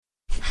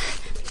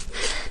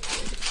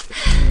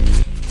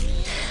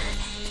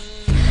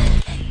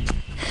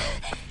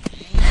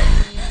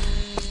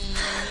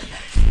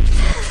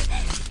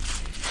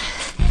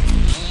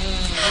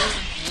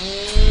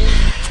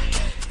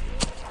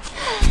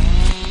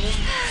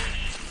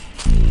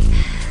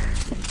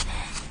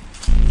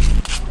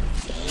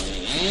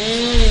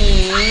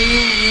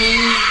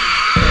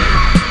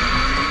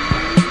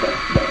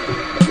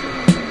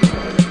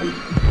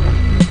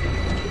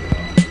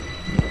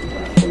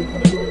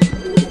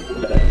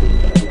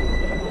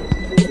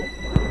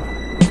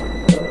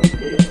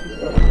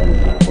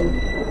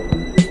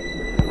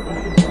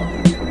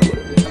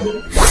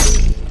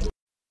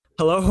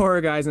Hello, horror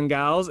guys and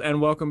gals,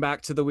 and welcome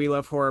back to the We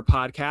Love Horror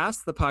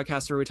podcast, the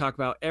podcast where we talk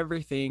about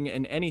everything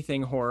and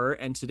anything horror.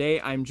 And today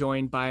I'm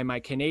joined by my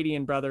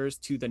Canadian brothers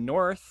to the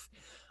north,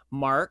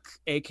 Marc,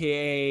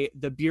 aka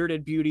the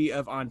Bearded Beauty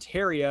of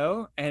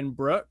Ontario, and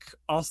Brooke,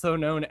 also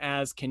known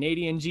as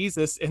Canadian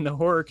Jesus in the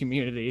horror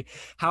community.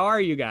 How are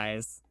you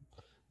guys?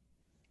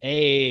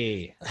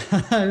 Hey.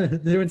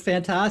 Doing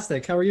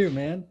fantastic. How are you,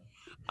 man?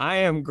 I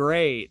am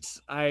great.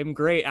 I'm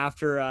great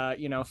after,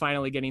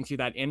 finally getting through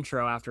that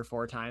intro after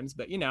 4 times.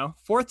 But,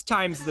 fourth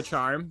time's the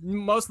charm.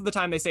 Most of the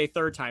time they say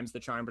third time's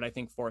the charm, but I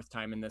think fourth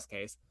time in this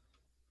case.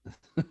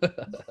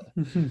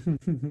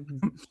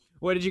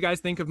 What did you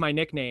guys think of my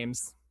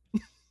nicknames?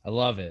 I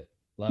love it.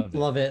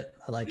 Love it.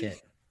 I like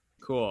it.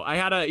 Cool. I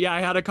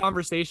had a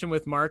conversation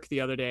with Marc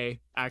the other day,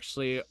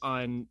 actually,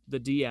 on the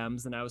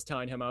DMs, and I was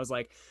telling him, I was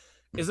like,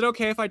 is it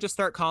okay if I just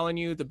start calling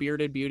you the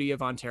Bearded Beauty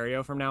of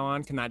Ontario from now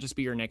on? Can that just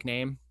be your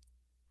nickname?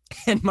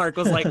 And Marc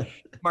was like,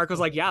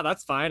 yeah,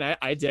 that's fine.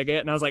 I dig it.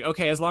 And I was like,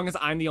 okay, as long as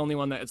I'm the only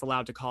one that is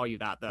allowed to call you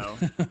that, though.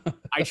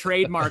 I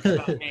trademarked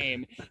that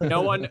name.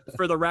 No one,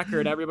 for the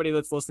record, everybody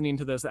that's listening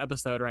to this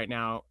episode right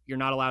now, you're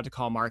not allowed to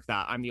call Marc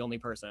that. I'm the only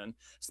person,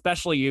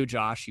 especially you,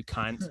 Josh, you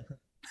cunt.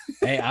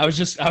 Hey, I was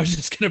just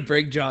gonna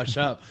bring Josh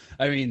up.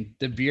 I mean,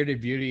 the Bearded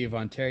Beauty of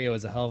Ontario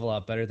is a hell of a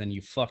lot better than you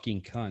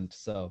fucking cunt.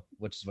 So,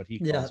 which is what he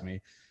calls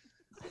me.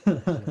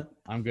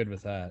 I'm good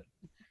with that.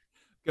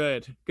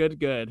 Good.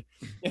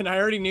 And I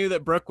already knew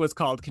that Brooke was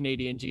called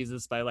Canadian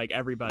Jesus by like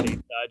everybody.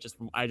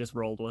 So I just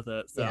rolled with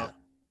it. So yeah,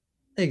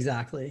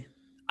 exactly.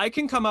 I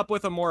can come up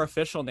with a more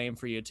official name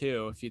for you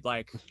too, if you'd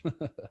like,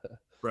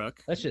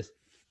 Brooke. Let's just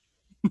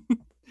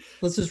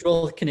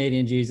roll with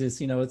Canadian Jesus.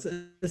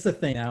 It's a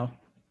thing now.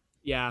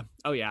 Yeah.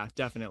 Oh yeah,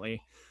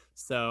 definitely.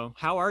 So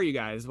how are you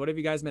guys? What have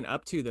you guys been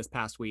up to this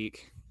past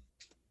week?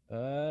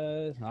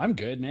 I'm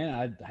good, man.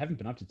 I haven't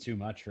been up to too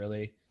much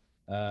really.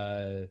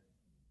 I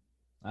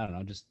don't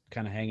know, just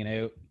kind of hanging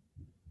out,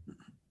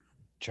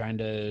 trying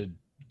to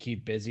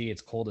keep busy.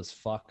 It's cold as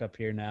fuck up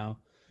here now.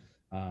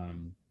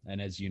 And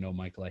as you know,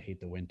 Michael, I hate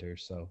the winter,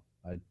 so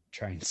I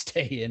try and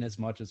stay in as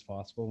much as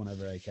possible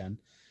whenever I can.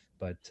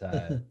 But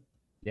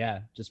yeah,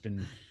 just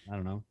been, I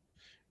don't know,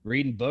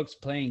 reading books,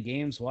 playing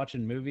games,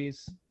 watching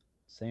movies.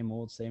 Same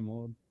old.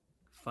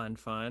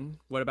 Fun.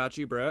 What about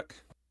you, Brooke?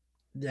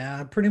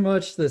 Yeah, pretty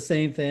much the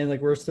same thing. Like,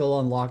 we're still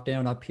on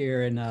lockdown up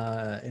here in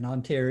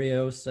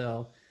Ontario,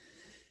 so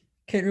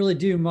can't really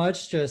do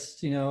much.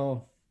 Just, I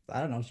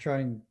don't know, try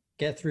and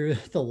get through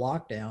the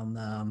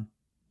lockdown.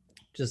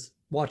 Just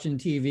watching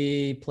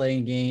TV,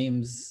 playing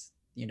games,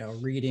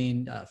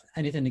 reading,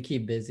 anything to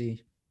keep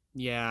busy.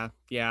 Yeah.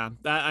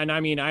 And I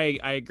mean, I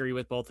agree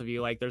with both of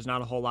you. Like, there's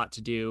not a whole lot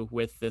to do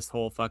with this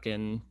whole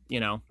fucking,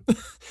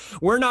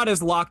 we're not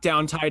as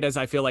lockdown tight as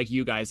I feel like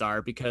you guys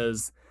are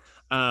because,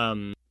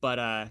 yeah,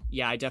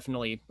 I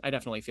definitely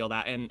feel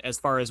that. And as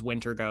far as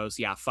winter goes,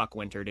 yeah, fuck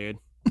winter, dude.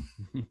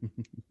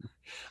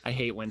 I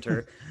hate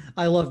winter.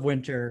 I love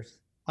winter.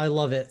 I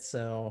love it.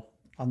 So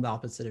I'm the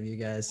opposite of you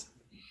guys.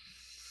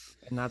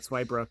 And that's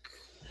why Brooke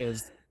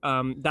is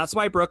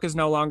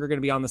no longer going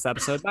to be on this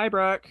episode. Bye,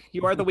 Brooke.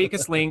 You are the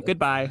weakest link.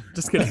 Goodbye.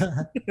 Just kidding.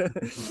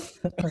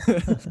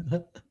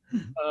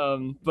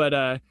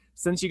 But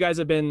since you guys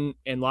have been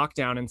in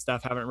lockdown and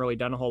stuff, haven't really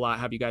done a whole lot.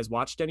 Have you guys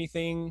watched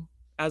anything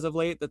as of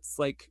late that's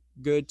like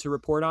good to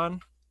report on?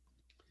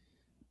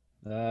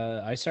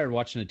 I started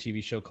watching a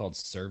TV show called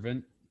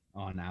Servant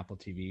on Apple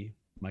TV.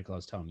 Michael, I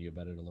was telling you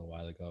about it a little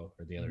while ago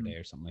or the other day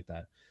or something like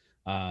that.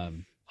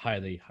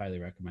 Highly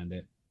recommend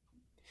it.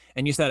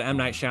 And you said M.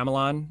 Night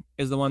Shyamalan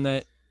is the one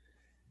that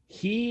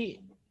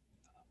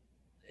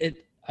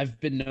I've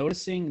been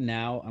noticing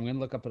now. I'm going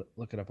to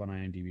look it up on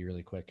IMDb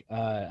really quick.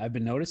 I've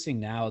been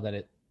noticing now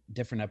that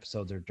different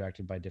episodes are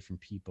directed by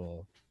different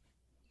people.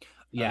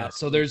 Yeah.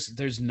 So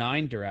there's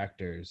 9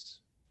 directors.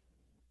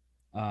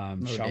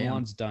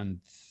 Shyamalan's done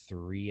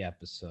 3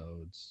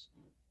 episodes,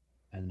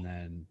 and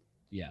then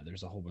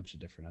there's a whole bunch of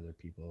different other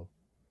people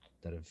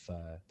that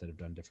have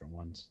done different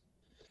ones.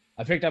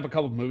 I picked up a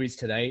couple of movies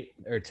today.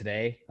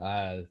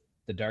 The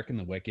Dark and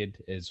the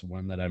Wicked is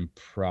one that I'm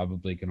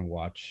probably going to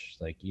watch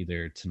like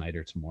either tonight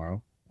or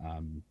tomorrow,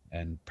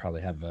 and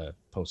probably have a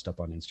post up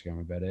on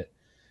Instagram about it.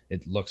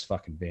 It looks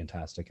fucking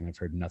fantastic, and I've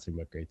heard nothing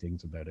but great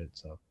things about it.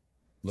 So,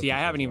 see, I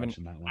haven't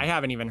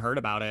even heard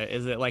about it.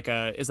 Is it like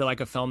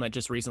a film that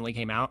just recently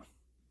came out?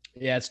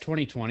 Yeah, it's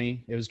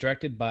 2020. It was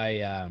directed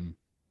by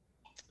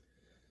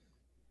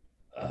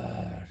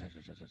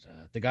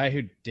the guy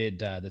who did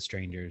The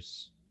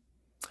Strangers.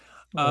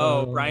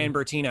 Oh, Ryan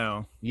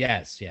Bertino.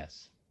 Yes.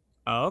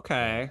 Oh,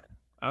 okay.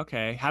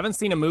 Haven't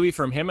seen a movie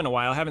from him in a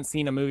while. Haven't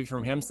seen a movie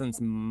from him since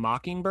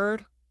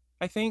Mockingbird,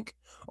 I think,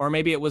 or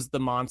maybe it was The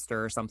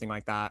Monster or something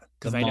like that.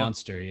 The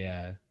Monster,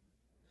 yeah.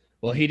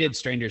 Well, he did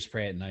Strangers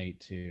Prey at Night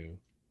too.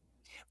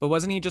 But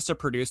wasn't he just a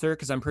producer?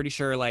 Because I'm pretty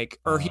sure, like,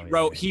 or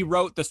he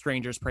wrote The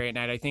Strangers Prey at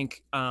Night. I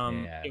think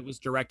it was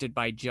directed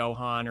by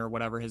Johan or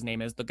whatever his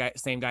name is, the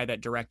same guy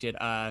that directed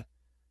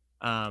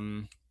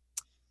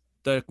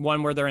the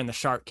one where they're in the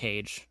shark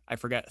cage. I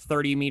forget,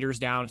 30 meters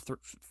down,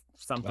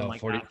 something like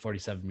that.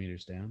 47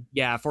 meters down.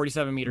 Yeah,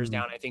 47 meters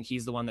down. I think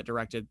he's the one that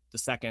directed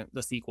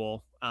the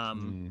sequel.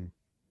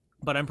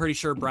 But I'm pretty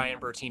sure Brian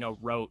Bertino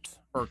wrote,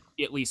 or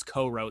at least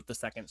co-wrote, the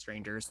second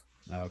Strangers.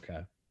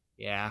 Okay.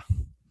 Yeah.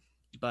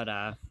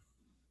 But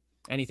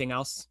anything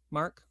else,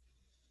 Mark?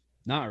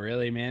 Not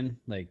really, man.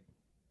 Like,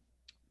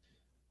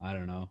 I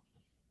don't know.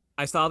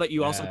 I saw that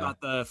you also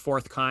got The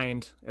Fourth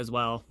Kind as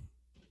well.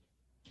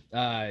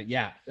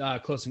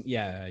 Close.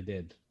 Yeah, I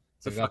did.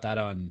 So I got that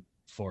on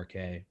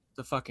 4K. It's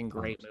a fucking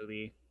great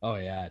movie. Oh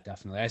yeah,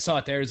 definitely. I saw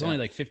it there. It was only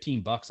like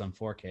 $15 on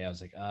 4K. I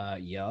was like,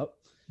 yup,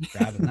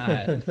 grabbing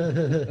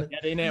that.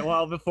 Getting it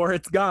well before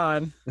it's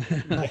gone.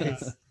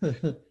 Nice.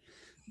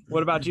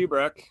 What about you,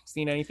 Brooke?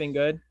 Seen anything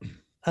good?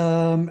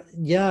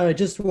 Yeah, I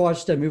just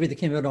watched a movie that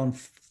came out on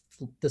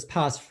this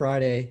past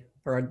Friday,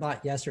 or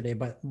not yesterday,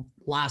 but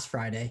last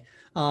Friday,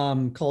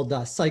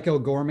 called Psycho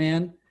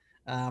Gorman.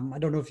 I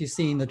don't know if you've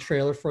seen the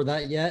trailer for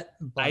that yet.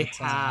 But, I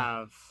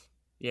have.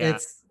 Yeah.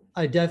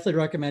 I definitely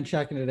recommend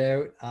checking it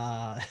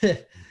out.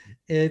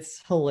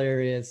 It's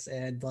hilarious.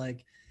 And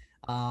like,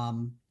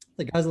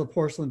 the guys at the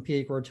Porcelain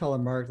Peak were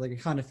telling Mark, like, it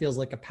kind of feels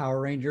like a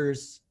Power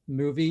Rangers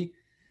movie.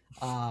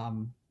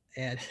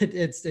 And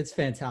it's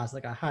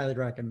fantastic. I highly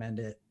recommend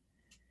it.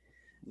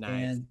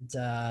 Nice.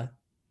 And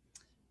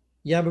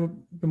yeah, I've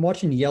been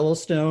watching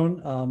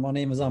Yellowstone on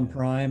Amazon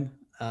Prime.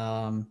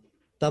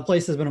 That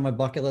place has been on my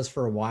bucket list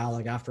for a while.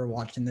 Like, after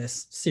watching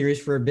this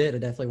series for a bit, I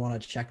definitely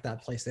want to check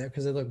that place out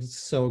because it looks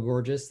so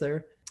gorgeous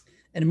there.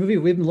 And a movie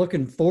we've been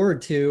looking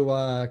forward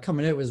to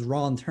coming out was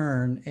Wrong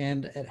Turn,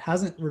 and it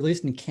hasn't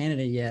released in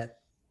Canada yet,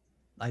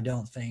 I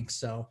don't think.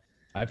 So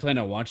I plan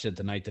on watching it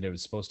the night that it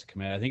was supposed to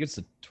come out. I think it's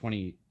the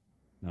 20.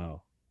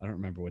 No, I don't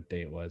remember what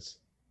day it was.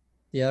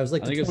 Yeah, it was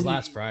like I think it was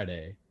last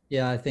Friday.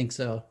 Yeah, I think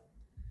so.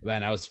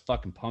 Man, I was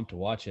fucking pumped to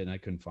watch it, and I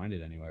couldn't find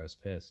it anywhere. I was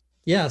pissed.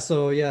 Yeah,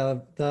 so yeah,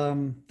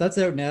 that's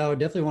out now.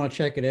 Definitely want to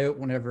check it out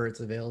whenever it's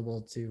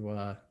available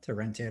to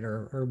rent it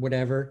or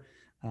whatever.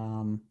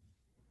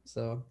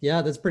 So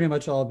yeah, that's pretty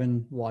much all I've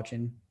been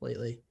watching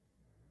lately.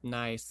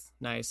 Nice.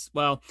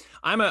 Well,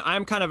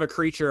 I'm kind of a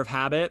creature of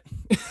habit.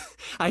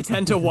 I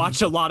tend to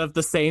watch a lot of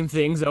the same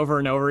things over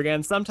and over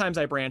again. Sometimes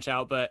I branch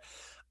out, but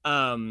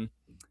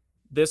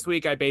this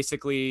week I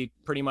basically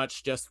pretty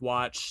much just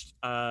watched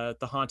The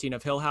Haunting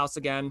of Hill House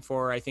again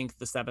for, I think,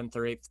 the 7th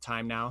or 8th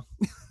time now.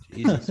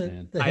 Jesus,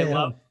 man.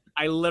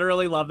 I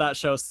literally love that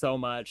show so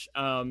much.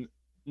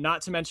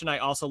 Not to mention I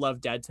also love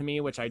Dead to Me,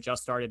 which I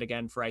just started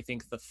again for, I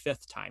think, the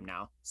 5th time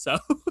now. So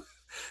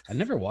I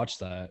never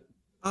watched that.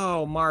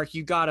 Oh, Mark,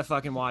 you gotta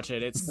fucking watch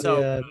it. It's so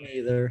good. Me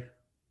either.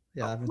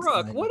 Yeah,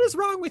 Brooke, what is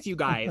wrong with you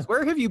guys?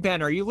 Where have you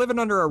been? Are you living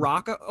under a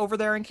rock over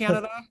there in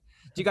Canada?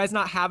 Do you guys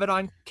not have it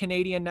on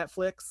Canadian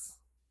Netflix?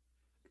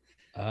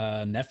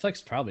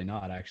 Netflix probably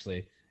not,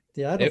 actually.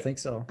 Yeah, I don't think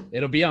so.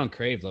 It'll be on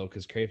Crave though,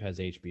 because Crave has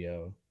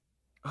HBO.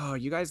 Oh,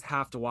 you guys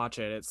have to watch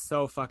it. It's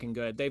so fucking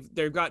good.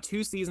 They've got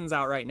 2 seasons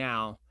out right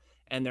now,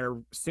 and they're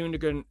soon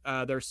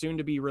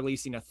to be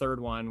releasing a 3rd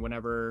one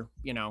whenever,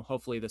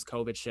 hopefully this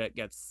COVID shit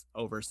gets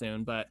over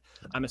soon. But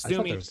I'm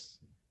assuming.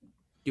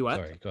 Do what?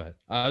 Sorry, go ahead.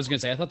 I was gonna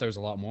say I thought there was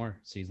a lot more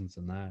seasons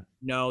than that.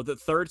 No, the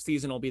 3rd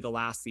season will be the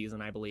last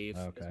season, I believe.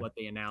 Okay. Is what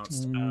they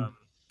announced.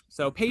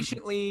 So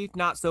patiently,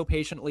 not so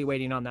patiently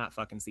waiting on that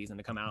fucking season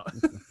to come out.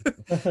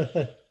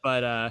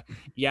 But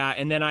yeah,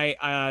 and then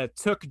I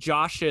took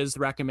Josh's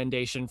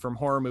recommendation from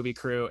Horror Movie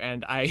Crew,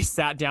 and I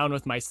sat down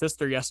with my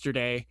sister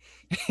yesterday,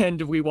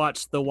 and we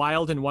watched The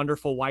Wild and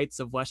Wonderful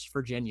Whites of West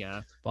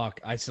Virginia.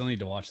 Fuck, I still need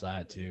to watch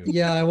that too.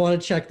 Yeah, I want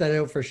to check that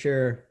out for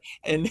sure.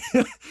 And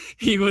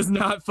he was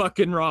not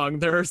fucking wrong.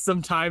 There are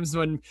some times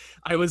when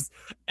I was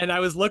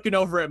looking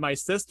over at my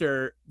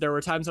sister. There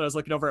were times when I was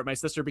looking over at my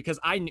sister because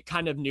I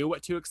kind of knew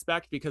what to expect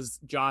because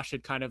Josh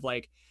had kind of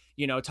like,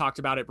 talked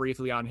about it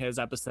briefly on his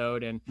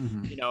episode, and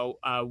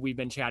we've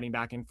been chatting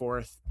back and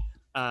forth,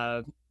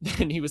 and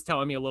he was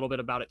telling me a little bit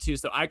about it too,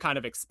 so I kind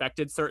of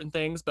expected certain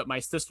things, but my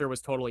sister was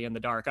totally in the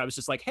dark. I was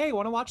just like, hey,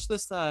 want to watch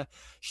this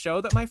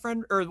show that my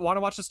friend, or want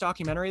to watch this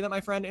documentary that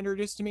my friend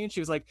introduced to me? And she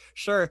was like,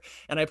 sure.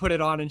 And I put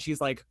it on, and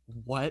she's like,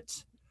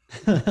 what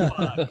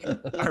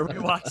are we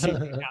watching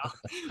right now?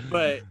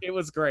 But it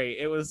was great.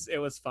 It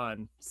was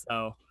fun.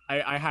 So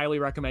I highly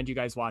recommend you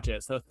guys watch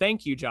it. So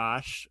thank you,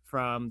 Josh,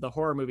 from the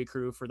Horror Movie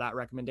Crew, for that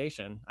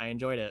recommendation. I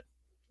enjoyed it.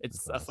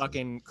 It's a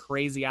fucking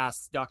crazy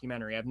ass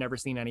documentary. I've never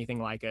seen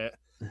anything like it.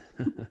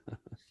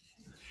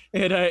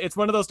 It's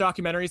one of those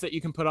documentaries that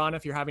you can put on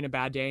if you're having a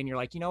bad day and you're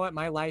like, you know what,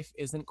 my life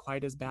isn't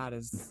quite as bad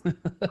as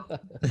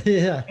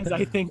as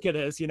I think it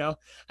is.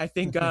 I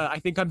think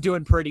I'm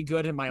doing pretty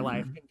good in my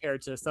life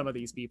compared to some of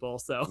these people.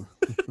 So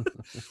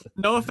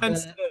no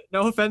offense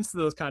No offense to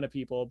those kind of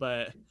people,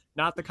 but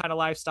not the kind of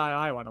lifestyle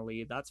I want to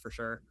lead. That's for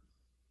sure.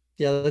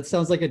 Yeah, that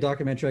sounds like a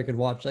documentary I could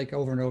watch like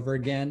over and over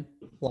again.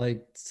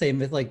 Like same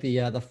with like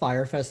the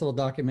Fire Festival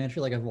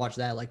documentary. Like I've watched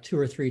that like 2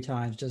 or 3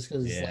 times just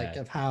because like Yeah.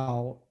 of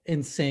how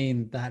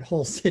insane that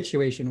whole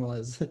situation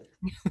was.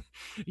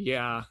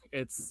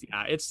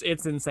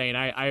 It's insane.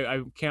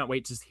 I can't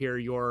wait to hear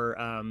your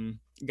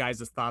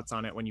guys' thoughts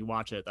on it when you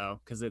watch it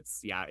though, because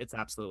it's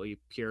absolutely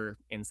pure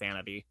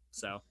insanity.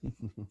 So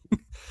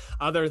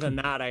other than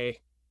that, I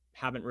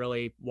haven't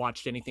really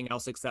watched anything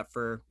else except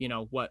for,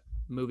 what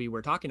movie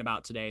we're talking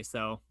about today.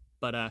 So,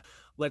 but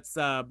let's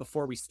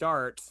before we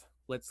start,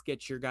 let's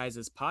get your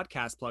guys'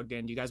 podcast plugged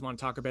in. Do you guys want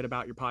to talk a bit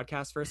about your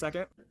podcast for a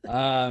second?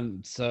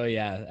 So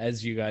yeah,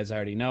 as you guys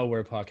already know,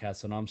 we're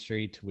Podcast on Elm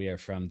Street. We are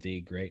from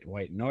the Great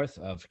White North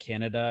of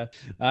Canada.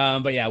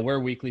 But yeah, we're a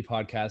weekly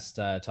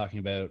podcast talking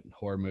about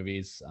horror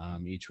movies.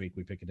 Each week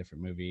we pick a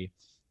different movie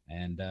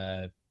and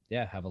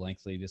have a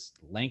lengthy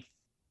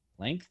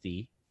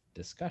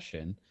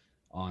discussion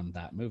on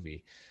that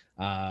movie.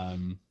 I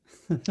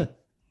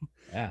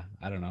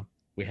don't know.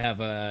 We have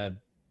a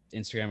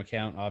Instagram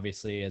account,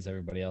 obviously, as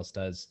everybody else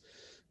does.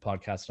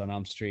 Podcast on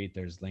Elm Street.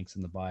 There's links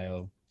in the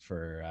bio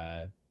for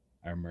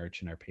our merch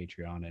and our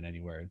Patreon and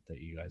anywhere that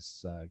you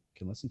guys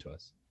can listen to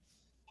us.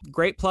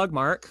 Great plug,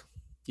 Mark.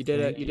 You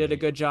did a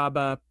good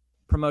job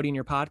promoting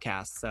your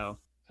podcast. So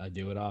I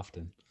do it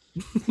often.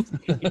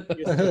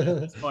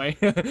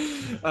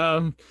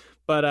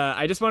 But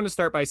I just wanted to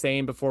start by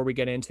saying before we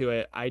get into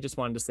it, I just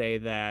wanted to say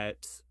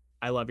that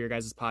I love your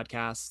guys'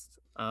 podcast.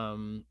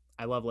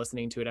 I love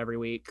listening to it every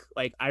week.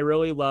 Like, I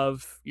really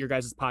love your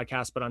guys'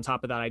 podcast, but on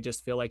top of that, I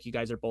just feel like you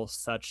guys are both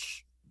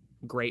such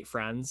great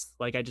friends.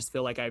 Like, I just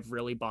feel like I've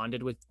really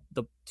bonded with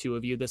the two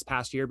of you this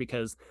past year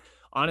because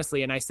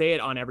honestly, and I say it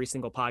on every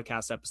single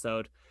podcast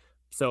episode,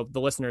 so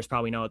the listeners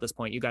probably know at this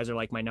point, you guys are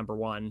like my number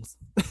ones.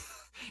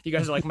 You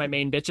guys are like my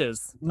main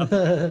bitches.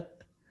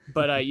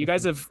 But you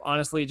guys have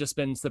honestly just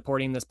been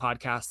supporting this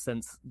podcast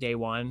since day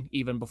one,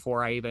 even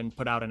before I even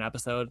put out an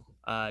episode.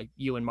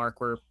 You and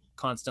Mark were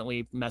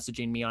constantly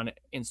messaging me on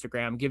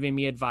Instagram, giving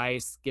me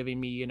advice,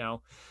 giving me,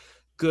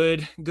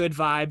 good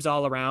vibes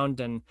all around.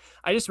 And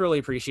I just really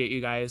appreciate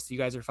you guys. You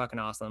guys are fucking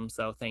awesome.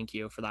 So thank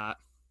you for that.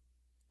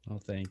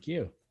 Well, thank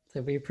you.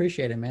 We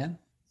appreciate it, man.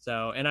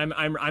 So, and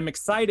I'm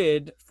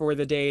excited for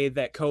the day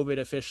that COVID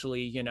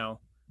officially,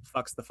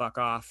 fucks the fuck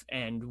off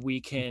and we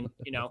can,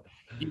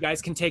 you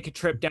guys can take a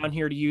trip down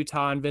here to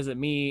Utah and visit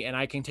me, and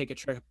I can take a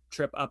trip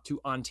up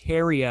to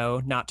Ontario,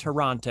 not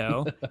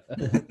Toronto,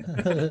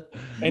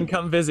 and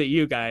come visit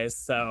you guys.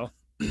 So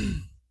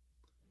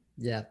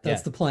yeah,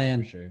 that's the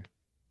plan. For sure.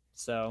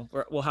 So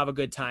we'll have a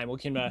good time.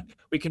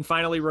 We can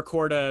finally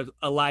record a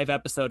live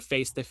episode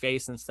face to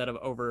face instead of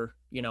over,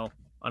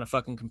 on a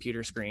fucking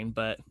computer screen.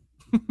 But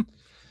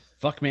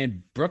fuck,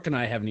 man, Brooke and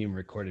I haven't even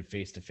recorded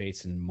face to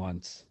face in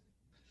months.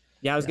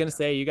 Yeah, I was gonna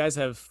say, you guys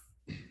have,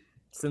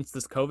 since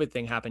this COVID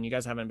thing happened, you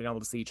guys haven't been able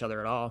to see each other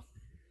at all.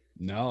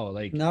 No,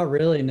 like not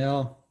really.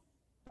 No.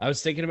 I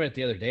was thinking about it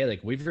the other day.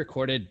 Like, we've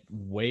recorded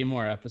way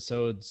more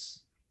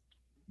episodes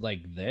like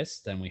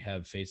this than we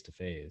have face to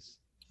face.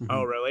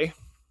 Oh, really?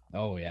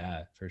 Oh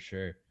yeah, for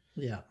sure.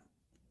 Yeah,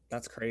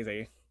 that's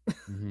crazy.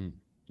 Mm-hmm.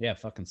 Yeah, it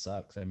fucking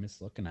sucks. I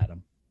miss looking at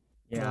them.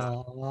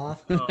 Yeah.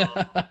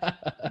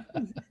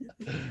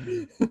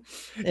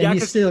 And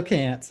you still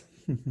can't.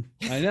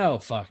 I know,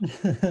 fuck.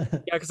 Yeah,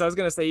 because I was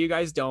gonna say, you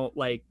guys don't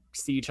like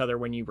see each other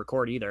when you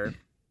record either.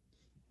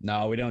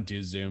 No, we don't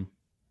do Zoom.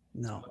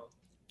 No.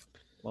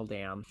 Well,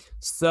 damn.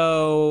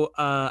 So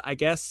I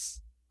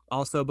guess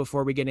also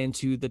before we get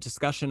into the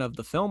discussion of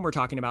the film we're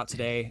talking about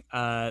today,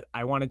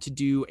 I wanted to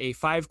do a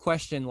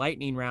 5-question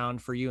lightning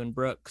round for you and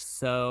Brooke.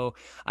 So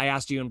I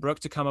asked you and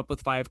Brooke to come up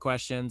with 5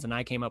 questions, and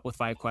I came up with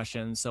 5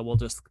 questions. So we'll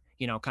just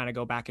kind of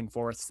go back and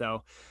forth.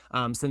 So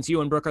since you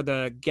and Brooke are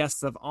the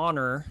guests of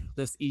honor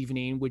this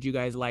evening, would you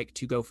guys like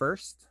to go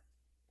first?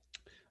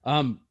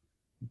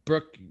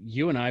 Brooke,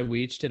 you and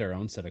we each did our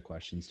own set of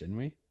questions, didn't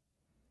we?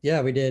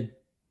 Yeah, we did.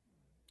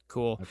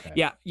 Cool.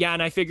 Okay. Yeah.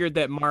 And I figured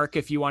that, Mark,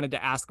 if you wanted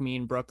to ask me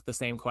and Brooke the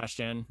same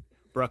question,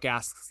 Brooke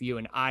asks you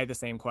and I the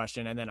same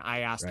question, and then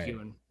I ask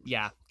you, and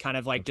kind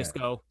of like just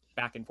go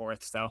back and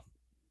forth. So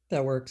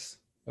that works.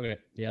 Okay.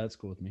 Yeah, that's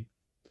cool with me.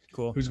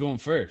 Cool. Who's going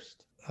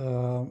first?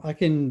 I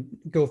can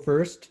go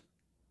first.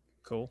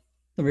 Cool.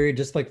 Maybe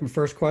just like from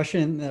first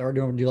question, or do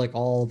you want to do like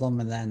all of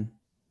them and then?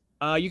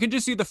 You can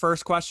just do the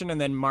first question,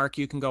 and then Mark,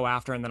 you can go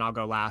after, and then I'll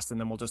go last,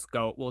 and then we'll just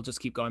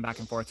keep going back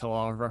and forth till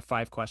all of our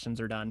 5 questions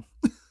are done.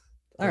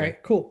 All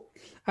right, cool.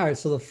 All right,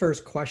 so the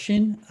first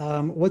question,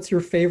 what's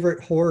your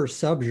favorite horror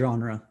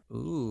subgenre?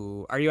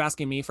 Ooh, are you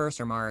asking me first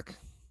or Mark?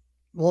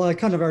 Well, I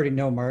kind of already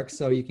know Mark,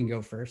 so you can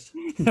go first.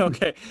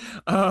 Okay.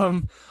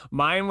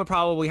 Mine would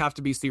probably have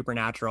to be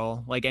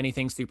supernatural. Like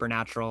anything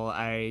supernatural,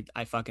 I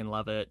fucking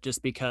love it.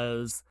 Just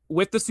because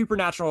with the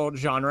supernatural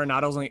genre,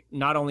 not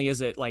only is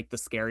it like the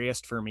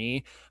scariest for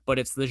me, but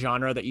it's the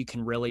genre that you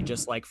can really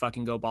just like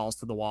fucking go balls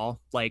to the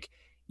wall. Like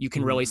you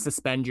can really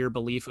suspend your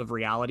belief of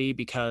reality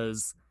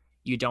because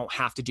you don't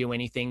have to do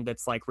anything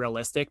that's like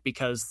realistic,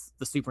 because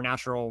the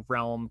supernatural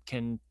realm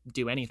can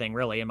do anything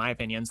really, in my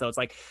opinion. So it's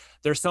like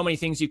there's so many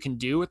things you can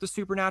do with the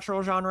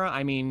supernatural genre.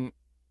 I mean,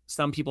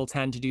 some people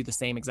tend to do the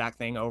same exact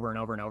thing over and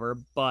over and over,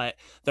 but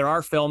there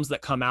are films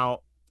that come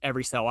out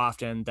every so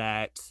often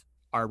that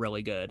are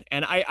really good.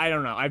 And I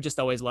don't know, I've just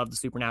always loved the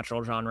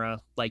supernatural genre.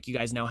 Like, you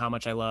guys know how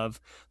much I love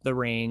The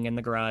Ring and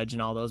The Grudge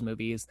and all those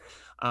movies.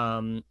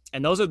 And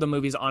those are the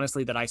movies,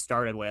 honestly, that I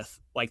started with.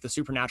 Like, the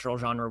supernatural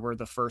genre were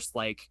the first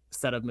like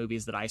set of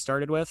movies that I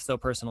started with. So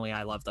personally,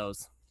 I love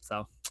those.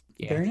 So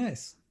yeah. Very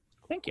nice.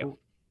 Thank you.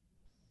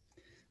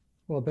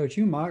 What about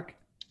you, Mark?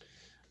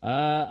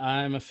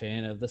 I'm a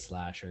fan of the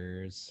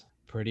slashers.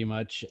 Pretty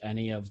much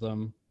any of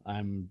them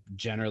I'm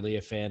generally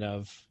a fan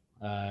of.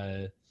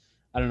 I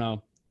don't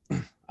know.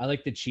 I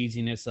like the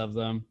cheesiness of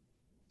them.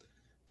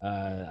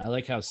 I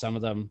like how some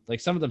of them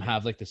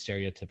have like the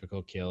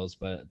stereotypical kills,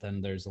 but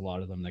then there's a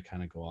lot of them that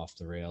kind of go off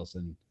the rails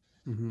and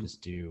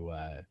just do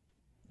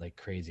like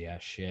crazy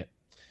ass shit.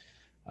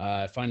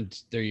 I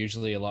find they're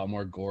usually a lot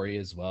more gory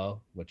as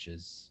well, which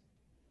is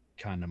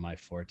kind of my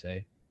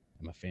forte.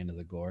 I'm a fan of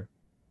the gore.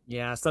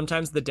 Yeah,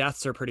 sometimes the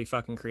deaths are pretty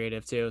fucking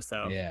creative too.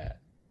 So Yeah,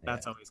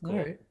 that's always cool. All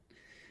right.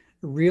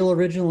 Real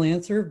original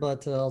answer,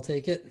 but I'll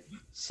take it.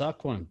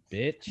 Suck one,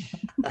 bitch.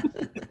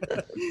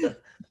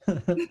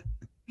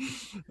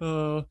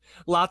 Oh,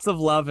 lots of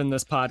love in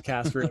this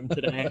podcast room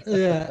today.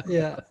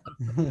 Yeah.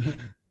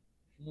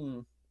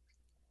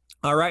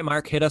 All right,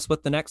 Mark, hit us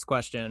with the next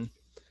question.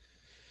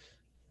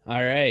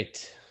 All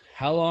right.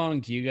 How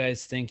long do you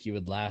guys think you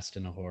would last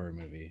in a horror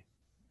movie?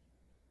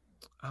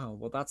 Oh,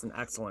 well, that's an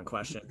excellent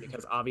question,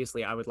 because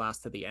obviously I would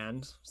last to the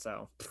end.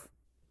 So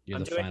You're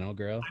the final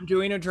girl? I'm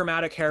doing a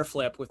dramatic hair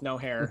flip with no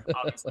hair,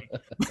 obviously.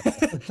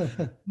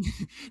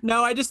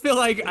 No, I just feel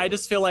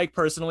like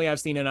personally I've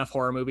seen enough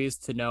horror movies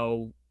to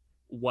know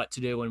what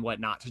to do and what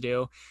not to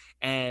do.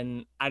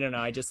 And I don't know,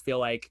 I just feel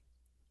like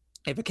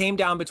if it came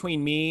down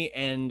between me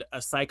and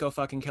a psycho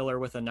fucking killer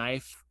with a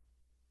knife,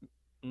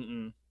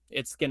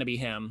 it's gonna be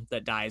him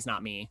that dies,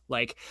 not me.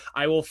 Like,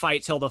 I will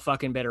fight till the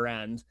fucking bitter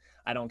end.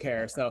 I don't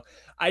care. So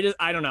I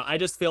don't know. I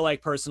just feel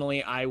like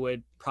personally I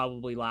would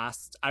probably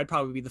last. I'd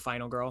probably be the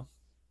final girl,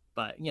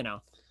 but you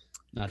know,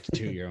 not to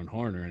toot your own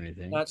horn or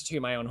anything. Not to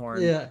toot my own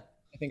horn. Yeah.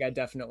 I think I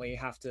definitely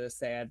have to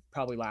say I'd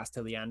probably last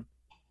till the end.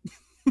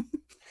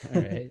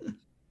 All right.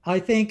 I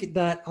think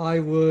that I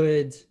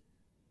would,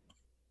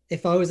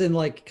 if I was in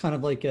like kind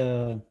of like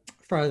a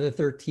Friday the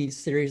 13th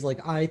series,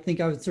 like I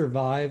think I would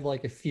survive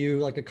like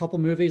a couple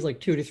movies,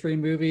 like 2 to 3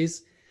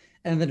 movies,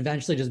 and then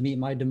eventually just meet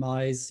my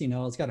demise. You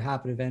know, it's got to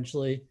happen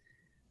eventually.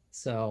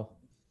 So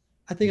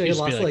I think I could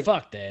last like,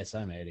 fuck this,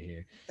 I'm out of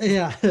here.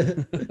 Yeah.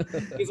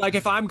 He's like,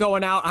 if I'm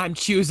going out, I'm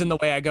choosing the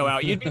way I go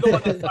out. You'd be the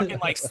one that fucking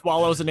like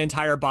swallows an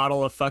entire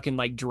bottle of fucking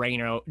like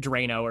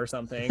Drano or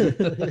something.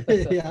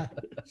 Yeah.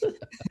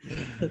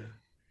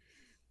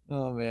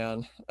 Oh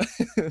man.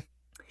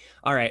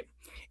 All right.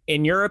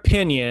 In your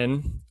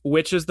opinion,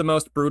 which is the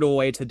most brutal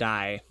way to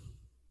die?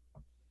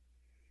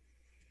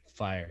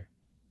 Fire.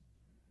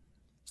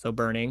 So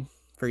burning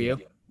for you?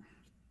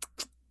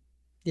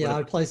 Yeah,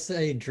 I'd probably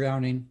say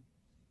drowning.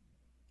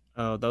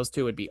 Oh, those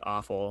two would be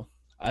awful.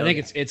 I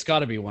think it's got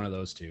to be one of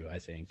those two. I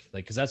think,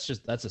 like, because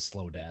that's a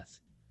slow death.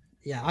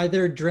 Yeah,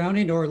 either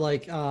drowning or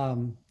like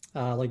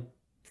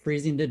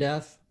freezing to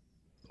death.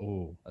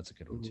 Oh, that's a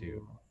good one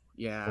too.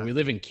 Yeah. But we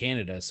live in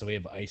Canada, so we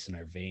have ice in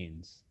our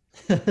veins.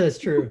 That's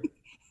true.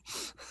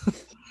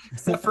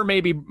 Except for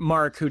maybe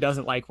Mark, who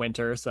doesn't like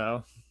winter.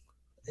 So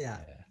yeah.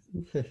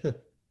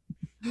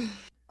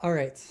 All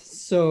right,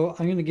 so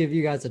I'm going to give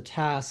you guys a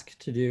task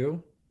to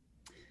do.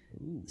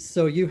 Ooh.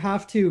 So you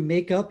have to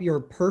make up your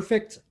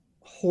perfect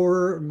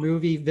horror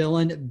movie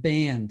villain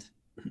band.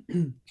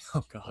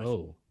 Oh god.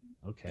 Oh,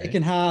 okay. It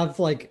can have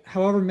like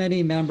however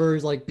many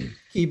members, like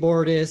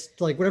keyboardist,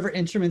 like whatever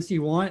instruments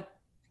you want.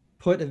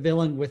 Put a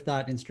villain with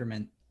that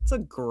instrument. It's a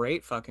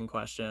great fucking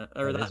question.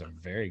 That is a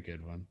very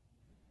good one.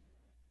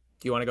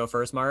 Do you want to go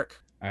first, Mark?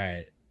 All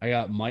right, I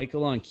got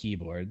Michael on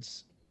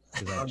keyboards.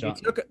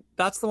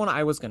 That's the one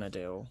I was gonna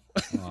do.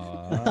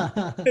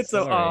 It's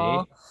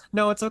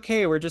no, it's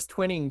okay. We're just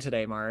twinning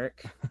today,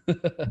 Mark.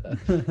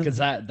 Because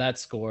that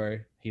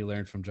score he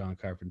learned from John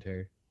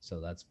Carpenter,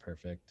 so that's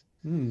perfect.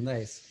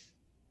 Nice.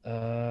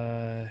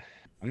 I'm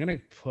gonna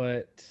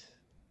put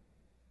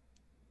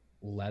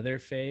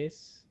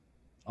Leatherface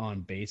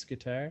on bass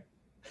guitar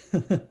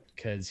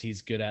because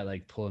he's good at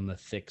like pulling the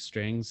thick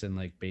strings, and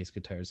like bass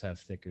guitars have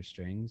thicker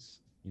strings.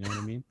 You know what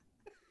I mean?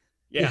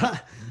 Yeah.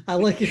 I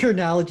like your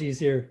analogies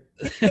here.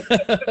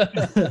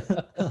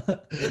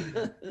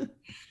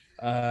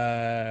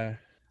 I'm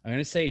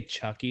gonna say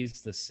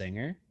Chucky's the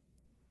singer.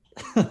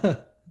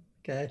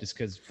 Okay. Just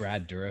because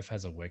Brad Dourif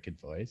has a wicked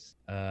voice.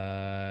 We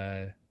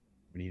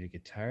need a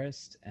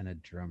guitarist and a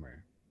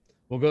drummer.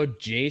 We'll go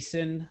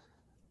Jason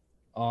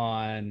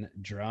on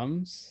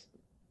drums.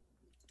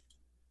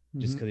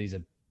 Just because he's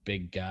a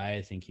big guy,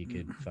 I think he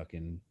could I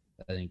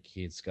think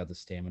he's got the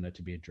stamina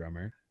to be a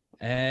drummer.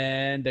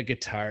 And a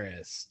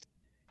guitarist.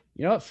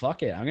 You know what?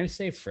 Fuck it. I'm going to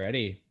say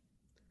Freddie.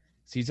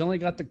 So he's only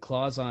got the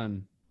claws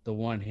on the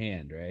one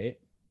hand, right?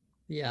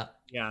 Yeah.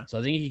 Yeah. So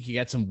I think he could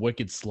get some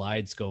wicked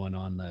slides going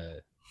on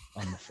the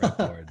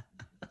fretboard.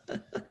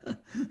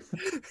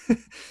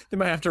 They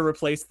might have to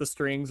replace the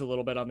strings a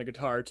little bit on the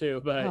guitar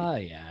too, but Oh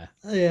yeah,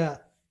 Yeah.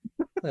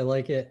 I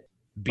like it.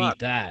 beat Fuck.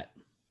 that.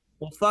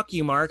 well, fuck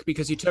you, Mark,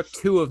 because you took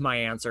 2 of my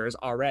answers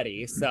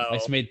already. So I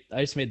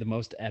just made the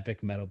most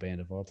epic metal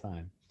band of all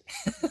time.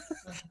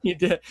 you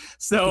did.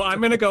 So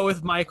I'm gonna go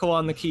with Michael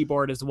on the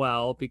keyboard as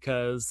well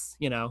because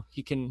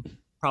he can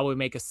probably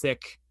make a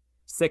sick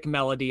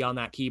melody on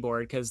that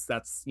keyboard because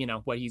that's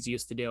what he's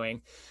used to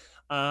doing.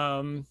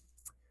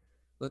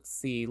 Let's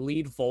see,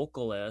 lead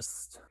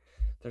vocalist.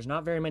 There's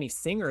not very many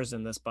singers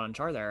in this bunch,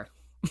 are there?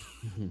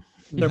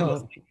 They're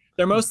No.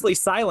 they're mostly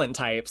silent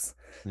types.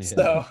 Yeah.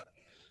 So,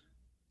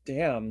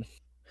 damn.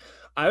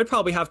 I'd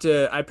probably have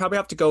to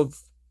go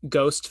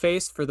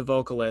Ghostface for the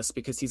vocalist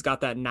because he's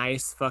got that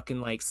nice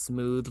fucking like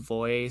smooth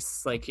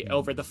voice. Like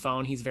over the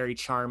phone, he's very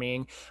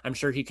charming. I'm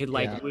sure he could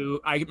woo.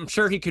 I'm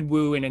sure he could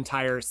woo an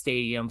entire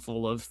stadium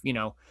full of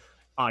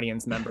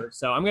audience members.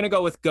 So I'm gonna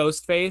go with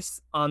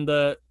Ghostface on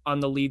the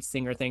lead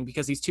singer thing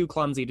because he's too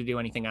clumsy to do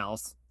anything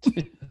else.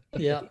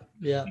 Yeah.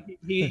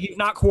 He's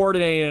not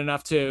coordinated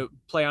enough to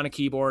play on a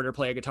keyboard or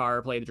play a guitar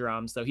or play the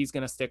drums. So he's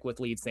gonna stick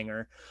with lead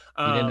singer.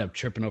 He'd end up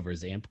tripping over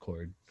his amp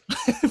cord.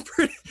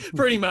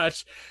 pretty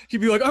much. He'd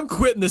be like, I'm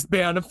quitting this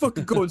band. I'm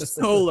fucking going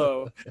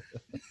solo.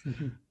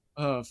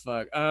 Oh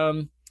fuck.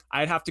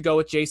 I'd have to go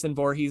with Jason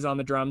Voorhees on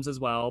the drums as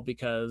well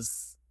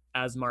because,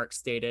 as Mark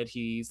stated,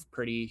 he's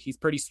pretty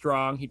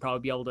strong. He'd probably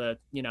be able to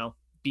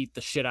beat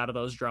the shit out of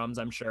those drums,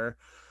 I'm sure.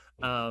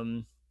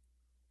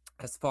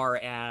 As far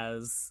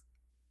as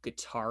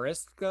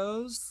guitarist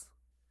goes,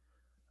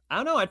 I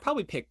don't know. I'd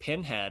probably pick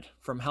Pinhead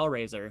from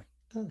Hellraiser.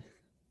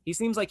 He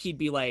seems like he'd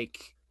be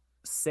like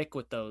sick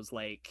with those,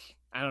 like,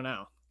 I don't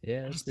know.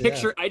 Yeah.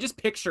 I just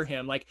picture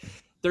him like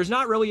there's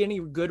not really any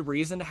good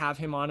reason to have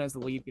him on as the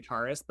lead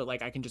guitarist, but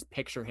like I can just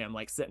picture him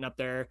like sitting up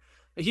there.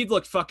 He'd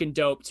look fucking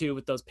dope too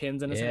with those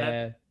pins in his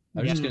head.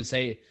 I was just gonna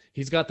say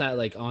he's got that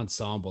like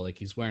ensemble, like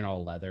he's wearing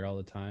all leather all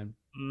the time.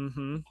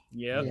 Mm-hmm.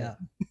 Yep. Yeah.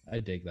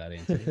 I dig that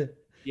answer.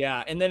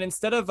 Yeah, and then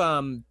instead of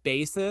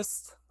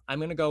bassist, I'm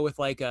gonna go with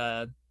like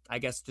I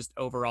guess just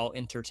overall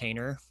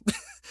entertainer.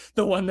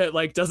 The one that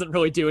like doesn't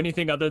really do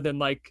anything other than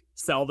like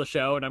sell the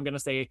show. And I'm gonna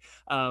say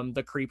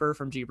the Creeper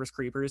from Jeepers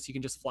Creepers. He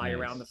can just fly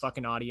around the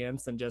fucking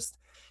audience and just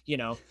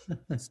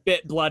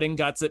spit blood and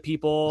guts at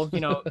people,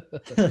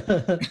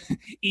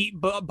 eat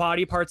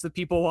body parts of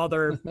people while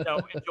they're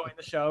enjoying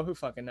the show. Who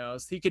fucking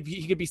knows? He could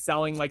be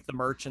selling like the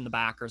merch in the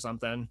back or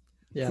something.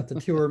 Yeah,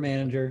 the tour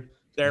manager.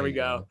 There we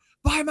go.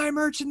 Buy my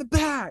merch in the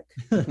back.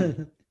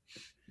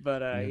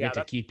 But you get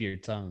to keep your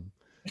tongue.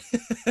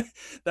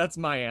 That's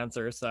my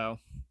answer. So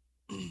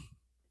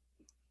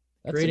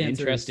that's Great an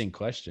answers. Interesting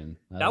question.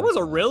 That was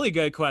a really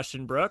good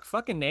question, Brooke.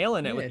 Fucking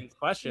nailing it with these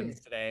questions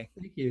today.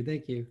 Thank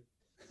you.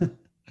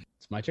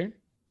 It's my turn.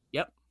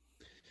 Yep.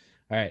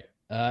 All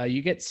right.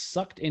 You get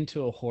sucked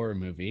into a horror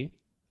movie.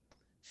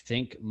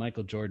 Think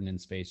Michael Jordan in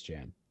Space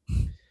Jam.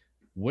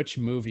 Which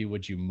movie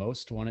would you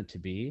most want it to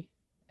be?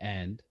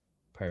 And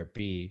part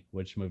B,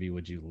 which movie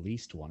would you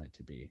least want it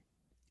to be?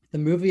 The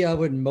movie I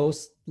would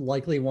most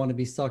likely want to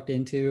be sucked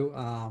into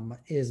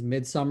is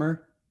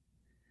Midsummer.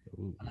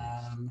 Ooh,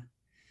 nice.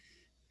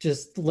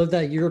 Just live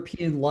that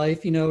European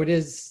life. It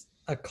is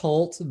a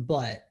cult,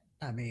 but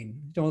I mean,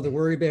 don't have to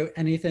worry about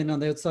anything on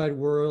the outside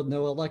world.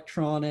 No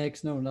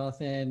electronics, no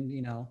nothing.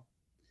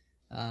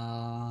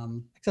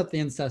 Except the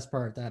incest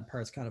part. That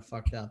part's kind of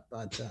fucked up.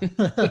 But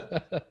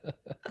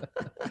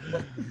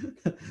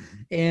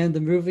and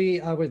the movie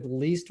I would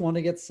least want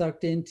to get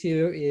sucked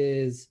into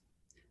is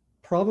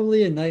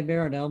probably A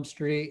Nightmare on Elm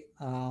Street.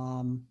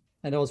 I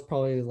know it's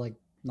probably like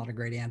not a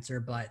great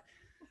answer, but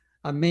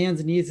a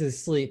man's needs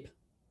his sleep.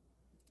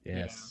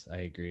 Yes, yeah. I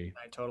agree.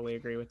 I totally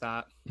agree with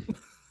that.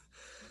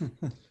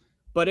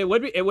 But it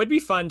would be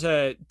fun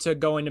to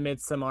go into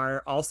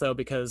Midsommar also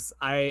because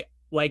I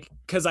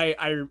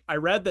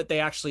read that they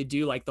actually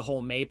do like the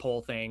whole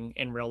maypole thing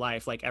in real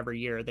life. Like every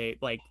year they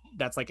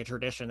that's like a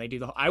tradition. They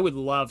do I would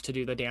love to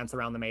do the dance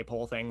around the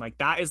maypole thing. Like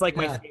that is like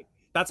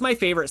that's my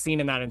favorite scene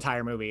in that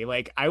entire movie.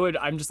 Like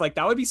I'm just like,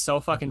 that would be so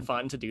fucking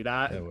fun to do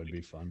that. That would be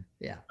fun.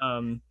 Yeah.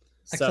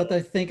 Except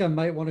I think I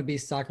might want to be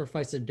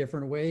sacrificed a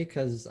different way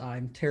because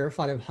I'm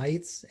terrified of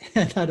heights,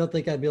 and I don't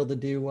think I'd be able to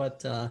do what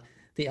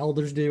the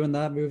elders do in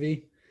that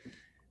movie.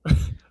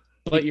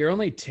 But you're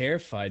only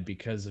terrified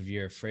because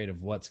you're afraid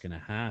of what's going to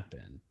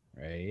happen,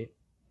 right?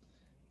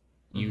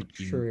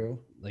 True.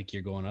 Like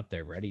you're going up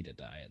there ready to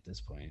die at this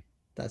point.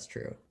 That's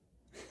true.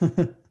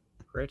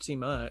 Pretty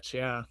much,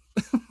 yeah.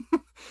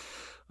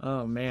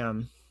 Oh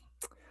man.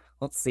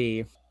 Let's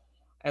see.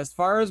 As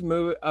far as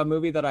a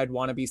movie that I'd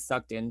want to be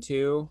sucked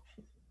into,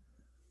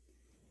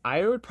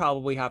 I would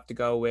probably have to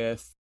go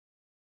with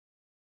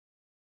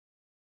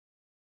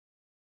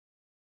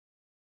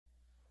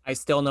I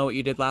Still Know What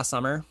You Did Last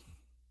Summer.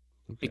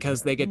 Okay.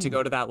 Because they get to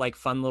go to that like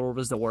fun little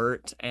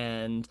resort,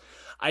 and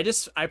I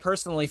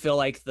personally feel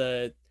like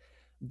the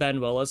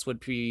Ben Willis would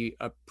be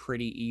a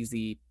pretty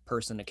easy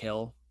person to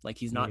kill. Like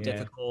he's not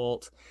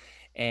difficult.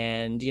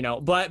 And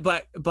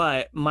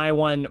but my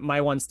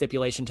one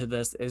stipulation to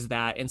this is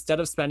that instead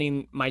of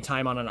spending my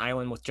time on an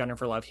island with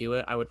Jennifer Love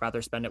Hewitt, I would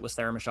rather spend it with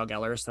Sarah Michelle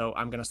Gellar. So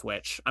I'm gonna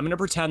switch. I'm gonna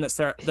pretend that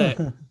Sarah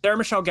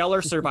Michelle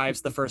Gellar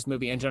survives the first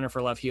movie and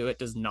Jennifer Love Hewitt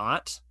does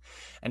not,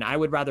 and I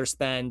would rather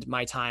spend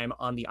my time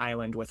on the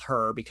island with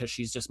her because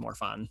she's just more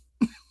fun.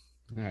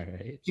 All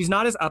right, she's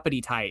not as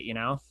uppity tight,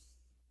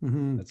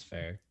 That's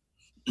fair.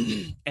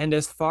 And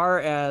as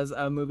far as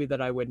a movie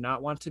that I would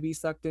not want to be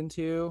sucked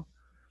into,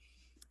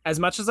 as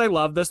much as I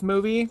love this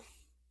movie,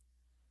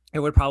 it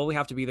would probably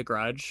have to be The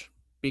Grudge,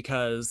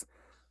 because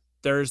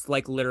there's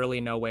like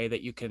literally no way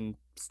that you can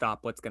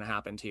stop what's going to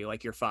happen to you.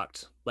 Like you're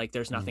fucked. Like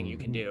there's nothing you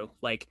can do.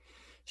 Like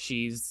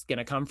she's going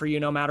to come for you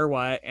no matter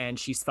what. And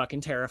she's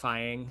fucking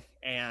terrifying.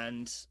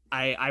 And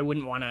I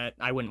wouldn't want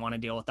to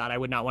deal with that. I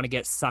would not want to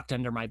get sucked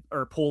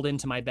or pulled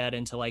into my bed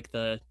into like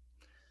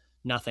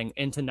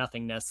into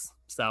nothingness.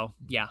 So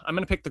yeah, I'm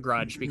gonna pick The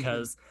Grudge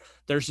because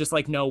there's just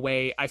like no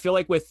way. I feel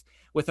like with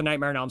A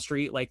Nightmare on Elm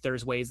Street, like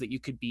there's ways that you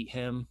could beat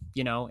him,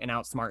 and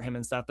outsmart him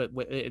and stuff, but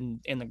in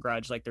The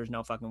Grudge, like there's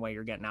no fucking way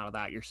you're getting out of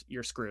that.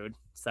 You're screwed.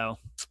 So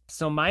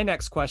my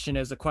next question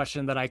is a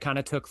question that I kind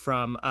of took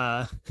from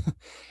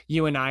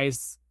you and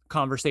I's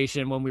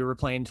conversation when we were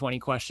playing 20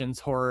 Questions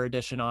Horror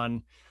Edition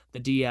on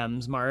the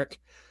DMs, Mark.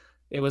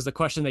 It was a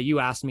question that you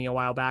asked me a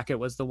while back. It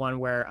was the one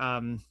where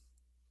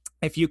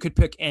if you could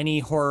pick any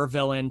horror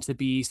villain to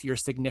be your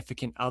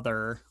significant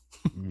other,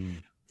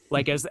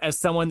 like as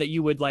someone that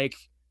you would like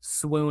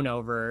swoon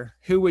over,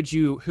 who would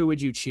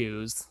you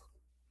choose?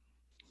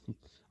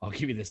 I'll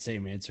give you the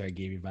same answer I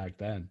gave you back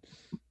then.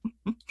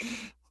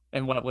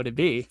 And what would it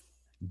be?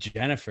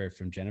 Jennifer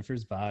from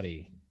Jennifer's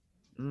Body.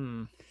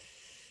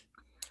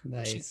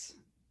 Nice.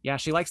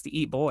 She likes to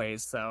eat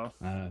boys, so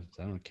I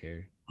don't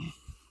care.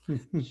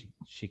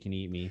 she can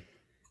eat me.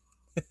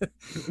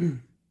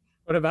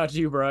 What about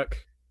you, Brooke?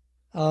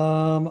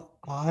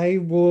 I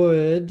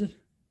would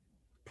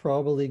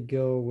probably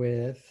go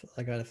with,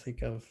 I gotta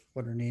think of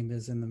what her name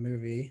is in the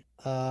movie.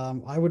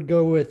 I would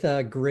go with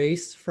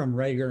Grace from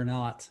Ready or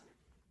Not.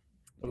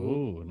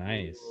 Ooh,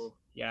 nice.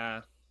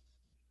 Yeah,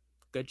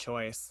 good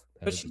choice.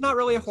 But she's not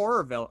really a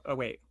horror villain. Oh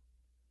wait,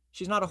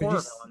 she's not a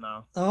horror villain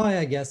though. Oh,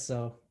 I guess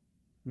so.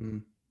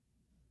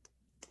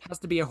 Has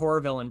to be a horror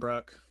villain,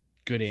 Brooke.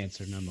 Good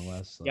answer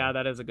nonetheless. So. Yeah,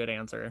 that is a good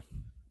answer.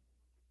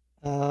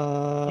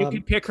 You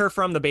could pick her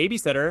from The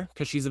Babysitter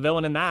because she's a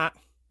villain in that.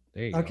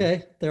 There you go.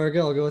 Okay, there we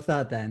go. I'll go with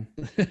that then.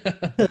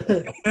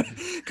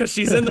 Because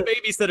she's in The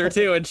Babysitter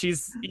too, and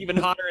she's even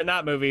hotter in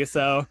that movie.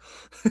 So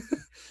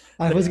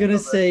I was gonna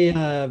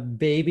say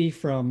Baby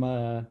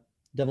from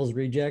Devil's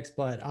Rejects,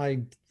 but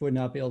I would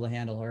not be able to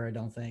handle her, I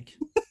don't think.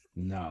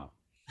 No.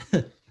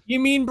 You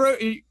mean, Brooke?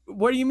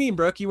 What do you mean,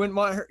 Brooke? You wouldn't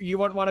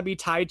want to be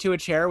tied to a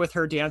chair with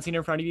her dancing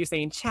in front of you,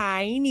 saying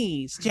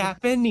Chinese,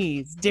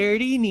 Japanese,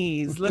 dirty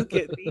knees. Look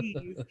at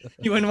these.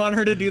 You wouldn't want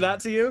her to do that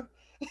to you?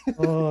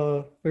 We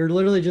were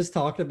literally just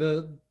talking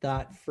about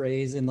that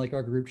phrase in like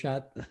our group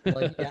chat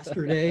like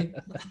yesterday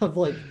of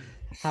like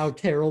how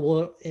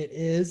terrible it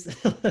is.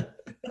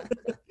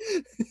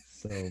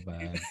 So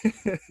bad.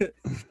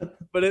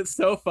 But it's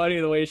so funny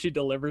the way she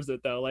delivers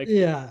it though. Like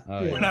yeah.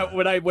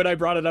 When I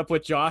brought it up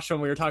with Josh when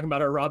we were talking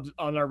about our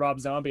Rob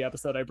Zombie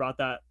episode, I brought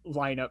that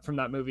line up from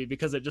that movie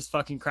because it just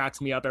fucking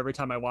cracks me up every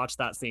time I watch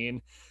that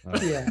scene.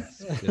 Yeah.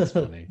 It's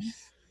funny.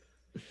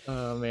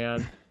 Oh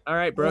man. All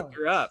right, Brooke,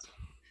 you're up.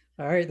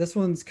 All right, this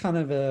one's kind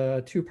of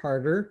a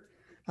two-parter.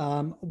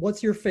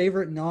 What's your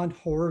favorite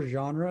non-horror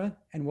genre,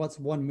 and what's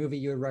one movie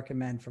you would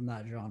recommend from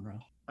that genre?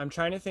 I'm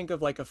trying to think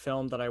of like a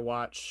film that I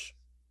watch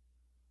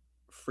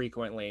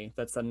frequently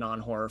that's a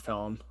non-horror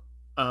film.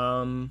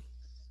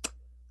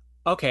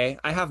 Okay,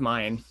 I have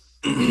mine.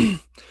 All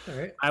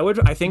right.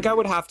 I think I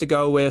would have to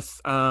go with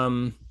I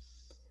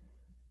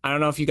don't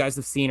know if you guys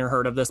have seen or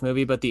heard of this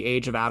movie, but The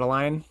Age of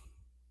Adeline.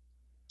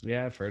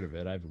 Yeah, I've heard of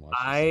it. I haven't watched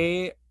it.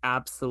 I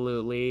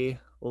absolutely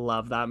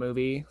love that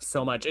movie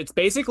so much. It's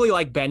basically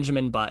like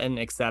Benjamin Button,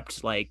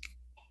 except like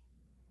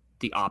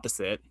the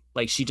opposite.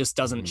 Like she just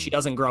doesn't she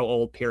doesn't grow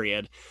old,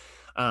 period.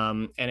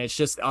 And it's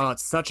just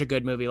it's such a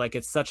good movie. Like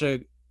it's such a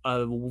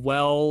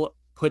well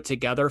put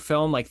together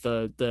film. Like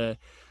the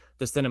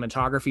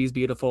cinematography is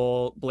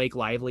beautiful. Blake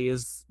Lively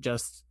is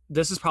just,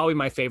 this is probably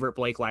my favorite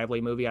Blake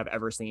Lively movie I've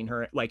ever seen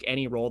her, like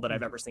any role that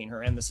I've ever seen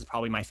her in. This is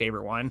probably my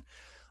favorite one.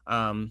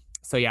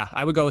 So yeah,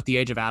 I would go with The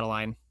Age of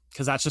Adeline,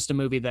 because that's just a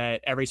movie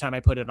that every time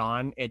I put it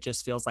on, it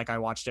just feels like I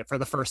watched it for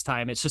the first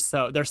time. It's just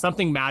there's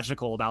something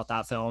magical about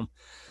that film.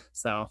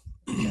 So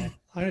okay.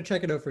 I'm gonna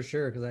check it out for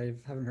sure because I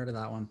haven't heard of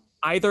that one.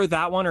 Either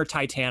that one or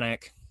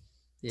Titanic.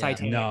 Yeah.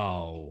 Titanic.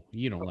 No,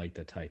 you don't like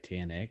the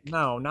Titanic.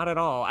 No, not at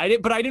all.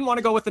 But I didn't want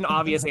to go with an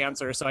obvious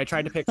answer, so I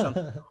tried to pick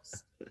something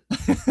else.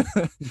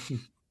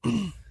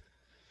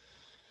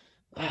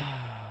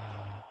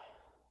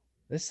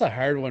 This is a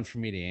hard one for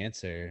me to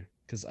answer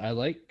because I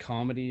like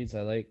comedies,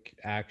 I like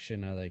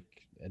action, I like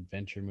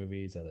adventure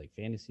movies, I like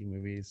fantasy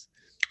movies.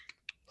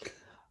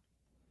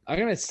 I'm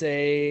gonna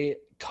say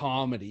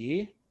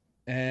comedy,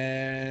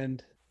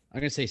 and I'm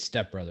gonna say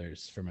Step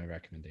Brothers for my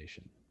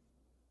recommendation.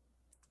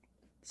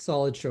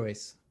 Solid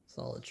choice.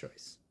 Solid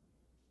choice.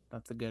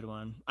 That's a good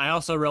one. I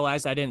also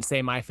realized I didn't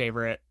say my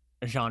favorite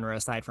genre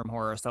aside from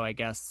horror, so I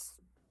guess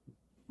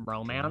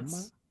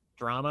romance,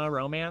 drama,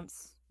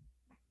 romance.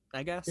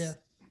 I guess. Yeah.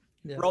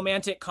 Yeah.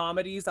 Romantic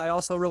comedies I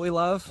also really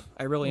love.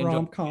 I really enjoy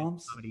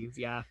rom-coms. comedies.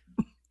 Yeah.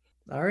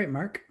 All right,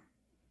 Mark.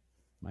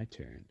 My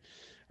turn.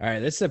 All right,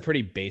 this is a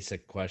pretty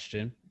basic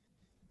question.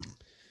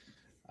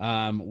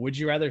 Would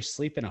you rather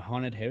sleep in a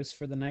haunted house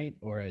for the night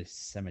or a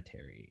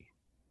cemetery?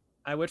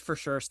 I would for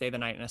sure stay the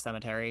night in a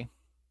cemetery.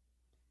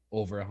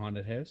 Over a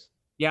haunted house?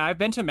 Yeah, I've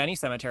been to many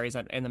cemeteries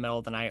in the middle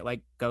of the night,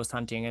 like ghost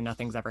hunting, and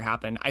nothing's ever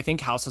happened. I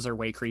think houses are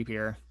way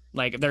creepier.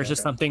 Like, there's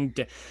just something,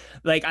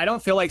 like, I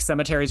don't feel like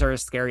cemeteries are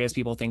as scary as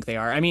people think they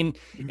are. I mean,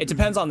 it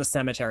depends on the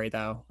cemetery,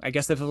 though. I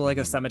guess if it was like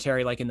a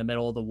cemetery, like in the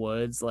middle of the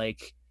woods,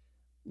 like,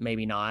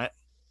 maybe not.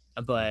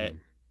 But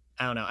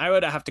I don't know. I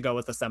would have to go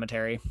with the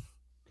cemetery.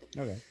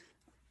 Okay.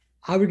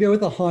 I would go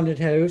with a haunted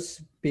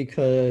house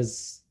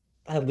because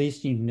at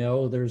least you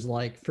know there's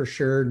like for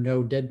sure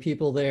no dead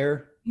people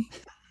there.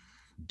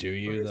 Do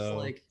you though?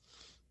 Like,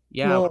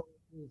 yeah. well,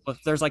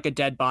 if there's like a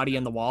dead body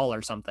in the wall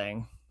or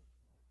something.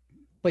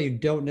 But you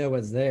don't know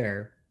what's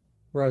there.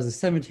 Whereas a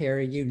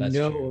cemetery, That's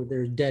know true.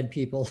 there's dead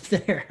people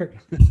there.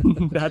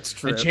 That's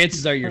true. And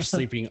chances are you're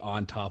sleeping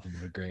on top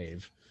of a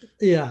grave.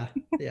 Yeah.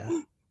 Yeah.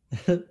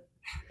 Fair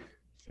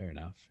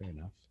enough. Fair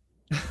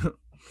enough.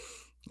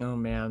 Oh,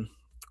 man.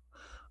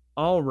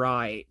 All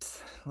right.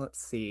 Let's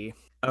see.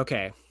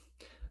 Okay.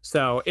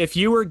 So if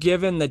you were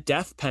given the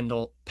death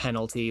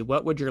penalty,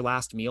 what would your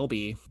last meal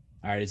be?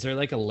 All right. Is there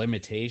like a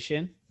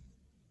limitation?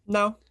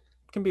 No,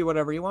 it can be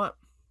whatever you want.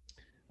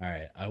 All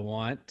right. I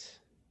want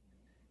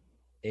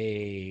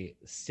a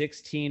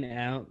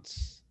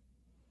 16-ounce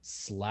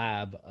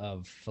slab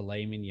of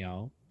filet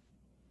mignon,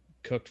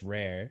 cooked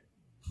rare,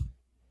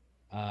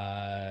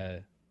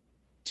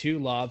 2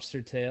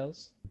 lobster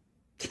tails.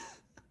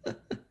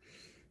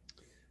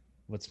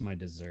 What's my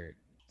dessert?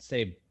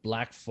 Say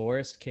Black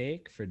Forest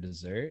cake for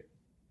dessert,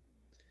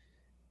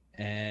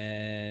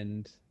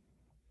 and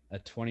a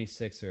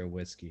 26er of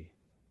whiskey.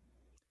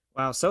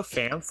 Wow, so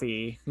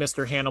fancy,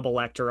 Mr. Hannibal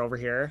Lecter over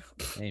here.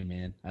 Hey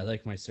man, I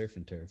like my surf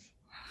and turf.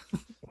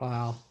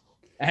 Wow.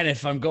 And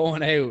if I'm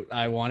going out,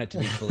 I want it to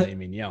be filet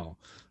mignon.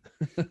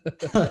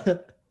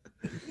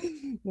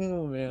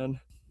 Oh man.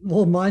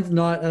 Well, mine's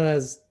not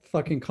as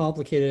fucking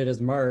complicated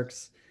as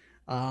Mark's.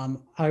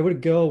 I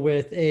would go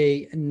with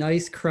a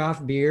nice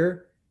craft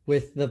beer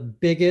with the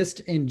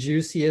biggest and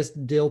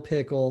juiciest dill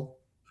pickle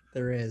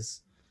there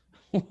is.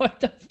 What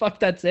the fuck?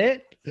 That's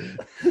it?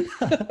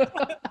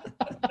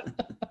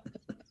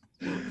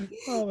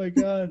 Oh my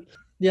god.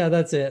 Yeah,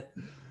 that's it.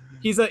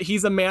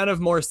 He's a man of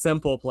more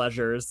simple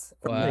pleasures.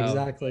 Wow.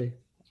 Exactly.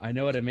 I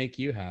know how to make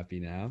you happy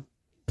now.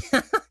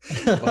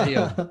 Well,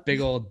 you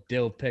big old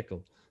dill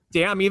pickle.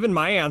 Damn, even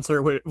my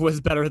answer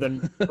was better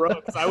than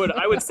Brooke's. I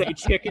would say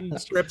chicken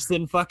strips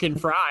and fucking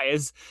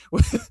fries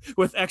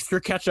with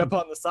extra ketchup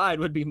on the side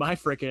would be my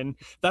freaking.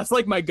 That's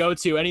like my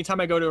go-to. Anytime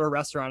I go to a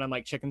restaurant, I'm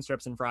like chicken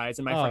strips and fries.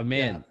 And my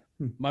man,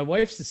 my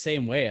wife's the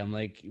same way. I'm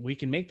like, we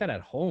can make that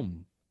at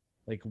home.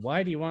 Like,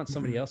 why do you want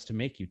somebody else to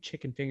make you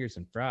chicken fingers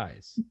and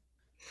fries?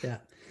 Yeah.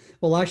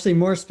 Well, actually,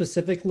 more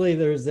specifically,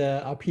 there's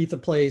a pizza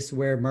place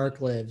where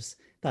Mark lives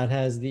that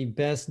has the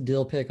best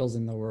dill pickles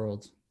in the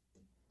world.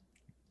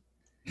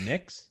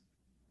 Nick's?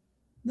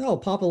 No,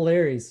 Papa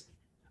Larry's.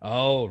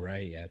 Oh,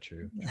 right. Yeah,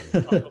 true.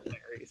 Papa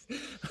Larry's.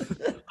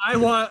 I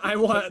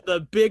want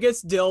the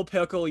biggest dill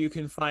pickle you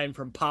can find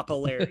from Papa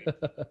Larry.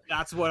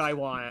 That's what I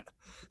want.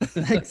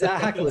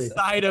 Exactly. A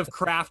side of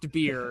craft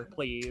beer,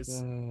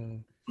 please.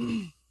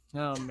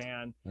 Oh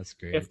man, that's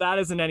great. If that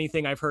isn't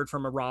anything I've heard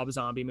from a Rob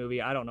Zombie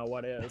movie, I don't know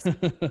what is.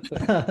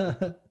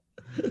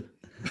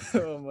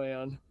 Oh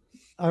man.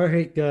 All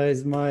right,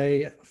 guys.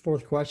 My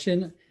fourth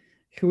question: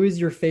 who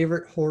is your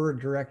favorite horror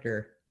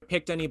director?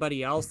 Picked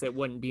anybody else, it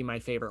wouldn't be my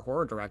favorite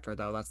horror director,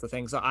 though. That's the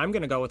thing. So I'm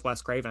gonna go with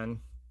Wes Craven.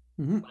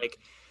 Like,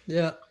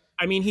 yeah.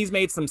 I mean, he's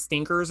made some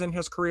stinkers in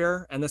his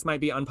career, and this might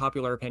be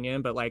unpopular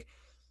opinion, but like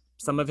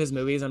some of his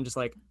movies, I'm just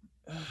like,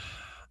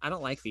 I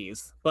don't like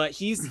these. But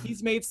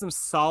he's made some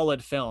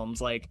solid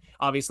films. Like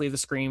obviously the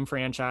Scream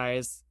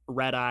franchise,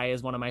 Red Eye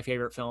is one of my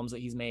favorite films that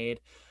he's made.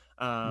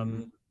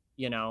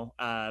 You know,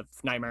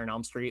 Nightmare on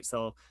Elm Street.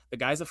 So the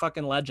guy's a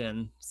fucking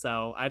legend.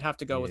 So I'd have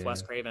to go with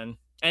Wes Craven.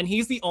 And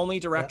he's the only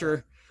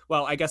director.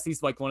 Well, I guess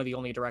he's like one of the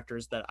only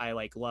directors that I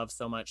like love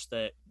so much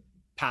that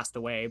passed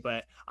away.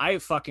 But I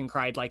fucking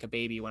cried like a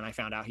baby when I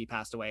found out he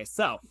passed away.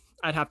 So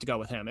I'd have to go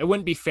with him. It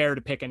wouldn't be fair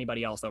to pick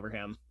anybody else over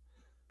him.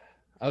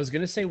 I was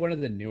going to say one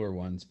of the newer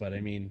ones, but I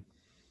mean,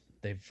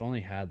 they've only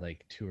had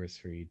like 2 or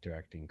 3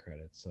 directing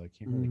credits, so I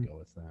can't really go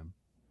with them.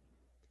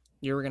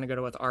 You were going to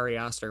go with Ari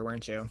Aster,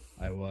 weren't you?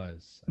 I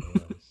was.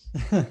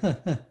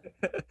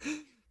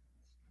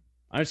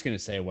 I'm just going to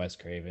say Wes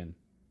Craven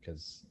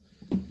because,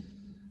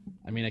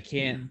 I mean, I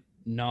can't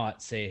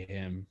not say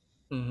him.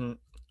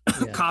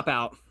 Cop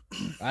out.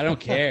 I don't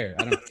care.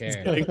 I don't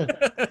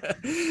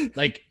care.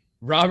 Like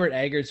Robert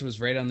Eggers was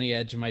right on the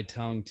edge of my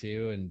tongue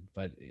too,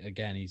 but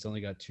again, he's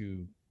only got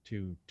two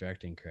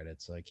directing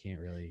credits, so I can't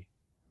really.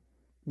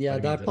 Yeah, But I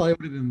mean, that probably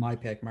would have been my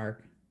pick,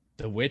 Mark.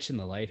 The Witch and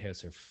the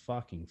Lighthouse are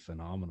fucking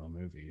phenomenal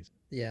movies.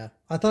 Yeah,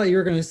 I thought you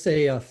were gonna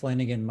say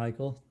Flanagan,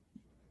 Michael.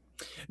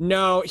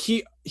 No,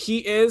 he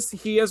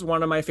is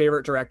one of my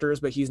favorite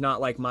directors, but he's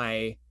not like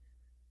my,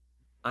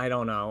 I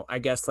don't know, I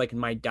guess like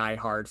my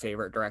diehard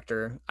favorite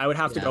director. I would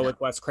have to go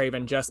with Wes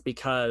Craven just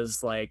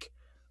because like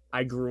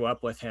I grew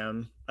up with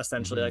him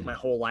essentially like my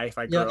whole life.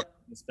 I grew up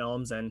with his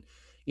films, and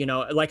you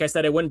know, like I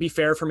said, it wouldn't be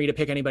fair for me to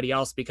pick anybody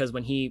else because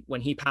when he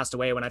passed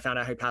away, when I found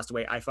out he passed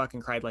away, I fucking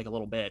cried like a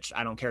little bitch.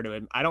 I don't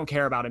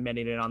care about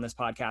admitting it on this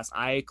podcast.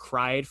 I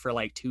cried for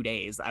like 2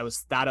 days. I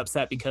was that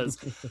upset because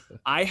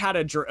I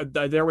had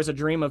there was a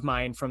dream of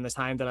mine from the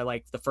time that I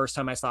like the first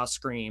time I saw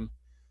Scream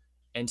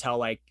until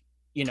like,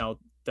 you know,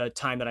 the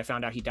time that I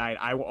found out he died.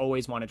 I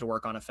always wanted to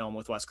work on a film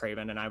with Wes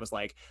Craven, and I was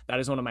like, that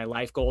is one of my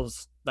life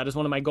goals. That is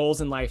one of my goals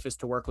in life, is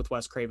to work with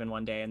Wes Craven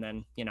one day. And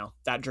then, you know,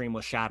 that dream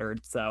was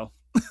shattered. So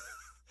it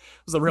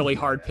was a really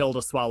hard pill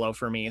to swallow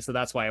for me. So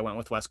that's why I went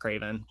with Wes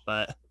Craven.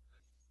 But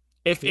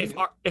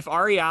if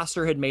Ari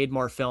Aster had made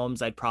more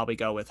films, I'd probably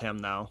go with him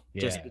though.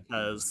 Just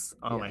because,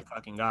 my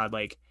fucking God,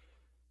 like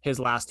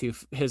his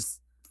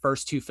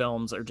first two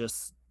films are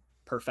just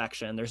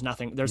perfection. There's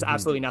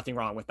absolutely nothing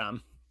wrong with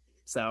them.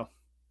 So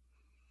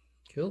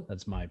cool.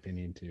 That's my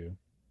opinion too.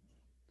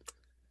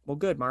 Well,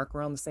 good, Mark.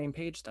 We're on the same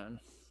page then.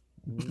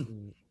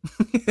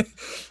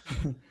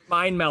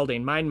 Mind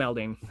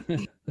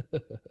melding.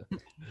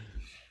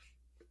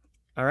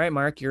 All right,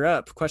 Mark, you're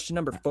up. Question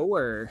number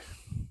 4.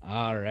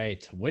 All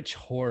right. Which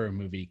horror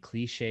movie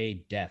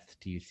cliche death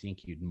do you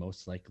think you'd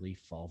most likely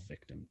fall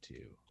victim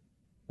to?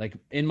 Like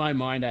in my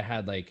mind, I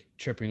had like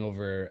tripping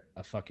over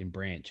a fucking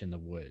branch in the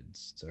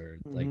woods or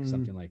like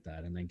something like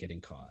that and then getting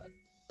caught.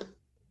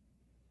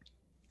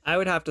 I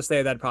would have to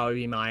say that'd probably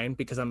be mine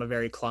because I'm a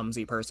very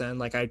clumsy person.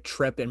 Like I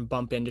trip and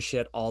bump into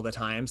shit all the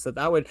time. So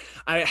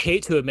I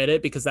hate to admit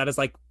it because that is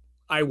like,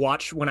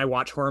 when I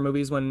watch horror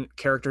movies, when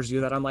characters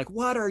do that, I'm like,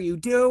 what are you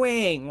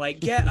doing?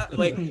 Like,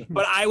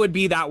 but I would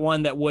be that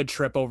one that would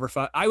trip over.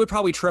 I would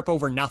probably trip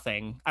over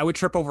nothing. I would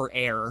trip over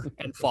air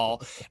and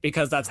fall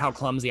because that's how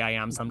clumsy I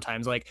am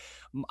sometimes. Like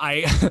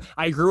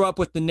I grew up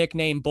with the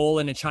nickname Bull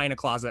in a China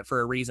Closet for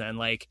a reason.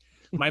 Like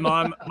my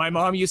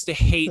mom used to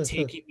hate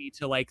taking me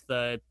to like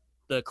the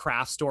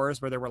craft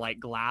stores where there were like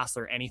glass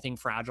or anything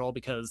fragile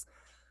because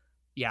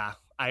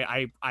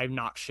I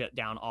knock shit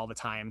down all the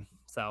time.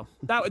 So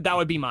that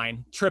would be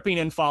mine. Tripping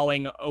and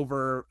falling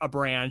over a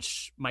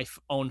branch, my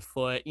own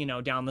foot, you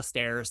know, down the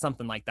stairs,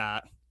 something like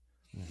that.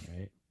 All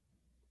right.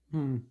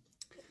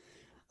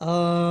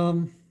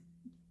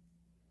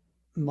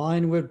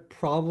 Mine would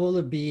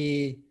probably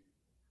be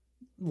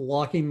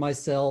locking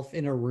myself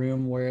in a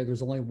room where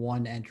there's only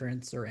one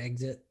entrance or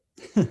exit.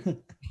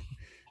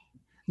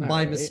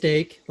 By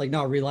mistake, like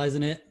not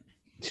realizing it.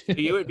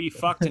 You would be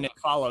fucked and It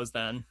Follows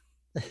then.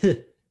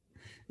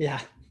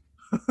 Yeah.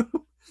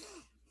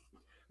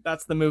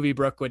 That's the movie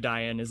Brooke would die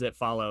in, is It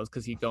Follows,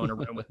 because he'd go in a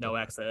room with no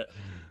exit.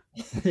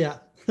 Yeah.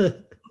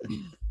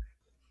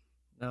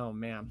 Oh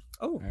man.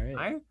 Oh,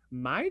 right.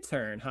 my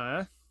turn,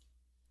 huh?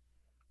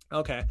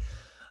 Okay.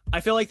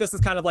 I feel like this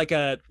is kind of like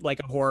a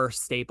horror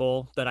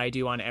staple that I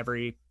do on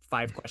every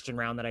 5-question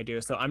round that I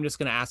do. So I'm just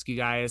going to ask you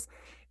guys,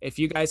 if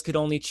you guys could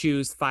only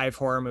choose 5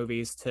 horror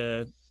movies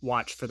to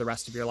watch for the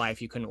rest of your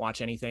life, you couldn't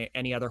watch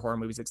any other horror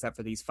movies except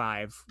for these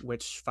 5,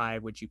 which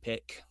 5 would you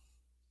pick?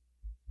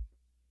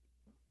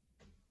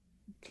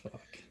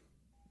 Fuck.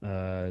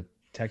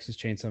 Texas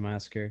Chainsaw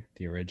Massacre,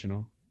 the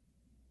original.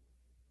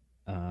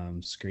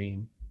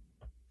 Scream.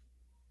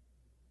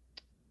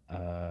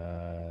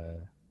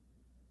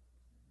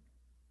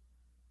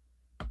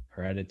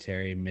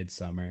 Hereditary,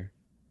 Midsummer,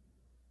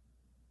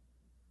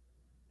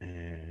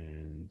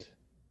 and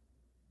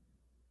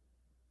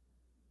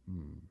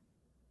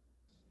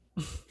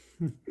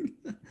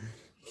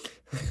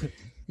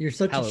You're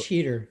such a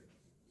cheater.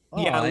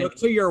 Yeah, look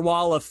to your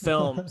wall of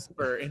films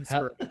for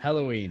inspiration.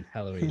 Halloween,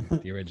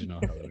 the original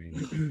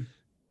Halloween.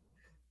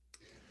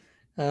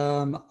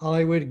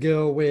 I would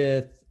go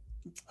with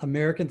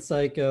American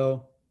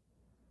Psycho,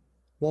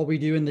 What We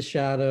Do in the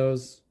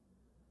Shadows,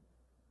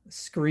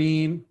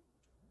 Scream,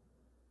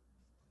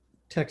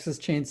 Texas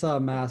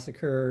Chainsaw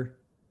Massacre,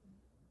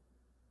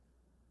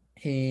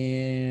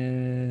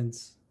 and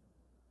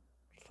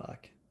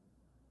fuck.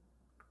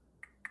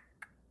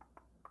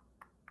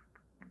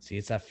 See,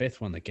 it's that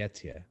 5th one that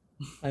gets you.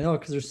 I know,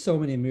 because there's so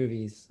many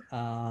movies.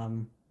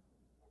 I'll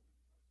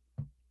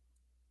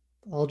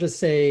just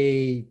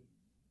say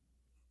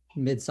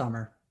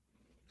Midsummer.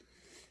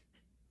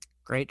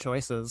 Great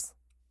choices.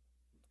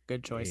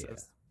 Good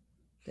choices.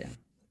 Yeah.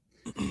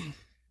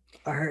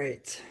 All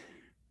right.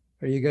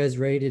 Are you guys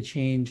ready to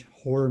change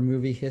horror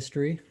movie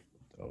history?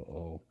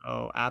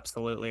 Oh,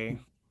 absolutely.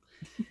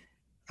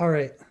 All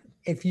right.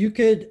 If you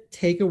could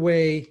take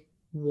away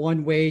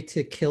one way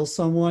to kill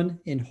someone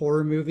in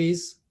horror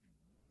movies,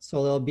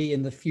 So they'll be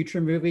in the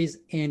future movies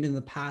and in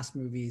the past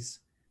movies.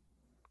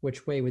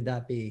 Which way would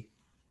that be?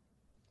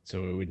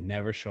 So it would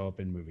never show up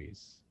in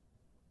movies.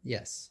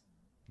 Yes.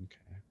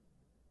 Okay.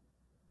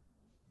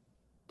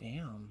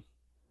 Damn.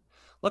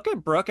 Look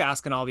at Brooke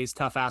asking all these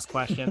tough ass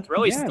questions.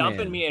 Really Yeah, stumping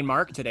man. me and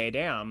Mark today.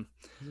 Damn.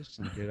 These are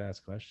some good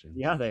ass questions.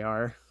 Yeah, they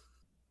are.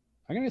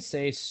 I'm gonna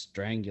say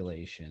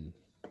strangulation.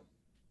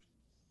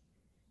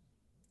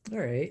 All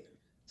right.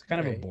 It's kind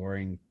of Right.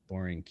 a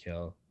boring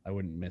kill. I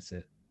wouldn't miss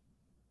it.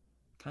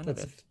 Kind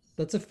That's of it.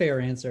 that's a fair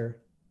answer.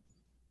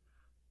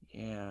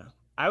 Yeah.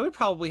 I would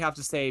probably have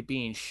to say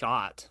being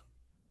shot.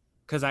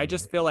 Because I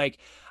just Yeah. feel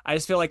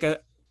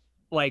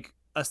like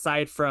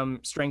aside from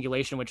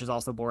strangulation, which is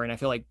also boring, I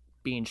feel like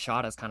being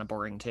shot is kind of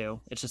boring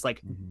too. It's just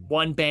like Mhm.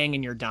 one bang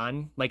and you're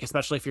done. Like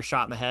especially if you're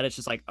shot in the head, it's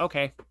just like,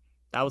 okay,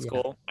 that was Yeah.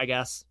 cool. I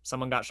guess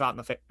someone got shot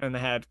in the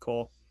head.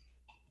 Cool.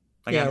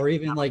 Like Yeah, I'm or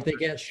even like they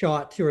get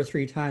shot 2 or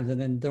 3 times and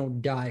then don't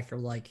die for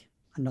like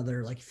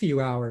another like few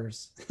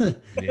hours.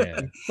 Yeah.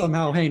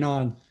 Somehow hang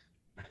on.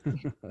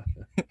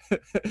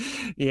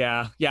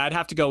 yeah, I'd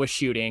have to go with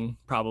shooting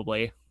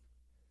probably.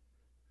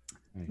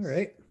 Nice. All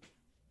right.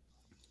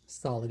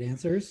 Solid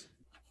answers.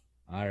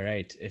 All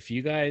right. If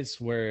you guys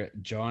were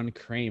John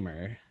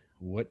Kramer,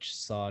 which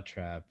saw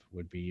trap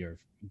would be your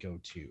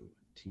go-to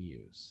to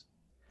use?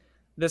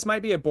 This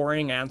might be a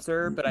boring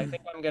answer, but I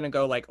think I'm gonna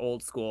go like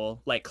old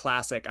school, like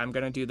classic. I'm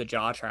gonna do the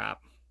jaw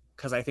trap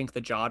because I think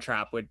the jaw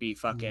trap would be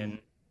fucking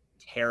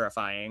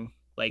terrifying.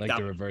 Like Like that.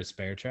 the reverse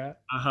bear trap?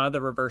 The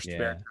reverse bear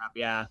Yeah. trap.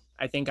 Yeah,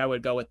 I think I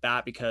would go with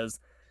that because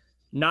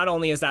not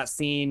only is that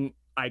scene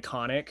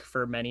iconic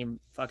for many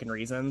fucking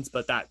reasons,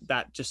 but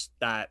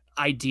that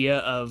idea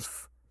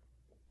of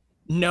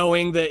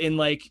knowing that in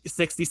like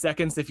 60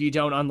 seconds, if you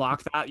don't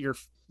unlock that,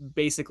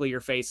 basically your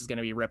face is going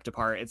to be ripped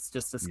apart. It's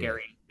just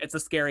it's a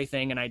scary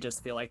thing. And I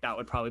just feel like that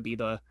would probably be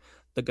the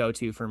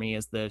go-to for me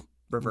is the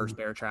reverse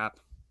bear trap.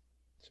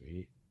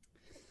 Sweet.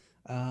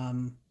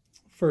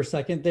 For a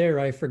second there,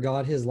 I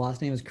forgot his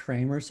last name is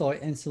Kramer, so I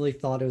instantly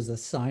thought it was a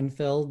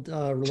Seinfeld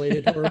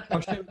related horror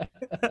question.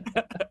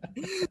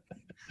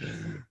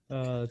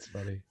 Oh, that's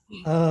funny.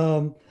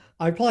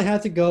 I probably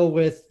had to go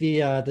with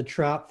the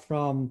trap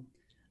from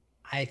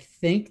I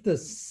think the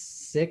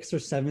 6th or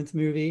 7th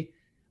movie,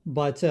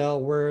 but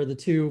where the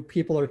two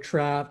people are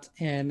trapped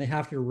and they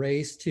have to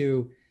race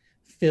to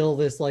fill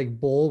this like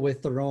bowl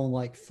with their own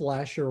like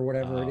flesh or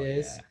whatever it Oh,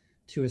 is yeah.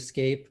 to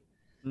escape.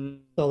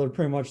 Mm. So they're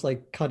pretty much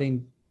like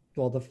cutting,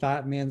 well, the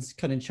fat man's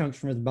cutting chunks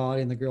from his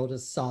body and the girl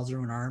just saws her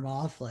own arm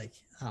off. Like,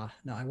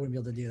 no, I wouldn't be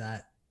able to do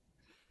that.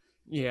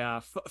 Yeah.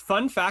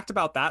 Fun fact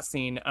about that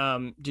scene.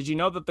 Did you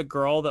know that the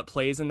girl that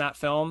plays in that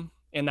film,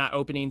 in that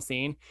opening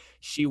scene,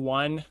 she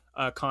won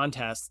a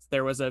contest?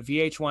 There was a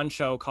VH1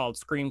 show called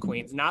Scream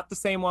Queens, not the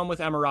same one with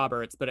Emma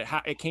Roberts, but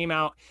it came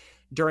out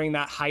during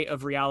that height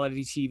of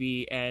reality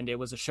TV, and it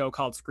was a show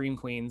called Scream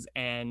Queens,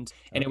 and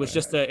it was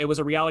just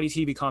a reality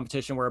TV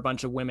competition where a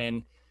bunch of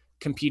women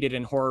competed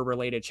in horror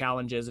related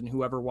challenges, and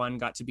whoever won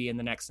got to be in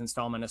the next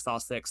installment of Saw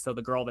 6. So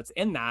the girl that's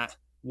in that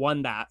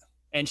won that,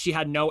 and she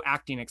had no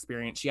acting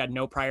experience. She had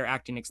no prior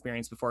acting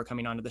experience before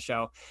coming onto the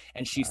show,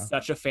 and she's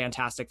such a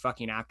fantastic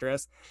fucking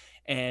actress.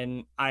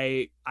 And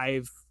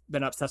I've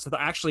been obsessed with her.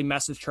 I actually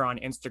messaged her on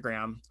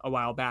Instagram a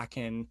while back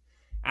and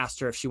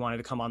asked her if she wanted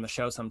to come on the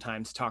show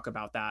sometime to talk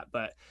about that,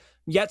 but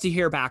yet to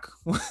hear back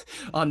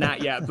on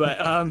that yet. But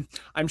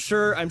I'm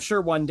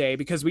sure one day,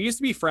 because we used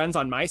to be friends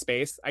on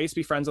MySpace. I used to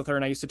be friends with her,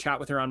 and I used to chat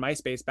with her on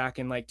MySpace back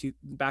in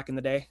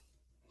the day.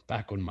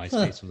 Back when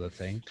MySpace was a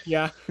thing.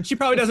 Yeah, she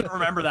probably doesn't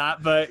remember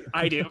that, but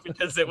I do,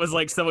 because it was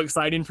like so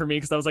exciting for me,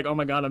 because I was like, oh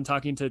my god, I'm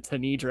talking to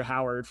Tanidra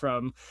Howard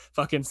from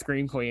fucking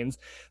Scream Queens,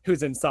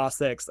 who's in Saw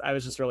 6. I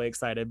was just really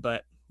excited.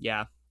 But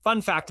yeah,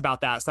 fun fact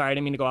about that. Sorry, I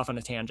didn't mean to go off on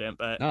a tangent,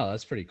 but No,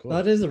 that's pretty cool.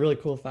 That is a really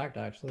cool fact,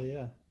 actually.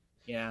 Yeah.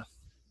 yeah,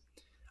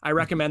 I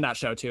recommend that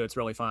show too. It's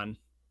really fun.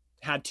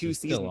 Had 2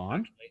 seasons. Still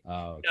on? Actually.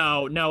 Oh,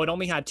 okay. No, it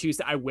only had 2.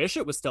 I wish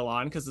it was still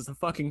on, because it's a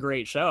fucking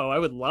great show. I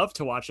would love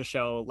to watch a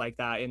show like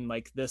that in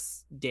like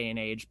this day and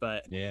age,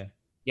 but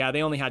yeah,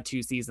 they only had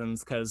 2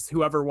 seasons because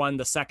whoever won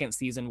the second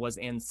season was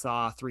in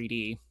Saw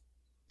 3D.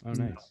 Oh,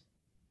 nice.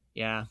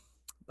 Yeah,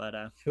 but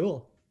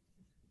Cool.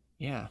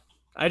 yeah,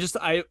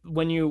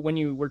 when you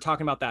were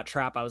talking about that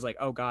trap, I was like,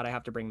 oh god, I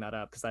have to bring that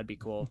up because that'd be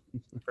cool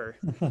for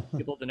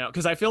people to know,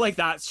 because I feel like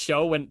that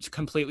show went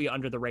completely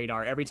under the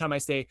radar. Every time I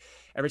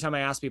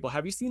ask people,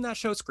 have you seen that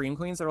show Scream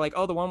Queens, they're like,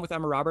 oh, the one with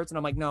Emma Roberts, and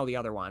I'm like, no, the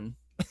other one.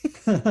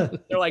 They're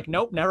like,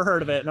 nope, never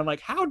heard of it. And I'm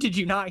like, how did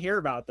you not hear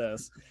about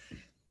this?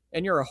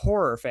 And you're a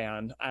horror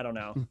fan. I don't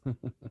know.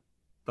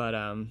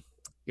 But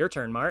your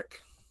turn,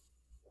 Mark.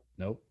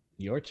 Nope.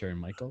 Your turn,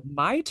 Michael.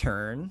 My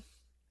turn.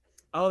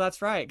 Oh,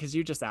 that's right, because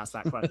you just asked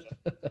that question.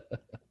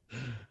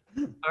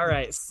 All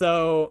right.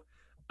 So,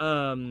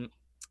 in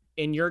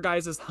your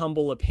guys'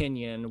 humble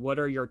opinion, what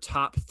are your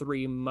top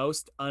 3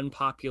 most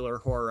unpopular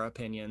horror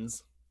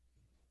opinions?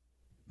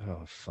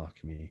 Oh,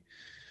 fuck me.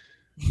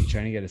 You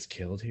trying to get us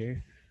killed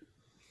here?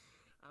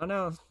 I don't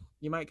know.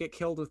 You might get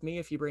killed with me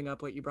if you bring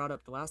up what you brought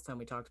up the last time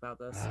we talked about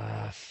this.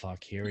 Ah,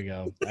 fuck. Here we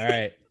go. All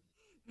right.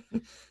 I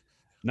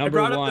Number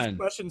brought up this one.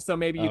 question so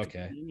maybe you Okay.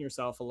 can redeem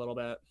yourself a little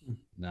bit.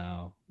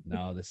 No,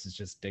 this is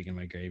just digging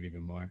my grave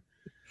even more.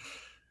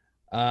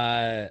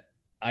 I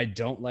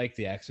don't like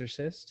The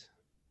Exorcist.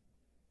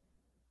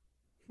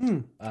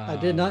 I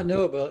did not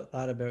know about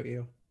that about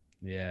you.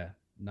 Yeah,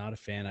 not a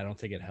fan. I don't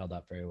think it held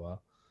up very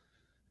well.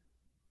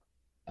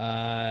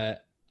 I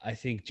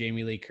think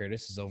Jamie Lee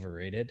Curtis is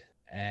overrated,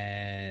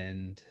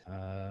 and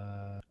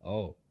I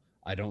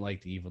don't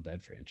like the Evil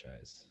Dead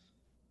franchise.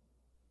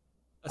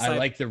 I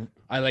like the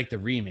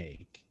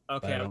remake,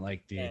 but I don't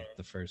like the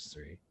first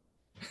three.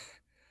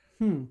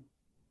 I was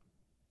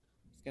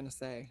gonna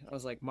say, I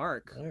was like,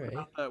 Mark, All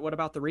right. what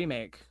about the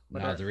remake?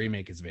 The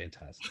remake is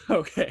fantastic.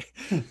 Okay.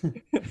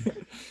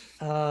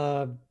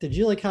 Did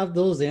you like have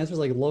those answers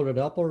like loaded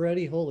up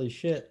already? Holy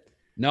shit.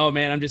 No,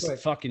 man, I'm just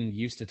fucking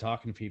used to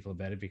talking to people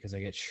about it because I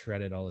get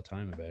shredded all the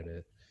time about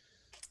it.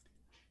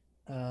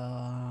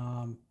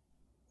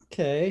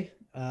 Okay.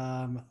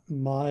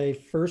 My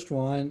first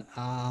one,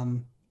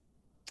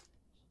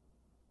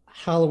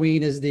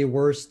 Halloween is the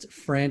worst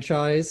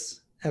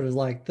franchise out of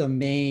like the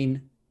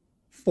main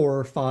 4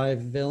 or 5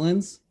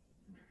 villains.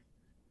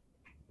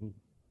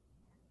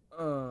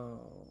 Oh,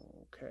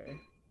 okay.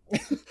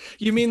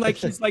 You mean like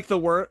he's like the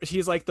worst?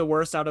 He's like the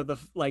worst out of the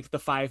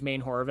 5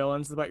 main horror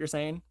villains, is what you're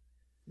saying?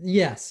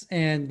 Yes,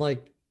 and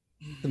like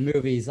the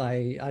movies,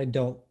 I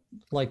don't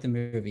like the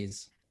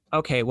movies.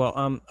 Okay,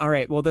 well, all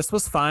right. Well, this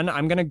was fun.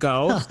 I'm gonna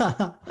go.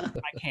 I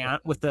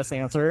can't with this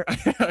answer.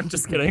 I'm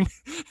just kidding.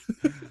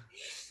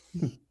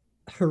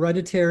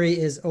 Hereditary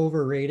is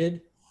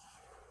overrated.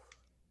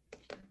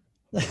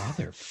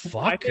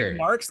 Motherfucker. I think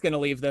Mark's gonna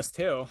leave this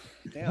too.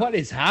 Damn. What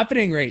is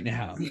happening right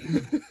now?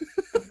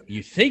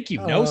 You think you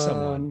know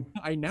someone?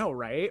 I know,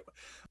 right?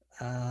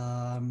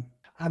 I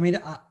mean,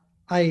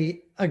 I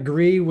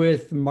agree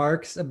with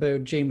Mark's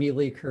about Jamie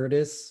Lee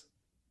Curtis.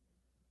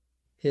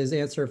 His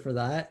answer for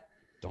that.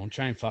 Don't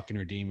try and fucking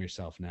redeem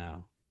yourself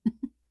now.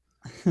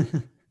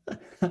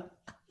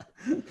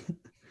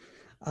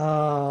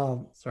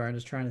 Sorry, I'm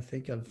just trying to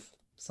think of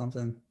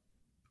something.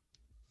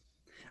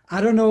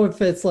 I don't know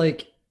if it's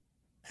like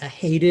a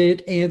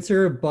hated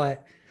answer,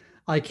 but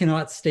I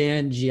cannot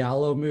stand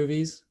giallo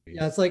movies.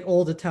 Yeah, it's like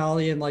old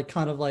Italian, like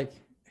kind of like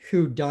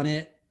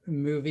whodunit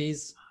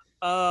movies.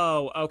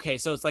 Oh, okay.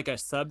 So it's like a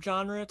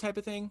subgenre type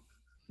of thing.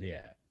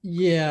 Yeah.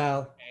 Yeah.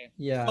 Okay.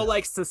 Yeah. Oh,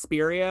 like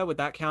Suspiria, would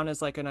that count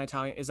as like an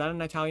Italian? Is that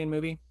an Italian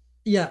movie?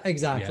 Yeah,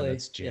 exactly. Yeah,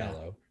 that's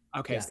giallo. Yeah.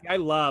 Okay, Yeah. See, I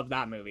love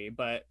that movie,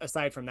 but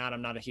aside from that,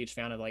 I'm not a huge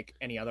fan of like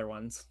any other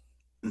ones.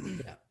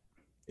 Yeah.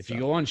 If you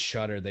go on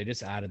Shudder, they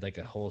just added like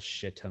a whole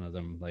shit ton of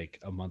them like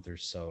a month or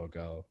so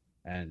ago,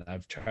 and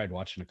I've tried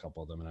watching a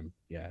couple of them, and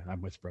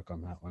I'm with Brooke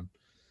on that one.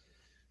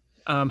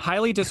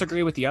 Highly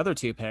disagree with the other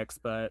 2 picks,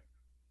 but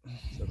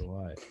So do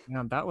I.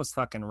 yeah, that was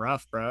fucking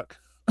rough, Brooke.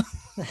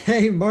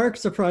 Hey, Mark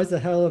surprised the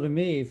hell out of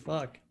me.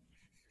 Fuck.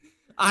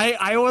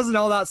 I wasn't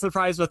all that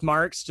surprised with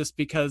Mark's just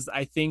because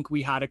I think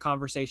we had a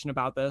conversation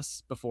about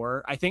this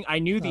before. I think I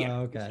knew the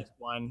Exorcist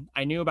one.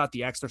 I knew about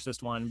the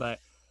Exorcist one, but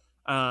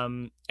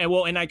and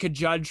I could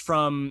judge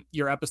from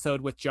your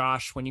episode with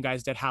Josh when you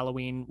guys did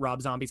Halloween,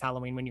 Rob Zombie's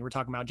Halloween, when you were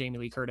talking about Jamie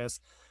Lee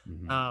Curtis.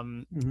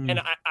 And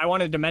I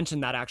wanted to mention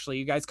that actually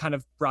you guys kind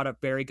of brought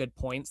up very good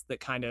points that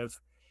kind of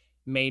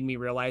made me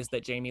realize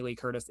that Jamie Lee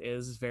Curtis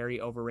is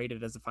very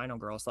overrated as a final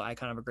girl. So I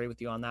kind of agree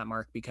with you on that,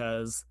 Mark,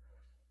 because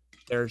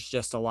there's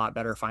just a lot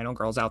better final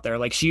girls out there.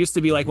 Like she used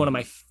to be like one of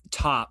my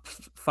top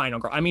final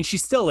girl. I mean, she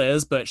still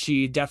is, but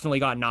she definitely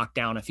got knocked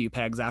down a few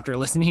pegs after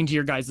listening to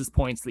your guys'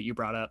 points that you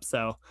brought up.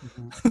 So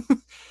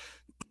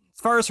as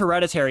far as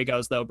Hereditary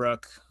goes though,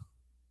 Brooke.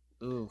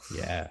 Oof.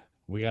 Yeah.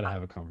 We got to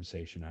have a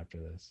conversation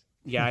after this.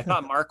 Yeah. I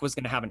thought Mark was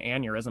going to have an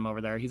aneurysm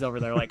over there. He's over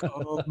there like,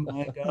 oh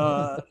my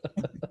God.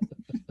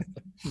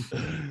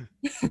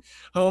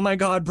 Oh my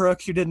God,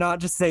 Brooke, you did not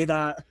just say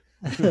that.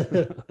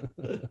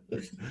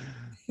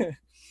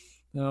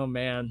 Oh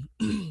man.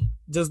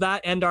 Does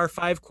that end our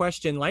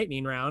 5-question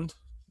lightning round?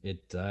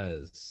 It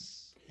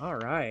does. All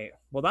right.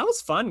 Well, that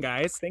was fun,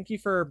 guys. Thank you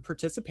for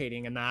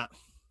participating in that.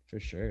 For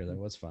sure. That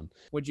was fun.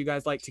 Would you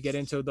guys like to get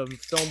into the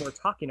film we're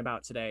talking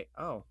about today?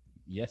 Oh.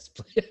 Yes,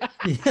 please.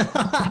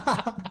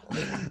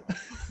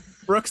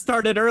 Brooke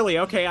started early.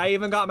 Okay, I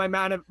even got my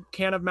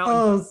can of Mountain.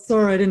 Oh,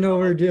 sorry, I didn't know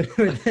we were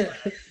doing it.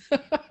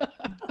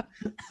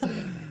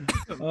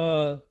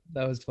 Oh,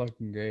 that was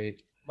fucking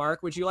great.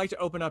 Mark, would you like to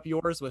open up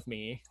yours with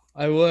me?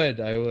 I would.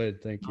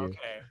 Thank you.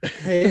 Okay.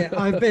 Hey,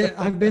 I've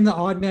been the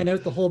odd man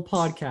out the whole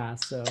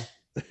podcast, so.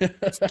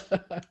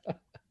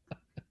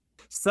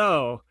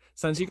 So,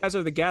 since you guys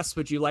are the guests,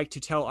 would you like to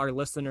tell our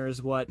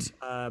listeners what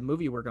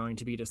movie we're going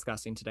to be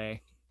discussing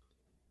today?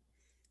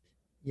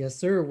 Yes,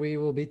 sir. We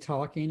will be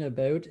talking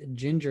about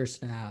Ginger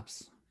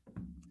Snaps.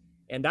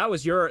 And that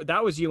was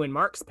you and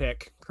Mark's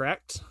pick,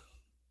 correct?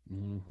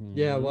 Mm-hmm.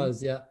 Yeah, it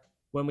was. Yeah.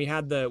 When we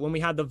had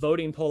the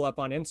voting poll up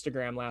on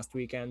Instagram last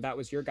weekend, that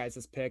was your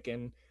guys' pick.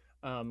 And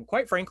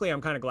quite frankly, I'm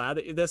kind of glad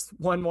that this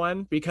one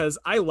won because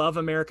I love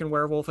American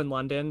Werewolf in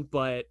London,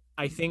 but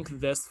I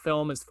think this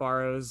film, as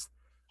far as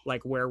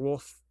like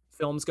werewolf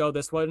films go,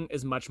 this one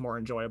is much more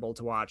enjoyable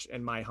to watch,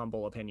 in my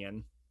humble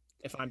opinion,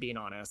 if I'm being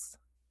honest.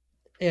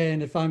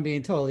 And if I'm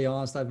being totally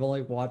honest, I've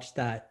only watched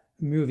that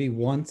movie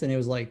once, and it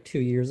was like 2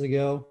 years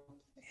ago.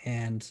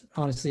 And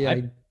honestly,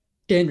 I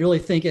didn't really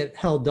think it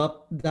held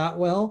up that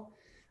well.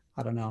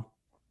 I don't know.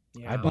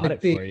 I bought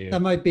it for you.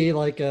 That might be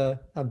like a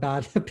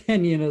bad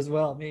opinion as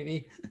well,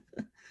 maybe.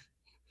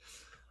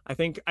 I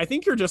think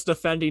you're just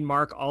offending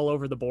Mark all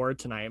over the board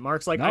tonight.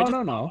 Mark's like, I just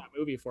bought that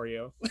movie for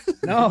you.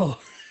 No.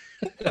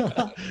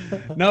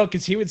 No,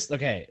 because he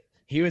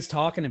was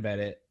talking about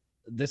it.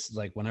 This is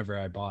like whenever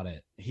I bought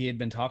it. He had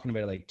been talking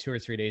about it like 2 or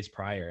 3 days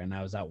prior, and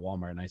I was at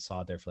Walmart and I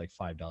saw it there for like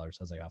 $5. I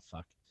was like, oh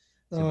fuck.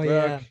 So, Brooke,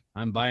 yeah.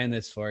 I'm buying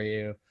this for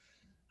you.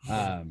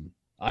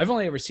 I've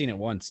only ever seen it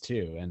once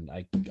too, and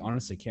I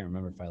honestly can't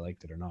remember if I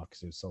liked it or not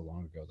because it was so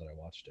long ago that I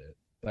watched it.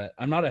 But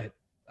I'm not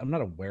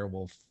a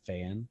werewolf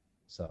fan,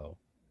 so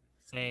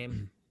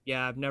same.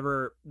 Yeah, I've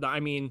never. I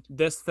mean,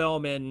 this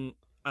film and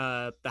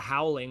The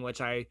Howling,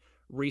 which I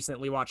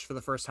recently watched for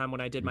the first time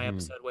when I did my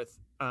episode with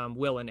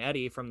Will and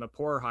Eddie from the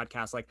Poor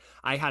Podcast. Like,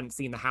 I hadn't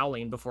seen The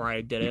Howling before I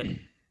did it,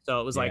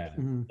 so it was like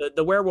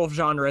the werewolf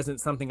genre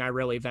isn't something I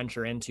really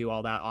venture into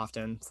all that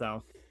often.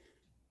 So,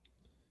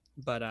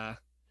 but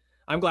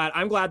I'm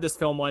glad this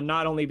film won,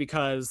 not only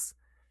because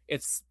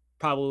it's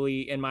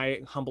probably, in my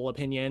humble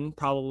opinion,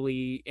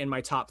 probably in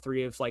my top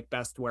 3 of like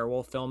best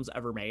werewolf films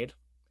ever made,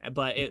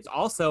 but it's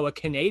also a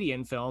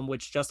Canadian film,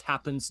 which just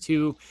happens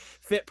to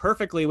fit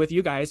perfectly with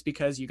you guys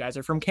because you guys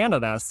are from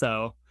Canada.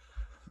 So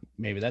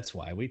maybe that's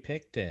why we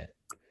picked it.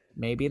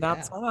 Maybe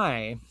that's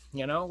why,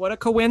 what a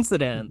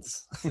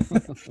coincidence.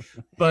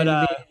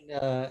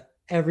 But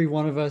every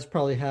one of us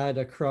probably had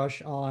a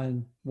crush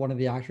on one of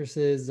the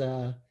actresses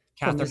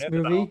from this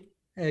movie.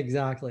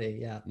 Exactly.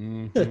 Yeah.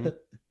 Mm-hmm.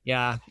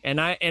 Yeah. And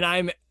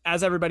I'm,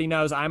 as everybody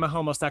knows, I'm a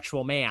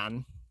homosexual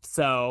man.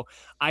 So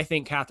I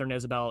think Catherine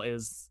Isabel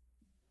is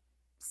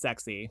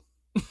sexy.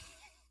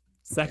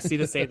 Sexy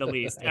to say the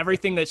least.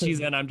 Everything that she's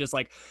in, I'm just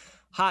like,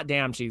 hot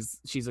damn,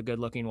 she's a good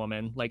looking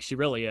woman. Like, she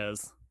really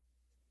is.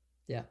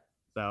 Yeah.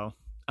 So,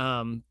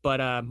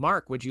 but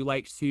Mark, would you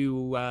like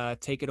to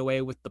take it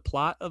away with the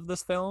plot of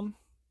this film?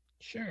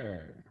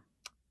 Sure.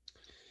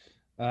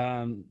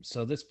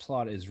 So this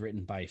plot is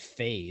written by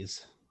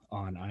FaZe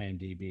on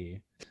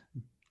IMDb.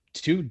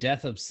 2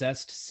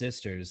 death-obsessed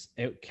sisters,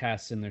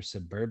 outcasts in their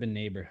suburban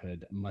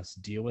neighborhood,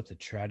 must deal with the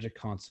tragic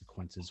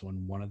consequences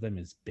when one of them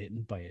is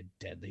bitten by a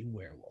deadly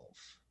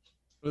werewolf.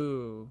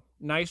 Ooh,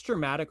 nice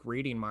dramatic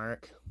reading,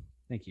 Mark.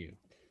 Thank you.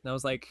 That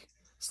was like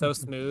so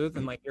smooth,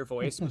 and like your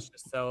voice was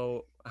just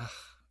so,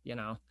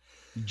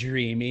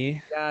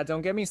 dreamy. Yeah,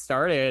 don't get me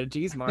started.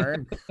 Jeez,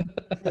 Mark.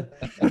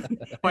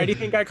 Why do you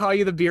think I call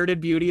you the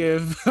bearded beauty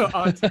of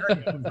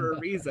Ontario? For a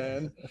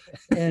reason.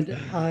 And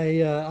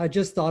I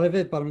just thought of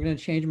it, but I'm going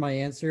to change my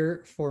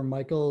answer for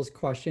Michael's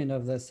question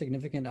of the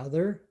significant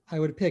other. I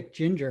would pick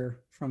Ginger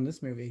from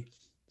this movie.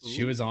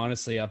 She was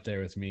honestly up there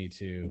with me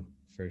too,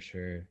 for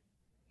sure.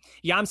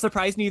 Yeah, I'm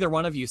surprised neither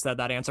one of you said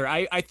that answer.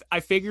 I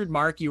figured,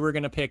 Mark, you were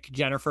gonna pick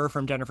Jennifer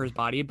from Jennifer's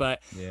Body,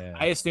 but yeah.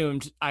 I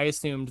assumed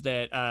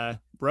that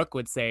Brooke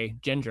would say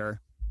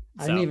Ginger.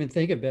 So. I didn't even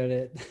think about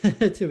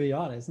it, to be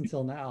honest,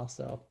 until now.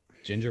 So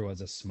Ginger was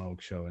a smoke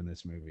show in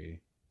this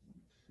movie.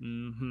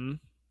 Mm-hmm.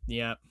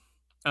 Yeah.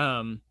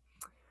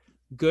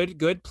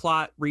 Good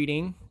plot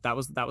reading. That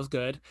was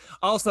good.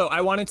 Also,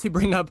 I wanted to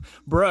bring up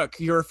Brooke,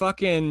 your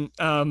fucking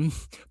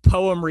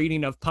poem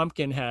reading of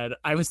Pumpkinhead.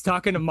 I was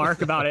talking to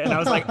Mark about it, and I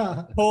was like,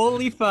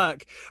 holy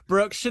fuck,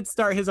 Brooke should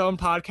start his own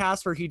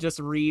podcast where he just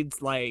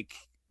reads like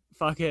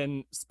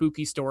fucking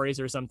spooky stories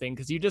or something,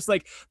 because you just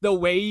like the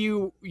way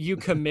you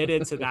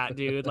committed to that,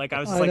 dude. Like, I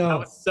was just like, that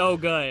was so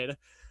good.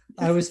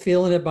 I was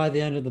feeling it by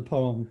the end of the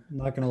poem, I'm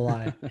not gonna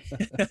lie.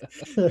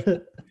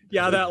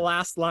 Yeah, that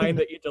last line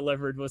that you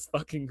delivered was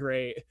fucking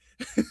great.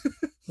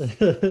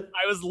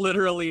 I was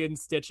literally in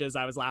stitches.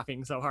 I was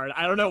laughing so hard.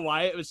 I don't know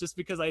why. It was just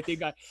because I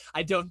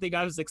don't think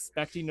I was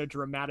expecting a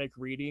dramatic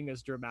reading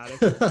as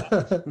dramatic as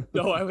that.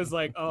 So I was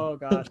like, oh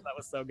gosh, that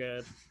was so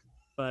good.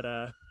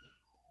 But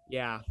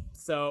yeah.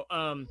 So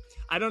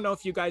I don't know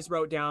if you guys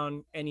wrote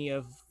down any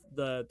of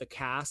the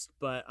cast,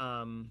 but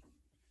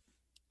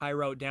I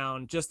wrote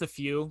down just a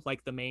few,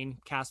 like the main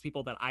cast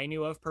people that I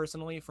knew of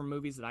personally from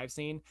movies that I've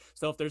seen.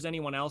 So if there's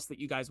anyone else that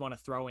you guys want to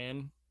throw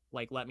in,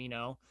 like, let me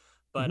know.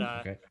 But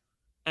okay.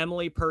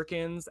 Emily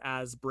Perkins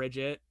as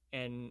Bridget,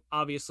 and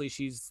obviously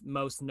she's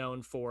most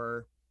known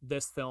for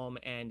this film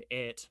and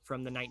It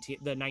from the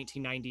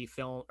 1990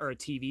 film or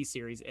TV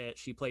series It.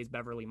 She plays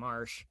Beverly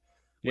Marsh,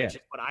 which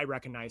is what I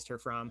recognized her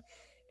from.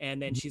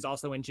 And then she's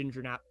also in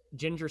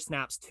Ginger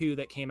Snaps 2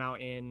 that came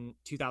out in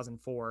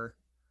 2004.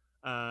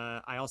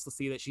 I also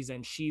see that she's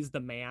in She's the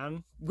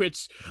Man,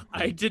 which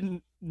I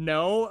didn't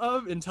know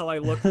of until I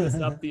looked this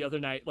up the other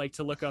night, like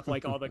to look up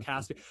like all the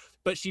cast.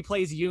 But she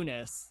plays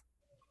Eunice.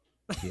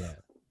 Yeah.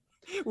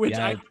 Which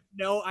I had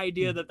no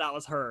idea that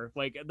was her.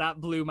 Like, that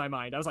blew my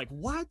mind. I was like,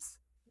 what?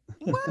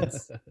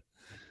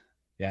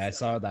 Yeah, I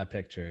saw that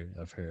picture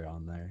of her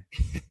on there.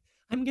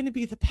 I'm gonna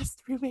be the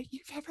best roommate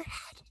you've ever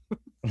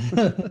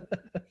had.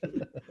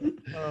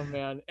 Oh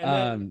man. And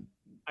then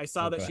I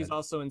saw that go she's ahead.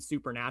 also in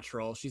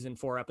Supernatural. She's in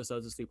 4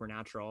 episodes of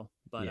Supernatural.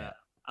 But Yeah.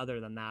 other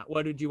than that,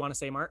 what did you want to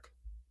say, Mark?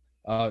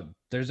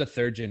 There's a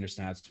third Ginger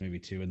Snaps movie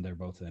too, and they're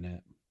both in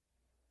it.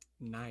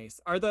 Nice.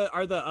 Are the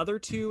other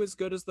two as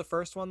good as the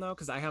first one though?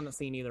 Because I haven't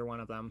seen either one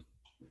of them.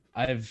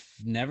 I've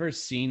never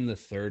seen the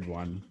third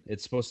one.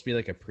 It's supposed to be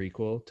like a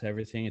prequel to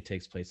everything. It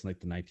takes place in like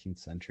the 19th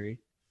century,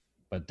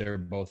 but they're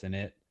both in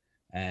it.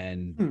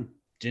 And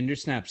Ginger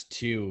Snaps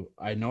 2,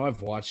 I know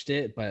I've watched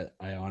it, but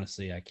I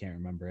can't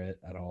remember it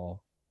at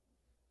all.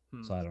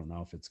 So I don't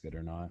know if it's good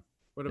or not.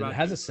 What It about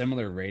has you? a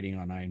similar rating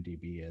on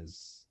IMDb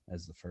as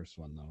the first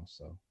one though,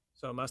 so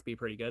So it must be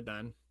pretty good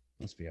then.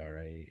 must be all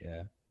right.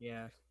 Yeah.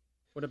 Yeah.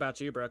 What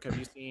about you, Brooke? Have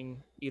you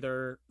seen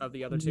either of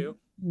the other two?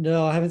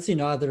 No, I haven't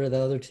seen either of the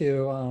other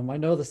two. I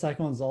know the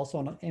second one's also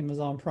on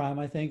Amazon Prime,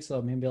 I think,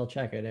 so maybe I'll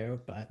check it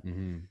out. But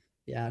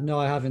yeah, no,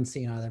 I haven't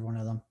seen either one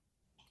of them.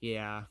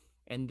 Yeah.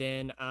 And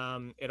then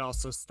it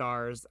also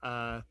stars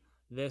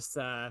this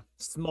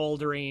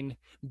smoldering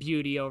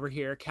beauty over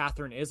here,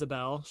 Catherine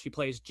Isabel. She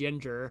plays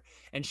Ginger,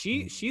 and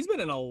she's been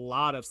in a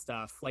lot of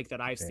stuff like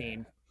that I've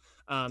seen.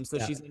 So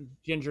she's in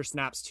Ginger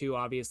Snaps 2,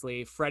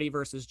 obviously. Freddy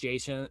versus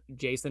Jason,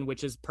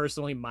 which is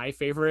personally my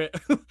favorite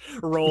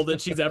role that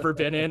she's ever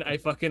been in. I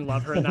fucking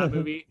love her in that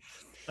movie.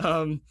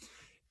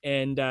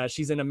 And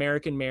she's in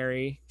American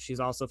Mary. She's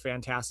also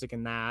fantastic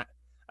in that.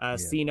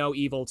 See No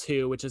Evil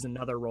 2, which is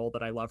another role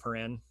that I love her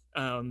in.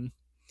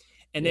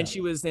 And then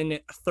she was in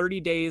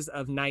 30 Days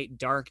of Night,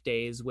 Dark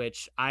Days,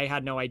 which I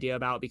had no idea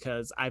about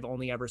because I've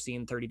only ever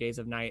seen 30 Days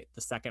of Night,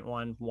 the second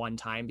one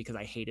time, because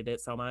I hated it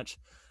so much.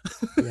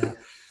 Yeah.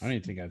 I don't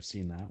even think I've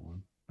seen that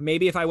one.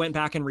 Maybe if I went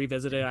back and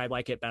revisited it, I'd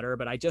like it better,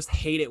 but I just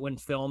hate it when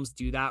films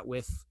do that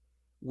with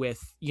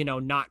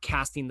not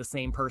casting the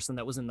same person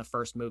that was in the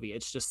first movie.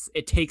 It's just,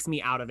 it takes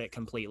me out of it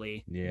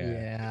completely.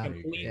 Yeah. It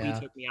completely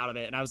took me out of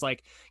it. And I was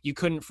like, you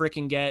couldn't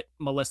freaking get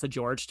Melissa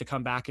George to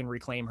come back and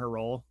reclaim her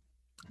role?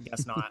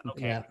 Guess not.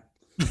 Okay.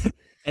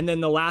 And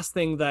then the last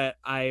thing that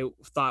I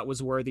thought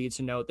was worthy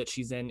to note that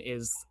she's in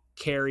is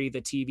Carrie,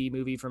 the TV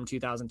movie from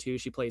 2002.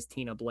 She plays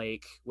Tina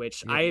Blake,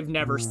 which I've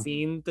never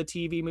seen the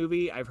TV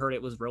movie. I've heard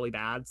it was really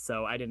bad,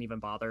 so I didn't even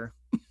bother.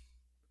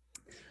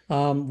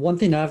 One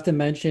thing I have to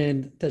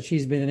mention that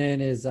she's been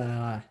in is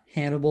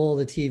Hannibal,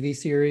 the TV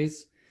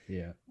series.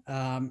 Yeah.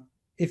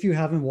 If you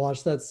haven't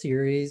watched that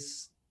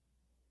series,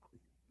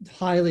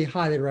 highly,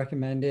 highly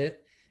recommend it.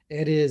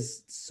 It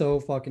is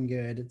so fucking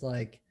good. It's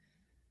like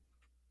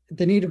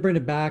they need to bring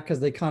it back because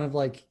they kind of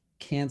like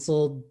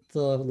canceled the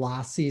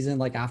last season,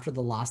 like after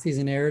the last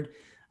season aired.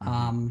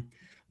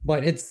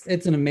 But it's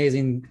an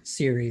amazing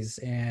series,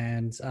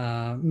 and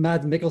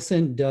Mads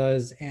Mikkelsen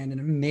does an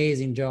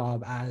amazing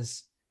job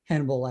as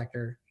Hannibal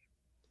Lecter.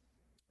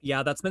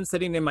 Yeah, that's been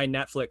sitting in my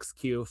Netflix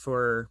queue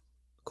for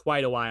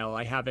quite a while.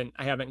 I haven't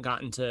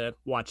gotten to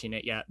watching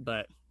it yet,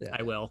 but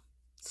I will.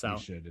 So you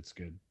should. It's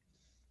good.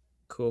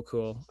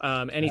 Cool.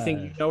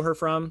 Anything you know her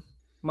from,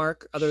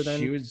 Mark, other than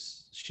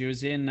she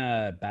was in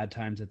Bad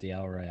Times at the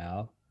El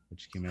Royale,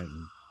 which came out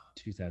in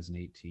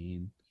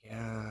 2018.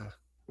 Yeah.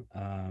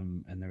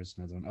 And there was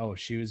another one. Oh,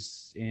 she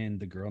was in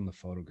The Girl in the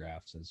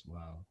Photographs as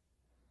well.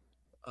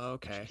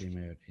 Okay. Which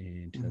came out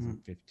in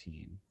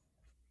 2015.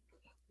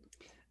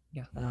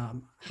 Yeah.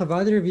 Have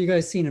either of you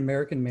guys seen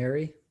American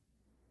Mary?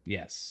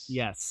 Yes.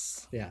 Yeah,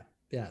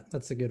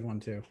 that's a good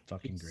one too.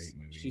 Fucking great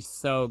movie. She's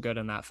so good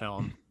in that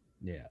film.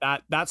 Yeah.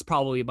 That's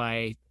probably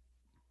my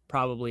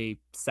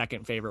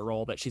second favorite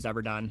role that she's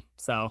ever done.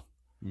 So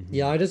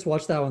yeah, I just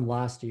watched that one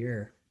last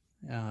year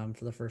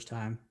for the first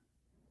time.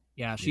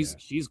 Yeah,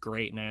 she's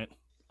great in it.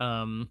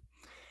 And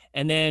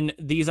then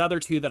these other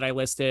two that I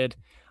listed,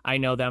 I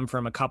know them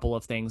from a couple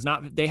of things.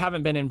 They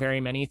haven't been in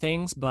very many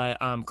things, but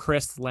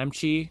Chris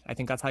Lemche, I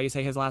think that's how you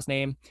say his last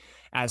name,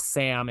 as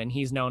Sam, and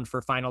he's known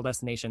for Final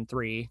Destination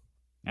 3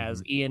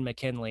 as Ian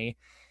McKinley.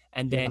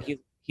 And then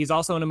he's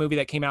also in a movie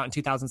that came out in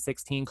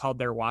 2016 called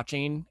They're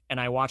Watching, and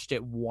I watched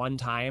it one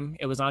time.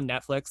 It was on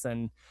Netflix,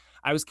 and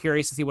I was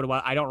curious to see what it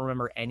was. I don't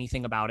remember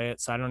anything about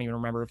it, so I don't even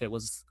remember if it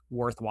was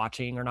worth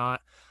watching or not.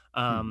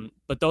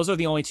 But those are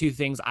the only two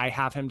things I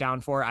have him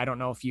down for. I don't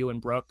know if you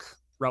and Brooke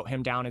wrote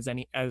him down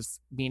as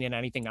being in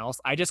anything else.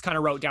 I just kind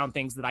of wrote down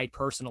things that I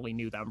personally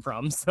knew them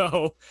from.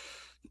 So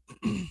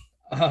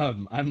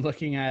I'm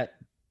looking at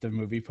the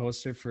movie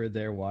poster for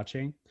They're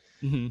Watching.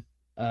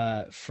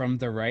 From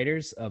the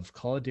writers of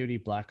Call of Duty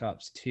Black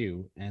Ops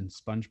 2 and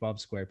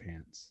SpongeBob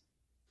SquarePants.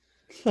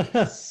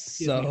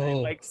 So I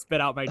like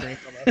spit out my drink.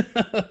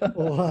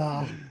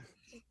 Wow.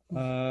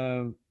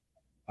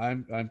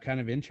 I'm kind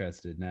of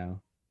interested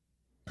now.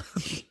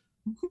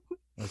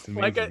 That's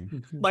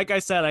amazing. Like I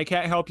said, I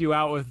can't help you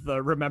out with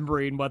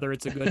remembering whether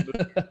it's a good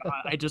movie or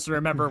not. I just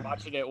remember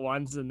watching it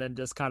once and then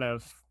just kind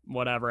of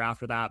whatever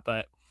after that.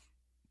 But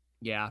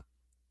yeah.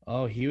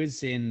 Oh, he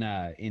was in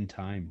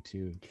Time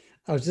too.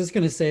 I was just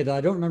gonna say that I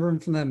don't remember him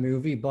from that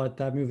movie, but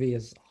that movie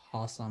is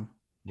awesome.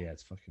 Yeah,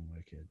 it's fucking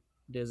wicked.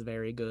 It is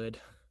very good.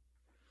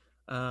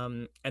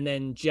 And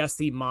then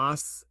Jesse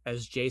Moss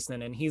as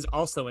Jason, and he's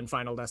also in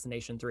Final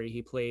Destination 3.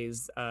 He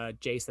plays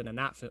Jason in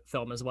that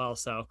film as well.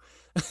 So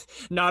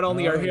not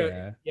only Oh, are him,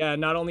 yeah. yeah,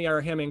 not only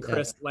are him and Yeah.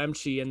 Chris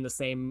Lemche in the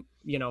same,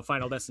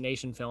 Final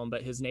Destination film,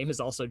 but his name is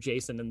also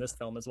Jason in this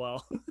film as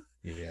well.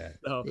 Yeah.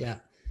 So Yeah.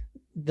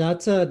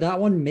 That's that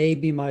one may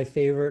be my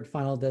favorite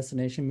Final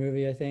Destination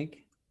movie, I think.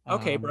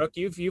 okay, Brooke,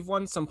 you've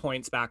won some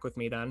points back with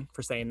me then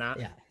for saying that.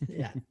 Yeah.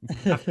 Yeah.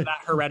 After that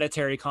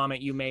hereditary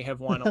comment, you may have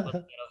won a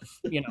little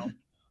bit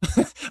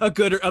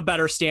of, a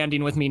better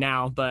standing with me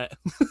now, but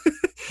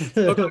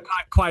still got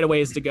quite a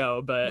ways to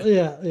go. But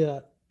yeah.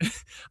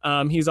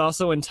 he's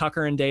also in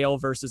Tucker and Dale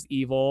versus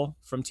Evil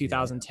from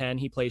 2010.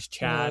 He plays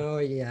Chad. Oh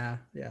yeah.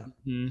 Yeah.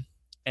 Mhm.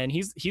 And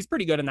he's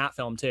pretty good in that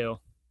film too,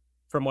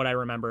 from what I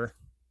remember.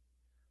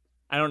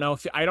 I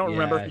don't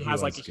remember if he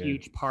has like a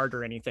huge part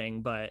or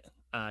anything, but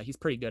he's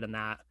pretty good in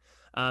that.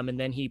 And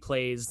then he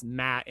plays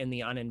Matt in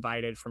The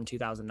Uninvited from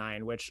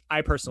 2009, which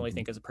I personally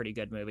think is a pretty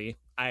good movie.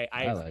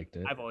 I liked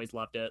it. I've always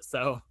loved it.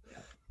 So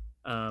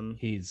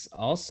he's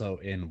also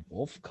in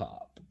Wolf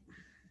Cop.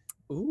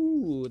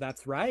 ooh,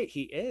 that's right.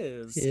 He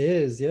is. He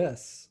is,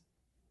 yes.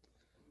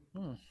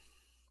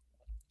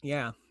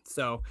 Yeah.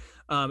 So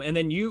and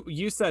then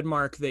you said,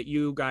 Mark, that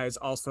you guys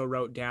also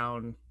wrote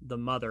down the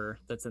mother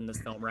that's in this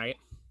film, right?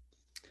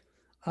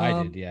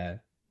 I did, yeah.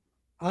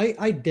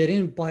 I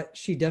didn't, but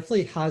she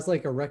definitely has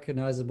like a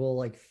recognizable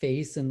like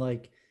face and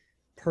like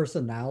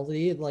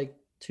personality, like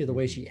to the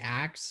way she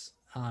acts.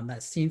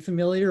 That seemed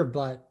familiar,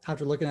 but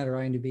after looking at her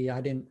IMDb,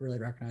 I didn't really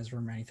recognize her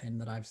from anything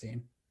that I've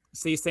seen.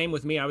 See, same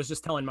with me. I was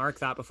just telling Mark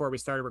that before we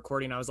started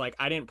recording. I was like,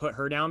 I didn't put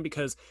her down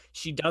because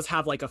she does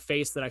have like a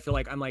face that I feel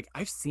like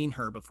I've seen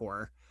her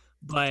before.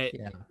 But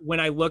Yeah. when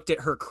I looked at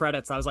her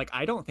credits, I was like,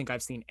 I don't think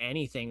I've seen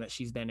anything that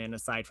she's been in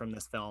aside from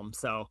this film.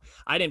 So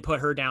I didn't put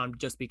her down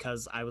just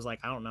because I was like,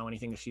 I don't know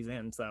anything that she's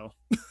in. So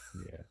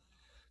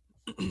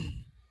Yeah.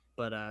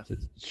 but So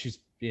she's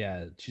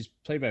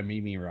played by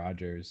Mimi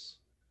Rogers.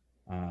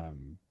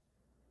 I'm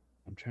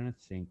trying to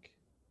think.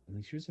 I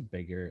think she was a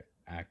bigger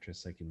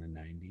actress like in the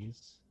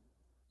 90s.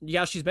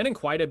 yeah, she's been in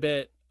quite a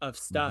bit of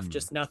stuff,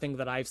 just nothing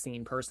that I've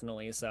seen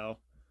personally. So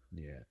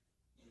Yeah.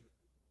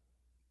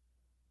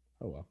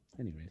 Oh well.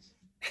 Anyways.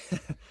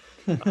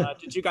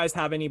 did you guys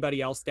have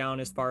anybody else down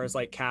as far as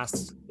like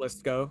cast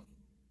list go?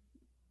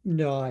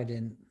 No, I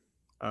didn't.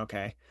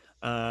 Okay.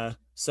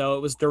 So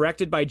it was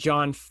directed by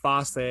John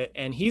Fawcett,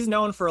 and he's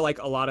known for like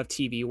a lot of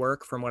TV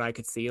work from what I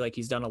could see. Like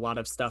he's done a lot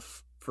of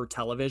stuff for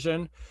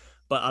television,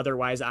 but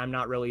otherwise I'm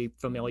not really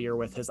familiar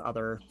with his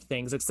other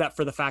things, except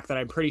for the fact that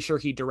I'm pretty sure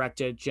he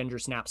directed Ginger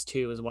Snaps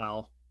 2 as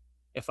well,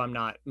 if I'm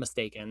not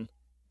mistaken.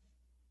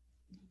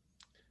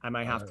 I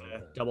might have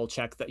to double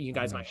check that. You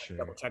guys might have to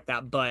double check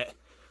that, but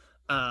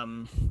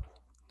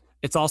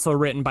it's also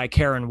written by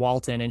Karen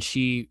Walton, and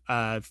she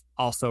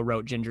also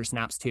wrote Ginger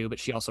Snaps 2, but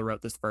she also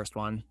wrote this first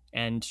one,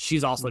 and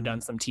she's also done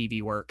some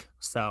TV work.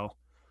 So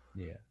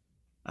yeah.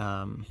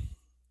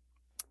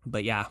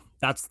 But yeah,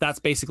 that's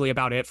basically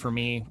about it for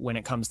me when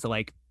it comes to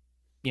like,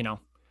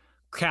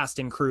 cast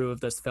and crew of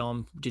this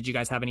film. Did you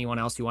guys have anyone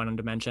else you wanted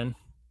to mention?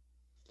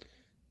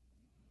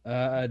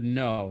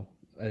 No.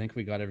 I think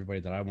we got everybody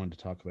that I wanted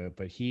to talk about,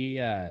 but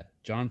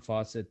John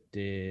Fawcett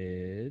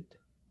did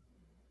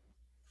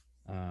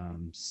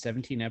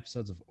 17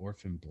 episodes of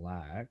Orphan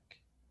Black,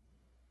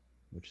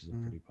 which is a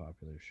pretty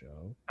popular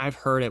show. I've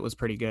heard it was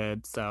pretty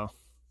good. So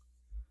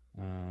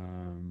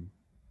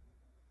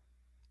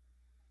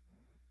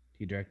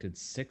he directed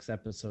 6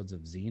 episodes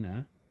of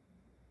Xena.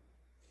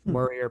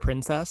 Warrior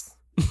Princess.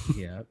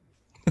 Yeah.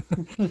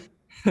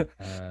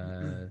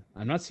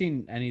 I'm not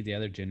seeing any of the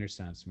other Ginger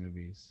Snaps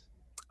movies.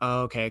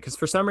 Okay, because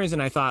for some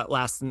reason I thought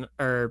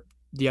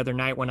the other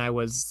night when I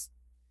was,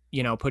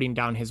 putting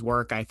down his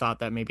work, I thought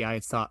that maybe I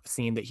had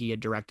seen that he had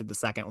directed the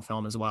second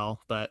film as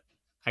well, but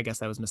I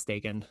guess I was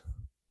mistaken.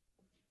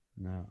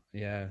 No,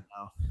 yeah.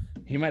 Oh.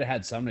 He might have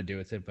had something to do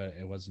with it, but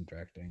it wasn't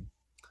directing.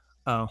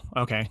 Oh,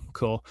 okay,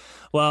 cool.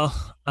 Well,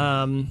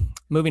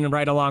 moving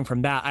right along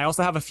from that, I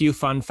also have a few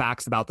fun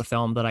facts about the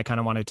film that I kind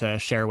of wanted to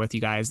share with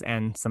you guys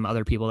and some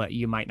other people that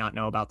you might not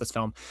know about this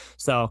film.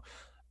 So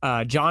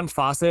John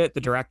Fawcett,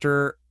 the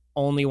director,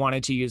 only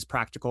wanted to use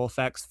practical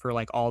effects for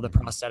like all the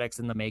prosthetics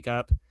and the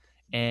makeup.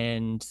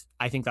 And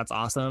I think that's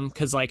awesome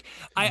because like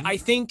I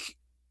think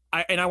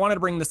I wanted to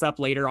bring this up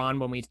later on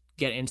when we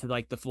get into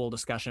like the full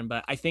discussion,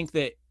 but I think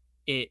that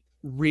it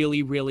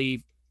really,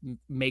 really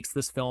makes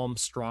this film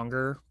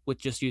stronger with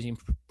just using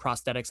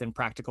prosthetics and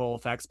practical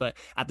effects. But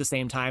at the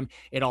same time,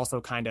 it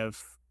also kind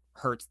of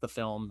hurts the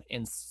film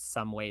in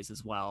some ways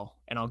as well.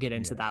 And I'll get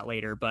into that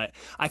later, but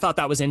I thought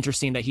that was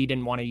interesting that he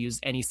didn't want to use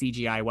any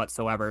CGI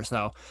whatsoever.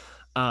 So,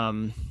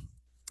 and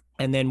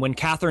then when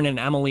Catherine and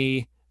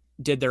Emily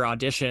did their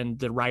audition,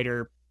 the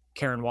writer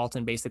Karen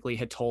Walton basically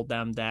had told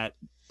them that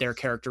their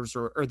characters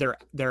or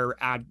their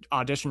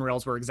audition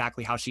reels were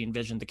exactly how she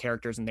envisioned the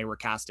characters, and they were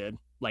casted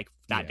like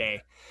that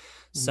day.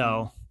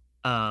 So,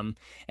 and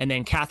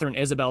then Catherine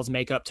Isabel's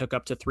makeup took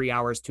up to 3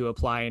 hours to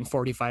apply and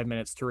 45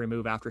 minutes to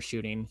remove after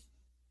shooting.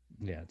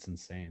 Yeah, it's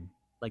insane.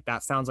 Like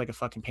that sounds like a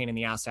fucking pain in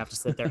the ass to have to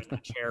sit there in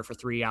that chair for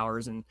 3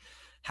 hours and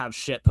have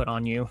shit put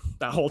on you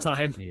that whole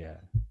time. Yeah.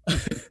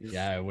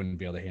 Yeah, I wouldn't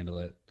be able to handle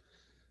it.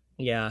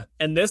 Yeah.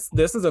 And this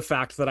is a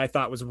fact that I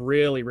thought was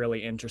really,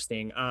 really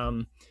interesting.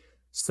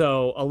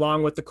 So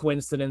along with the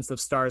coincidence of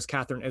stars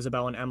Catherine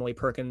Isabel and Emily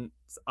Perkins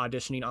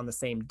auditioning on the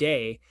same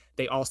day,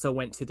 they also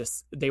went to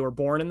this, they were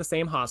born in the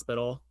same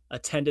hospital,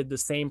 attended the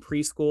same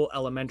preschool,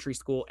 elementary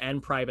school,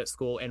 and private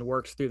school, and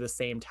worked through the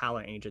same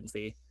talent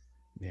agency.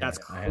 Yeah, That's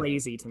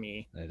crazy to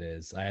me. It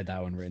is. I had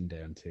that one written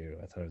down too.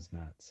 I thought it was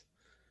nuts.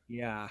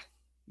 Yeah.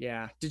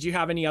 Yeah. Did you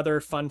have any other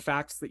fun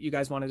facts that you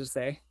guys wanted to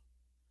say?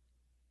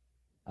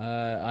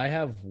 I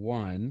have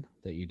one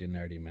that you didn't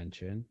already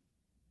mention.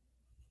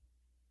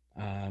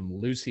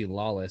 Lucy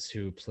Lawless,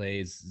 who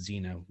plays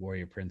Xena,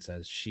 Warrior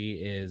Princess, she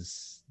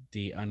is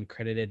the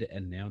uncredited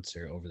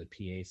announcer over the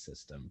PA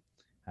system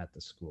at the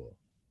school.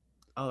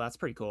 Oh, that's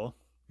pretty cool.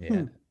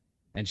 Yeah.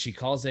 And she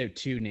calls out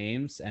two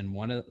names, and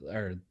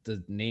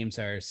the names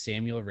are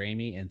Samuel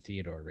Raimi and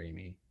Theodore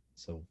Raimi.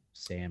 So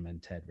Sam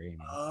and Ted Raimi.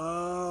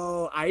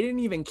 Oh, I didn't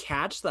even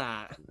catch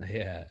that.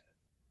 Yeah.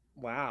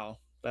 Wow.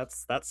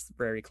 That's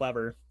very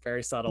clever,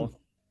 very subtle.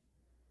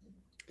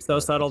 So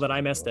subtle that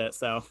I missed it.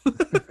 So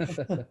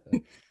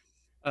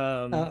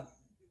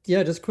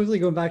yeah, just quickly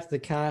going back to the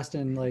cast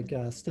and like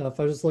stuff.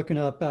 I was just looking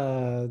up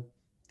the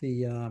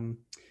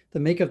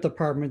makeup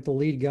department. The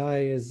lead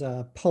guy is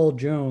Paul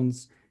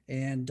Jones,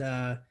 and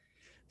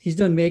he's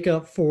done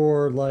makeup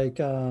for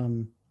like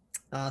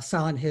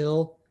Silent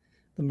Hill,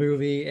 the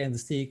movie, and the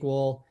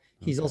sequel.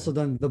 He's also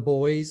done The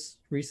Boys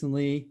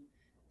recently,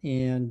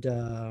 and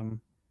the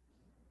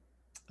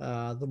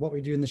What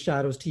We Do in the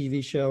Shadows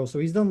TV show. So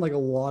he's done like a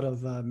lot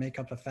of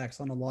makeup effects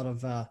on a lot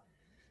of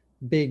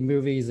big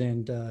movies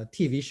and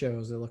TV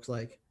shows, it looks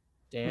like.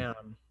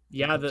 Damn.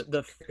 Yeah,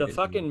 the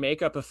fucking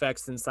makeup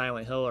effects in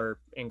Silent Hill are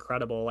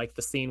incredible. Like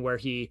the scene where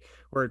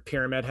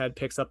Pyramid Head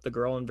picks up the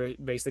girl and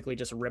basically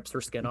just rips her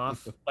skin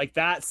off. Like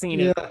that scene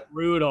is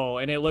brutal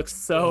and it looks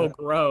so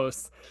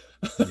gross.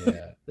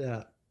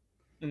 Yeah.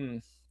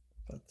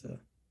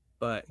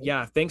 But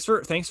yeah, thanks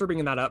for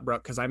bringing that up,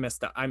 Brooke, because I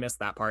missed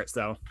that part.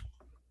 So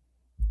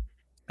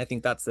I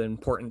think that's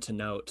important to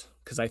note,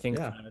 because I think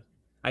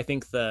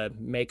the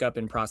makeup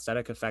and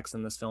prosthetic effects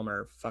in this film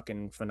are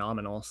fucking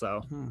phenomenal.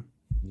 So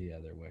yeah,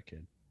 they're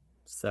wicked.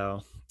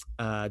 So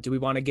do we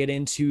want to get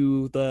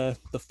into the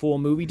full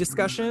movie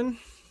discussion?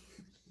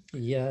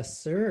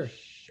 Yes, sir.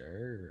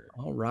 Sure.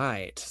 All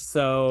right.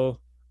 So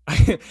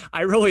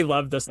I really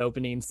love this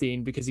opening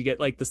scene because you get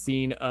like the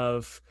scene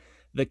of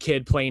the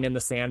kid playing in the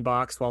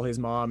sandbox while his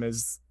mom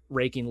is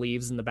raking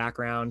leaves in the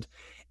background,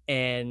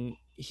 and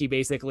he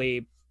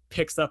basically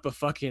picks up a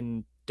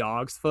fucking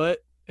dog's foot.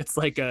 It's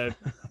like a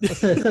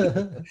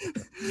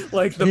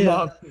like the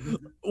mom.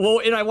 Well,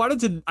 and I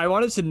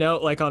wanted to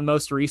note, like on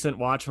most recent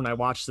watch, when I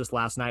watched this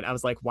last night, I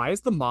was like, why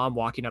is the mom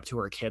walking up to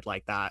her kid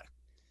like that?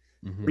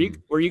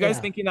 Were you guys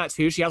thinking that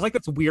too? She has like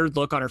this weird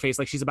look on her face,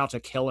 like she's about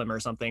to kill him or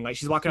something. Like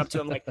she's walking up to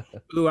him like,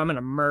 ooh, I'm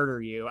gonna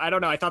murder you. I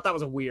don't know. I thought that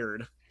was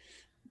weird.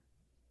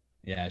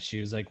 Yeah, she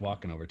was like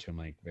walking over to him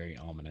like very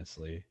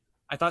ominously.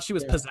 I thought she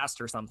was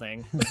possessed or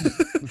something.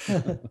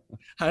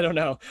 I don't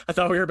know. I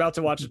thought we were about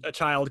to watch a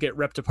child get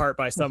ripped apart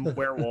by some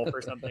werewolf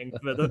or something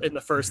in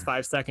the first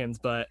 5 seconds,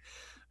 but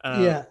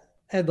yeah.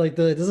 And like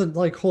it doesn't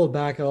like hold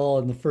back at all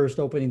in the first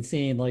opening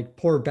scene. Like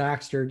poor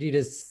Baxter, you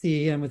just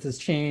see him with his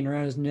chain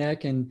around his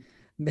neck and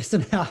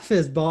missing half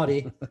his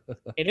body.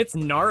 And it's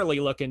gnarly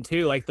looking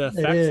too. Like the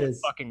effects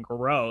are fucking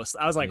gross.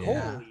 I was like,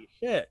 holy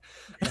shit.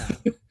 Yeah.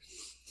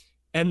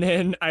 And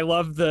then I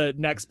love the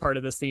next part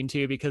of the scene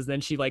too, because then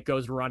she like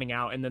goes running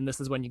out, and then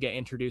this is when you get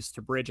introduced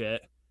to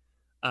Bridget.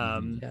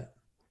 And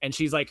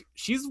she's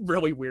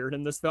really weird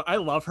in this film. I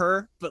love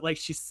her, but like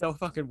she's so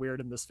fucking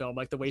weird in this film.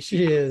 Like the way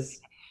she is.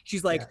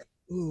 She's like,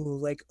 ooh,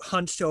 like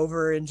hunched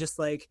over and just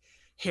like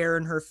hair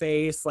in her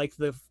face, like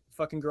the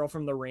fucking girl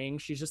from The Ring.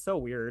 She's just so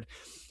weird.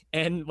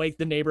 And like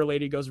the neighbor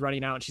lady goes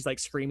running out and she's like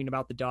screaming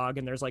about the dog,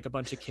 and there's like a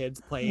bunch of kids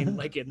playing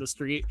like in the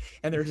street,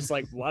 and they're just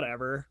like,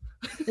 whatever.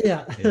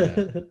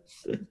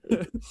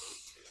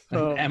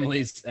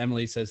 Emily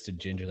says to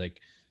Ginger like,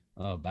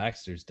 oh,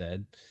 Baxter's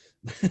dead.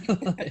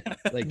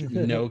 Like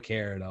no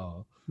care at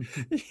all.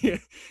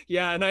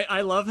 Yeah, and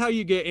I love how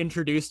you get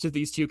introduced to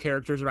these two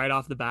characters right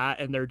off the bat,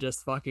 and they're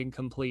just fucking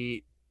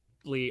completely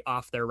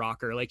off their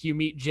rocker. Like you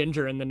meet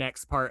Ginger in the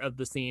next part of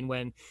the scene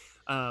when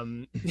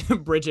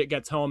Bridget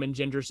gets home, and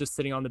Ginger's just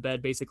sitting on the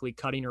bed basically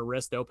cutting her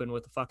wrist open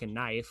with a fucking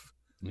knife.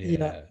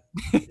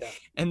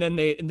 And then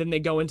they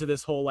go into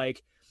this whole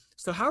like,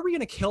 so how are we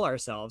gonna kill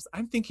ourselves?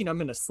 I'm thinking I'm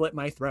gonna slit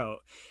my throat.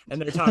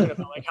 And they're talking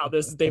about like how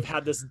they've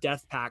had this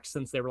death pact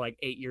since they were like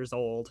 8 years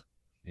old.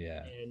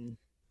 And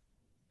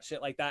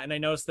shit like that. And I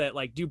noticed that,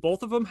 like, do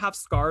both of them have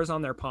scars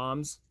on their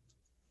palms?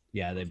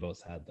 Yeah, they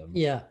both had them.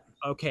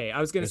 Okay,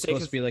 I was gonna say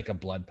supposed to be like a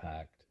blood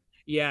pact.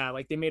 Yeah,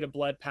 like they made a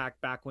blood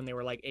pact back when they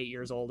were like 8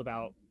 years old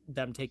about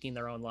them taking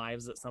their own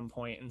lives at some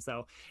point. And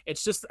so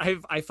it's just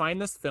I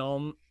find this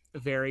film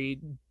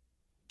very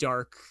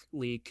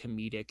darkly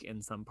comedic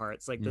in some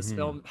parts. Like this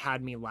film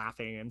had me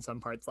laughing in some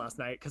parts last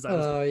night because I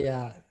was Oh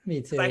yeah,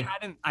 me too.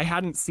 I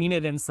hadn't seen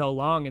it in so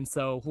long, and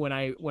so when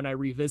I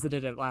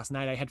revisited it last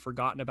night, I had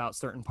forgotten about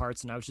certain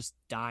parts, and I was just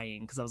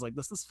dying because I was like,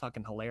 "This is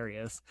fucking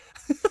hilarious."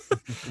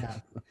 Yeah,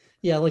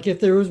 yeah. Like if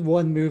there was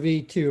one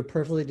movie to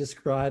perfectly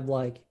describe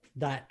like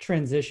that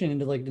transition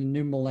into like the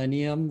new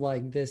millennium,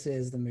 like this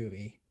is the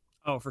movie.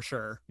 Oh, for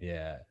sure.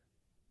 Yeah.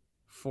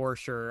 For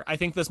sure. I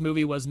think this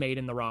movie was made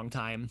in the wrong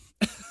time.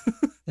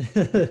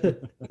 This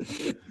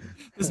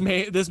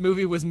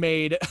movie was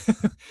made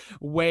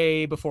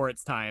way before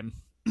its time.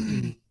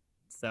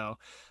 So,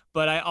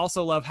 but I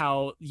also love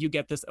how you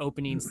get this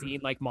opening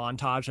scene, like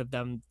montage of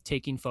them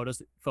taking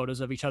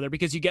photos of each other,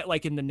 because you get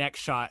like in the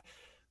next shot,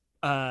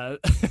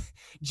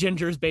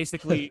 Ginger's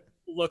basically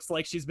looks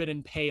like she's been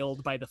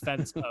impaled by the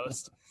fence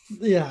post.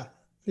 Yeah,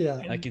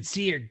 yeah. I can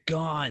see her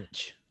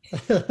gaunch.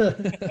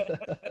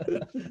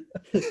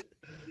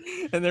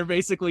 And they're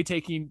basically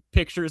taking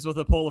pictures with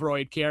a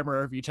Polaroid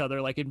camera of each other,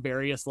 like in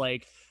various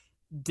like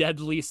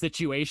deadly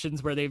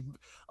situations where they've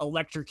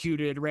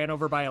electrocuted, ran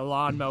over by a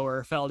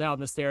lawnmower, fell down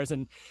the stairs.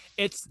 And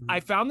I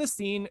found this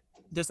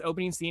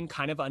opening scene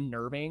kind of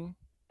unnerving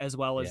as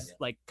well as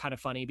like kind of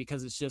funny,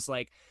 because it's just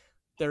like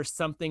there's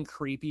something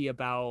creepy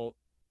about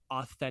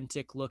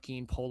authentic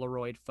looking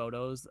Polaroid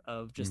photos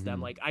of just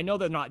them. Like, I know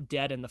they're not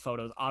dead in the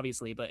photos,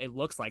 obviously, but it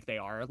looks like they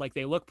are. Like,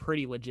 they look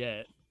pretty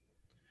legit.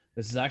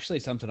 This is actually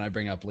something I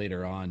bring up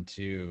later on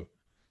to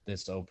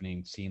this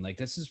opening scene. Like,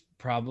 this is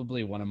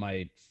probably one of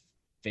my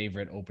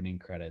favorite opening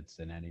credits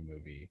in any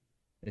movie.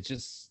 It's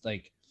just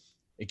like,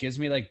 it gives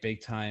me like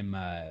big time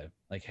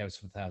like House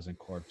of a Thousand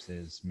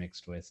Corpses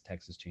mixed with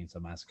Texas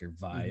Chainsaw Massacre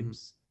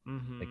vibes,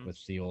 like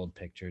with the old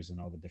pictures and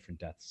all the different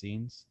death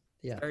scenes.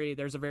 Yeah,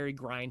 there's a very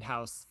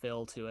grindhouse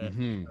feel to it.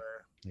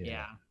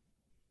 Yeah.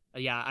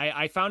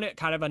 I found it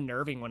kind of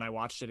unnerving when I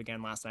watched it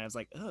again last night. I was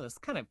like, oh, it's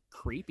kind of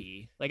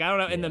creepy. Like, I don't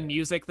know, and the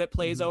music that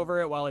plays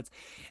over it while it's,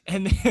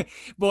 and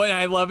boy,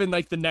 I love in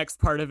like the next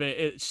part of it,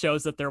 it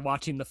shows that they're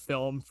watching the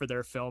film,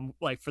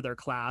 like for their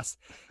class.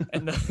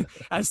 And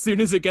as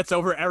soon as it gets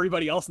over,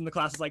 everybody else in the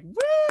class is like,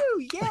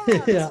 woo, yeah,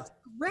 this is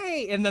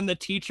great. And then the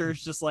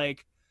teacher's just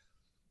like,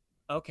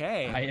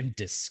 okay. I am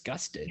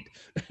disgusted.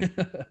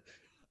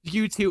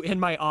 You two in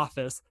my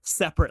office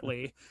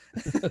separately.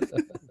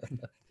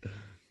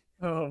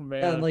 Oh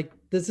man. And like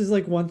this is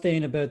like one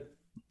thing about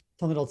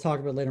something I'll talk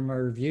about later in my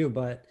review,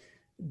 but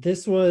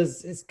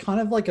it's kind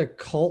of like a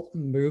cult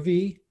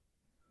movie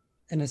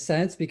in a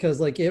sense,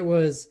 because like it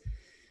was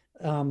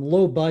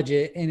low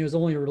budget and it was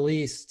only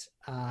released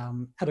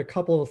at a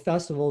couple of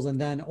festivals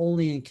and then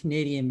only in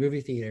Canadian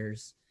movie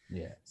theaters.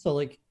 Yeah. So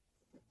like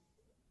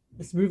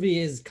this movie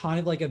is kind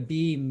of like a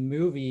B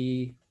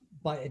movie,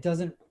 but it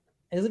doesn't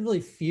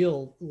really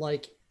feel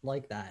like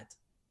that.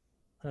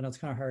 I don't know, it's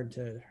kind of hard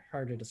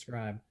to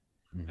describe.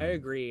 I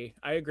agree.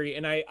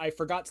 And I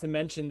forgot to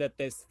mention that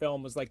this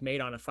film was like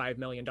made on a $5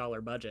 million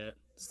budget.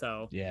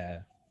 So yeah.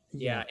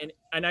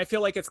 And I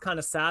feel like it's kind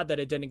of sad that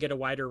it didn't get a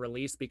wider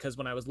release, because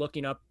when I was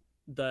looking up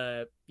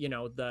the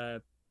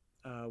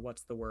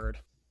what's the word?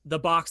 The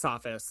box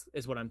office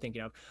is what I'm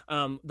thinking of.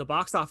 The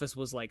box office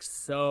was like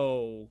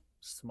so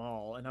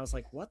small, and I was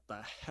like, what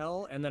the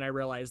hell? And then I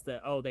realized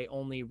that they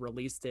only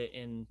released it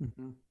in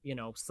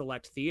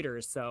select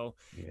theaters. So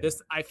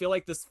I feel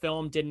like this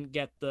film didn't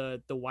get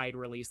the wide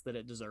release that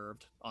it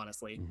deserved,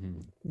 honestly.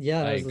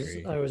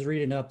 I was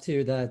reading up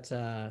too that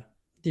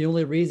the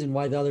only reason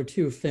why the other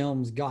two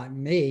films got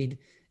made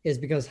is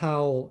because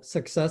how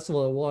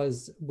successful it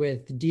was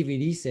with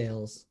DVD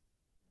sales.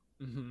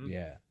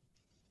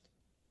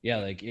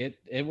 Like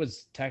it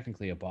was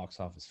technically a box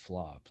office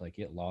flop. Like,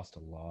 it lost a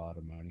lot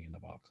of money in the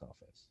box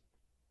office,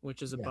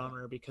 which is a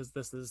bummer, because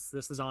this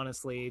is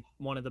honestly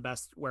one of the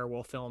best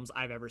werewolf films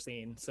I've ever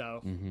seen.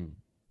 So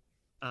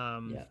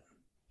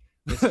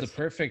it's the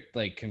perfect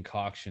like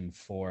concoction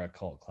for a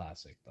cult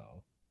classic,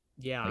 though.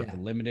 Like the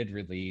limited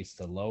release,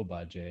 the low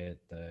budget,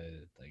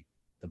 the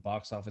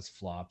box office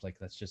flop. Like,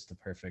 that's just the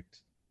perfect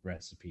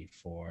recipe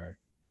for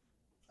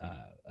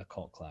a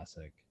cult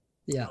classic.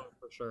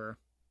 For sure.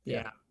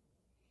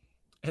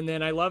 And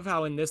then I love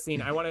how in this scene,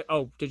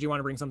 did you want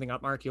to bring something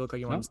up, Mark? You look like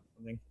you want to say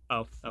something.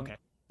 Oh, okay.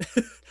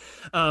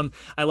 I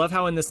love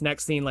how in this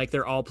next scene, like,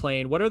 they're all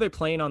playing. What are they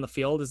playing on the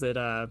field? Is it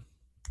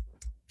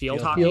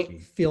field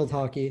hockey? Field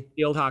hockey.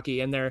 Field hockey.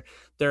 And they're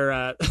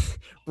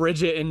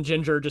Bridget and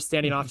Ginger just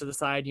standing off to the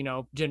side,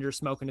 Ginger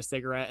smoking a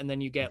cigarette. And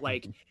then you get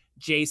like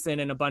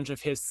Jason and a bunch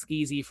of his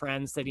skeezy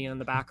friends sitting in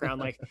the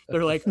background. Like,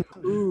 they're like,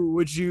 ooh,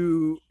 would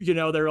you,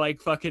 they're like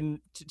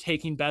fucking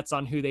taking bets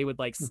on who they would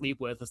like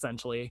sleep with,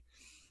 essentially.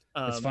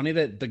 It's funny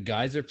that the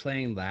guys are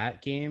playing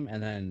that game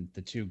and then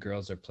the two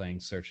girls are playing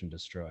Search and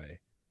Destroy.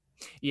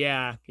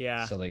 Yeah.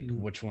 So like,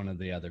 which one of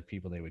the other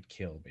people they would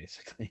kill,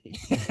 basically.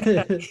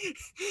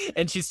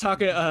 And she's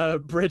talking,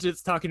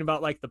 Bridget's talking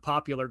about like the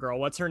popular girl.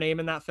 What's her name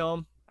in that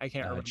film? I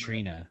can't remember.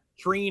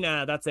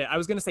 Trina. That's it. I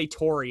was gonna say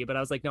Tori, but I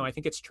was like, no, I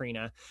think it's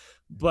Trina.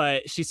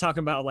 But she's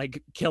talking about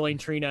like killing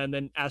Trina, and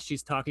then as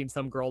she's talking,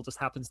 some girl just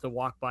happens to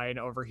walk by and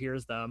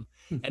overhears them,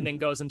 and then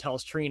goes and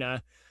tells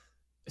Trina.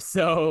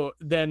 So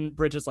then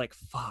Bridget's like,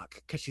 fuck,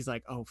 because she's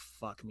like, oh,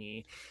 fuck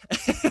me.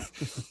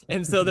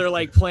 And so they're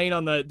like playing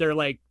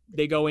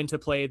they go in to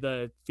play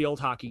the field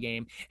hockey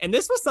game. And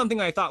this was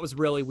something I thought was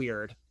really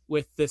weird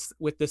with this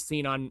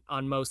scene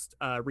on most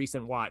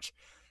recent watch.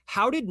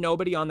 How did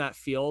nobody on that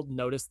field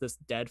notice this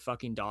dead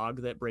fucking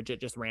dog that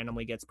Bridget just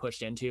randomly gets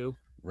pushed into?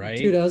 Right?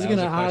 Dude, I was going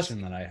gonna to ask.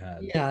 Question that I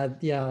had.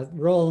 Yeah,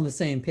 we're all on the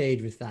same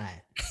page with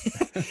that.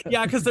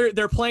 Yeah, because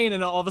they're playing,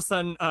 and all of a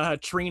sudden,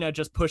 Trina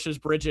just pushes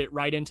Bridget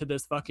right into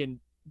this fucking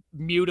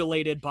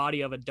mutilated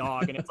body of a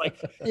dog, and it's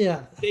like,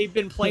 yeah, they've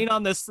been playing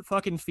on this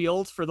fucking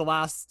field for the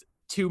last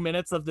 2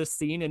 minutes of this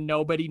scene, and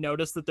nobody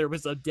noticed that there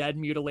was a dead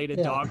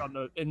mutilated dog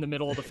in the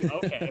middle of the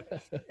field. Okay,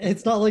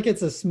 it's not like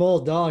it's a small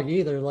dog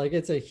either. Like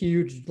it's a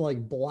huge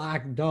like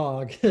black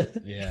dog.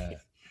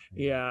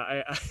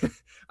 Yeah,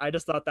 I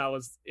just thought that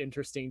was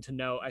interesting to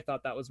note. I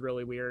thought that was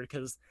really weird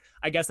because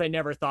I guess I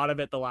never thought of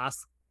it the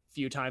last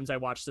few times I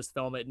watched this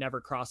film. It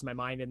never crossed my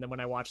mind, and then when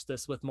I watched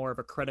this with more of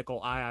a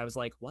critical eye, I was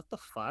like, what the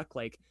fuck?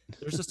 Like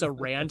there's just a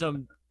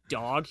random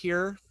dog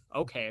here.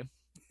 Okay.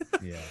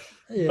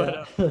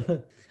 Yeah.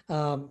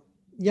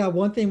 Yeah,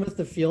 one thing with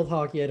the field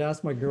hockey, I'd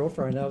asked my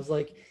girlfriend, I was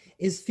like,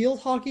 is field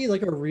hockey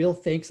like a real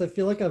thing? Because I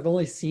feel like I've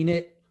only seen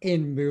it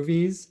in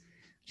movies.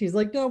 She's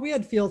like, no, we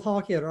had field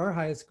hockey at our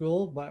high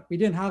school, but we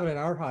didn't have it at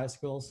our high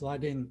school, so I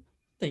didn't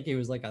think it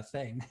was like a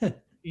thing.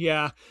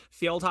 Yeah,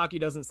 field hockey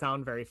doesn't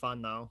sound very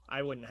fun, though.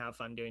 I wouldn't have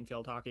fun doing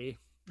field hockey.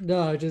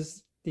 No,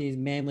 just these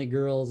manly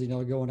girls,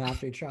 going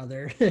after each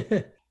other.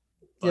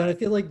 Yeah, I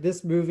feel like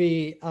this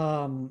movie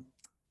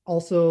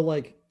also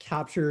like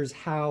captures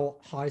how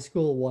high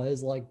school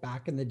was like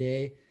back in the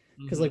day.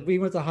 Because like we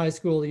went to high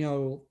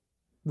school,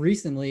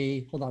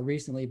 recently, well, not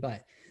recently,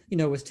 but,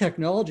 with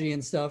technology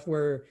and stuff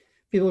where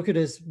people could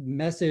just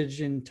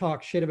message and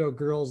talk shit about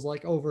girls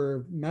like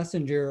over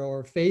Messenger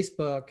or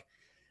Facebook.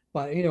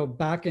 But,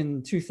 back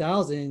in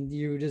 2000,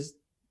 you just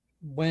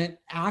went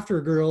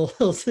after girls,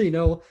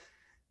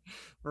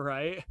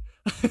 Right.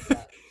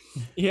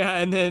 Yeah.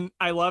 And then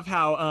I love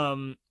how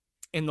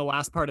in the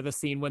last part of the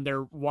scene when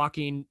they're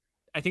walking,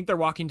 I think they're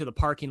walking to the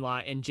parking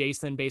lot, and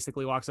Jason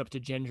basically walks up to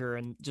Ginger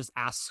and just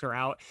asks her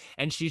out.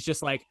 And she's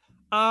just like,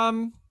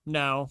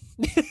 no,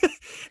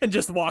 and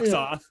just walks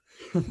off.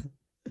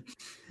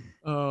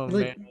 Oh,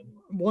 like, man.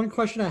 One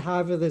question I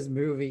have of this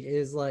movie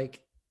is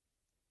like,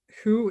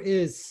 who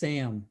is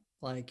Sam?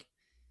 Like,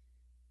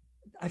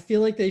 I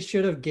feel like they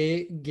should have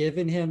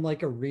given him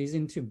like a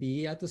reason to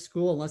be at the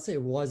school, unless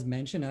it was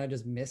mentioned. I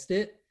just missed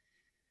it.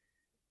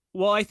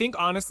 Well, I think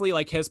honestly,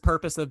 like his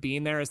purpose of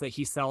being there is that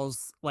he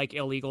sells like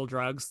illegal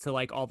drugs to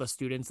like all the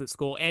students at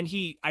school. And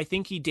I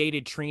think he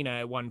dated Trina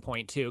at one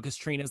point too, because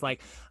Trina's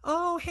like,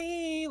 oh,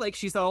 hey, like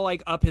she's all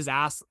like up his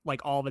ass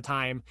like all the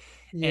time.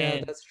 Yeah,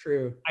 and that's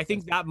true. I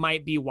think that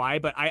might be why,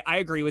 but I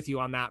agree with you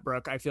on that,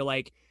 Brooke. I feel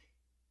like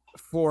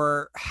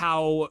for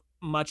how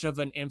much of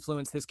an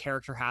influence his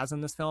character has in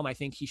this film, I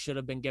think he should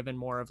have been given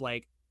more of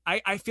like,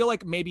 I feel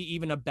like maybe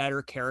even a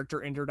better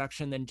character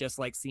introduction than just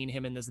like seeing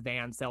him in this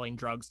van selling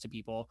drugs to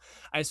people.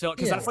 I feel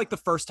because that's like the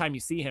first time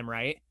you see him,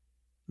 right?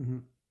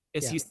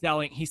 Is he's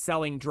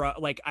selling drug,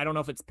 like I don't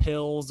know if it's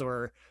pills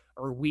or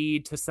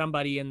weed to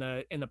somebody in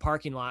the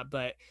parking lot,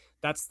 but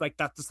that's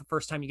the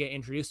first time you get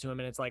introduced to him,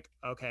 and it's like,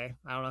 okay,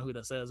 I don't know who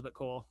this is, but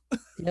cool.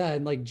 Yeah,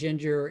 and like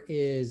Ginger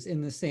is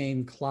in the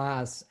same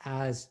class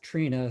as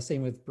Trina,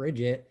 same with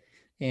Bridget,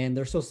 and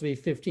they're supposed to be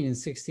 15 and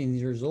 16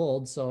 years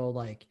old, so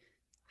like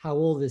how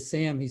old is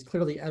Sam? He's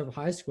clearly out of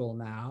high school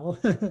now.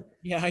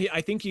 Yeah, I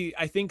think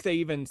they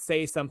even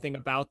say something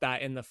about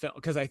that in the film,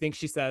 because I think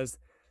she says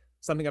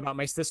something about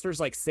my sister's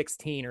like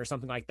 16 or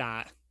something like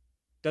that.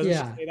 Doesn't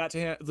she say that to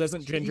him?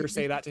 Doesn't Ginger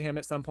say that to him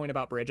at some point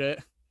about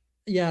Bridget?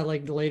 Yeah,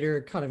 like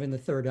later, kind of in the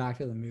third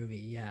act of the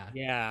movie.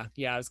 Yeah.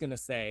 I was gonna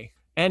say.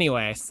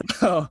 Anyway,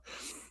 so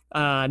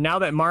now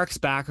that Marc's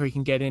back, we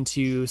can get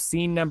into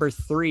scene number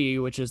 3,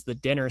 which is the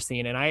dinner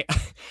scene, and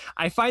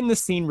I find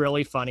this scene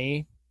really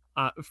funny.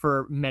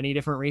 For many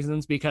different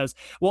reasons, because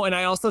and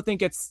I also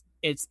think it's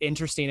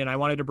interesting, and I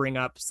wanted to bring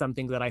up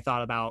something that I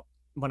thought about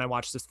when I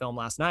watched this film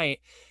last night,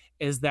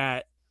 is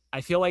that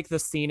I feel like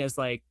this scene is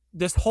like,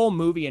 this whole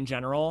movie in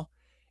general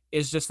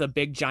is just a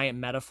big giant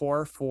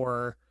metaphor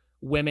for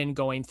women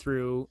going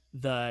through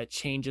the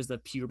changes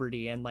of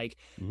puberty and like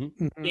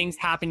things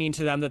happening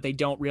to them that they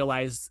don't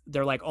realize.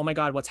 They're like, oh my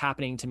God, what's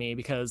happening to me?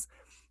 Because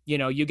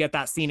you get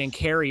that scene in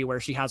Carrie where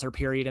she has her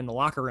period in the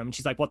locker room and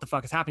she's like, what the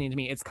fuck is happening to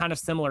me? It's kind of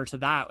similar to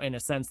that in a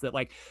sense that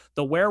like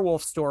the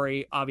werewolf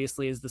story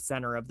obviously is the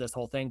center of this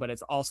whole thing, but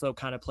it's also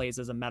kind of plays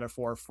as a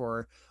metaphor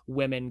for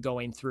women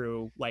going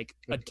through like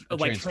like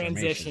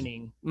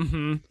transitioning.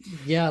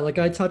 Yeah, like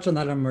I touched on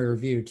that in my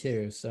review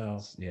too.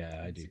 So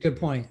yeah, I do. Good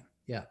point.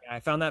 Yeah. I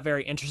found that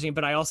very interesting,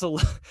 but I also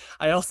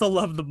I also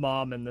love the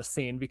mom in this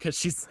scene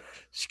because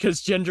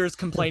Ginger's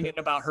complaining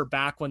about her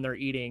back when they're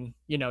eating,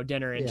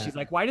 dinner, and Yeah. she's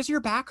like, "Why does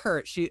your back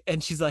hurt?"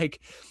 She's like,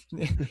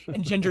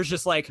 and Ginger's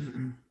just like,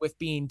 "With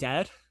being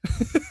dead."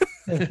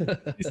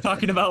 He's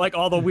talking about like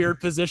all the weird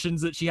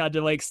positions that she had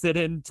to like sit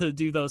in to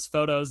do those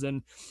photos,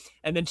 and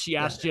then she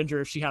asked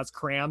Ginger if she has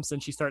cramps,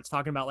 and she starts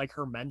talking about like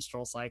her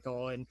menstrual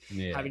cycle and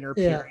having her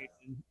period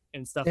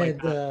and stuff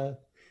like that.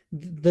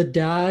 The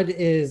dad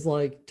is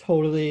like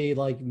totally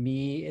like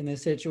me in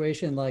this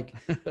situation. Like,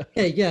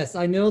 hey, yes,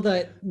 I know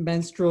that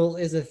menstrual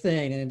is a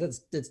thing and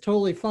it's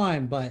totally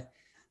fine, but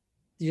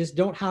you just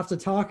don't have to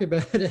talk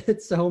about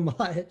it so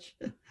much.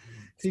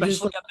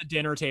 Especially at the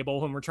dinner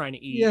table when we're trying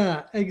to eat.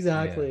 Yeah,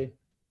 exactly.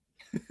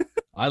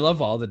 I love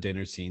all the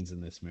dinner scenes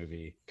in this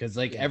movie because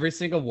like every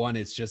single one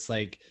is just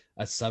like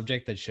a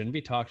subject that shouldn't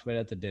be talked about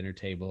at the dinner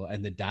table,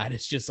 and the dad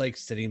is just like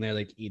sitting there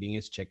like eating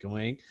his chicken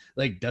wing,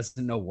 like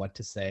doesn't know what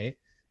to say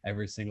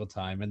every single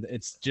time, and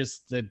it's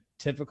just the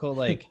typical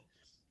like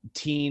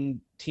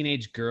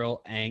teenage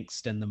girl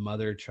angst and the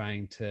mother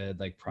trying to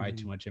like pry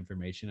too much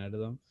information out of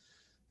them.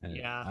 And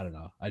I don't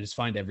know, I just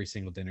find every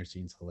single dinner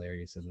scene's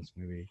hilarious in this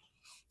movie.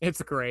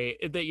 It's great.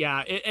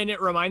 And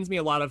it reminds me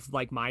a lot of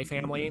like my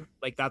family.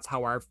 Like that's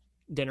how our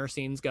dinner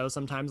scenes go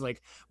sometimes.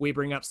 Like we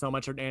bring up so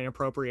much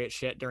inappropriate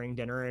shit during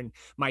dinner, and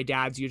my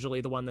dad's usually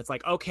the one that's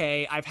like,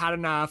 okay, I've had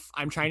enough,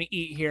 I'm trying to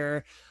eat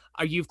here,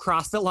 you've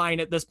crossed the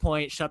line at this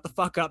point, shut the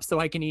fuck up so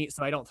I can eat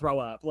so I don't throw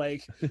up.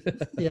 Like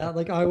yeah,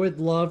 like I would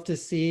love to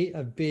see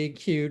a big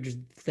huge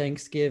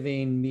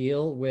Thanksgiving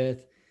meal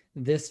with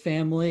this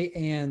family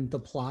and the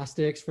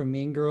plastics from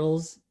Mean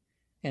Girls,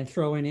 and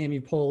throw in Amy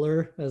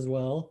Poehler as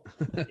well.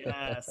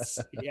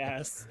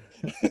 Yes.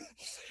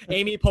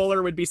 Amy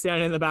Poehler would be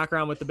standing in the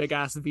background with the big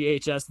ass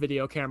VHS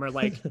video camera,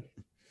 like,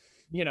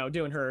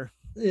 doing her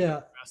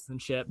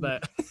and shit.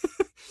 But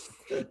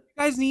do you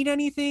guys need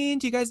anything?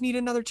 Do you guys need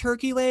another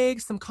turkey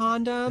leg, some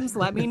condoms?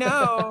 Let me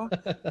know.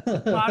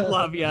 God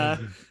love ya.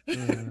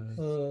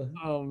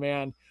 Oh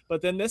man.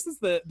 But then this is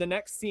the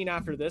next scene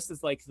after this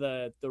is like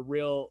the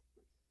real,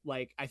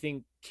 like, I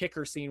think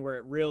kicker scene where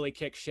it really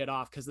kicks shit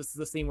off, because this is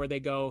the scene where they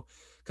go,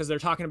 because they're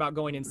talking about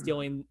going and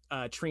stealing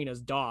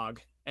Trina's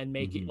dog and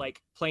making like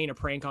playing a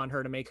prank on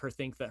her to make her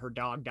think that her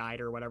dog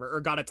died or whatever,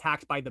 or got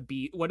attacked by the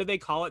beast. What do they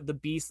call it? The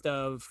beast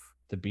of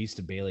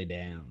Bailey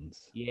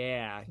Downs.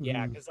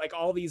 Because like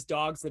all these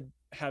dogs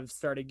have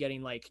started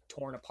getting like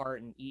torn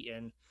apart and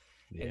eaten,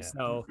 and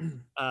so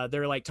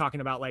they're like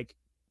talking about like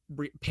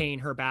paying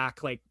her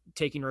back, like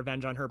taking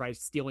revenge on her by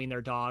stealing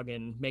their dog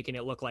and making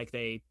it look like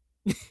they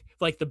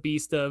like the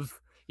beast of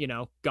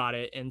got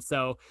it. And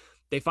so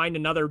they find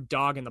another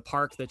dog in the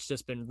park that's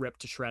just been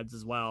ripped to shreds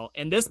as well.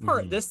 And this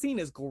scene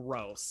is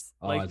gross.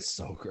 Oh, like, it's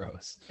so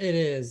gross. It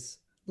is.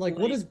 Like,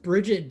 what is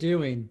Bridget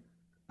doing?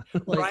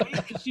 Like,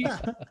 right?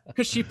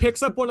 Because she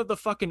picks up one of the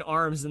fucking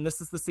arms, and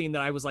this is the scene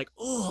that I was like,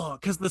 oh,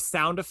 because the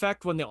sound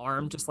effect when the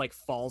arm just like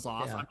falls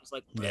off, I was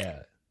like,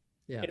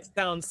 it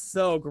sounds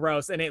so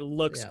gross, and it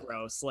looks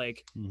gross.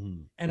 Like,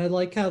 and I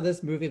like how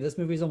this movie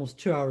is almost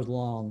 2 hours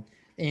long,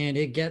 and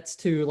it gets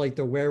to like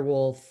the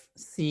werewolf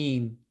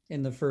scene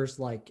in the first,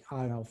 like, I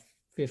don't know,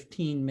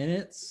 15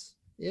 minutes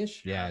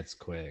ish. Yeah, it's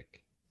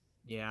quick.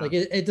 Yeah, like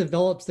it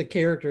develops the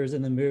characters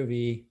in the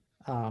movie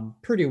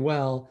pretty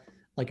well,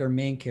 like our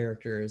main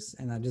characters,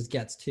 and that just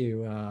gets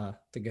to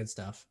the good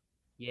stuff.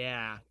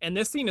 Yeah, and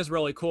this scene is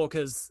really cool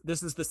because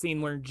this is the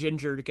scene where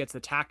Ginger gets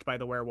attacked by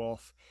the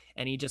werewolf,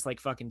 and he just like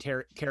fucking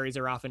carries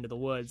her off into the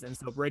woods, and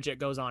so Bridget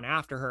goes on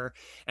after her.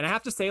 And I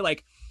have to say,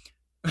 like,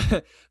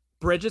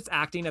 Bridget's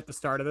acting at the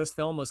start of this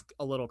film was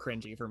a little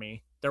cringy for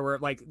me. There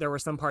were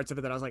some parts of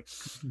it that I was like,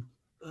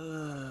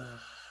 ugh.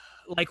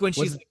 Like when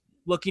she's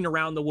looking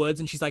around the woods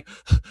and she's like,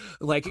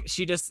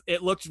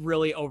 it looked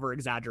really over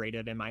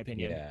exaggerated in my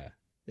opinion.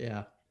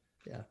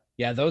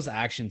 Yeah, those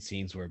action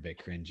scenes were a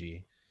bit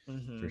cringy.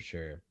 For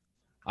sure.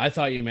 I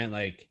thought you meant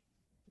like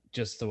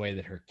just the way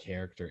that her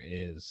character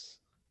is,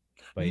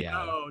 but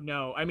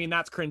no, I mean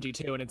that's cringy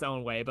too in its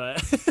own way,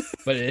 but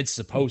but it's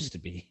supposed to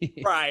be.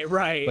 right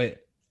But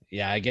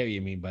yeah, I get what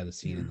you mean by the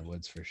scene in the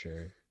woods for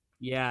sure.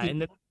 Yeah,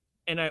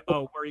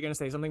 were you gonna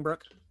say something,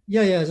 Brooke?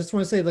 Yeah, I just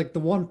want to say, like, the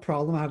one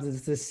problem I have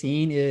with this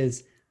scene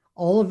is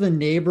all of the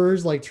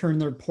neighbors like turn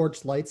their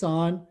porch lights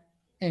on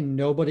and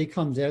nobody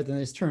comes out, then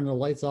they just turn the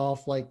lights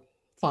off like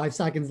 5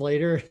 seconds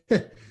later.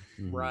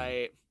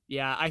 Right.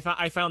 Yeah,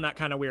 I found that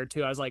kind of weird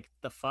too. I was like,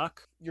 the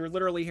fuck? You're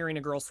literally hearing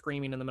a girl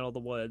screaming in the middle of the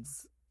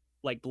woods,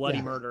 like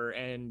bloody murder,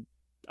 and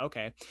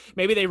okay.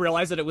 Maybe they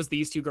realized that it was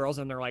these two girls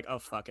and they're like, oh,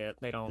 fuck it.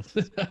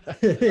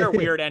 They're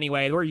weird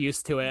anyway. We're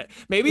used to it.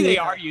 Maybe they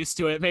are used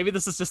to it. Maybe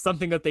this is just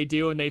something that they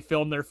do and they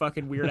film their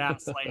fucking weird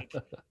ass, like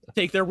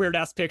take their weird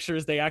ass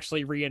pictures. They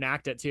actually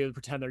reenact it too,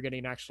 pretend they're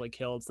getting actually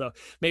killed. So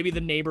maybe the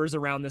neighbors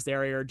around this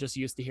area are just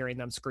used to hearing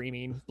them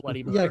screaming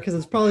bloody murder. Yeah, because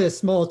it's probably a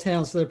small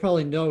town, so they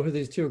probably know who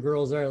these two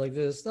girls are. Like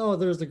this,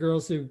 there's the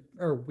girls who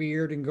are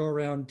weird and go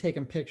around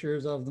taking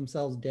pictures of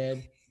themselves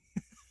dead.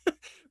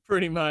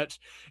 Pretty much.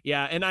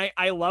 Yeah. And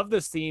I love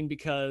this scene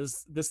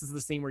because this is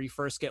the scene where you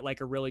first get like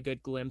a really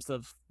good glimpse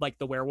of like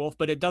the werewolf,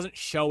 but it doesn't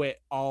show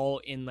it all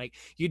in like,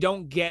 you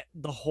don't get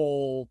the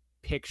whole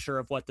picture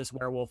of what this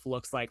werewolf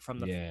looks like from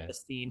the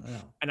scene. Yeah.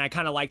 And I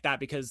kind of like that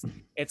because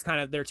it's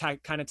kind of, they're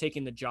kind of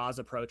taking the Jaws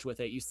approach with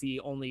it. You see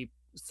only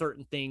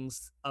certain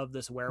things of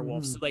this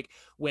werewolf. So like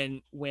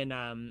when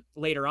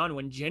later on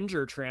when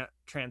Ginger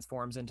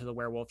transforms into the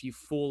werewolf, you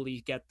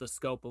fully get the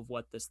scope of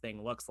what this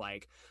thing looks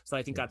like. So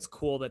I think that's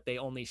cool that they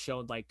only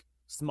showed like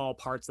small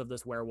parts of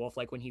this werewolf,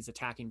 like when he's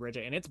attacking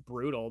Bridget, and it's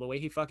brutal. The way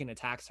he fucking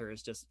attacks her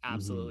is just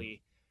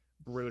absolutely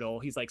brutal.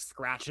 He's like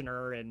scratching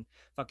her and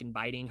fucking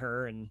biting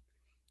her and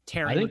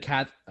tearing.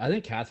 I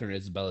think Catherine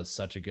Isabel is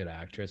such a good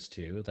actress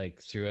too, like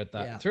throughout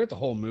the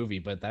whole movie,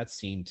 but that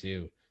scene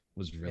too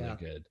was really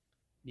good.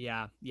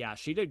 Yeah,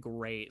 she did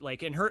great.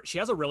 Like she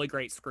has a really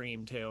great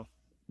scream too.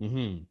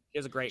 She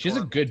has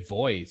a good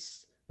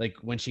voice. Like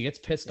when she gets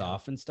pissed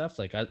off and stuff.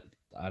 Like I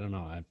don't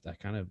know. I'm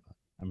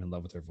in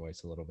love with her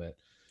voice a little bit.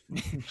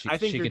 I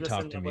think you're could just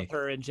talk in to love me with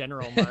her in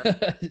general, Mark.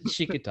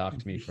 She could talk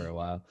to me for a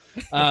while.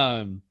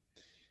 Right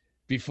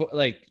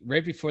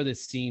before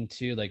this scene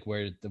too, like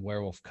where the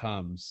werewolf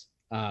comes,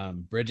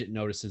 Bridget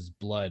notices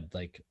blood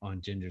like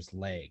on Ginger's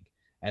leg,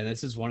 and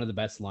this is one of the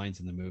best lines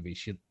in the movie.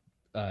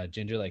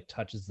 Ginger like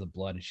touches the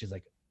blood and she's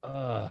like,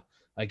 I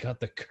got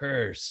the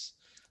curse.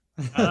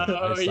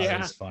 Oh yeah,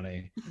 it was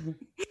funny.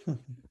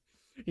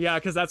 Yeah,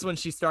 because that's when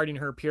she's starting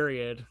her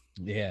period.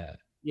 Yeah,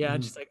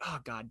 and she's like, oh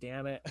god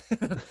damn it.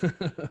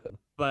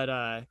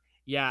 But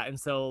yeah, and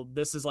so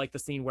this is like the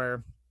scene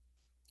where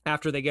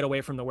after they get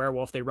away from the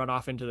werewolf, they run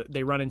into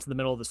the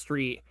middle of the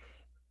street,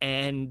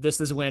 and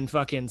this is when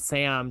fucking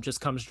Sam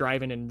just comes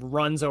driving and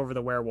runs over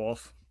the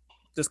werewolf,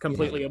 just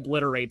completely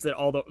obliterates it,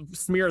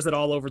 smears it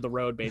all over the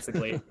road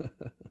basically.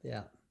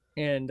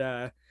 And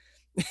and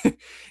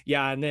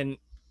then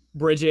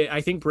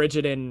I think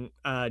Bridget and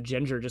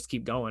Ginger just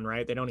keep going,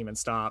 right? They don't even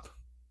stop.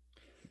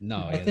 No,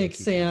 I think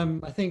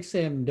Sam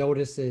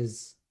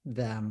notices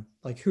them,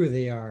 like who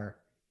they are.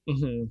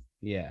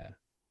 Yeah,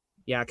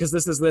 because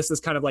this is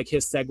kind of like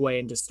his segue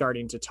into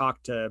starting to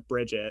talk to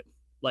Bridget,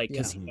 like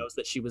because he knows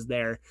that she was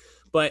there.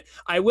 But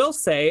I will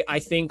say, I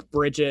think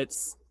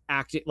Bridget's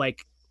acting,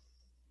 like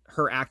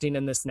her acting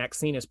in this next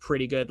scene, is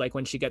pretty good. Like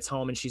when she gets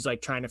home and she's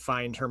like trying to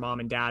find her mom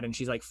and dad and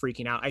she's like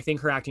freaking out. I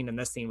think her acting in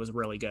this scene was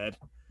really good.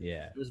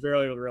 Yeah, it was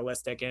very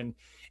realistic, and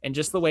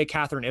just the way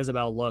Catherine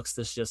Isabel looks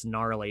is just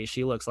gnarly.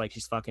 She looks like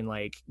she's fucking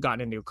like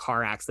gotten into a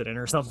car accident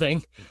or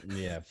something.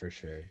 Yeah, for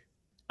sure.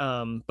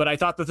 But I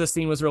thought that this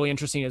scene was really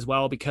interesting as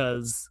well,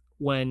 because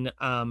when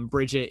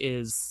Bridget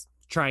is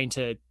trying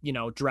to,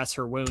 dress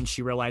her wounds,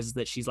 she realizes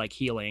that she's like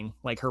healing,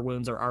 like her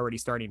wounds are already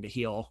starting to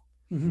heal.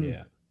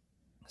 Yeah.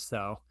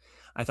 So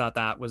I thought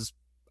that was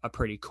a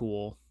pretty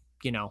cool,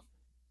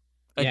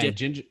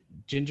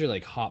 Ginger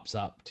like hops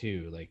up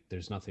too. Like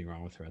there's nothing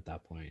wrong with her at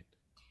that point,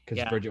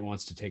 because Bridget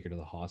wants to take her to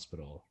the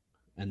hospital,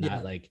 and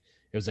that like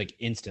it was like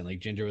instant. Like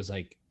Ginger was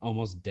like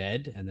almost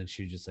dead, and then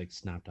she just like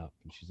snapped up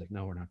and she's like,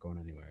 no, we're not going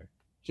anywhere.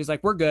 She's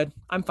like, we're good,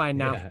 I'm fine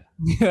now.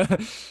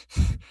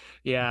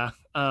 Yeah.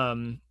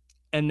 And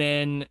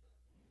then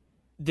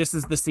this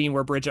is the scene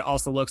where Bridget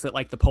also looks at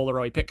like the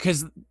Polaroid pic,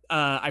 because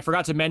I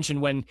forgot to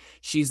mention, when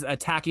she's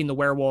attacking the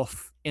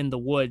werewolf in the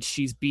woods,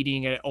 she's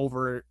beating it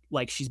over,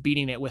 like she's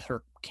beating it with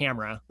her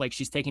camera, like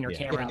she's taking her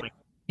camera and like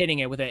hitting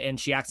it with it, and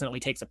she accidentally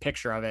takes a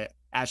picture of it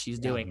as she's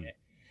doing it.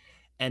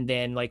 And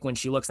then like when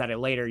she looks at it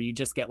later, you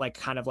just get like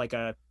kind of like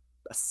a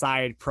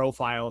side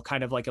profile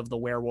kind of like of the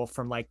werewolf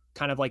from like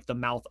kind of like the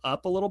mouth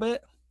up a little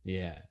bit.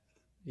 Yeah.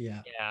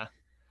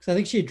 So I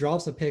think she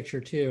drops a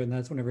picture too, and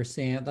that's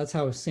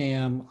how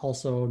Sam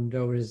also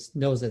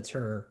knows it's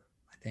her,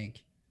 I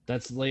think.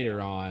 That's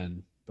later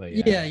on, but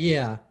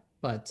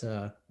but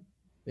and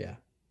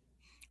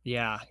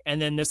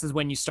then this is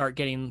when you start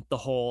getting the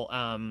whole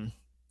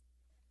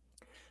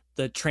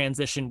the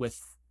transition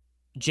with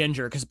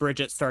Ginger, because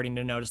Bridget's starting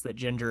to notice that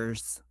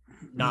Ginger's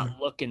not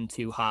looking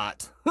too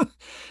hot.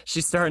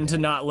 She's starting to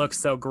not look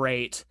so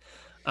great.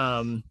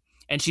 And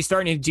she's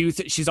starting to do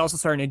she's also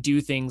starting to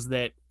do things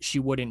that she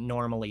wouldn't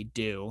normally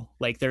do.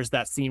 Like there's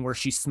that scene where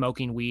she's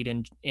smoking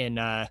weed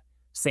in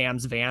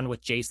Sam's van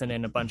with Jason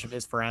and a bunch of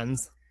his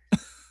friends.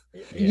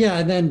 Yeah,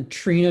 and then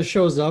Trina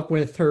shows up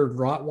with her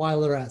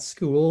Rottweiler at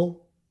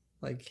school,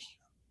 like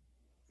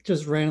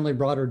just randomly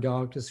brought her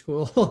dog to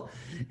school,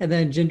 and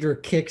then Ginger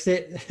kicks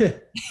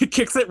it.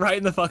 Kicks it right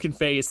in the fucking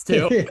face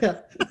too.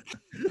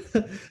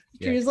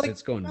 Trina's like,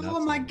 it's going nuts.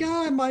 Oh my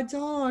god, my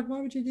dog!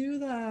 Why would you do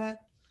that?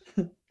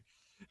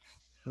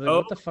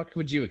 What the fuck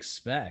would you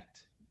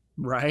expect?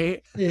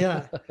 Right?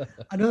 Yeah.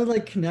 Another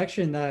like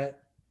connection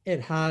that it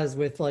has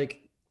with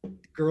like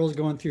girls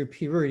going through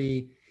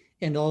puberty,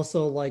 and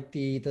also like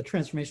the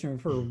transformation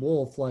of her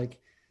wolf. Like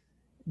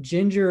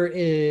Ginger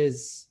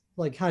is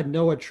like had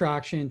no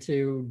attraction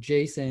to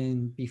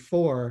Jason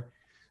before,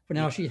 but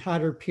now she had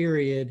her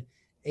period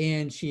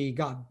and she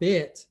got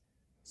bit.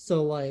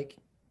 So like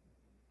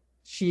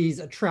she's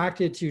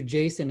attracted to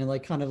Jason in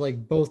like kind of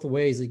like both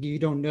ways. Like you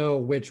don't know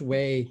which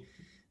way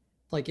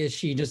like, is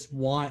she just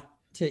want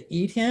to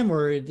eat him,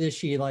 or is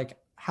she like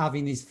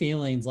having these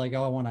feelings like,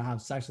 oh, I want to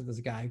have sex with this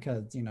guy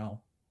because, you know,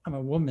 I'm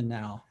a woman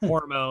now.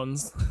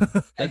 Hormones.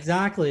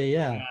 Exactly.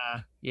 Yeah.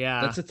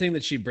 Yeah. That's the thing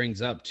that she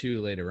brings up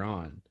too later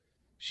on.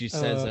 She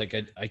says, like,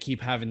 I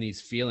keep having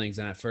these feelings,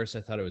 and at first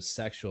I thought it was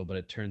sexual, but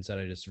it turns out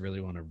I just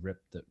really want to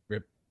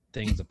rip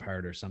things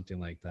apart or something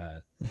like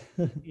that.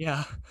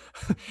 Yeah.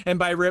 And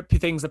by rip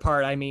things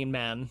apart, I mean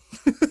men.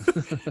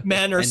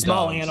 Men or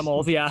small dogs.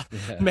 animals. Yeah.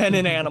 Men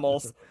and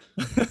animals.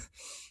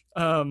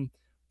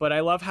 But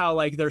I love how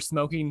like they're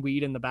smoking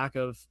weed in the back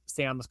of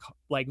Sam's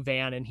like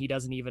van, and he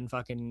doesn't even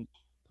fucking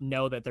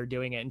know that they're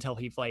doing it until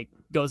he like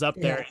goes up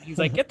there and he's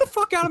like, get the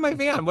fuck out of my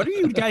van. What are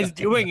you guys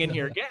doing in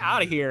here? Get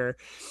out of here.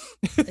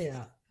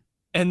 Yeah.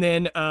 And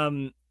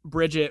then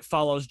Bridget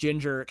follows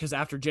Ginger, because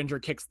after Ginger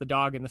kicks the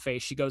dog in the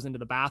face, she goes into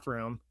the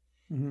bathroom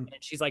and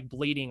she's like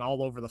bleeding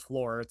all over the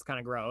floor. It's kind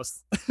of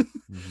gross.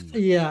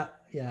 Yeah.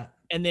 Yeah.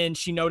 And then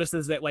she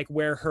notices that like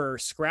where her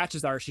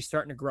scratches are, she's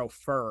starting to grow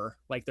fur.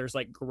 Like there's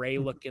like gray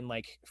looking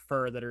like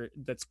fur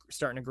that's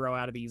starting to grow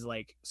out of these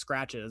like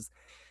scratches.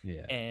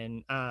 Yeah.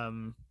 And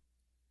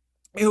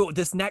ew,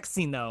 this next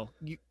scene though,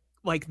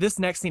 this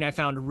next scene I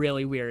found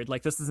really weird.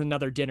 Like this is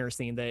another dinner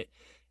scene that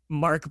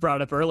Mark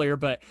brought up earlier,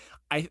 but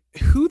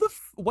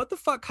what the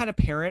fuck kind of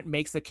parent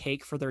makes a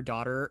cake for their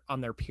daughter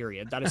on their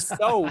period? That is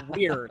so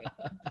weird.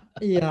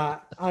 Yeah,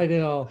 I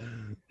know.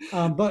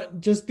 But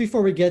just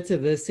before we get to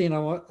this scene, I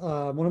want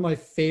one of my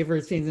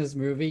favorite scenes in this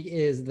movie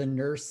is the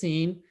nurse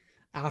scene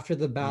after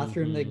the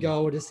bathroom. They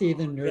go to see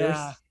the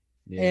nurse,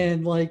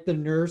 and like the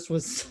nurse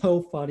was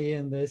so funny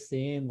in this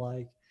scene.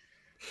 Like,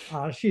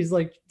 she's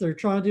like, they're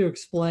trying to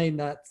explain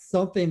that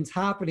something's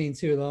happening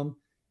to them,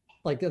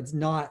 like it's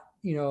not,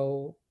 you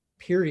know,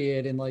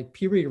 period and like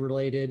period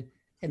related,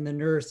 and the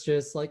nurse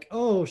just like,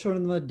 oh,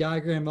 showing them a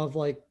diagram of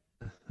like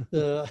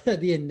the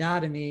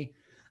anatomy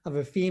of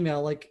a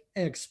female, like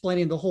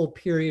explaining the whole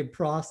period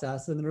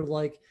process, and they're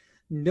like,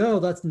 no,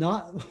 that's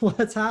not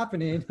what's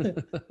happening.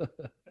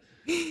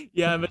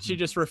 Yeah, but she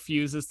just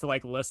refuses to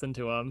like listen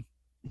to him.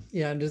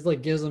 Yeah, and just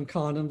like gives them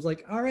condoms,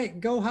 like, all right,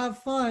 go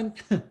have fun.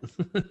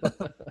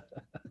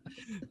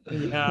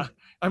 Yeah,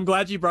 I'm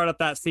glad you brought up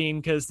that scene,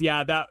 because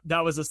yeah, that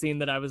was a scene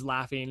that I was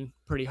laughing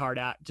pretty hard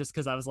at, just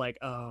because I was like,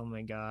 oh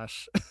my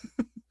gosh.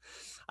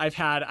 I've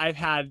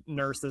had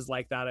nurses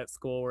like that at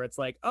school where it's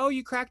like, oh,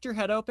 you cracked your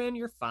head open,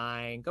 you're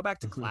fine, go back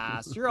to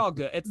class, you're all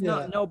good, it's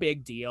no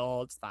big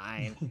deal, it's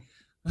fine.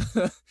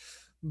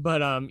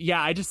 But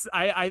yeah,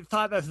 I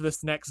thought that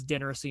this next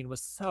dinner scene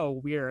was so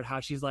weird,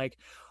 how she's like,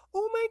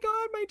 oh my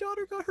god, my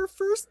daughter got her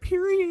first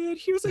period,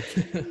 here's a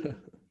cake.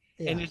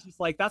 And it's just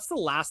like, that's the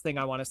last thing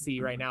I want to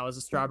see right now, is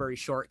a strawberry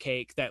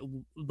shortcake that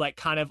like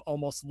kind of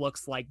almost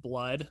looks like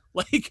blood.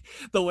 Like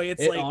the way it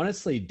like,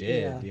 honestly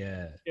did.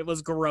 Yeah. It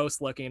was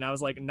gross looking. I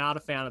was like, not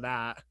a fan of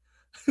that.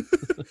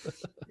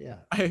 Yeah.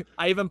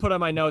 I even put on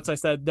my notes, I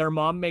said, their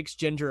mom makes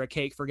Ginger a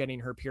cake for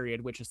getting her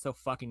period, which is so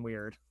fucking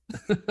weird.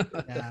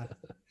 Yeah.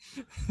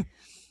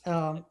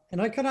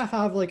 And I kind of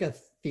have like a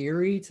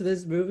theory to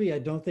this movie. I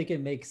don't think it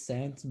makes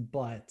sense,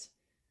 but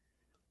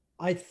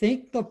I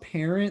think the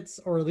parents,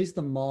 or at least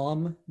the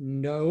mom,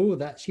 know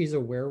that she's a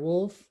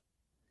werewolf,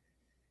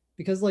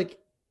 because like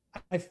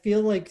I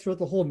feel like throughout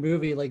the whole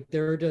movie, like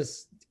they're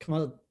just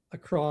come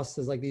across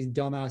as like these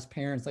dumbass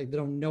parents, like they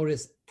don't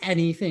notice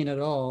anything at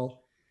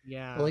all.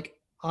 Yeah. But, like,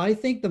 I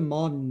think the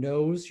mom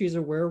knows she's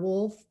a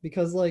werewolf,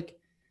 because like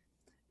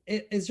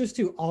it's just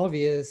too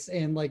obvious,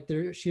 and like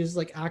she's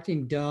like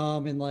acting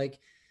dumb, and like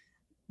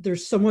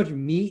there's so much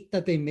meat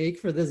that they make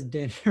for this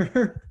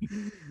dinner.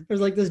 There's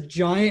like this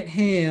giant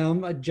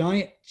ham, a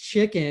giant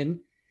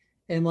chicken,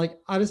 and like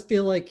I just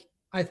feel like,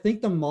 I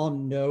think the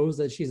mom knows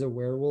that she's a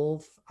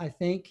werewolf. I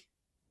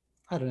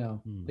don't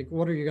know. Like,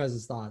 what are your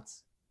guys'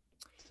 thoughts?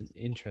 It's an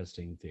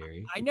interesting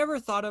theory. I never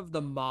thought of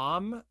the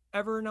mom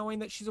ever knowing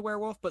that she's a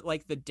werewolf, but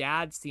like the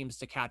dad seems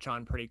to catch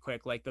on pretty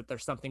quick, like that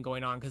there's something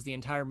going on, because the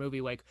entire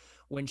movie, like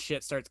when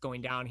shit starts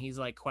going down, he's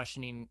like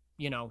questioning,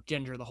 you know,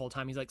 Ginger the whole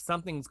time. He's like,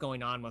 something's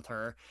going on with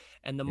her.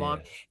 And the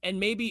mom, and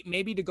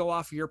maybe to go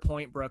off your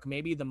point, Brooke,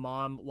 maybe the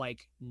mom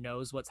like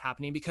knows what's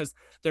happening, because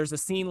there's a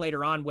scene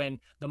later on when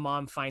the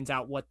mom finds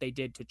out what they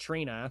did to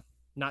Trina,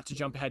 not to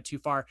jump ahead too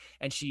far,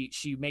 and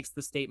she makes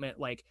the statement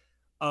like,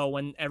 oh,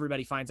 when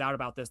everybody finds out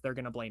about this, they're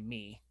gonna blame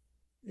me.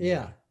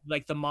 Yeah.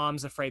 Like the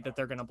mom's afraid that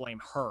they're gonna blame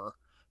her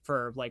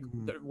for like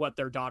what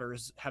their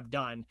daughters have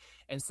done.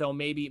 And so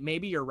maybe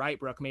you're right,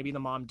 Brooke. Maybe the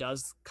mom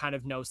does kind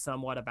of know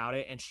somewhat about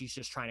it, and she's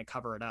just trying to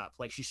cover it up.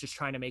 Like she's just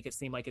trying to make it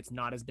seem like it's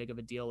not as big of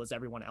a deal as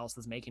everyone else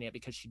is making it,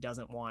 because she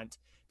doesn't want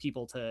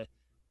people to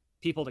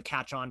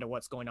catch on to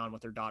what's going on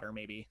with their daughter,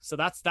 maybe. So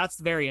that's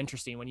very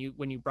interesting. When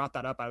you brought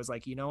that up, I was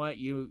like, you know what,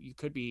 you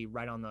could be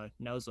right on the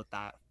nose with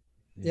that.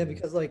 Yeah,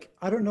 because like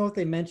I don't know if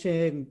they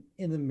mentioned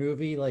in the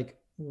movie like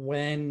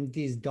when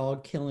these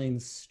dog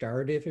killings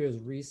started, if it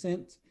was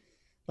recent.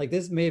 Like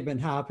this may have been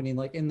happening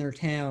like in their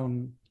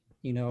town,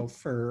 you know,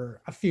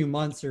 for a few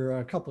months or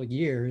a couple of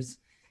years,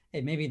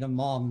 and maybe the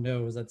mom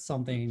knows that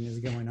something is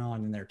going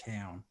on in their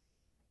town.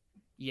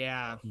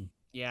 Yeah.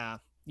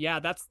 Yeah,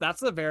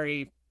 that's a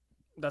very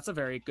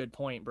good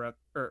point, Brooke.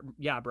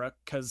 Brooke,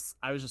 because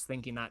I was just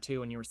thinking that too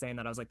when you were saying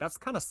that. I was like, that's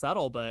kind of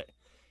subtle, but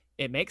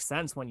it makes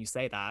sense when you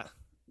say that.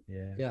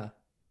 Yeah. Yeah.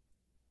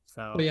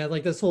 So But yeah,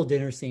 like this whole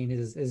dinner scene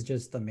is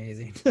just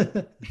amazing.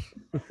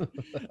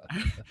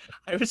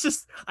 I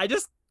just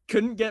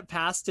couldn't get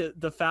past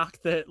it, the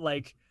fact that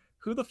like,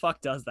 who the fuck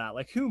does that?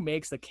 Like, who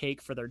makes a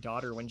cake for their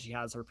daughter when she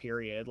has her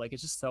period? Like,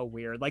 it's just so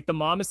weird. Like, the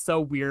mom is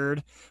so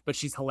weird, but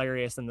she's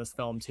hilarious in this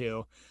film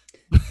too.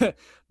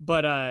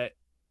 But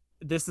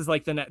this is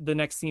like the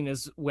next scene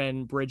is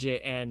when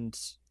Bridget and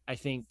I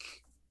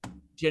think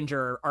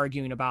Ginger are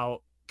arguing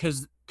about,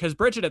 because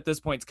Bridget at this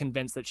point is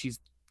convinced that she's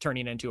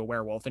turning into a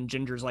werewolf, and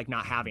Ginger's like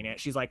not having it.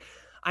 She's like,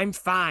 I'm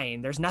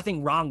fine, there's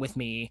nothing wrong with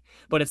me.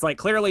 But it's like,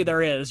 clearly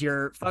there is.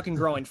 You're fucking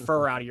growing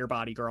fur out of your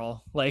body,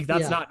 girl. Like,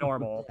 that's not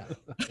normal.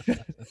 Yeah.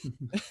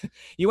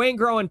 You ain't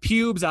growing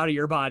pubes out of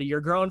your body,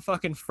 you're growing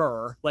fucking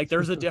fur. Like,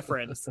 there's a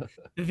difference.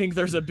 I think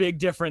there's a big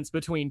difference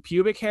between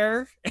pubic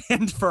hair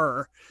and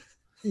fur.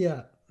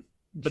 Yeah.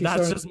 But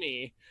that's just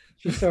me.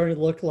 She's starting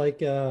to look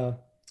like Anna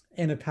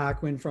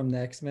Paquin from the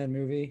X-Men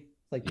movie.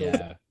 Like,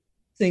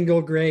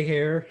 single gray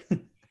hair.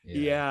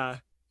 Yeah.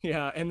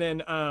 And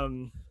then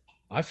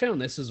I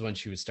found this is when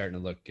she was starting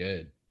to look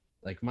good.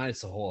 Like, minus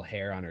the whole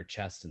hair on her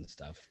chest and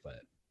stuff, but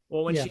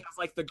when she has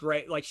like the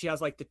gray, like she has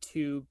like the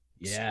two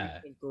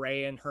of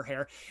gray in her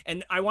hair.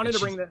 And I wanted to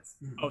bring this.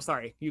 Oh,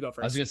 sorry, you go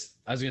first.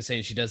 I was gonna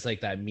say, she does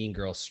like that mean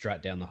girl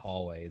strut down the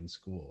hallway in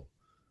school.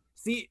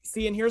 See,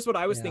 and here's what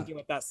I was thinking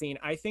with that scene.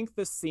 I think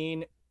this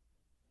scene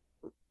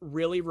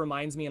really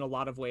reminds me in a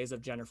lot of ways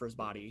of Jennifer's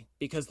Body,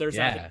 because there's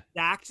that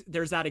exact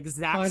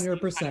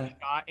 100% scene I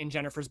got in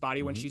Jennifer's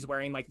Body when she's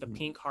wearing like the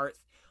pink heart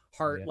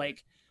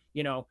like,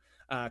 you know,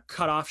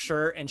 cut off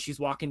shirt, and she's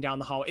walking down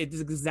the hall. It's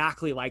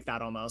exactly like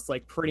that, almost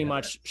like pretty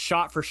much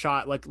shot for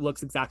shot, like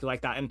looks exactly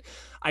like that. And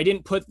I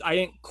didn't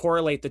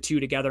correlate the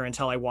two together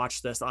until I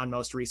watched this on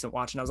most recent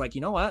watch, and I was like,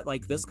 you know what,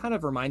 like this kind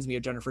of reminds me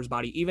of Jennifer's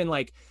Body. Even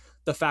like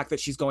the fact that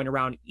she's going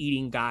around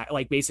eating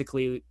like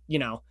basically, you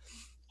know,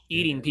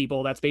 eating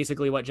people. That's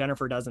basically what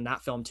Jennifer does in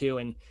that film too.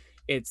 And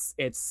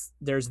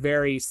there's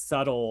very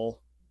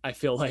subtle, I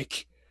feel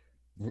like.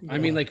 I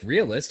mean, like,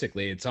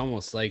 realistically, it's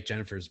almost like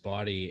Jennifer's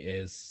Body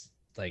is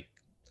like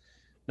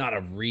not a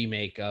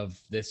remake of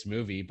this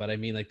movie, but I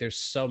mean, like, there's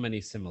so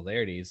many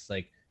similarities.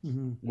 Like,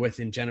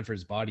 within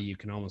Jennifer's Body, you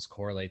can almost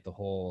correlate the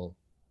whole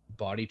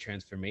body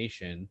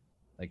transformation,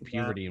 like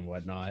puberty and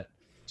whatnot,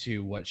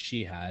 to what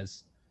she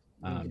has.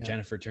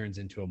 Jennifer turns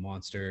into a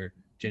monster.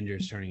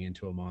 Ginger's turning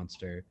into a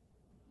monster.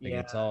 Like,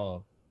 it's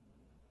all.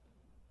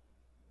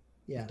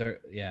 I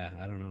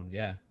don't know.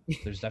 Yeah,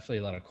 there's definitely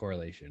a lot of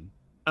correlation.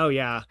 Oh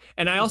yeah,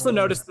 and I also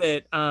noticed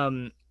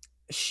that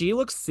she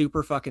looks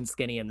super fucking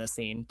skinny in this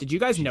scene. Did you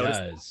guys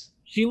notice?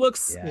 She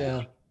looks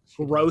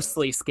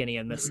grossly skinny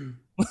in this.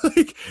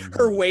 Like,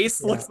 her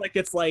waist looks like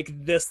it's like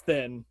this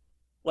thin.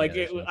 Like,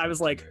 I was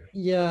like,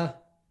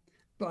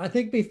 but I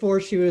think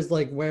before she was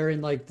like wearing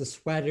like the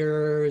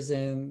sweaters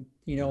and,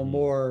 you know,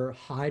 more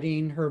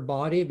hiding her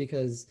body,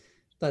 because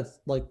that's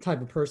like the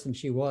type of person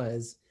she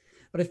was.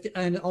 But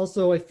and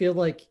also I feel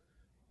like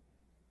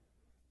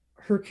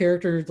her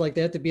characters, like,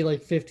 they have to be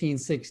like 15,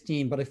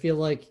 16, but I feel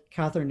like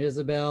Catherine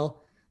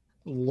Isabel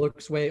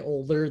looks way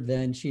older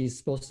than she's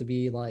supposed to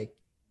be like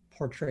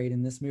portrayed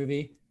in this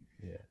movie.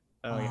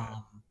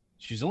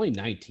 She's only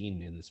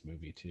 19 in this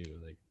movie too.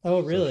 Like,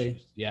 oh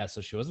really?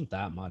 So she wasn't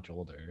that much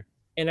older.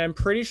 And I'm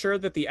pretty sure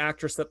that the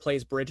actress that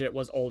plays Bridget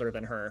was older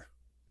than her.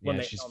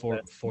 She's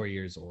 4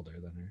 years older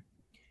than her.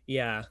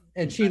 Yeah,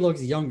 and she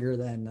looks younger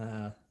than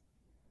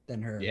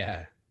her.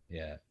 Yeah,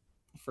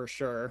 for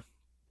sure.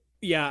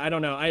 Yeah, I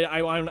don't know.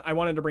 I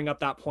wanted to bring up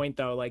that point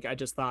though. Like, I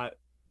just thought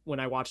when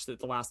I watched it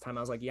the last time, I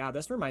was like, yeah,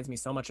 this reminds me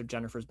so much of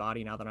Jennifer's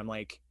Body now that I'm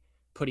like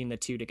putting the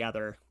two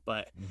together.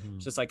 But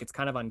it's just like, it's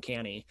kind of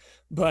uncanny.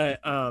 But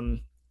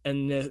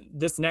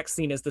this next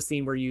scene is the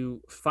scene where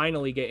you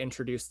finally get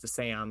introduced to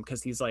Sam,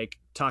 because he's like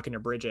talking to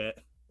Bridget,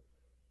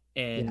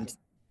 and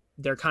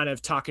they're kind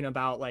of talking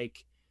about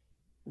like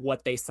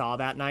what they saw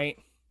that night.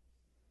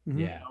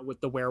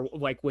 With the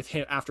werewolf, like with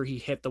him after he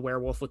hit the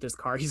werewolf with his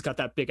car, he's got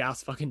that big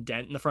ass fucking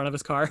dent in the front of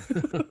his car.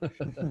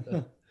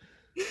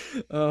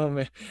 Oh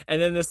man. And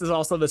then this is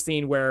also the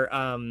scene where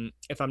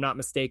if I'm not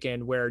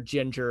mistaken, where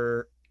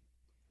Ginger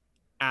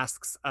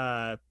asks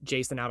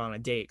Jason out on a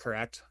date,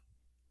 correct?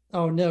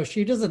 Oh no,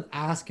 she doesn't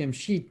ask him,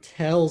 she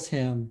tells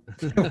him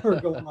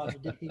we're going on a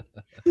date.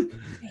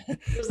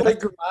 Just like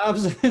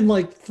grabs him and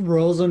like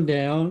throws him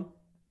down.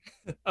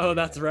 Oh,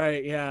 that's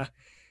right. Yeah.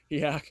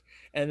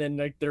 And then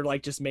like they're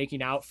like just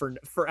making out for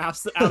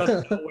out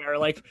of nowhere,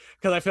 like,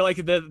 because I feel like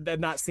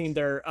in that scene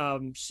there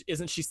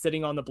isn't she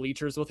sitting on the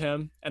bleachers with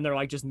him, and they're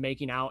like just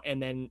making out, and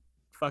then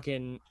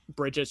fucking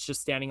Bridget's just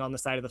standing on the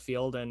side of the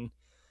field, and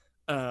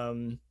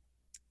then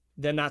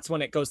that's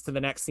when it goes to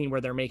the next scene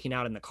where they're making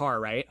out in the car,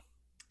 right?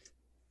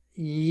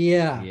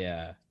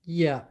 Yeah.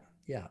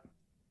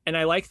 And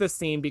I like this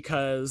scene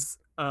because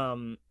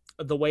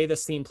the way the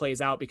scene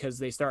plays out, because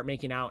they start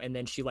making out, and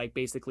then she like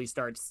basically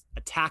starts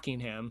attacking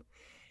him.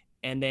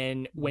 And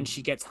then when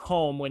she gets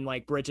home, when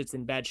like Bridget's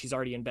in bed, she's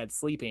already in bed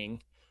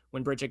sleeping.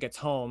 When Bridget gets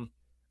home,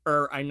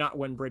 or I'm not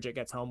when Bridget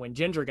gets home, when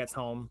Ginger gets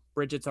home,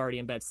 Bridget's already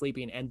in bed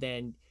sleeping. And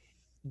then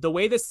the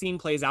way this scene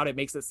plays out, it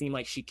makes it seem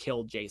like she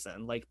killed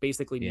Jason, like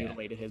basically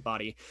mutilated his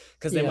body.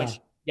 Because then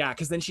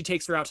because then she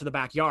takes her out to the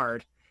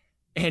backyard,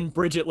 and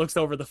Bridget looks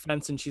over the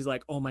fence and she's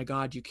like, "Oh my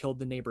God, you killed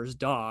the neighbor's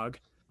dog."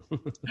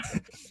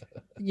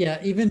 Yeah,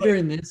 even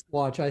during this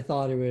watch, I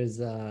thought it was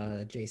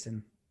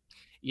Jason.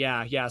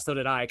 Yeah, so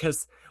did I.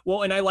 Because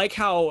and I like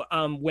how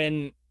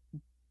when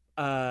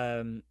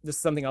this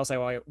is something else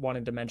I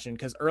wanted to mention,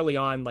 because early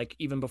on, like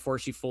even before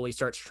she fully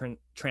starts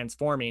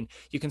transforming,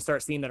 you can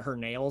start seeing that her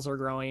nails are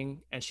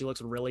growing and she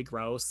looks really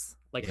gross.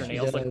 Like her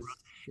nails look gross,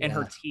 and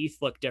her teeth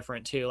look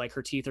different too. Like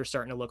her teeth are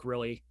starting to look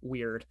really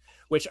weird,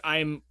 which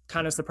I'm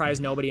kind of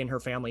surprised nobody in her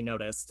family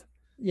noticed.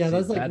 Yeah,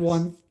 that's like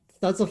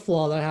that's a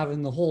flaw that I have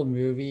in the whole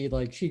movie.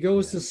 Like she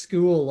goes to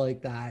school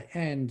like that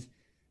and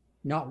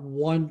not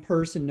one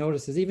person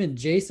notices. Even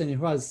Jason,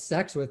 who has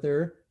sex with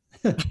her,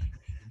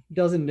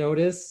 doesn't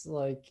notice.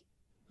 Like,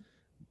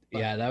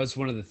 yeah, that was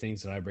one of the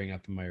things that I bring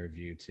up in my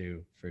review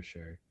too, for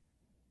sure.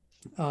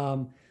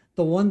 The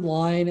one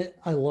line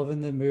I love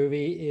in the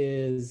movie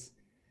is,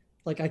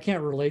 like, I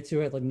can't relate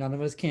to it, like none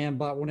of us can,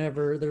 but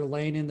whenever they're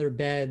laying in their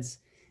beds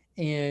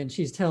and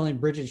she's telling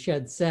Bridget she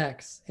had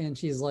sex, and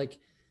she's like,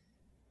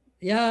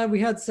 yeah, we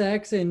had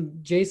sex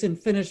and Jason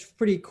finished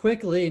pretty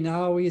quickly.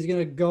 Now he's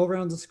gonna go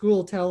around the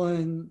school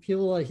telling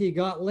people that he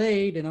got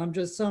laid and I'm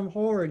just some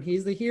whore and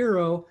he's the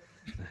hero.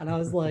 And I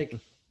was like,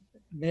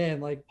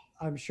 man, like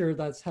I'm sure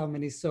that's how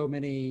so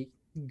many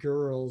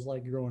girls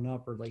like growing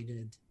up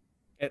related.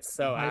 It's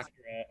so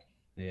accurate.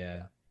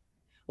 Yeah.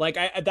 Like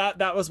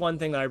that was one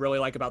thing that I really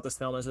like about this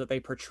film, is that they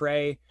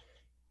portray,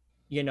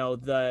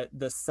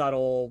 the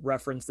subtle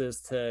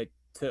references to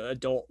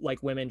adult,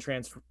 like women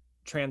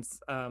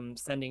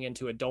transcending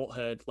into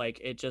adulthood. Like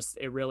it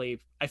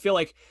really, I feel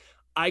like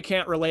I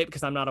can't relate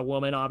because I'm not a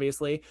woman,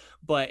 obviously,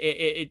 but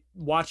it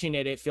watching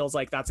it feels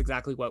like that's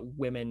exactly what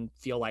women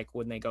feel like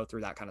when they go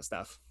through that kind of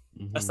stuff.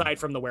 Mm-hmm. Aside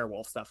from the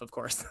werewolf stuff, of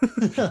course.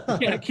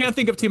 I can't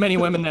think of too many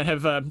women that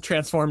have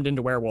transformed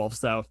into werewolves.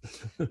 So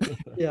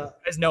yeah, you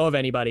guys know of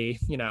anybody,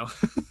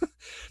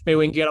 maybe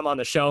we can get them on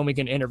the show and we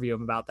can interview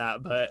them about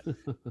that.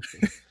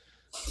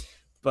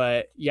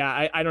 But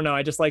yeah, I don't know.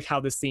 I just liked how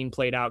this scene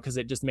played out, because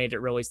it just made it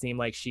really seem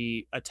like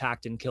she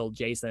attacked and killed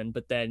Jason.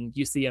 But then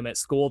you see him at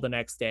school the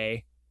next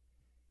day,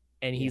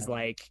 and he's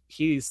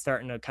he's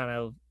starting to kind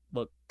of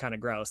look kind of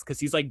gross, because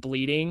he's like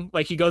bleeding.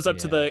 Like he goes up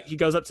to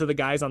the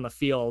guys on the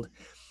field,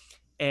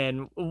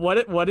 and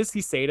what does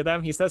he say to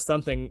them? He says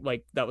something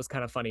like that was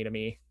kind of funny to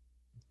me.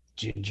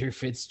 Ginger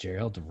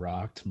Fitzgerald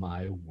rocked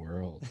my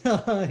world.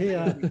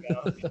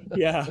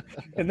 Yeah.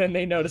 And then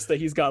they notice that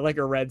he's got like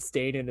a red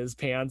stain in his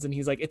pants, and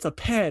he's like, "It's a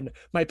pen.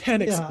 My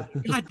pen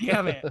exploded. God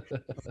damn it."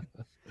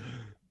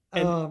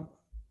 And,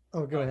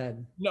 go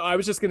ahead. No, I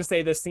was just gonna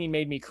say this scene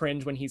made me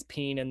cringe when he's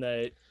peeing in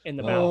the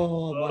mountain.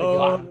 Oh my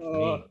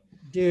God,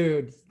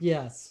 dude!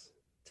 Yes,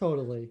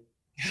 totally.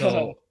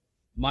 So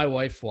my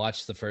wife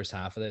watched the first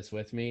half of this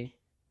with me,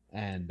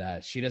 and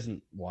she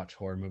doesn't watch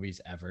horror movies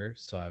ever,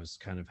 so I was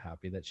kind of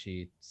happy that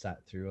she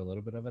sat through a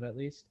little bit of it at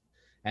least.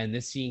 And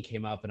this scene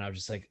came up and I was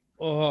just like,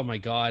 oh my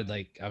God,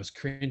 like I was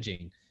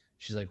cringing.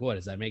 She's like, what,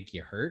 does that make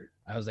you hurt?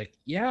 I was like,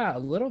 yeah, a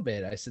little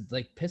bit. I said,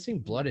 like,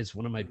 pissing blood is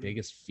one of my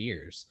biggest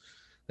fears.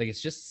 Like,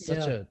 it's just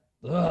such a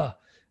ugh.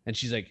 And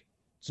she's like,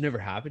 it's never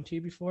happened to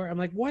you before? I'm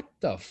like, what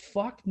the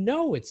fuck?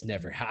 No, it's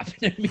never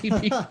happened to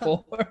me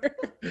before.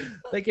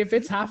 Like, if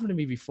it's happened to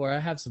me before, I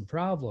have some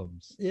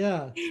problems.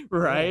 Yeah.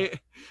 Right.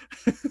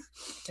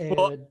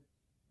 And,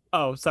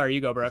 sorry,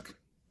 you go, Brooke.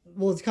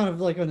 Well, it's kind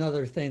of like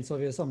another thing. So if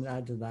you have something to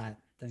add to that,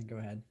 then go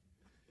ahead.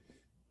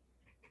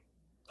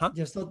 Huh?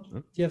 Do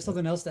you have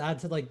something else to add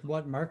to like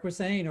what Mark was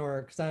saying,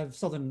 or because I have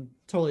something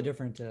totally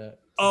different to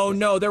Oh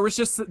no, there was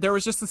just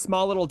a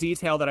small little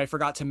detail that I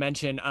forgot to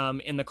mention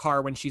in the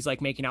car when she's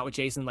like making out with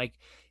Jason. Like,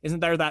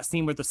 isn't there that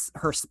scene where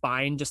her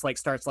spine just like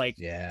starts like,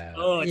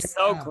 it's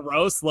so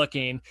gross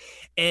looking.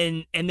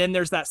 And then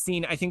there's that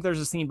scene, I think there's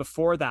a scene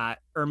before that,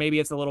 or maybe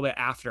it's a little bit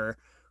after,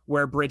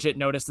 where Bridget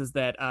notices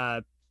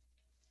that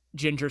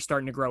Ginger's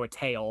starting to grow a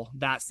tail.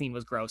 That scene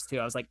was gross too.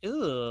 I was like,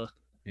 ugh.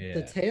 Yeah.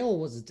 The tail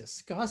was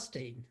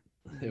disgusting.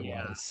 It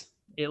was.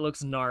 It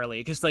looks gnarly,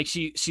 because like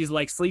she's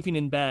like sleeping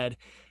in bed,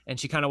 and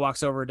she kind of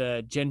walks over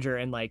to Ginger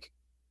and like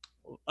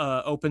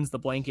opens the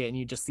blanket, and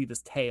you just see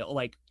this tail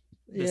like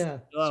I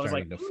was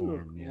like,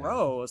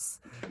 gross.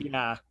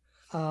 Yeah.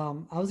 I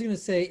was gonna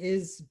say,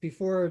 is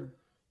before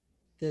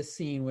this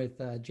scene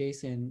with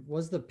Jason,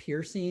 was the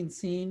piercing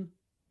scene,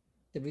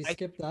 did we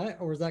skip that,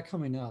 or was that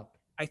coming up?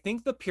 I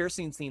think the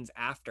piercing scene's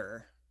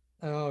after.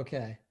 Oh,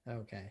 okay.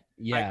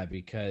 Yeah,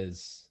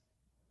 because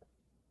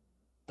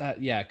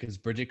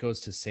Bridget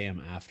goes to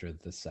Sam after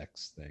the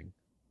sex thing.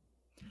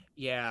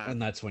 Yeah.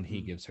 And that's when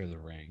he gives her the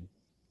ring.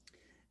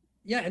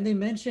 Yeah, and they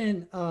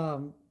mention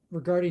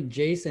regarding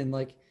Jason,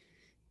 like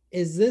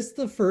is this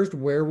the first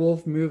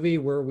werewolf movie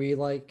where we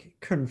like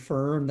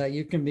confirm that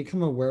you can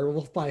become a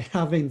werewolf by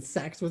having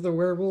sex with a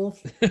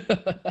werewolf?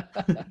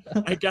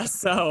 I guess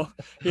so.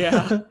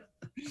 Yeah.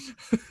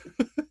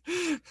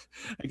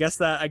 I guess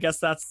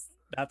that's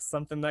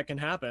something that can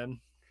happen.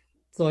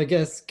 So I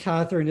guess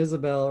Catherine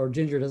Isabel or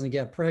Ginger doesn't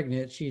get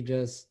pregnant. She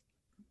just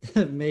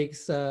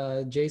makes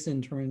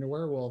Jason turn into a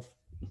werewolf.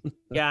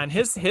 Yeah, and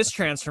his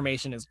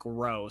transformation is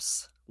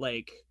gross.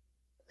 Like,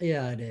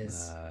 Yeah, it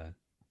is. Uh,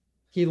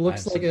 He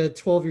looks I've like seen- a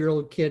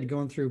 12-year-old kid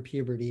going through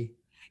puberty.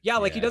 yeah,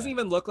 like he Yeah. doesn't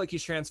even look like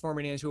he's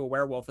transforming into a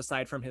werewolf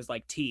aside from his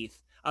like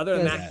teeth. Other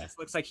than Yes. that, Yeah. he just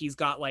looks like he's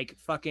got like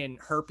fucking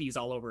herpes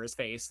all over his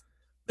face.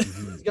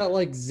 Mhm. He's got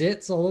like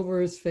zits all over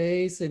his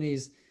face, and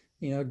he's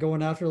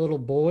going after little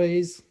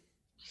boys.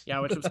 Yeah,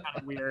 which was kind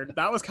of weird.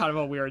 That was kind of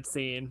a weird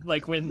scene.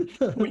 Like when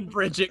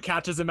Bridget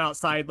catches him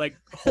outside, like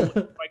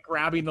like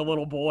grabbing the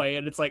little boy,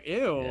 and it's like,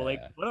 ew, like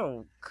Yeah. what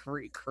a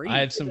creep. I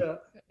have some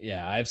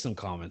Yeah. I have some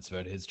comments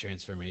about his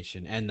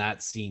transformation and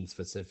that scene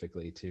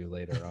specifically too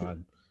later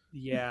on.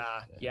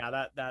 Yeah,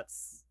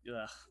 that's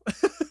ugh.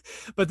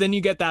 But then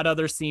you get that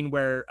other scene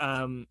where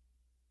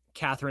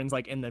Catherine's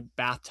like in the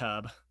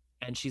bathtub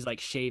and she's like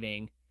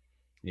shaving.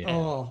 Yeah.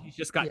 Oh, She's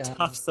just got yeah.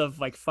 tufts of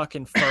like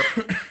fucking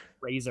fur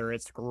razor.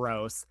 It's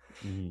gross.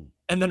 Mhm.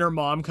 And then her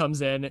mom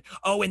comes in.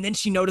 Oh, and then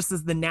she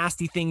notices the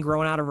nasty thing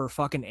growing out of her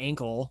fucking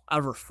ankle, out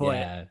of her foot.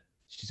 Yeah.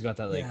 She's got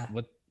that like Yeah.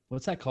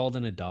 what's that called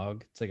in a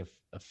dog? It's like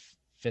a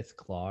fifth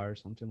claw or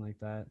something like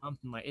that.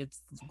 Something like it's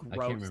gross.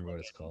 I can't remember what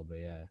it's called, but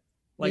yeah.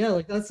 Like- yeah,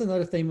 like that's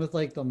another thing with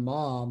like the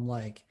mom.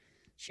 Like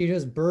she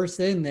just bursts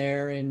in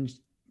there and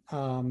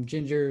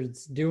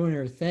Ginger's doing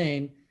her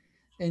thing,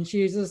 and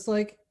she's just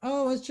like,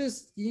 "Oh, it's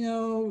just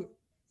you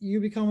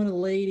becoming a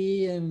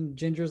lady," and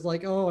Ginger's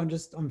like, "Oh,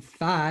 I'm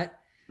fat."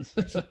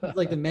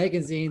 Like the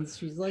magazines,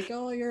 she's like,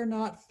 "Oh, you're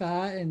not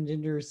fat," and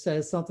Ginger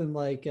says something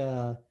like,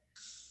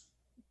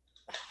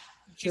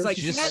 She's like,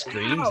 She just "Get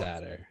screams out!"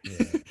 at her. Yeah.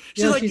 She's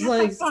Yeah, like, she's "Get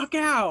like- the fuck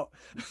out!"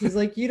 she's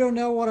like, "You don't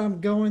know what I'm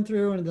going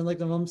through," and then like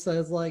the mom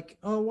says like,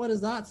 "Oh, what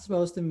is that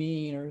supposed to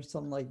mean?" or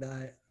something like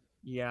that.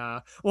 Yeah.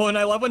 Well, and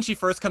I love when she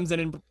first comes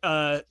in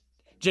and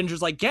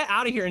Ginger's like, "Get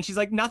out of here," and she's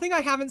like, "Nothing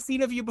I haven't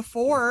seen of you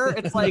before."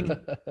 It's like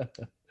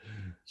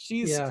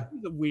she's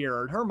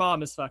weird. Her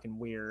mom is fucking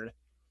weird.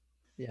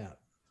 Yeah.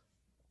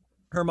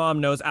 Her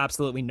mom knows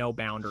absolutely no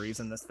boundaries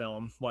in this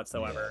film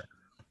whatsoever.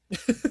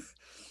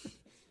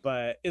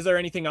 But is there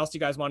anything else you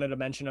guys wanted to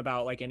mention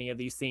about like any of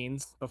these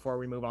scenes before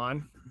we move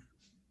on?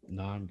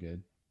 No, I'm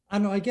good. I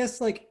don't know. I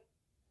guess like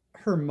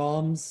her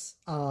mom's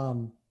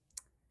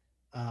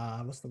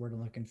what's the word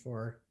I'm looking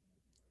for?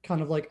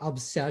 Kind of like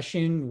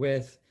obsession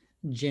with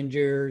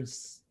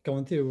Ginger's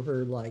going through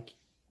her like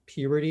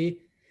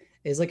puberty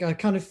is like I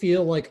kind of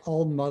feel like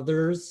all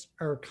mothers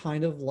are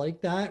kind of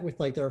like that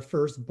with like their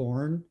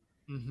firstborn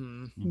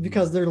Mm-hmm. Mhm.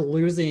 because they're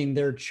losing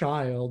their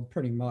child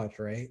pretty much,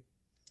 right?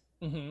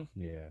 Mm-hmm.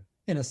 Yeah.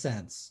 In a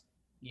sense.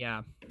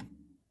 Yeah.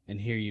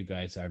 And here you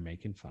guys are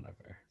making fun of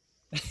her.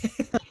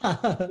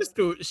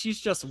 She's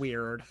just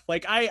weird.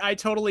 Like I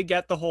totally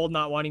get the whole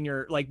not wanting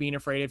your like being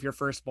afraid of your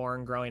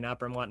firstborn growing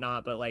up and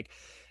whatnot, but like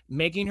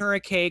making her a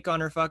cake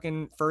on her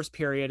fucking first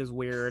period is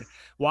weird.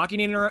 Walking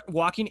in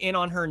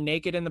on her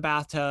naked in the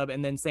bathtub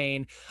and then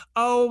saying,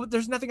 "Oh,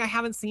 there's nothing I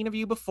haven't seen of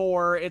you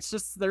before." It's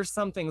just there's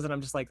some things that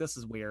I'm just like, this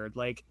is weird.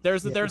 Like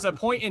there's a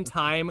point in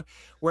time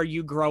where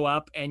you grow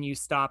up and you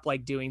stop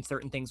like doing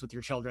certain things with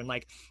your children.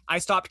 Like I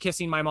stopped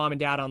kissing my mom and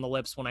dad on the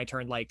lips when I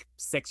turned like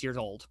 6 years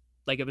old.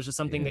 Like it was just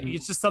something that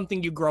it's just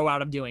something you grow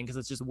out of doing because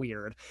it's just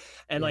weird.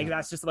 And like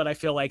that's just what I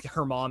feel like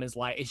her mom is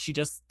like. She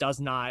just does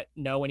not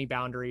know any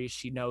boundaries.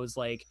 She knows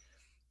like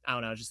I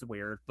don't know, just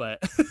weird.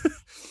 But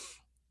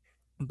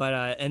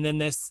and then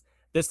this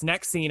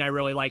next scene I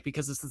really like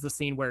because this is the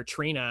scene where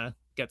Trina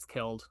gets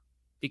killed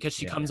because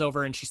she comes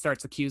over and she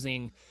starts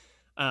accusing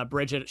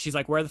Bridget. She's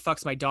like, "Where the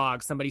fuck's my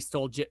dog? Somebody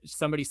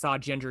saw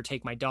Ginger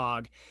take my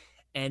dog."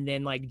 And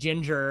then like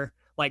Ginger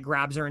like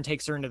grabs her and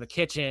takes her into the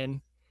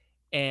kitchen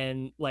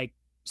and like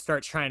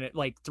starts trying to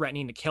like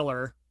threatening to kill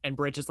her, and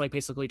Bridget's like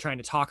basically trying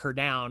to talk her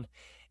down,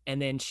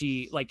 and then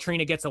she like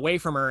Trina gets away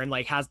from her and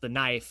like has the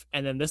knife,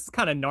 and then this is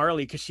kind of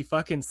gnarly because she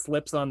fucking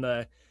slips on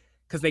the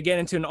because they get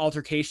into an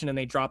altercation and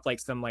they drop like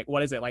some like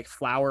what is it like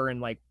flour and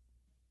like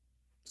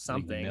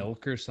something Like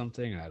milk or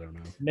something. I don't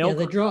know. milk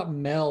Yeah, they drop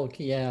milk.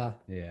 Yeah.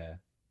 Yeah.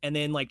 and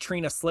then like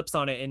Trina slips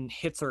on it and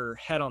hits her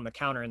head on the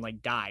counter and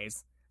like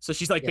dies. So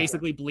she's like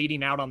basically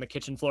bleeding out on the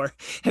kitchen floor.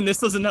 And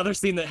this was another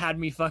scene that had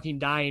me fucking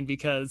dying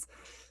because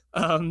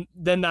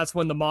then that's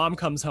when the mom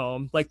comes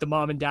home, like the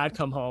mom and dad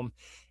come home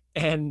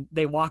and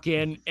they walk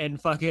in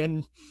and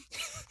fucking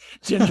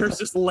Ginger's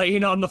just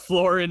laying on the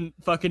floor in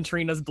fucking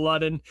Trina's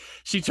blood. And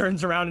she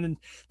turns around and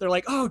they're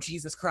like, "Oh,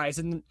 Jesus Christ."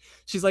 And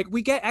she's like,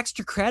 "We get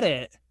extra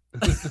credit."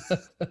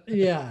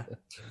 Yeah.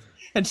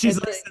 And she's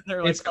And like sitting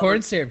there like, It's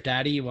corn syrup,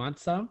 Daddy. You want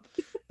some?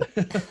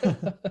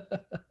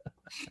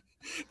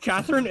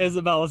 Catherine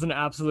Isabel is an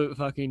absolute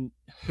fucking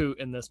hoot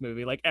in this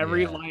movie. Like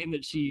every line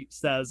that she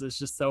says is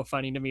just so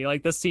funny to me.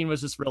 Like this scene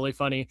was just really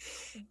funny.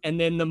 And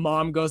then the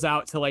mom goes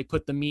out to like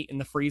put the meat in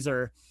the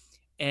freezer,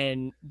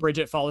 and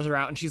Bridget follows her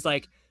out, and she's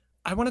like,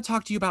 I want to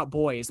talk to you about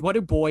boys. What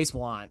do boys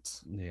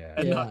want?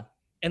 Yeah.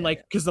 And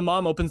like, because the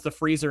mom opens the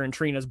freezer and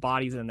Trina's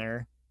body's in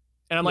there.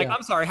 And I'm like,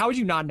 I'm sorry, how would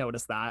you not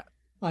notice that?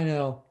 I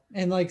know.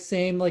 And like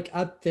same, like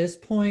at this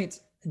point,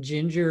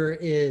 Ginger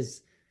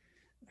is,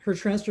 her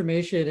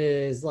transformation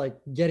is like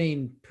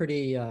getting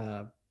pretty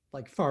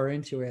like far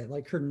into it.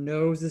 Like her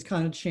nose is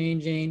kind of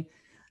changing.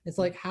 It's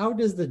like, how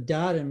does the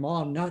dad and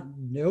mom not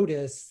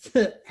notice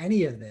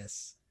any of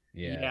this?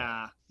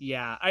 Yeah.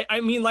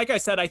 I mean, like I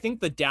said, I think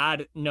the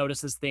dad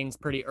notices things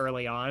pretty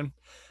early on,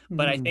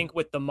 but I think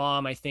with the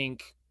mom, I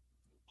think,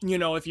 you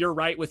know, if you're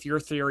right with your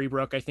theory,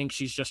 Brooke, I think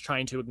she's just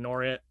trying to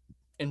ignore it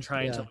and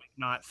trying to like,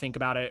 not think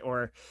about it.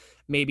 Or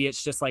maybe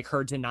it's just like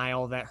her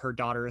denial that her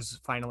daughter is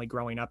finally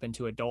growing up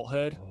into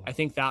adulthood. I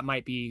think that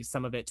might be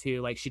some of it too.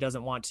 Like she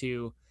doesn't want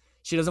to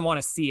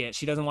see it.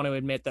 She doesn't want to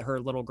admit that her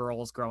little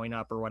girl is growing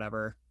up or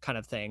whatever kind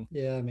of thing.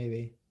 Yeah,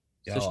 maybe.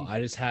 Yo, I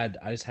just had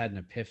an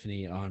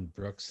epiphany on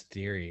Brooke's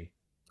theory.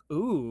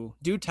 Ooh,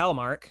 do tell,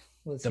 Mark.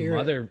 Let's hear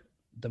it.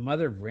 The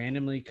mother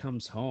randomly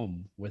comes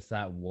home with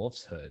that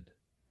wolf's hood.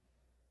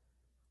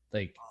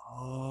 Like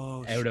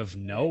out of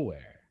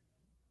nowhere.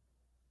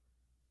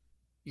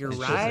 You're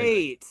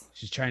right. Like,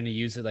 she's trying to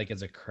use it like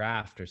as a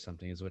craft or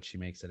something is what she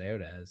makes it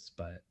out as,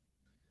 but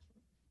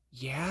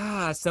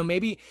yeah, so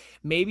maybe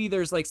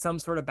there's like some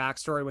sort of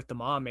backstory with the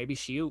mom. Maybe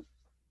she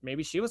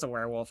was a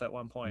werewolf at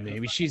one point.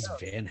 Maybe she's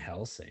Van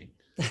Helsing.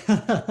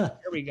 Here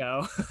we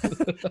go.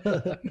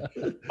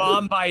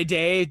 Mom by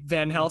day,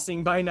 Van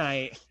Helsing by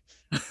night.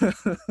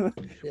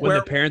 When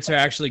the parents are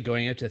actually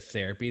going out to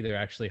therapy, they're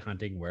actually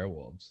hunting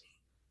werewolves.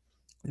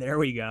 There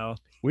we go.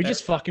 We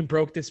just fucking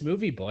broke this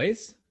movie,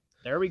 boys.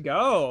 There we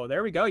go.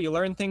 You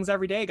learn things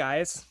every day,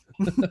 guys.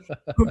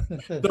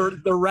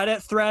 the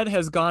Reddit thread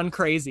has gone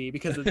crazy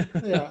because of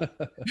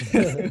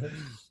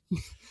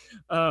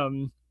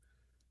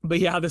but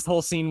yeah, this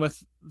whole scene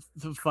with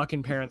the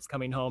fucking parents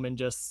coming home and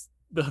just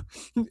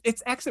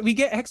we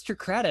get extra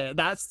credit.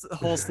 That's the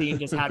whole scene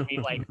just had me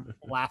like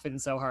laughing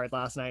so hard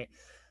last night.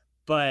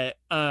 But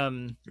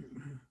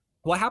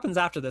what happens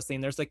after this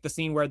scene? There's like the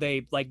scene where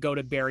they like go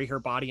to bury her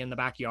body in the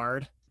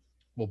backyard.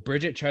 Well,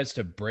 Bridget tries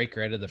to break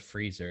her out of the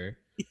freezer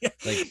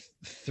like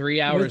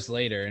 3 hours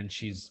later, and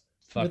she's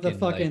fucking with a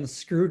fucking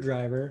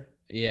screwdriver.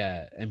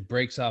 Yeah, and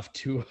breaks off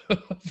 2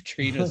 of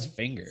Trina's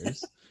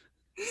fingers.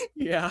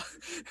 Yeah.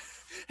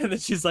 And then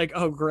she's like,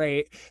 oh,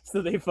 great.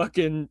 So they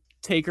fucking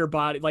take her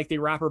body, like they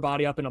wrap her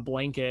body up in a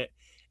blanket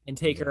and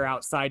take her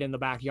outside in the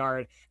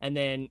backyard. And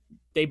then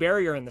they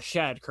bury her in the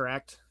shed,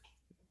 correct?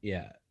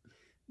 Yeah.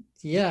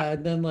 Yeah.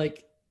 And then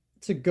like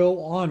to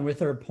go on with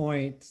her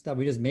point that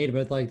we just made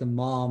about like the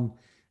mom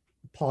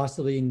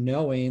possibly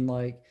knowing,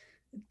 like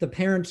the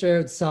parents are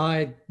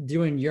outside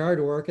doing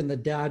yard work and the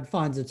dad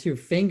finds the 2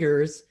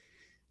 fingers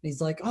and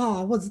he's like,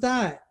 oh, what's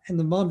that? And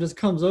the mom just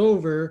comes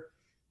over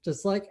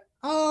just like,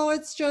 oh,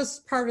 it's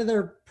just part of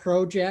their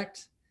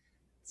project.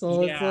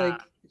 So it's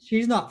like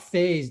she's not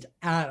phased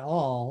at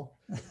all.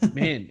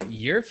 Man,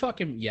 you're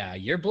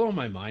blowing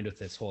my mind with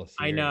this whole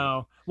theory. I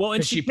know. Well,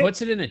 and she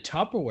puts it in a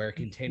Tupperware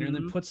container and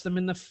then puts them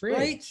in the fridge.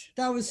 Right?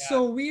 That was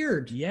so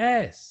weird.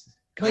 Yes.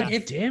 God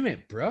like damn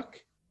it,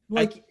 Brooke.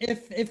 Like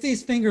if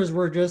these fingers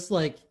were just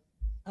like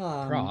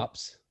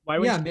props. Why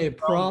would maybe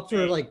props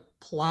or like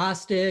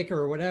plastic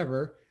or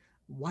whatever.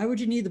 Why would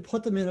you need to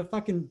put them in a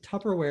fucking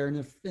Tupperware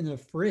in a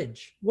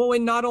fridge? Well,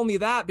 and not only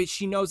that, but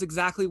she knows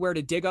exactly where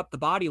to dig up the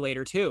body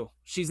later too.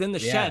 She's in the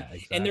shed,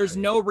 exactly. And there's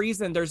no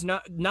reason. There's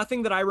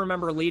nothing that I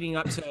remember leading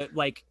up to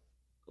like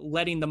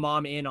letting the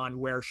mom in on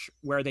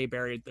where they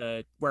buried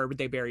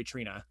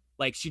Trina.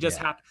 Like she just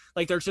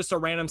like there's just a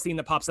random scene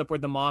that pops up where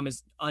the mom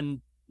is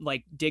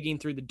like digging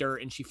through the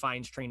dirt and she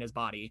finds Trina's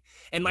body,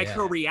 and like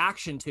her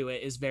reaction to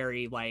it is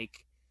very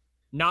like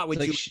not what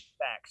you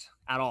expect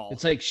at all.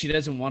 It's like she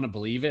doesn't want to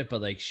believe it, but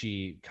like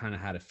she kind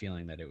of had a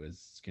feeling that it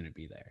was going to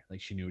be there.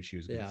 Like she knew what she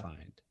was going to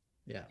find.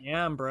 Yeah.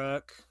 Yeah,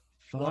 Brooke.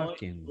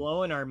 Fucking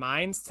blowing our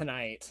minds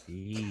tonight.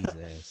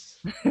 Jesus.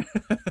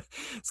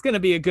 It's going to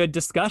be a good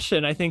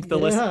discussion. I think the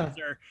listeners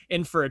are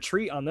in for a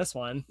treat on this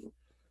one.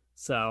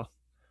 So,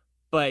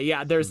 but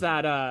yeah, there's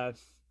that. I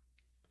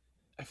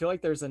feel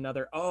like there's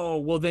another. Oh,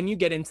 well, then you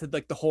get into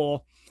like the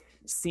whole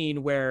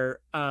scene where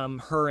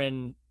her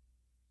and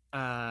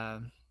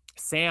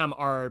Sam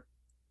are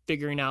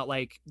figuring out,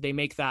 like they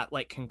make that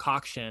like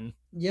concoction.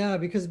 Yeah,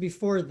 because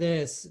before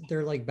this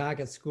they're like back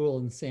at school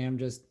and Sam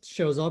just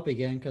shows up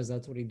again because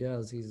that's what he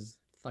does. He's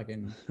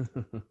fucking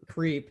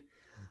creep.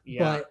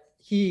 But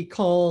he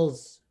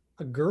calls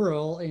a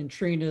girl and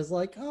Trina's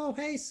like, oh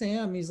hey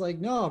Sam. He's like,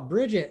 no,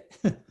 Bridget.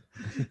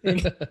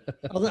 That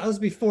was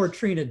before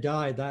Trina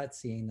died. That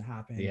scene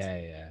happened.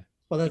 Yeah.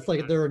 Well, that's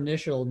like their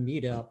initial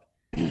meetup.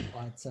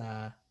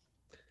 But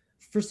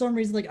for some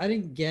reason, like I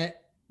didn't get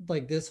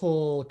like this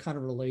whole kind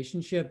of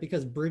relationship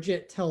because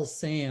Bridget tells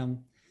Sam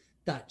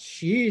that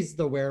she's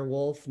the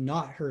werewolf,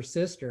 not her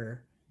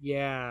sister.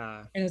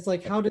 Yeah. And it's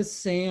like, how does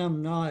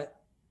Sam not?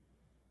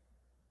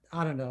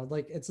 I don't know.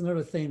 Like, it's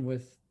another thing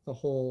with the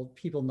whole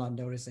people not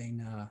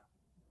noticing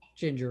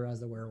Ginger as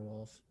the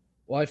werewolf.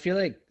 Well, I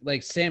feel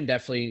like Sam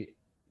definitely,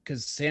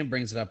 because Sam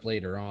brings it up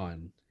later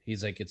on.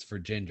 He's like, it's for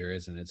Ginger,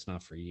 isn't it? It's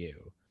not for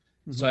you.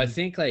 So I Mhm.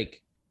 think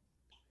like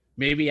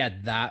maybe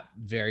at that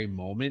very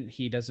moment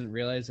he doesn't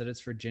realize that it's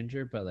for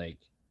Ginger, but like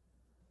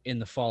in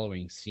the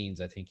following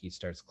scenes, I think he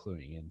starts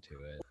cluing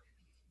into it.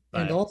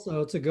 And But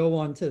also to go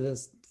on to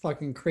this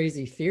fucking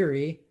crazy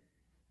theory,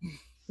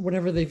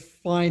 whenever they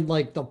find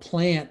like the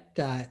plant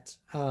that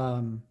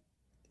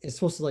is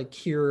supposed to like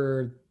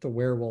cure the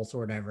werewolves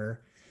or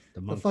whatever, The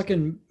the monk seed.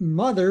 fucking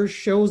mother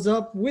shows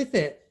up with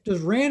it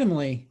just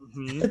randomly.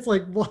 mhm. It's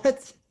like,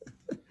 what?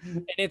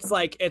 And it's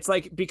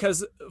like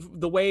because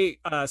the way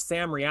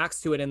Sam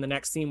reacts to it in the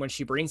next scene when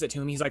she brings it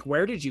to him, he's like,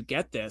 where did you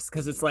get this?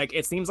 Because it's like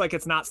it seems like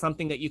it's not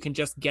something that you can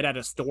just get at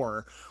a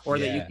store, or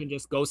that you Yeah. can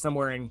just go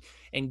somewhere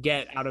and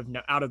get out of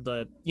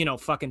the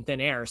fucking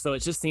thin air. So it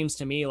just seems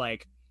to me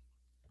like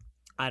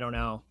I don't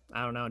know,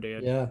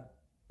 dude. Yeah.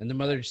 And the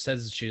mother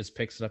says she just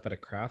picks it up at a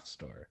craft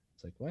store.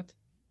 It's like, what?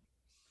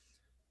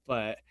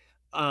 But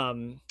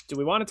do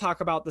we want to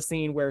talk about the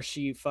scene where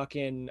she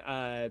fucking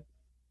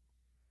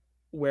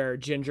where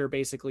Ginger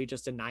basically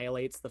just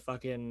annihilates the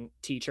fucking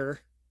teacher?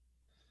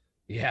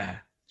 Yeah.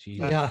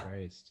 Jesus Yeah.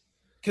 Christ.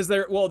 Because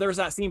there's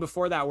that scene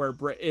before that where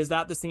is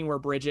that the scene where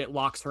Bridget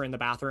locks her in the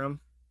bathroom?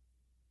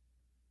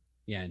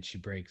 Yeah, and she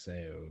breaks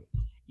out.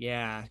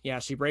 Yeah,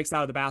 she breaks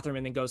out of the bathroom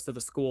and then goes to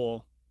the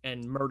school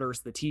and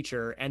murders the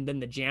teacher and then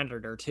the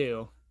janitor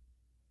too.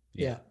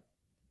 Yeah.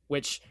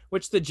 Which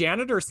the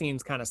janitor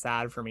scene's kind of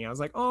sad for me. I was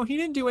like, oh, he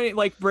didn't do any.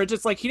 Like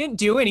Bridget's like, he didn't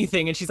do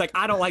anything, and she's like,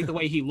 I don't like the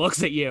way he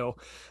looks at you.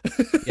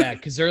 Yeah,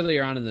 because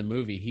earlier on in the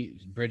movie,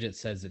 Bridget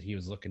says that he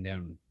was looking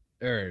down,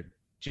 or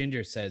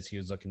Ginger says he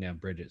was looking down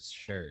Bridget's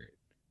shirt.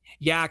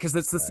 Yeah, because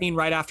it's the scene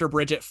right after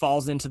Bridget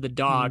falls into the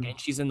dog and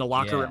she's in the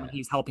locker room Yeah. and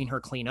he's helping her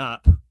clean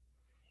up.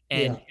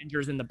 And Yeah.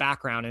 Ginger's in the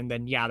background, and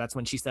then that's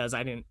when she says,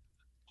 I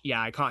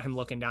caught him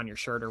looking down your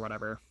shirt or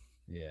whatever.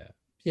 Yeah.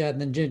 Yeah.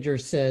 And then Ginger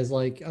says,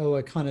 like, oh,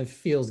 it kind of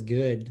feels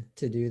good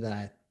to do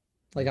that.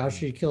 Like how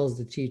she kills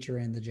the teacher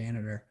and the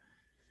janitor.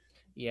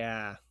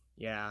 Yeah.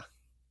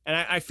 And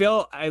I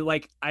feel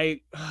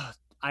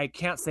I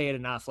can't say it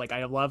enough. Like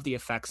I love the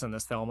effects in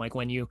this film. Like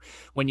when you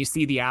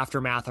see the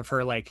aftermath of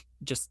her like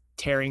just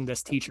tearing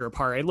this teacher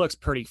apart, it looks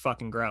pretty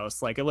fucking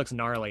gross. Like it looks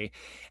gnarly.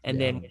 And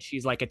Yeah. then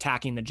she's like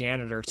attacking the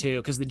janitor too,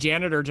 because the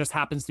janitor just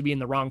happens to be in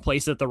the wrong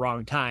place at the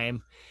wrong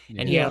time,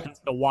 and he Yeah. happens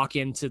to walk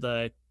into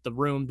the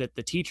room that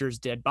the teacher's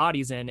dead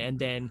body's in. And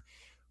then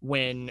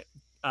when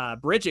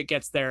Bridget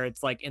gets there,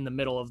 it's like in the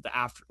middle of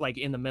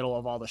in the middle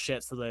of all the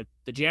shit. So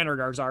the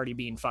janitor's already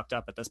being fucked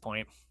up at this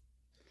point.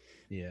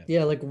 Yeah.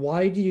 Yeah, like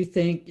why do you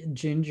think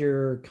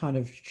Ginger kind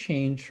of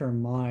changed her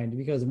mind?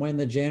 Because when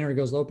the janitor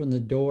goes to open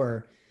the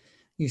door,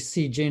 you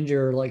see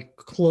Ginger like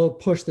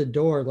push the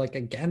door like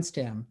against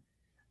him,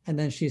 and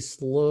then she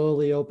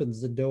slowly opens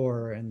the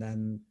door, and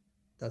then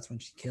that's when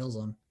she kills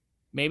him.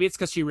 Maybe it's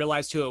because she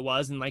realized who it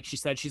was, and like she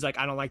said, she's like,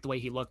 I don't like the way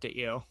he looked at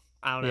you.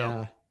 I don't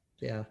know.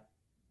 Yeah.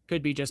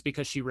 Could be just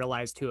because she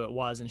realized who it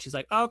was, and she's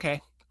like, oh,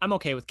 okay, I'm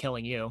okay with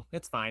killing you.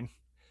 It's fine.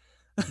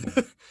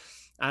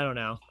 I don't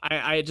know.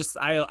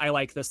 I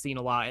like this scene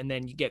a lot. And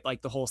then you get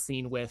like the whole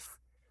scene with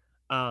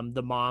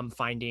the mom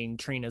finding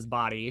Trina's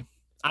body.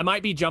 I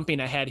might be jumping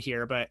ahead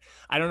here, but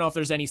I don't know if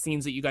there's any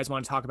scenes that you guys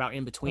want to talk about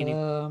in between.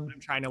 I'm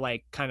trying to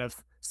like kind of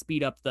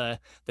speed up the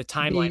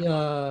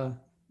timeline.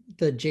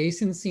 The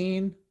Jason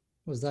scene,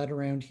 was that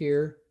around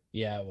here?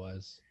 Yeah, it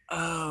was.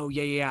 Oh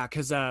yeah.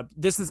 Because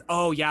this is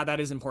that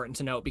is important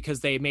to note,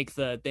 because they make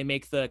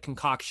the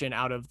concoction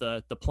out of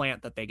the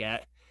plant that they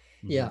get.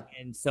 Yeah.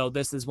 And so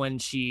this is when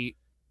she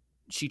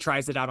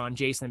tries it out on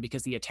Jason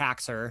because he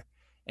attacks her,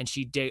 and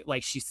she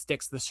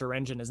sticks the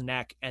syringe in his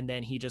neck, and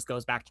then he just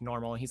goes back to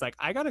normal. And he's like,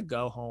 I gotta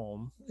go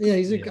home. Yeah,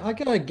 he's like, I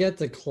gotta get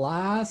to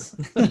class.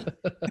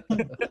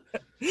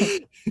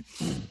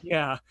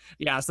 Yeah.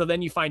 So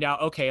then you find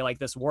out, okay, like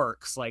this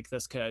works. Like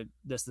this could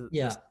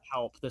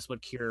help. This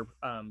would cure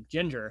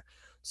Ginger.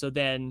 So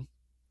then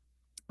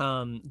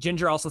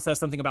Ginger also says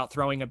something about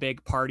throwing a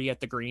big party at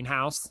the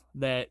greenhouse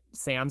that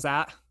Sam's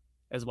at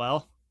as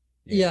well.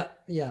 Yeah.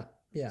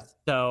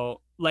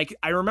 So like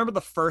I remember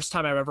the first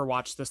time I ever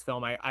watched this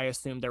film, I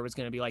assumed there was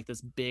going to be like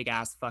this big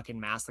ass fucking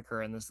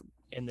massacre in this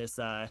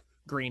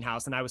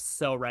greenhouse, and I was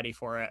so ready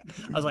for it.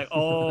 I was like,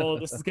 oh,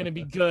 this is going to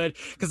be good,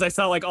 because I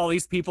saw like all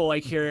these people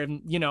like here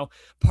and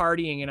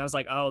partying, and I was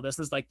like, oh, this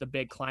is like the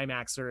big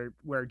climax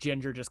where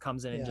Ginger just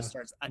comes in and just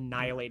starts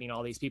annihilating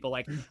all these people.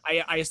 Like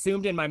I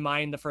assumed in my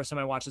mind the first time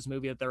I watched this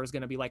movie that there was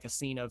going to be like a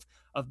scene of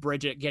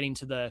Bridget getting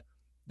to the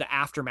the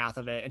aftermath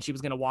of it, and she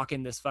was gonna walk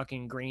in this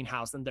fucking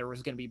greenhouse and there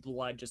was gonna be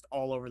blood just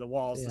all over the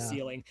walls, the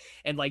ceiling,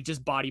 and like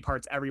just body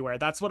parts everywhere.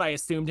 That's what I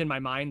assumed in my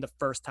mind the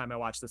first time I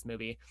watched this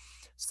movie.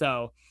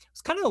 So I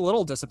was kind of a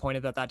little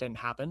disappointed that didn't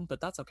happen,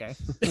 but that's okay.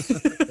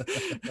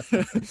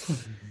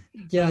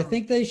 Yeah, I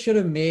think they should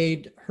have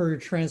made her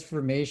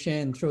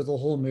transformation through the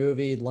whole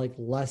movie like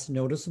less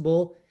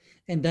noticeable.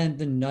 And then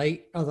the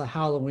night of the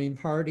Halloween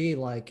party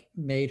like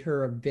made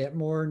her a bit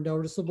more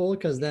noticeable,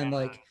 because then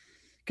like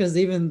because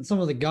even some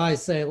of the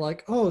guys say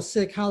like, "Oh,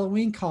 sick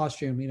Halloween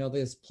costume,"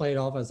 they just play it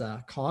off as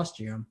a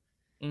costume.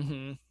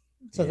 Mm-hmm.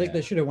 So I think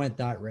they should have went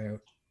that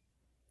route.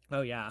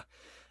 Oh yeah.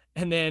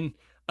 And then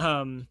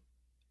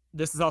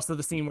this is also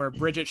the scene where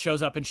Bridget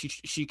shows up and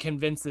she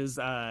convinces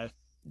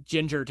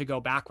Ginger to go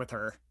back with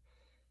her.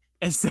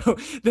 And so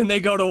then they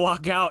go to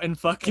walk out and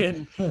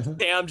fucking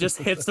Sam just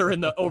hits her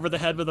over the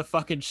head with a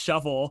fucking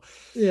shovel.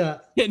 Yeah.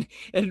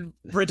 And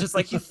Bridget's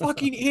like, "You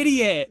fucking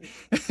idiot."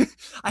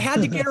 I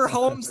had to get her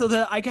home so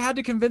that I had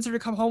to convince her to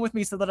come home with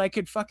me so that I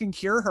could fucking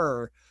cure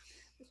her.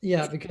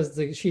 Yeah, because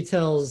she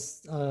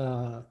tells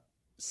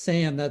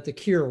Sam that the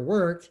cure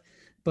worked,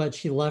 but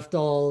she left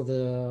all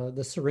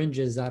the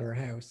syringes at her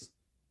house.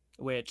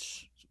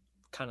 Which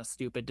kind of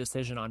stupid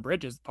decision on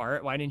Bridget's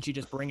part. Why didn't you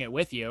just bring it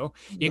with you?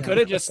 You could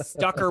have just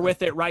stuck her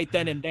with it right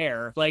then and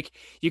there. Like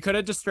you could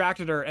have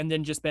distracted her and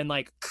then just been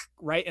like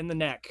right in the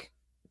neck.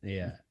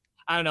 Yeah.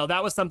 I don't know.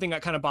 That was something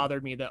that kind of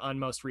bothered me on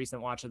most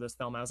recent watch of this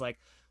film. I was like,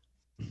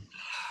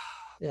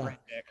 yeah, Bridget,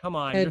 come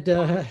on.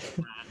 And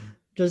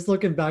just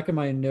looking back at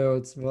my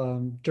notes,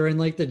 during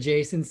like the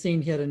Jason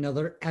scene, he had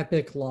another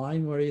epic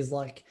line where he's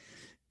like,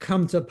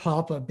 "Come to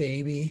Papa,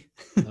 baby."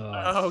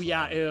 Oh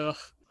yeah. Ew.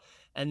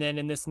 And then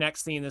in this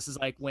next scene, this is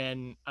like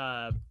when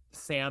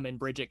Sam and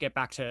Bridget get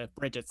back to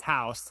Bridget's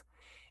house,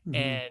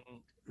 and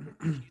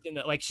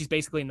she's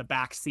basically in the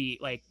back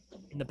seat, like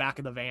in the back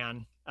of the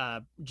van.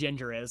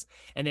 Ginger is,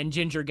 and then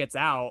Ginger gets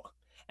out,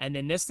 and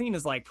then this scene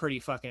is like pretty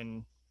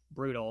fucking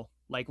brutal.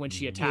 Like when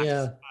she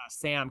attacks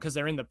Sam, because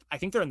I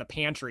think they're in the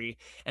pantry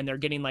and they're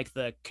getting like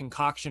the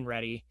concoction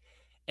ready,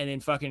 and then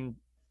fucking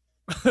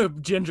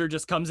Ginger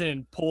just comes in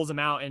and pulls him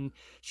out, and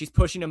she's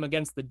pushing him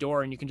against the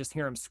door, and you can just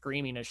hear him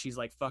screaming as she's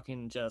like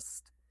fucking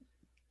just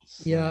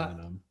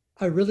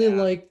I really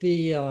like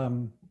the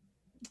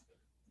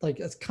like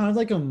it's kind of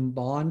like a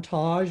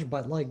montage,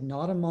 but like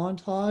not a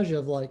montage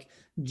of like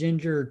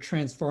Ginger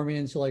transforming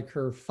into like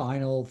her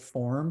final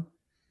form.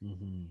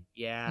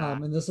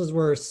 And this is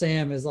where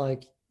Sam is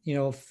like,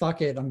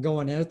 fuck it, I'm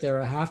going out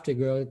there, I have to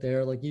go out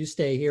there, like you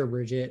stay here,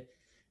 Bridget.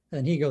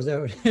 And he goes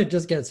out and it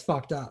just gets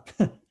fucked up.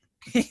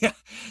 Yeah,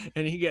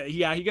 and he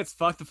gets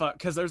fucked the fuck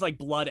because there's like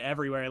blood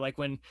everywhere. Like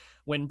when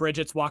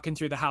Bridget's walking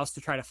through the house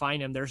to try to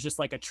find him, there's just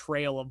like a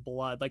trail of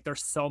blood. Like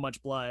there's so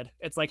much blood.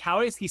 It's like,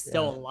 how is he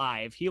still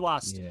alive? He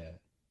lost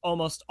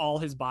almost all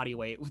his body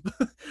weight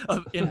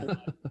in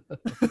blood.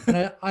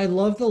 And I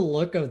love the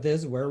look of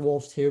this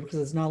werewolf too, because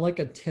it's not like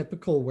a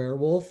typical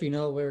werewolf,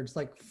 where it's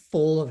like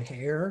full of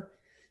hair.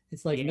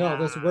 It's like, no,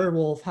 this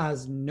werewolf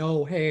has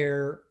no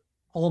hair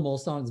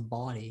almost on his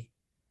body.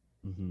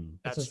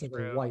 That's just like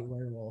a white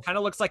werewolf. Kind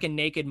of looks like a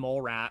naked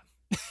mole rat.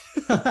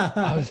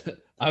 I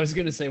was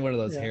gonna say one of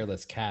those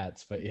hairless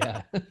cats, but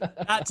yeah.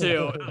 That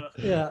too.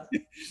 Yeah.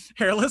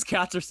 Hairless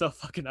cats are so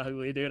fucking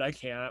ugly, dude. I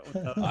can't.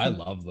 I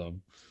love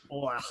them.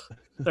 Wow.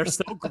 They're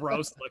so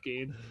gross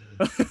looking.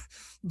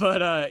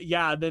 But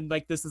then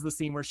like this is the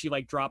scene where she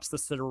like drops the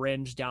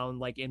syringe down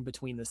like in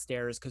between the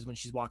stairs, because when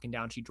she's walking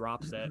down she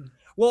drops it.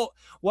 Well,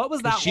 what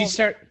was that? She's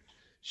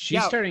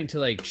starting to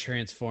like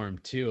transform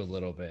too a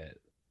little bit.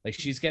 Like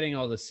she's getting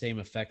all the same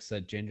effects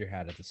that Ginger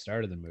had at the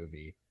start of the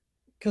movie.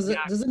 Because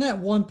doesn't at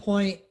one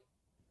point,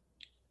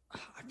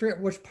 I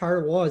forget which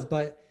part it was,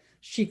 but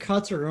she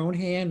cuts her own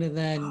hand, and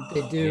then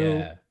they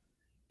do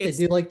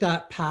like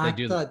that pact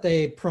that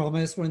they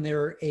promised when they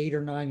were 8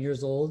 or 9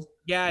 years old.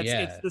 Yeah,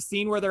 it's the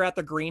scene where they're at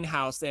the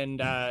greenhouse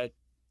and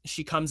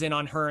she comes in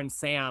on her and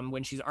Sam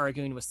when she's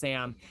arguing with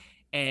Sam,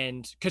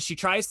 and because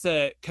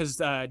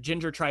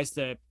Ginger tries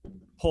to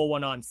pull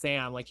one on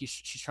Sam, like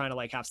she's trying to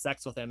like have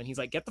sex with him, and he's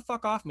like, "Get the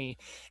fuck off me!"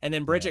 And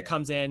then Bridget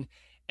comes in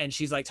and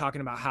she's like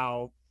talking about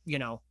how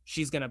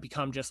she's gonna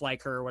become just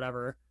like her or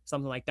whatever,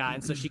 something like that.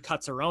 And so she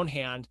cuts her own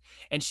hand,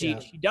 and she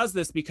does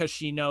this because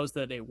she knows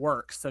that it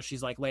works. So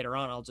she's like, later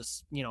on I'll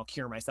just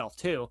cure myself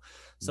too.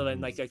 So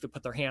then like they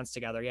put their hands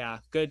together. Yeah,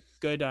 good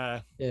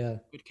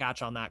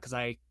catch on that, because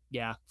I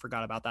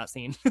forgot about that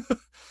scene.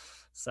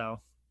 So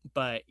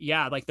but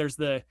yeah, like there's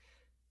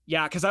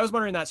because I was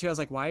wondering that too. I was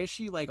like, why is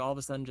she like all of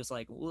a sudden just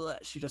like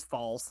she just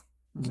falls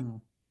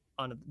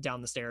down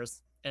the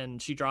stairs,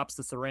 and she drops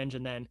the syringe,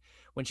 and then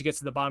when she gets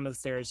to the bottom of the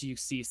stairs you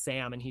see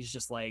Sam, and he's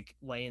just like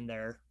laying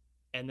there.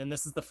 And then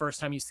this is the first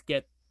time you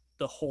get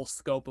the whole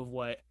scope of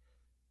what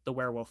the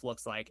werewolf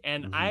looks like.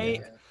 And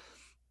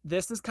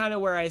this is kind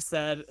of where I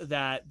said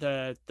that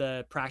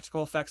the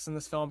practical effects in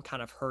this film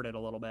kind of hurt it a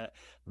little bit,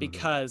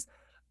 because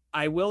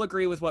I will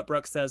agree with what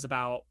Brooke says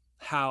about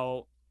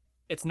how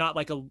it's not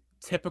like a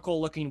typical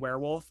looking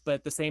werewolf, but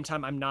at the same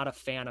time I'm not a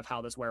fan of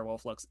how this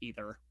werewolf looks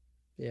either.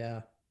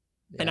 Yeah.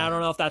 And I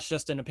don't know if that's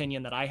just an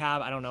opinion that I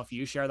have. I don't know if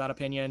you share that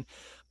opinion,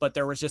 but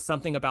there was just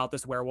something about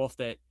this werewolf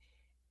that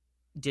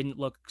didn't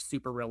look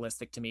super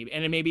realistic to me.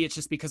 And maybe it's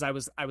just because I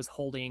was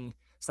holding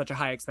such a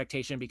high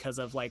expectation because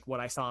of like what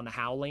I saw in The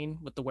Howling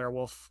with the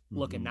werewolf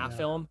look in that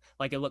film.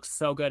 Like it looks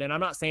so good. And I'm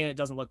not saying it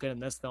doesn't look good in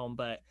this film,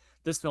 but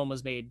this film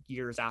was made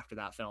years after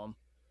that film.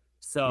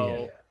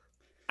 So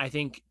I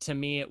think to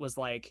me, it was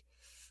like,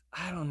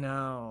 I don't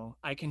know.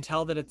 I can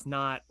tell that it's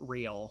not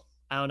real.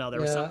 I don't know.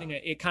 There was something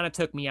that it kind of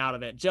took me out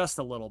of it just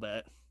a little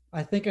bit.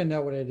 I think I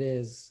know what it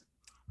is.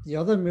 The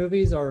other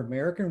movies are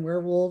American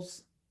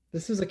werewolves.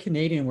 This is a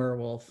Canadian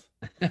werewolf.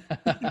 Good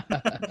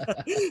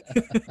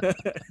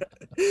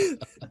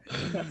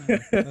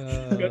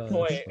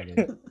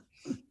point.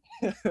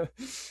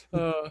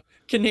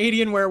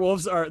 Canadian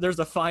werewolves there's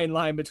a fine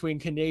line between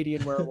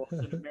Canadian werewolves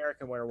and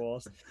American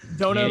werewolves.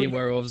 Canadian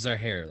werewolves are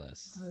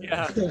hairless.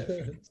 Yeah.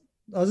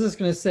 I was just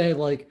gonna say,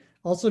 like,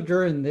 also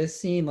during this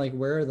scene, like,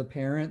 where are the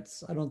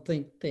parents? I don't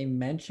think they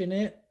mention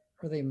it,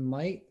 or they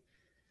might.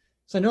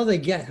 So I know they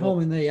get home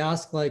and they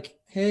ask, like,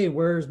 hey,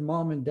 where's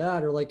mom and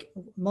dad? Or like,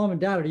 mom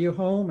and dad, are you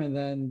home? And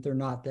then they're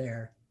not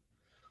there.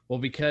 Well,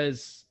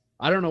 because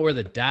I don't know where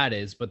the dad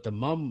is, but the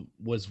mom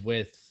was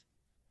with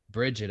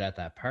Bridget at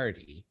that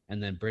party,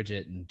 and then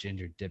Bridget and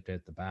Ginger dipped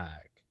out the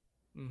bag.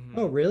 Mm-hmm.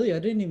 Oh, really? I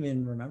didn't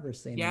even remember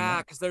seeing that. Yeah,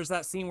 because there's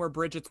that scene where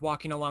Bridget's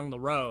walking along the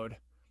road,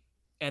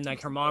 and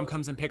like her mom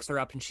comes and picks her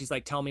up, and she's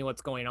like, "Tell me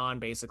what's going on,"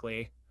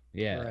 basically.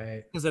 Yeah,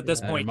 right. Because at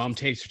this point, her mom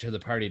takes her to the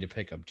party to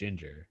pick up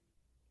Ginger.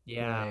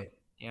 Yeah, right.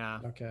 Yeah.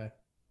 Okay.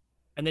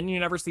 And then you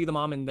never see the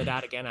mom and the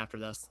dad again after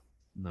this.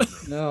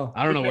 No.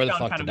 I don't know where the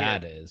fuck the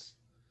dad is.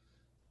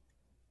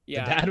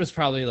 Yeah. The dad was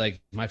probably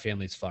like, my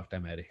family's fucked.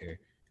 I'm out of here.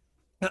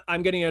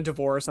 I'm getting a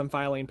divorce. I'm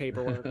filing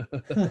paperwork. I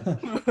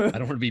don't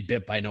want to be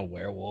bit by no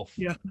werewolf.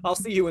 Yeah. I'll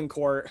see you in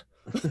court.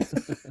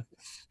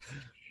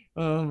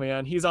 Oh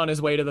man. He's on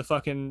his way to the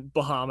fucking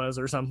Bahamas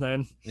or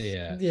something.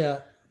 Yeah. Yeah.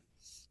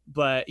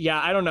 But yeah,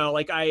 I don't know.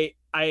 Like hate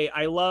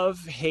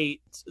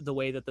the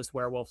way that this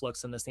werewolf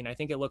looks in this scene. I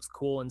think it looks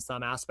cool in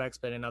some aspects,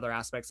 but in other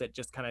aspects, it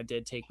just kind of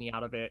did take me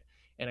out of it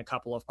in a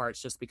couple of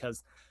parts, just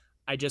because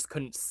I just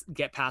couldn't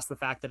get past the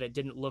fact that it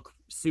didn't look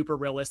super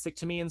realistic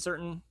to me in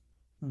certain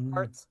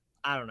parts.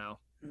 I don't know.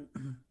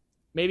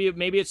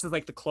 Maybe it's just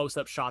like the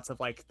close-up shots of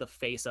like the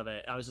face of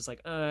it. I was just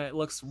like, it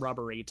looks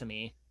rubbery to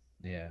me.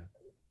 Yeah.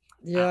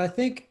 Yeah, I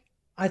think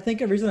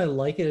the reason I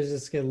like it is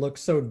just it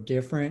looks so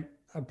different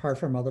apart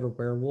from other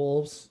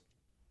werewolves.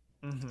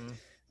 Mm-hmm.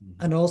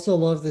 And also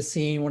love the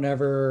scene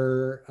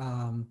whenever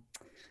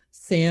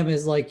Sam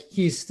is like,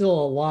 he's still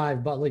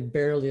alive, but like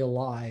barely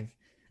alive.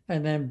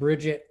 And then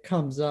Bridget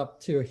comes up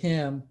to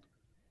him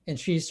and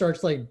she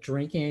starts like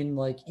drinking,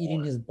 like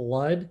eating his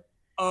blood.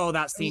 Oh,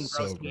 that scene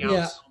grossed me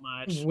out so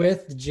much.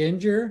 With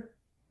Ginger.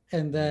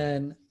 And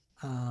then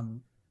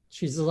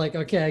she's like,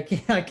 okay,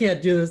 I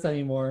can't do this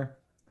anymore.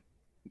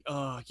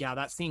 Oh, yeah,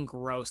 that scene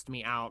grossed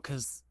me out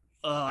because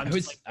I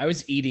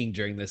was eating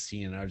during this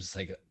scene and I was just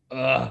like,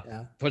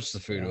 push the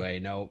food away.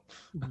 Nope.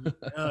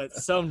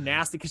 It's so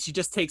nasty because she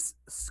just takes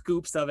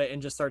scoops of it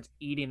and just starts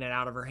eating it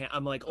out of her hand.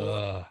 I'm like,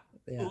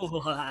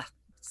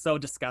 so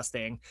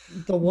disgusting.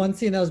 The one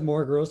scene that was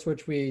more gross,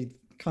 which we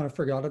kind of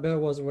forgot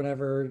about, was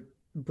whenever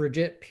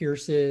Bridget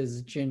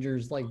pierces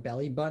Ginger's like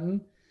belly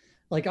button.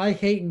 Like, I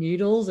hate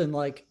needles, and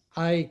like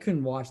I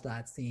couldn't watch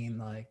that scene.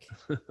 Like,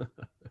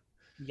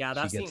 yeah,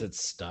 that she gets scene, it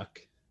stuck.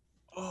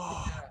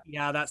 Oh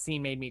yeah, that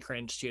scene made me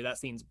cringe too. That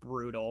scene's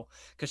brutal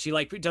because she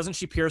like doesn't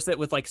she pierce it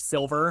with like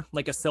silver,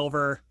 like a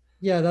silver.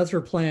 Yeah, that's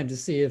her plan, to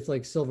see if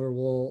like silver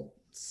will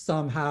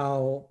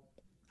somehow,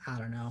 I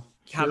don't know,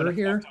 have an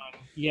here. On.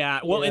 Yeah,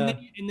 well, yeah.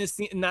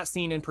 In that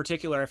scene in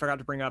particular, I forgot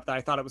to bring up that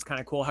I thought it was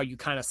kind of cool how you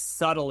kind of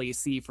subtly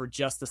see for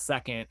just a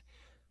second,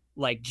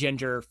 like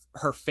Ginger,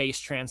 her face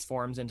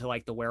transforms into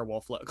like the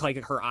werewolf look,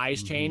 like her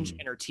eyes change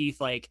and her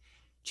teeth like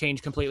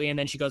change completely, and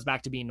then she goes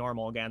back to being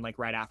normal again like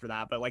right after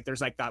that. But like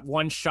there's like that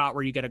one shot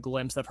where you get a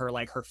glimpse of her,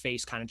 like her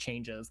face kind of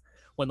changes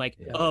when like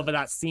but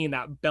that scene,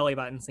 that belly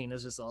button scene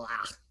is just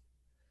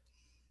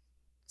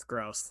it's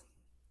gross.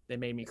 They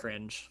made me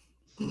cringe.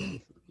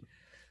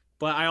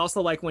 But I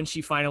also like when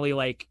she finally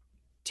like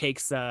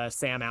takes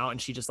Sam out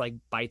and she just like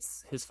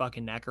bites his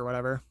fucking neck or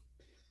whatever.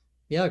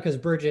 Yeah, because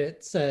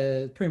Bridget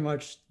pretty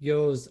much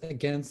goes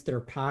against their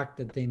pact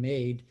that they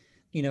made,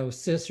 you know,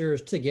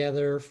 sisters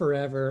together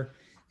forever.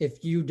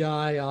 If you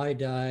die, I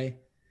die.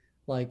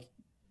 Like,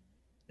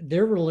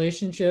 their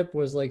relationship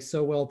was like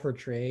so well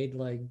portrayed,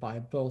 like by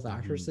both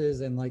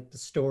actresses and like the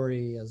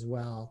story as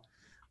well.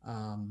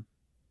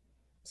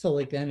 So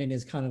like the ending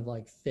is kind of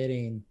like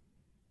fitting.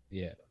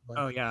 Yeah. Like,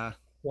 oh yeah.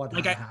 What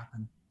like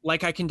happened?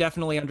 Like I can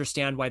definitely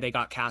understand why they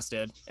got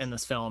casted in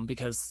this film,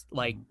 because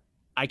like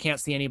I can't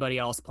see anybody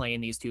else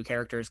playing these two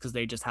characters, because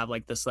they just have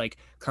like this like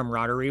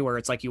camaraderie where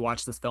it's like you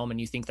watch this film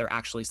and you think they're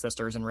actually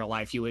sisters in real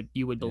life. You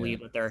would believe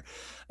that they're,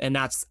 and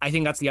I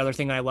think that's the other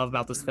thing that I love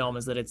about this film,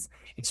 is that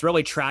it's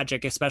really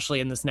tragic,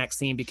 especially in this next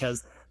scene,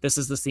 because this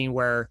is the scene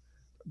where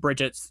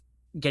Bridget's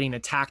getting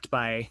attacked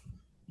by,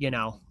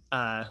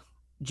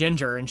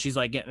 Ginger, and she's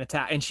like getting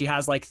attacked, and she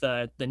has like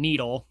the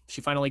needle.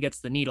 She finally gets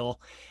the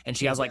needle, and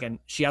she has like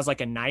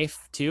a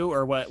knife too,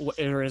 or what,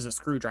 or is a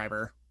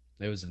screwdriver?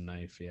 It was a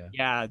knife, yeah.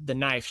 Yeah, the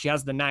knife. She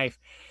has the knife,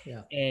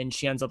 Yeah. and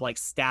she ends up like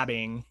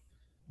stabbing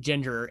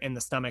Ginger in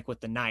the stomach with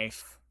the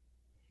knife.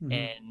 Mhm.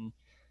 And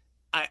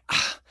I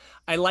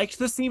I liked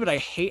this scene, but I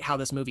hate how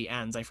this movie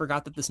ends. I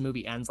forgot that this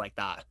movie ends like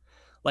that.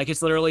 Like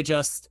it's literally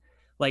just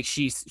like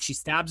she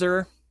stabs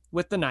her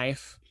with the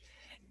knife,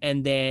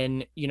 and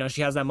then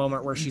she has that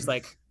moment where she's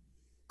like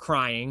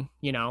crying,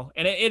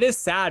 and it is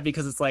sad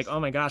because it's like, oh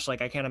my gosh,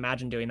 like I can't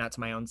imagine doing that to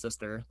my own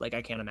sister. Like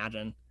I can't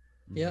imagine.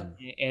 Yeah.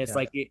 Mhm. And it's Yeah.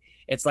 like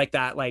it's like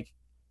that, like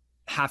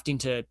having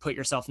to put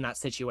yourself in that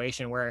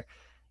situation where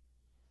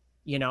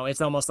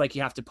it's almost like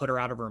you have to put her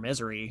out of her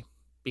misery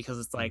because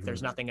it's like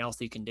there's Mhm. nothing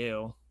else you can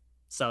do.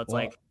 So it's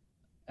Well, like,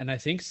 and I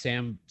think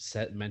Sam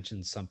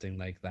mentioned something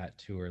like that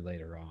to her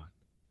later on,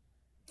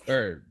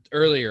 or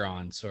earlier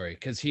on, sorry,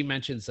 because he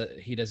mentions that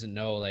he doesn't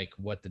know like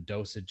what the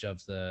dosage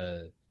of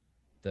the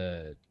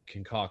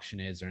concoction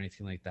is or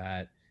anything like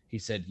that. He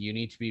said you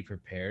need to be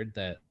prepared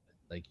that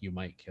like you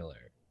might kill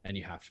her, and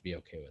you have to be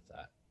okay with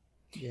that.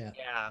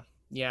 Yeah.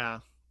 yeah.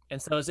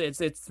 And so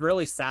it's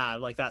really sad.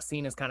 Like that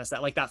scene is kind of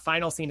sad. Like that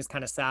final scene is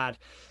kind of sad.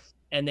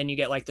 And then you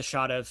get like the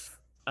shot of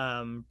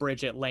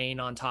Bridget laying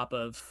on top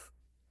of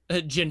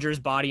Ginger's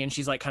body, and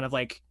she's like kind of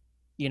like,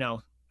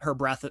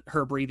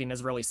 her breathing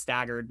is really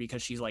staggered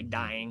because she's like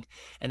dying,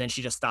 and then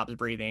she just stops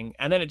breathing,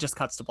 and then it just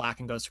cuts to black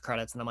and goes to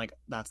credits, and I'm like,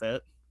 that's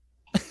it.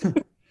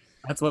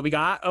 That's what we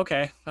got.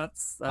 Okay,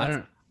 that's I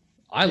don't.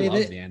 I Hey,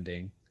 love the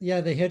ending.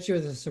 Yeah, they hit you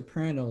with the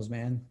Sopranos,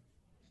 man.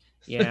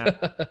 yeah.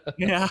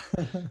 Yeah,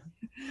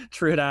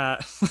 true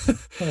that.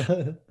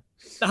 Oh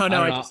I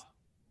no,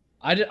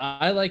 don't know.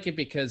 I like it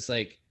because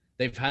like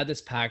they've had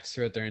this pact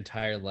throughout their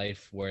entire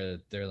life where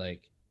they're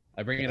like,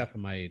 I bring it up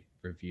in my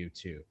review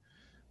too,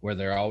 where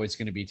they're always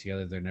going to be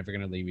together, they're never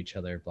going to leave each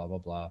other, blah blah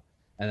blah.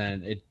 And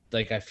then it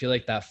like I feel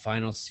like that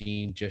final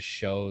scene just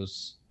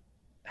shows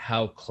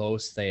how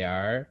close they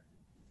are,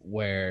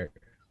 where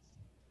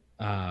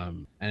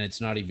and it's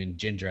not even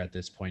Ginger at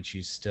this point,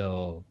 she's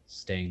still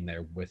staying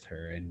there with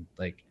her and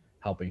like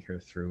helping her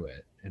through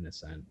it in a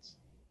sense.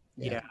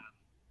 yeah.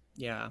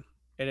 Yeah,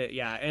 and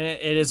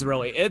it is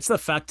really, it's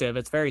effective.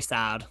 It's very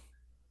sad,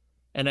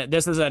 and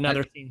this is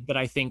another scene that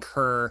I think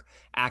her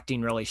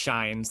acting really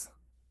shines.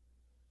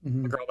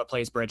 The girl that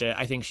plays Bridget,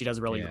 I think she does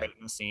really great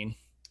in the scene.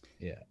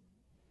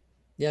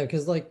 Yeah,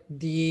 because like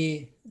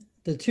the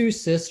two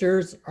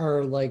sisters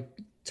are like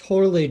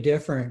totally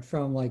different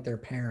from like their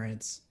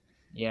parents.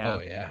 Yeah.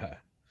 Oh yeah.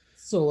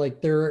 So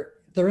like they're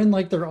in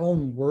like their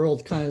own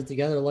world kind of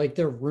together. Like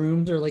their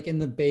rooms are like in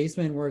the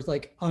basement where it's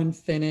like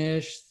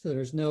unfinished. So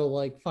there's no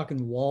like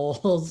fucking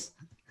walls.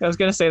 I was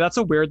gonna say that's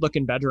a weird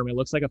looking bedroom. It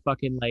looks like a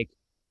fucking like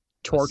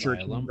torture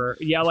Asylum. chamber.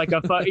 Yeah, like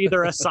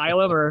either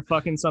asylum or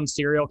fucking some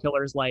serial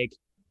killer's like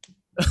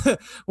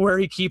where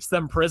he keeps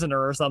them prisoner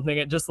or something.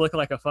 It just looked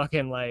like a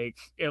fucking like,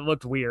 it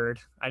looked weird.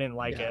 I didn't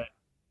like it.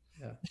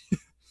 Yeah.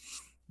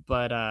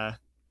 But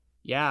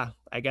yeah,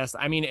 I guess,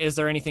 I mean, is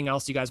there anything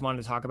else you guys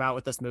wanted to talk about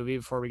with this movie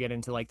before we get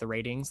into like the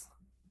ratings?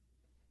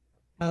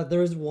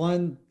 There's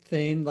one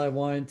thing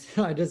that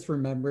I just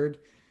remembered.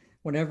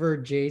 Whenever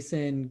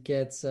Jason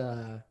gets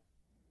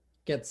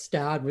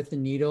stabbed with the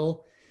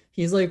needle,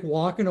 he's like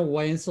walking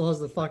away and still has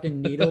the fucking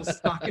needle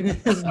stuck in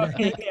his neck.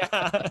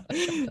 Yeah.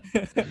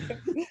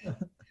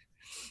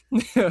 I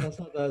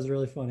thought that was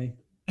really funny.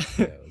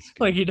 Yeah,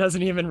 like he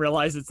doesn't even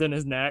realize it's in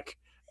his neck.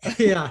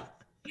 Yeah.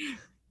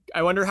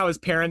 I wonder how his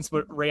parents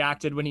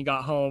reacted when he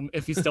got home,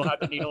 if he still had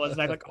the needle in his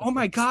neck. Like, oh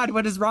my God,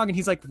 what is wrong? And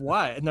he's like,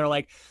 what? And they're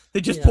like, they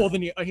just pulled the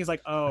needle. And he's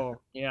like, oh,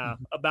 yeah,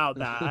 about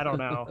that. I don't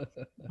know.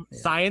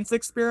 Science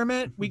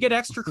experiment? We get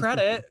extra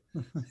credit.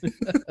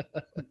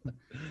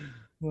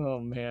 Oh,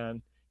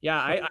 man.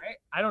 Yeah,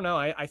 I don't know.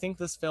 I think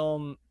this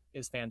film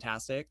is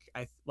fantastic.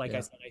 I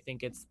said, I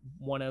think it's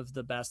one of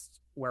the best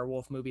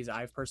werewolf movies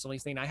I've personally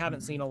seen. I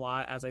haven't seen a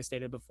lot, as I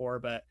stated before,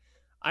 but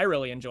I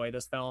really enjoy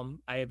this film.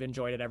 I have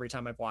enjoyed it every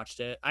time I've watched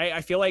it. I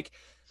feel like,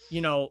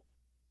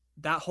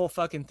 that whole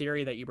fucking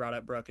theory that you brought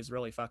up, Brooke, is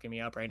really fucking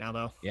me up right now,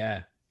 though.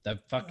 Yeah,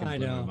 that fucking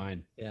blew my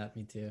mind. Yeah,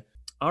 me too.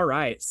 All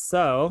right.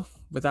 So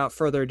without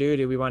further ado,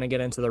 do we want to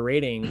get into the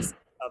ratings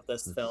of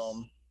this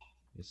film?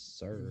 Yes,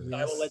 sir.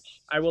 Yes.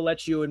 I will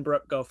let you and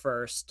Brooke go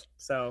first.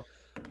 So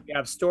we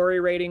have story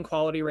rating,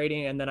 quality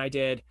rating, and then I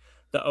did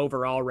the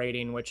overall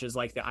rating, which is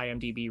like the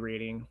IMDb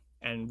rating,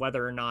 and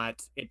whether or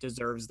not it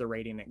deserves the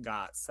rating it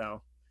got.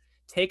 So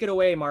take it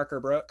away, Marc or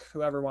Brooke,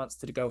 whoever wants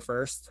to go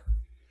first.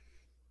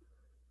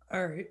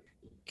 All right.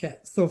 Okay.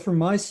 So for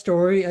my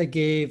story, I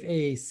gave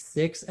a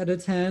 6 out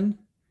of 10.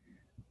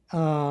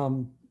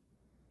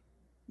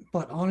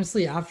 But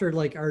honestly, after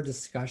like our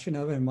discussion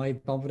of it, I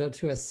might bump it up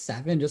to a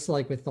 7, just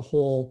like with the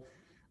whole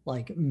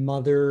like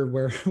mother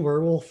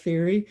werewolf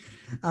theory.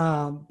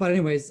 But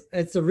anyways,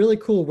 it's a really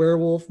cool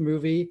werewolf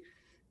movie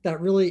that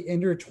really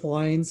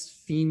intertwines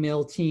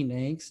female teen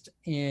angst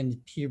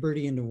and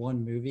puberty into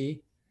one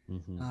movie.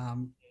 Mm-hmm.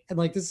 And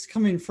like this is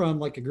coming from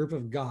like a group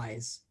of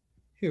guys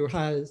who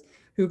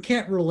who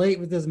can't relate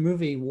with this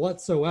movie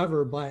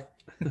whatsoever, but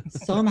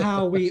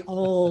somehow we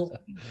all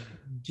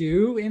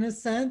do in a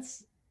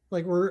sense.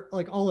 Like we're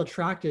like all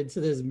attracted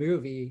to this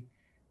movie,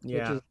 which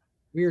Yeah. is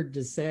weird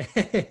to say.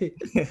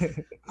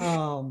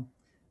 um,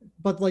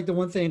 but like the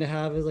one thing to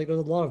have is like there's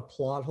a lot of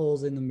plot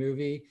holes in the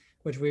movie,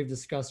 which we've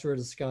discussed through a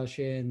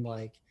discussion,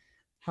 like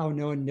how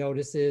no one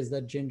notices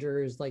that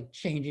Ginger is like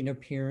changing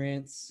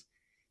appearance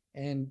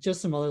and just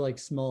some other like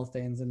small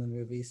things in the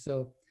movie.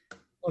 So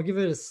I'll give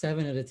it a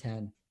 7 out of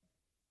 10.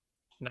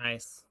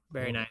 Nice.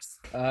 Very nice.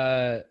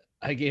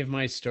 I gave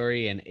my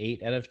story an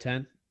 8 out of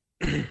 10.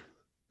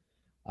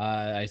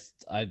 I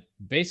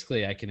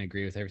basically I can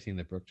agree with everything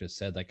that Brooke just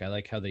said. Like I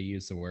like how they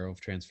use the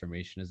werewolf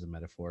transformation as a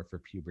metaphor for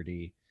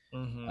puberty.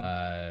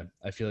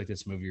 I feel like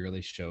this movie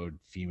really showed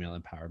female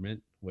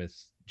empowerment with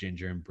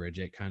Ginger and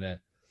Bridget. Kind of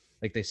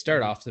like they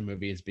start off the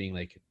movie as being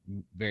like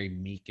very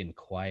meek and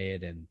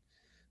quiet and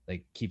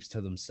like keeps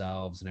to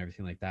themselves and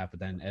everything like that. But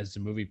then as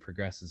the movie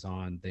progresses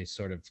on, they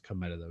sort of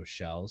come out of those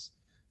shells.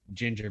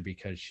 Ginger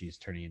because she's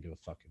turning into a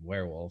fucking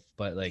werewolf,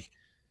 but like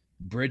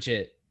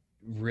Bridget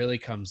really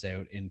comes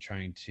out in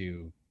trying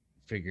to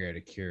figure out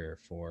a cure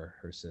for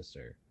her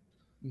sister.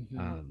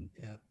 Yeah.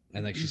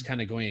 And like she's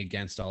kind of going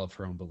against all of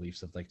her own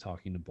beliefs of like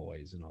talking to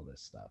boys and all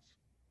this stuff.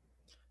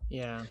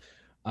 Yeah.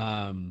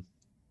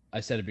 I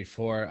said it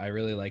before, I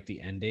really like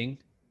the ending.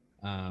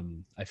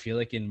 I feel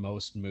like in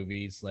most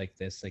movies like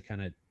this, they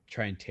kind of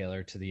try and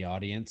tailor to the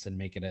audience and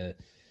make it a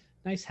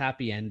nice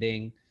happy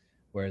ending,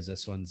 whereas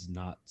this one's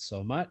not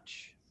so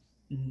much.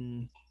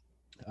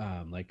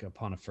 Like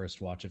upon a first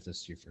watch, if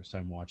this is your first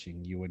time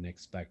watching, you wouldn't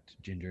expect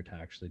Ginger to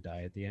actually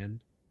die at the end.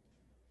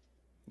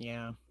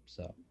 Yeah.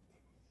 So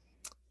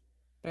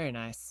very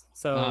nice.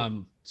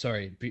 So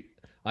sorry,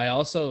 I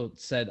also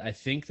said I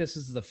think this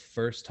is the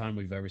first time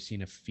we've ever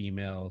seen a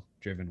female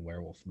driven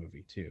werewolf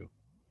movie too.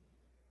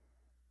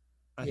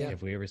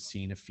 Have we ever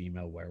seen a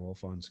female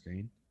werewolf on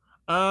screen?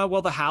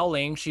 Well, The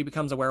Howling, she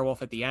becomes a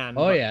werewolf at the end.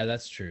 Oh, yeah,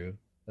 that's true.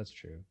 That's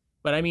true.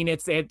 But I mean,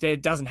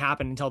 it doesn't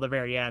happen until the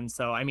very end.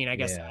 So I mean, I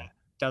guess that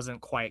doesn't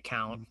quite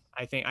count.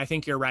 I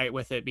think you're right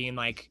with it being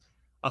like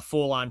a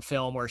full on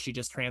film where she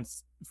just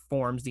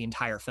transforms the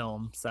entire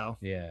film. So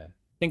yeah,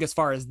 I think as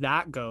far as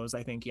that goes,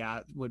 I think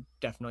it would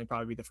definitely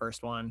probably be the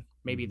first one,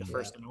 maybe the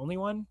first and only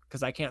one,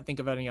 because I can't think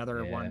of any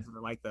other ones that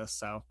are like this.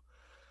 So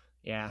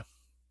yeah,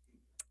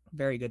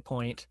 very good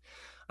point.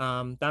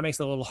 That makes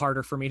it a little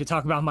harder for me to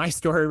talk about my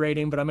story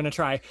rating, but I'm going to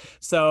try.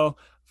 So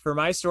for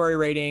my story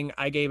rating,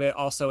 I gave it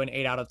also an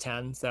 8 out of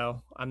 10.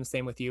 So I'm the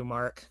same with you,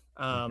 Mark.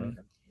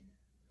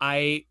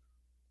 I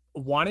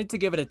wanted to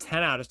give it a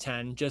 10 out of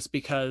 10 just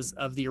because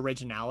of the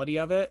originality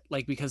of it.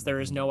 Like, because there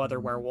is no other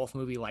werewolf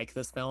movie like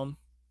this film.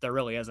 There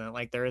really isn't.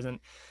 Like, there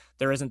isn't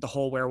the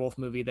whole werewolf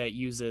movie that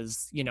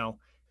uses,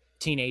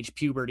 teenage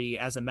puberty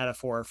as a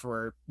metaphor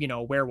for,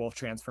 werewolf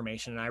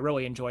transformation. And I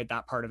really enjoyed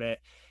that part of it.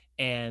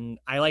 And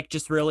I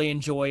just really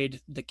enjoyed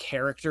the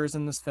characters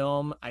in this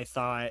film. I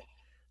thought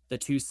the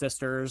two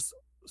sisters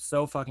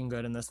so fucking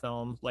good in this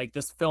film. Like,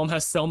 this film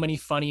has so many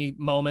funny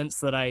moments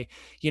that I,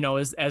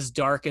 as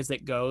dark as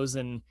it goes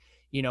and,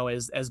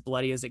 as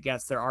bloody as it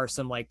gets, there are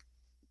some like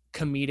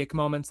comedic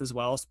moments as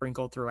well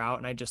sprinkled throughout.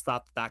 And I just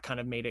thought that kind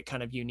of made it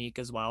kind of unique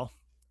as well.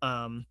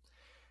 And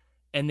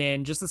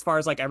then just as far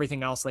as like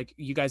everything else, like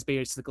you guys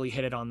basically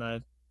hit it on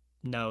the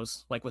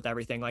nose, like with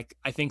everything. Like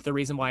I think the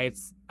reason why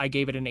I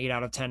gave it an 8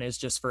 out of 10 is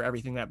just for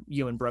everything that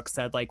you and Brooke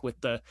said, like with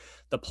the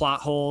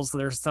plot holes.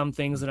 There's some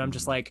things that I'm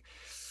just like,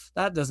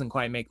 that doesn't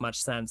quite make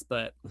much sense,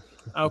 but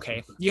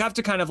okay. You have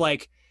to kind of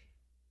like,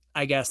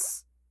 I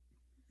guess,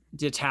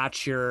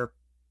 detach your,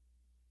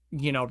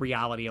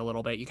 reality a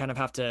little bit. You kind of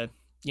have to,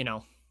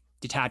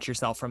 detach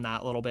yourself from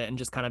that a little bit and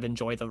just kind of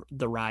enjoy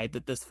the ride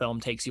that this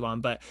film takes you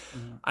on. But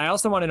I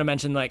also wanted to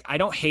mention, like, I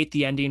don't hate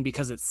the ending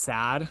because it's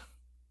sad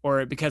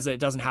or because it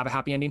doesn't have a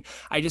happy ending.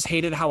 I just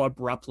hated how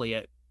abruptly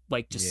it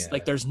like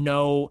there's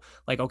no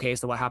like, okay,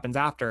 so what happens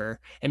after?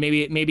 And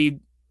maybe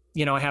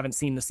I haven't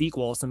seen the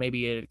sequel, so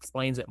maybe it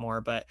explains it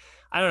more, but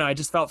I don't know. I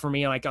just felt for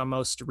me, like on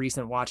most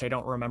recent watch, I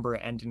don't remember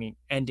it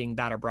ending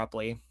that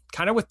abruptly.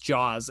 Kind of with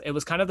Jaws. It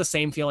was kind of the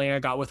same feeling I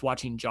got with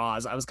watching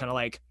Jaws. I was kind of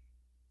like,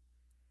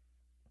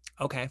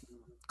 okay,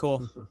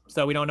 cool.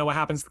 So we don't know what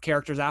happens to the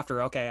characters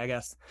after. Okay, I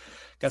guess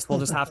we'll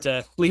just have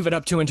to leave it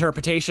up to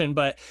interpretation.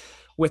 But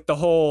with the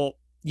whole,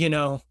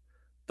 the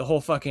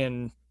whole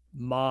fucking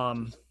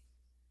mom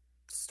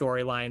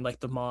storyline, like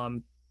the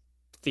mom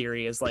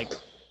theory is like,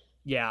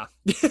 yeah.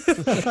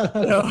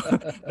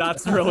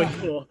 That's really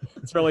cool.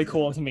 It's really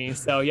cool to me.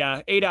 So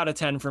yeah, 8 out of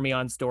 10 for me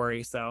on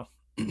story. So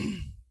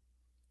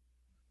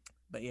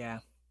but yeah.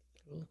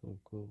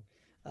 Cool.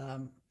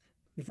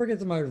 Before I get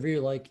to my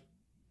review, like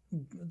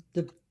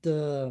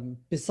the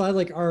beside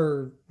like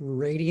our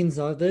ratings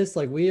of this,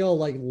 like we all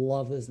like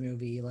love this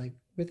movie, like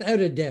without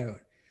a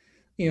doubt.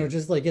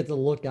 Just like get to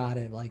look at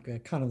it like a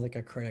kind of like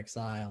a critic's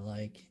eye,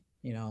 like,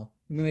 we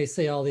may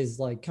say all these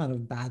like kind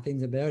of bad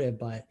things about it,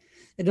 but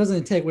it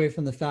doesn't take away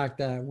from the fact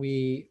that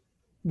we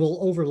will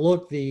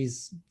overlook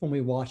these when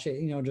we watch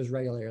it, just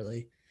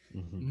regularly.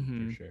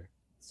 For sure.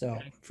 So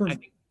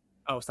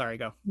Oh, sorry,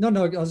 go. No,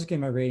 I was just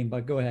getting my rating,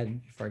 but go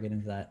ahead before I get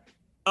into that.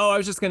 Oh, I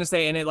was just gonna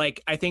say, and it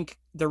like I think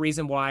the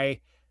reason why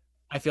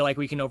I feel like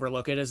we can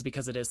overlook it is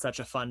because it is such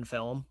a fun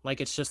film.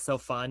 Like it's just so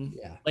fun.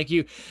 Yeah. Like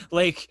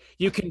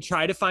you can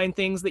try to find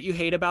things that you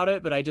hate about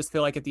it, but I just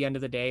feel like at the end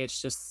of the day,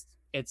 it's just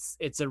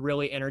it's a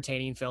really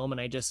entertaining film,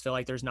 and I just feel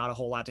like there's not a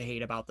whole lot to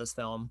hate about this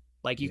film.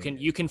 Like you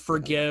can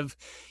forgive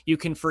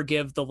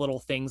the little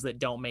things that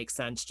don't make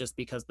sense just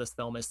because this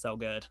film is so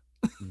good.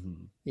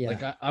 Mm-hmm. Yeah.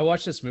 Like I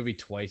watched this movie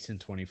twice in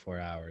 24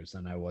 hours,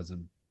 and I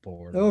wasn't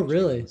bored. Oh, watching it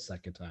really? the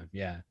second time,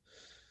 yeah.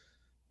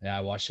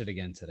 I watched it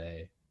again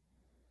today.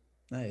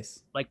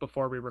 Nice. Like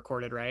before we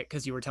recorded, right?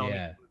 Because you were telling me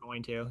you were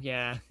going to.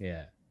 Yeah.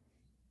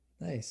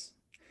 Nice.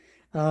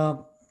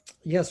 Um,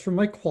 yes, for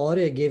my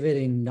quality, I gave it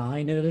a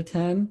 9 out of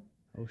 10.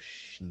 Oh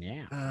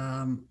snap!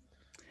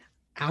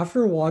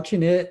 After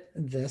watching it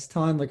this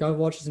time, like I've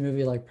watched this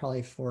movie like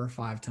probably 4 or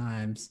 5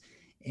 times,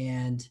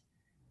 and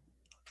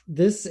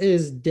this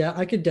is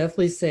I could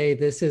definitely say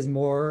this is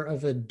more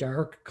of a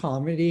dark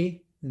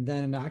comedy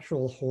than an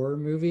actual horror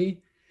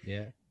movie.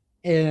 Yeah.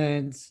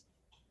 And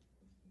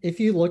if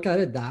you look at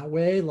it that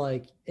way,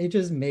 like it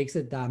just makes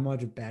it that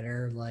much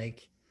better.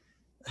 Like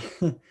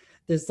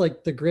this,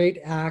 like the great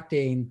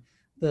acting,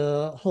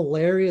 the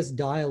hilarious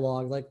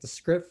dialogue, like the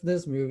script for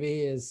this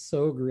movie is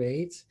so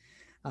great.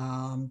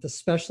 The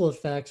special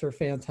effects are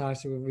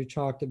fantastic, what we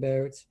talked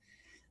about,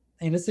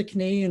 and it's a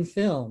Canadian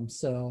film,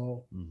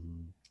 so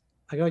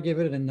I gotta give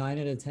it a 9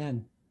 out of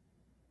 10.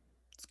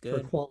 It's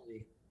good For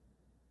quality.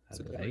 I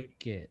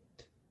like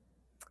it.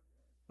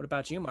 What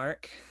about you,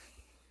 Mark?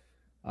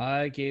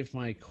 I gave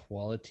my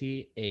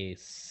quality a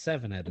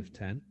 7 out of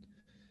 10.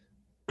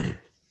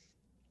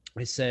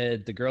 I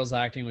said the girls'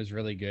 acting was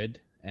really good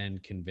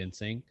and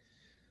convincing.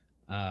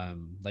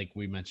 Like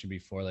we mentioned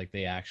before, like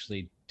they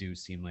actually do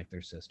seem like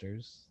they're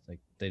sisters. Like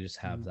they just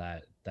have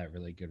that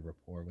really good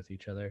rapport with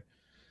each other.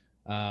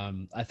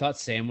 I thought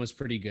Sam was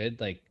pretty good.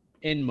 Like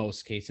in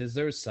most cases,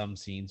 there was some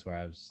scenes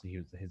where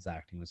his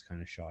acting was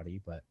kind of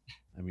shoddy, but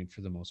I mean for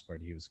the most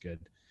part he was good.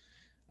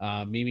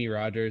 Mimi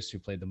Rogers, who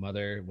played the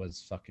mother,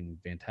 was fucking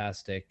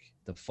fantastic.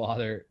 The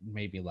father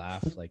made me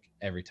laugh like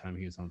every time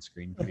he was on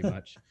screen, pretty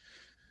much.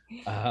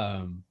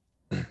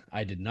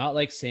 I did not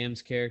like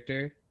Sam's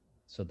character,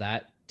 so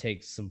that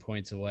takes some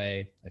points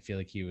away. I feel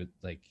like he would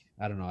like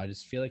I don't know. I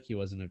just feel like he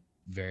wasn't a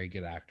very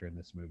good actor in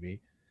this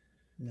movie.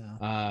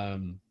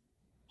 No.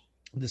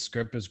 The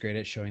script was great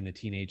at showing the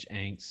teenage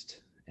angst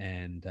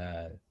and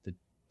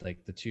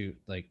the two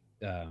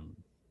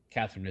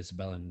Catherine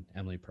Isabel and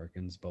Emily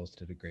Perkins both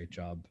did a great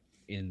job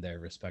in their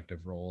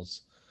respective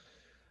roles.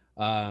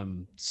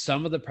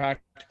 Some of the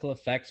practical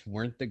effects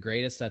weren't the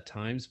greatest at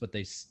times, but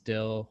they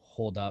still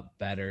hold up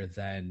better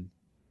than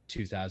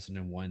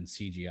 2001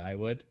 CGI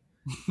would.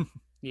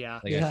 Yeah.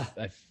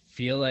 I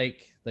feel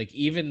like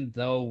even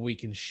though we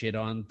can shit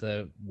on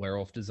the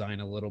werewolf design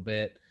a little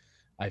bit,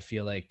 I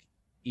feel like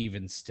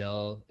even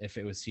still, if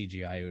it was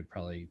CGI, it would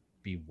probably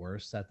be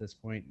worse at this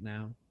point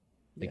now.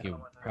 Like it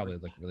would probably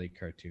look really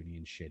cartoony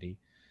and shitty.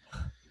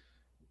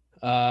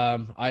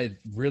 I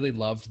really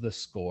loved the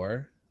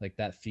score. Like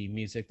that theme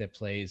music that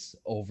plays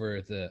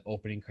over the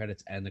opening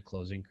credits and the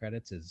closing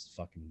credits is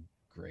fucking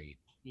great.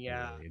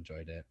 Yeah. I really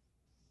enjoyed it.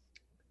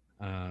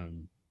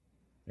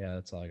 Yeah,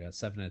 that's all I got.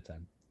 7 out of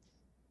 10.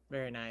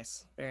 Very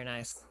nice. Very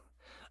nice.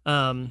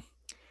 I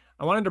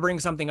wanted to bring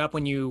something up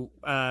when you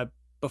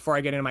before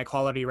I get into my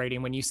quality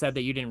rating, when you said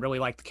that you didn't really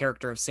like the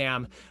character of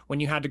Sam, when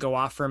you had to go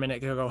off for a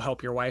minute to go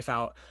help your wife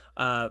out,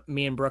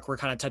 me and Brooke were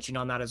kind of touching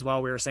on that as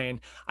well. We were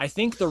saying, I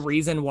think the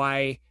reason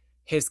why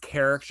his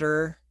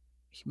character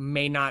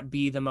may not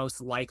be the most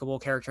likable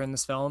character in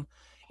this film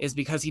is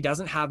because he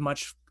doesn't have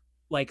much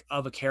like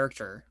of a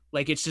character.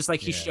 Like it's just like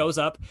he shows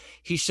up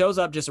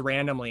just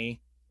randomly,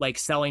 like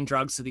selling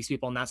drugs to these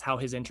people, and that's how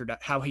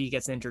how he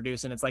gets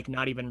introduced, and it's like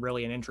not even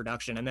really an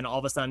introduction. And then all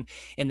of a sudden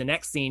in the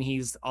next scene,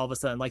 he's all of a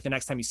sudden, like the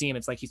next time you see him,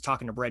 it's like he's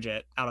talking to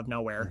Bridget out of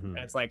nowhere. And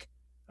it's like,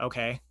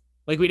 okay,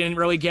 like we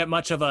didn't get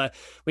much of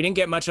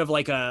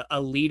like a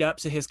lead up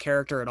to his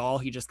character at all.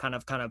 He just kind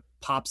of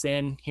pops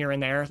in here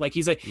and there. Like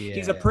he's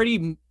a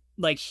pretty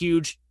like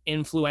huge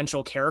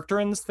influential character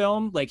in this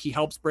film. Like he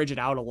helps Bridget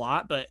out a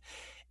lot, but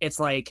it's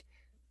like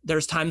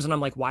there's times when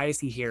I'm like, why is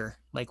he here?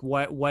 Like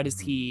what is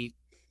he,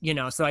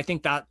 so I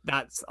think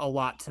that's a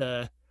lot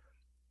to,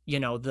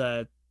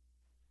 the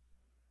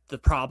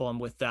problem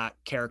with that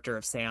character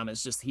of Sam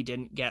is just he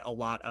didn't get a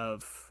lot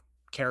of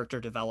character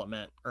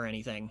development or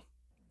anything.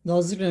 I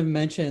was going to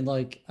mention,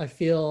 like, I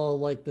feel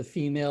like the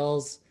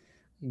females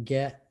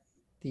get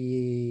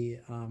the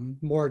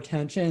more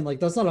attention. Like,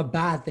 that's not a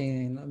bad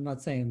thing. I'm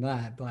not saying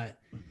that, but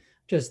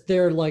just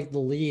they're like the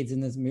leads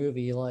in this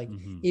movie. Like,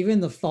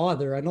 even the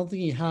father, I don't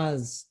think he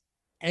has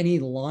any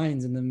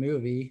lines in the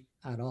movie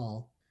at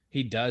all.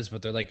 He does,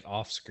 but they're like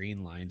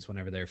off-screen lines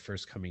whenever they're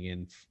first coming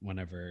in.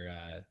 Whenever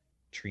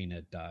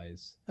Trina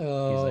dies,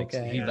 oh, like,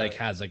 okay. He like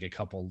has like a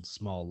couple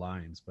small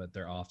lines, but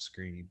they're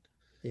off-screen.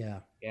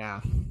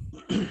 Yeah.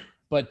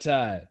 But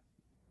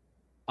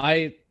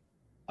I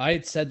I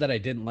had said that I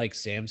didn't like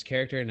Sam's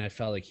character and I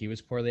felt like he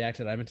was poorly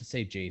acted. I meant to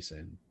say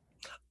Jason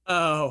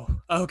Oh,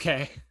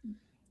 okay.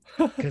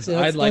 because Yeah,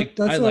 I that's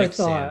what I liked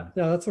thought. Sam.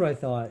 Yeah, that's what I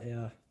thought.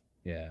 Yeah.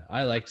 Yeah,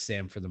 I liked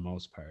Sam for the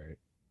most part.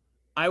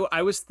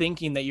 I was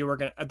thinking that you were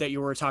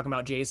talking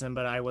about Jason,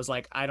 but I was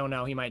like, I don't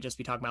know, he might just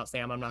be talking about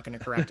Sam. I'm not going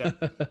to correct him.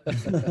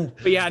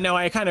 But yeah, no,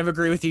 I kind of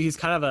agree with you. He's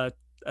kind of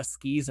a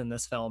skis in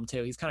this film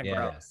too. He's kind of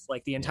Yeah. gross.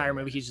 Like the entire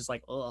movie, he's just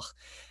like, ugh.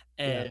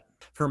 And Yeah.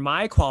 for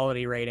my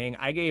quality rating,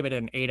 I gave it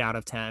an 8 out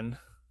of 10.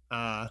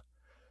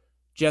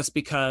 Just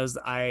because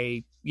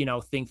I,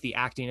 think the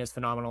acting is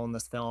phenomenal in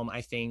this film.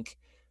 I think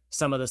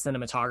some of the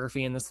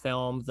cinematography in this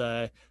film,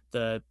 the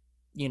the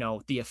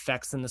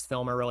effects in this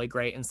film are really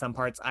great in some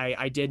parts.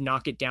 I did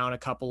knock it down a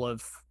couple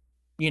of,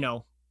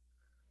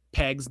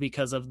 pegs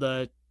because of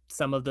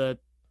some of the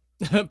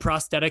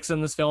prosthetics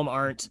in this film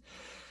aren't,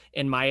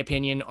 in my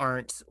opinion,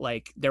 aren't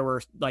like, there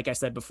were, like I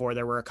said before,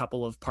 there were a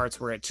couple of parts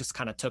where it just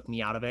kind of took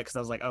me out of it because I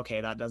was like, okay,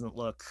 that doesn't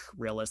look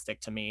realistic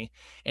to me.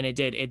 And it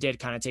did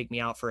kind of take me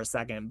out for a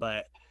second,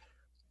 but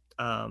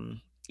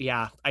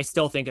yeah, I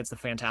still think it's a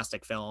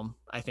fantastic film.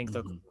 I think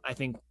I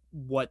think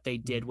what they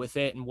did with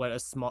it and what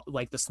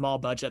the small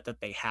budget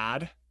that they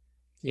had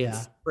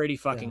is pretty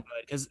fucking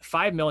good, because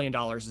 $5 million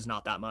is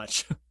not that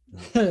much.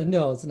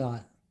 No, it's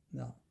not.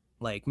 No.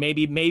 Like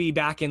maybe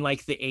back in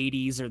like the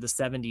 80s or the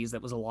 70s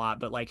that was a lot,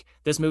 but like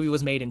this movie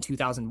was made in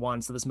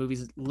 2001, so this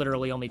movie's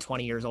literally only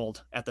 20 years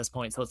old at this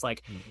point. So it's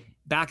like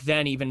back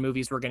then even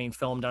movies were getting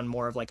filmed on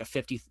more of like a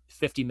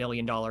 $50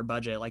 million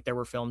budget. Like there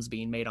were films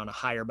being made on a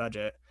higher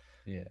budget.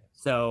 Yeah.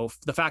 So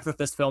the fact that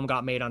this film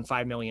got made on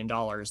 $5 million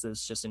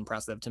is just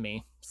impressive to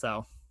me.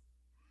 So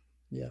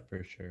Yeah,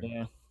 for sure.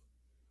 yeah.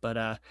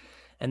 But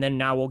and then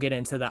now we'll get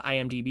into the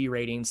IMDb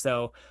rating.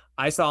 So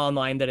I saw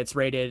online that it's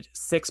rated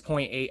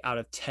 6.8 out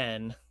of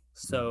 10.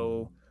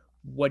 So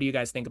what do you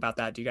guys think about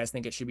that? Do you guys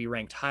think it should be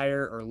ranked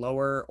higher or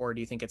lower, or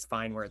do you think it's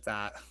fine where it's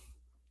at?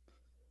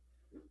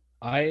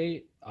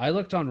 I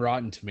looked on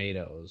Rotten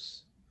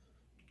Tomatoes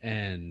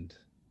and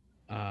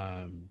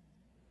I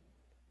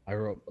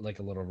wrote like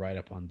a little write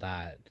up on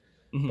that.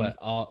 But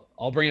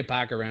I'll bring it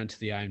back around to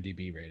the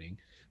IMDb rating.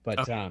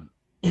 But okay.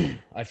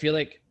 I feel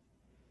like,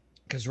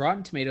 because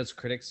Rotten Tomatoes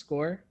critic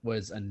score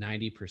was a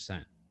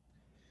 90%.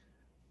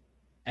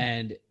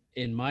 And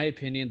in my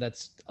opinion,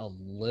 that's a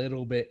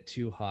little bit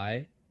too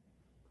high.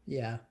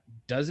 Yeah.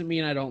 Doesn't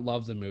mean I don't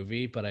love the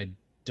movie, but I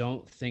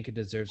don't think it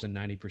deserves a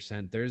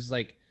 90%.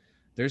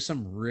 There's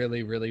some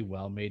really, really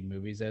well-made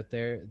movies out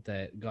there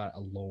that got a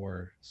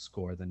lower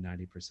score than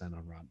 90%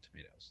 on Rotten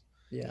Tomatoes.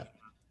 Yeah.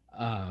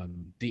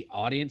 The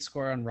audience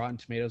score on Rotten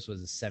Tomatoes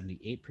was a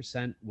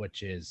 78%,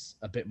 which is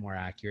a bit more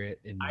accurate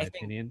in my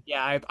opinion.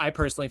 Yeah, I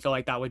personally feel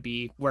like that would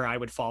be where I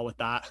would fall with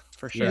that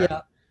for sure.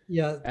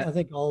 Yeah, I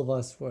think all of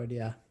us would.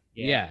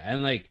 Yeah,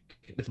 and like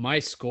with my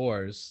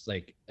scores,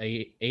 like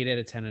a 8 out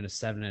of 10 and a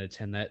 7 out of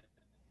 10, that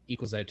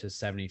equals out to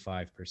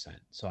 75%.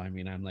 So I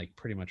mean, I'm like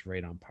pretty much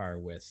right on par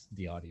with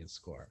the audience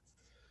score.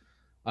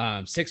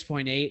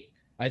 6.8,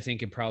 I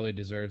think it probably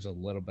deserves a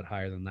little bit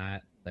higher than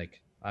that.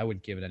 Like I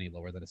would give it any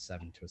lower than a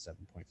 7 to a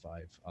 7.5,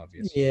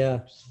 obviously. Yeah.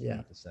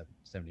 The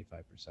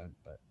 75%,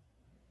 but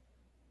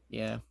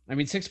yeah. I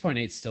mean,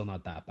 6.8 is still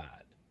not that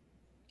bad.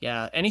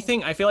 Yeah,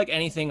 I feel like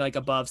anything like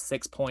above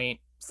 6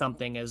 point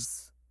something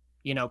is,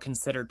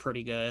 considered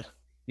pretty good.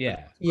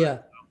 Yeah.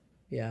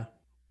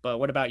 But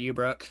what about you,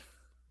 Brooke?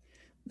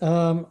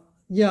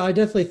 Yeah, I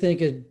definitely think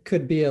it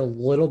could be a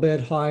little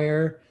bit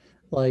higher.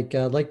 Like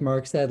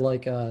Mark said,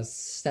 like a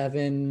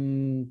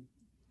 7.2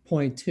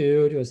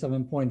 to a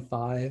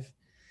 7.5.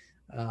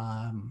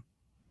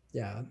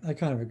 Yeah, I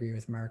kind of agree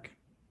with Mark.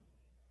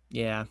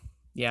 Yeah.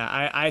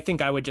 I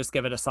think I would just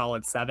give it a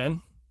solid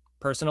 7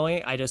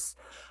 personally.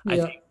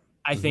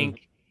 I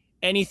think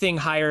anything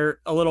higher,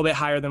 a little bit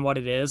higher than what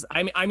it is.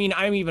 I mean,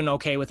 I'm even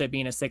okay with it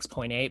being a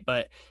 6.8,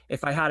 but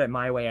if I had it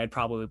my way, I'd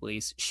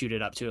probably shoot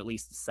it up to at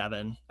least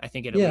 7. I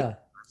think it at least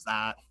deserves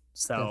that.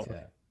 So,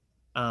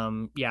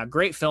 yeah,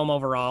 great film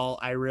overall.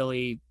 I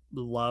really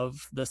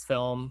love this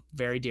film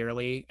very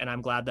dearly, and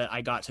I'm glad that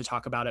I got to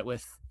talk about it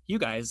with you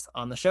guys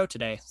on the show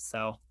today.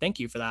 So thank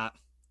you for that.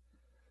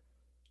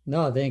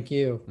 No, thank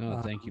you.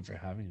 No, thank you for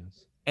having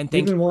us. And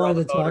thank you. We've been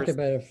wanting to talk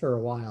about it for a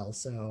while,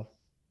 so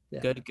yeah.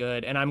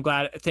 Good. And I'm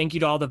glad. Thank you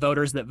to all the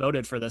voters that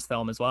voted for this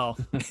film as well,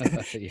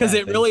 because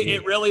it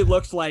really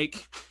looked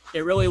like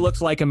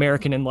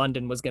American in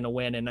London was going to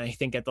win, and I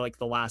think at the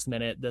last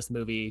minute this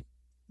movie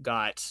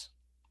got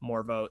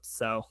more votes.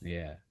 So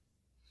yeah.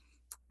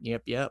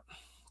 Yep.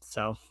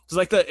 So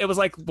it was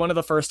like one of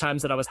the first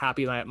times that I was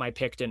happy that my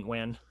pick didn't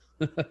win.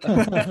 Because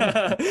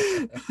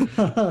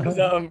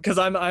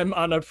I'm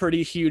on a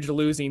pretty huge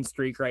losing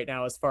streak right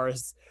now as far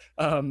as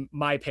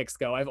my picks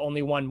go. I've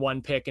only won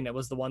one pick, and it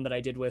was the one that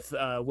I did with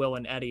Will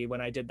and Eddie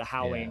when I did the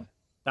Howling. Yeah.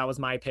 That was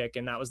my pick,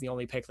 and that was the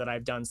only pick that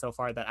I've done so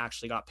far that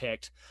actually got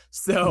picked.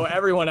 So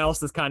everyone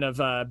else is kind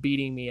of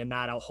beating me in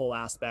that whole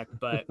aspect.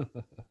 But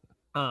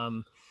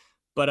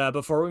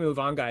before we move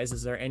on, guys,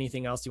 is there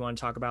anything else you want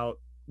to talk about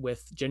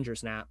with Ginger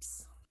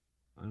Snaps?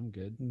 I'm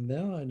good.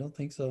 No, I don't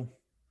think so.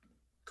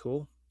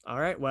 Cool. All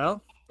right.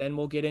 Well, then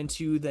we'll get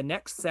into the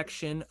next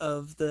section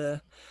of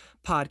the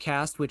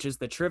podcast, which is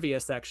the trivia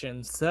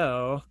section.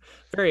 So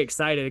very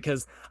excited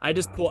because I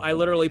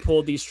literally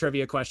pulled these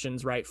trivia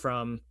questions right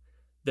from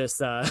this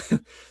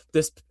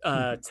this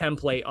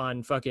template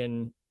on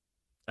fucking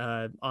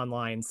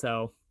online.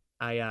 So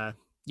I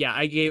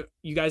gave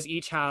you guys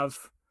each have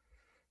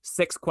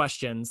 6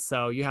 questions.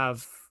 So you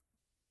have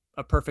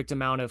a perfect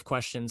amount of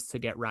questions to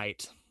get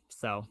right.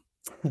 So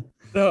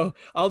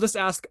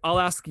I'll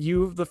ask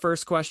you the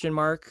first question,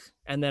 Mark,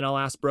 and then I'll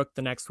ask Brooke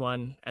the next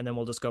one, and then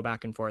we'll just go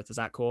back and forth. Is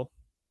that cool?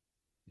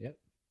 Yep.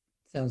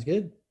 Sounds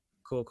good.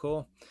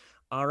 Cool.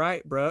 All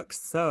right, Brooke.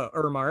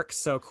 Mark.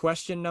 So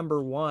question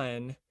number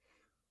 1,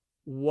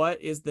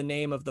 what is the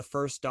name of the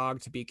first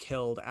dog to be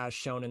killed as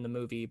shown in the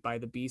movie by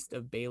the Beast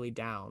of Bailey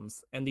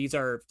Downs? And these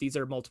are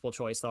multiple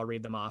choice, so I'll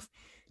read them off.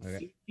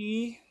 Okay.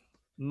 Phoebe,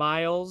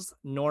 Miles,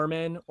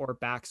 Norman, or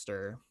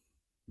Baxter?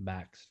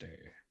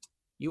 Baxter.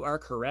 You are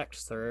correct,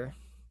 sir.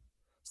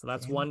 So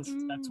that's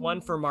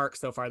one for Mark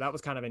so far. That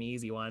was kind of an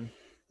easy one.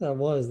 That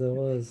was.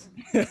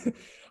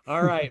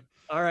 All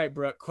right,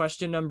 Brooke.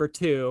 Question number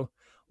 2.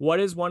 What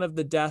is one of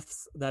the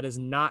deaths that is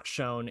not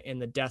shown in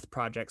the Death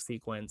Project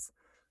sequence?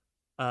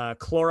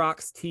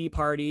 Clorox tea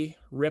party,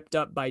 ripped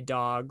up by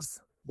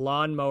dogs,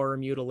 lawnmower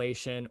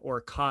mutilation,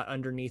 or caught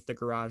underneath the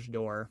garage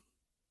door?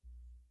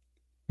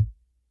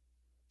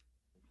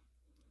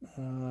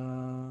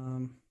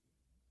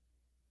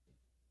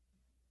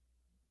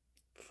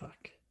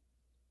 Fuck.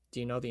 Do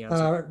you know the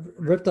answer?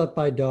 Ripped up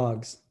by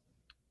dogs.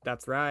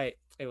 That's right.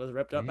 It was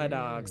ripped up by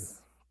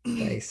dogs.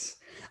 Nice.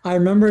 I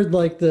remembered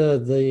like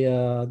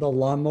the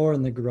lawnmower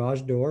in the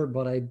garage door,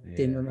 but I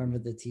didn't remember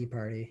the tea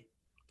party.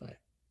 But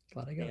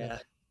glad I got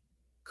it.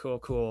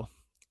 Cool.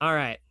 All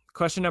right.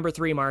 Question number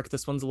 3, Mark.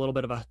 This one's a little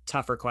bit of a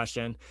tougher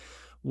question.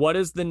 What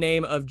is the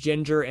name of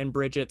Ginger and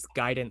Bridget's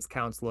guidance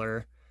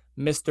counselor?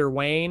 Mr.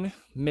 Wayne,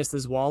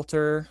 Mrs.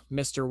 Walter,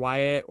 Mr.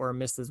 Wyatt, or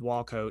Mrs.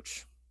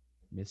 Walcoach?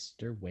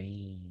 Mr.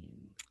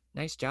 Wayne.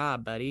 Nice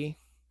job, buddy.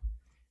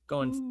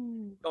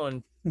 Going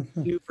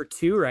 2 for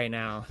 2 right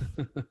now.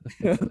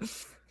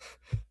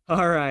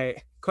 All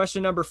right.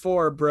 Question number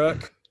 4,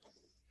 Brooke.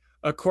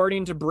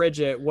 According to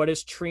Bridget, what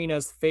is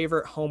Trina's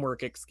favorite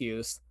homework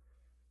excuse?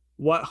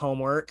 What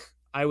homework?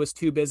 I was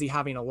too busy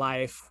having a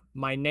life.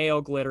 My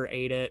nail glitter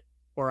ate it,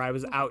 or I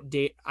was out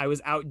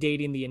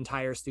dating the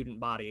entire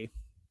student body.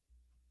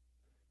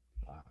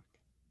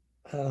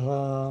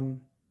 I'll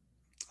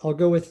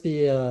go with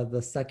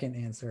the second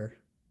answer.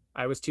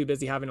 I was too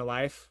busy having a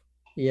life.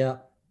 Yeah.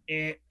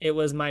 It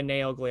was my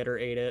nail glitter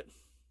ate it.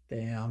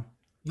 Damn.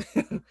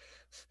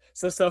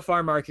 So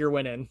far, Mark, you're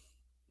winning.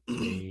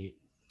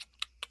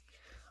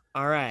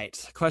 All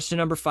right. Question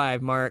number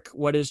 5, Mark.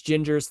 What is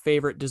Ginger's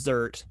favorite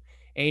dessert?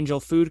 Angel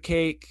food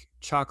cake,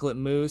 chocolate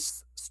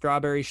mousse,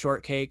 strawberry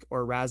shortcake,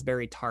 or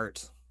raspberry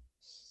tart?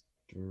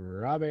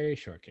 Strawberry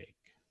shortcake.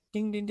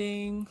 Ding, ding,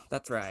 ding.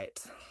 That's right.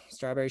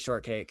 Strawberry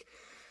shortcake.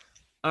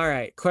 All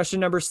right. Question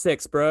number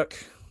 6, Brooke.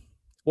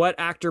 What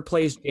actor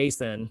plays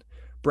Jason?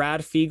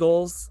 Brad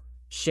Fiegels,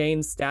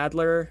 Shane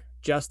Stadler,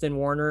 Justin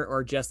Warner,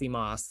 or Jesse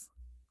Moss?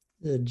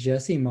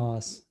 Jesse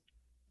Moss.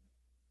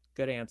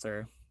 Good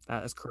answer.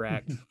 That is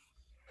correct.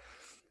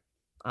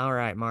 All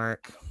right,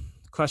 Mark.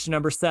 Question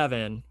number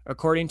 7.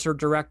 According to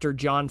director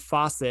John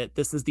Fawcett,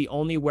 this is the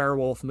only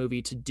werewolf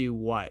movie to do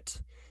what?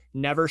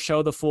 Never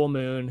show the full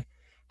moon,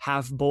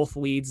 have both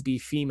leads be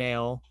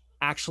female,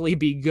 actually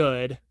be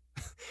good,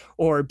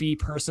 or be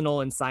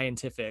personal and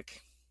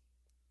scientific?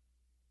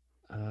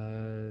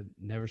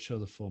 Never show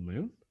the full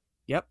moon?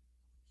 Yep.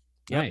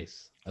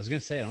 Nice. I was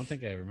gonna say, I don't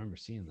think I remember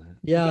seeing that.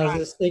 Yeah, I was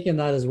just thinking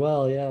that as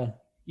well.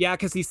 Yeah,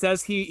 because he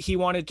says he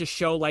wanted to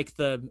show like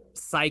the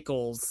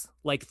cycles,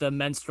 like the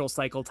menstrual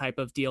cycle type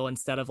of deal,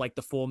 instead of like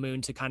the full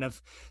moon to kind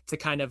of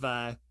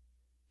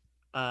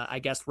I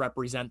guess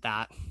represent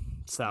that.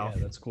 So yeah,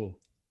 that's cool.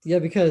 Yeah,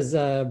 because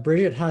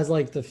Bridget has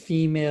like the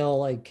female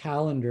like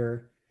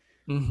calendar,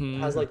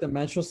 has like the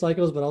menstrual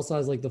cycles, but also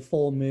has like the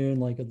full moon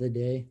like of the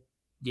day.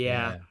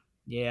 Yeah.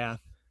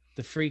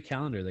 The free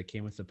calendar that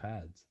came with the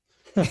pads.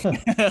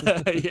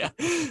 Yeah.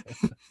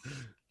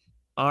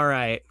 All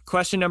right.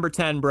 Question number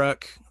 10,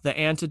 Brooke. The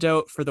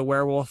antidote for the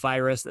werewolf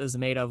virus is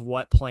made of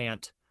what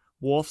plant?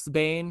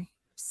 Wolfsbane,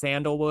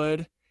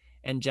 sandalwood,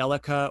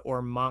 angelica,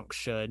 or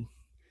monkshood?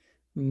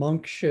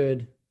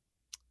 Monkshood.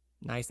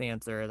 Nice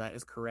answer. That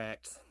is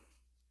correct.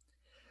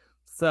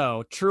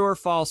 So, true or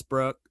false,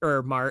 Brooke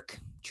or Mark?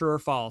 True or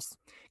false?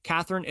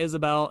 Catherine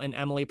Isabel and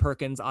Emily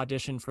Perkins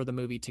auditioned for the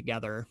movie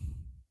together.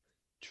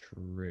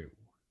 True.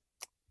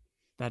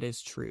 That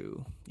is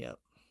true. Yep.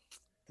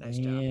 Nice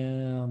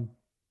job.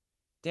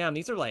 Damn,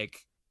 these are like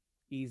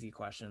easy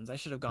questions. I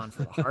should have gone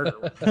for the harder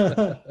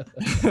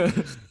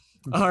one.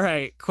 All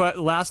right.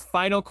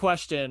 Final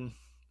question,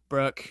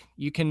 Brooke.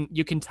 You can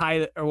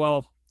tie or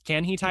well,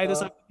 can he tie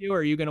this up with you, or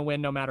are you gonna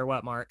win no matter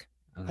what, Mark?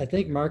 I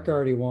think Mark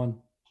already won.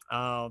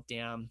 Oh,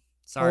 damn.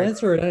 Sorry. I'll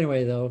answer it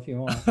anyway, though, if you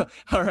want.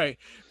 All right.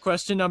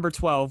 Question number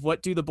 12.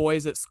 What do the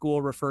boys at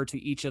school refer to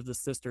each of the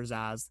sisters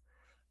as?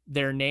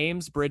 Their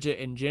names, Bridget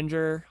and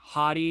Ginger,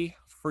 Hottie,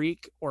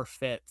 Freak or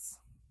Fitz?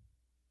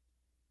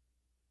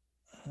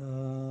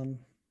 Fuck.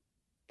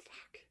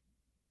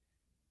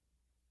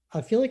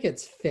 I feel like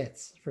it's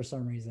Fitz for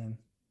some reason.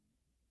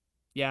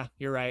 Yeah,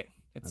 you're right.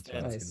 It's That's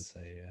what I was Fitz.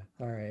 gonna say. Yeah.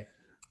 All right.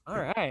 All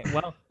right.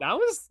 Well,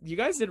 you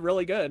guys did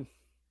really good.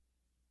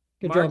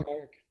 Good Mark? job,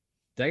 Mark.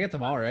 Did I get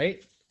them all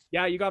right?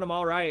 Yeah, you got them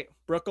all right.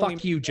 Brooke only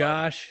Fuck you,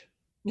 Josh.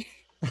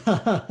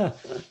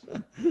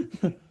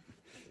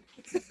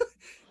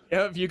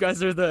 Yeah, you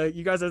guys are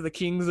the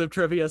kings of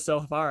trivia so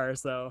far.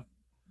 So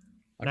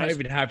I'm Nice. not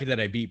even happy that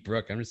I beat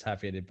Brooke. I'm just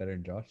happy I did better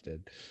than Josh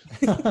did.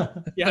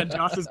 yeah,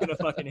 Josh is gonna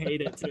fucking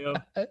hate it too.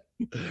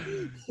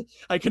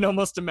 I can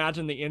almost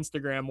imagine the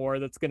Instagram war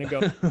that's gonna go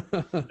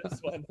this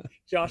one.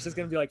 Josh is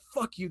gonna be like,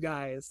 "Fuck you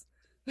guys."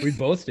 We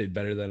both did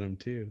better than him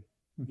too.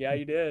 Yeah,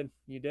 you did.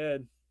 You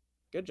did.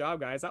 Good job,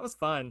 guys. That was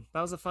fun.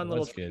 That was a fun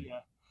little was good.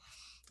 trivia.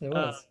 It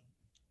was.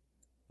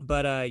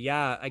 But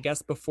yeah, I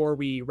guess before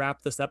we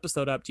wrap this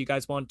episode up, do you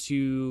guys want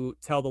to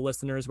tell the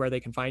listeners where they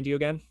can find you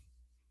again?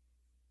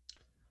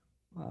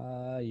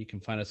 You can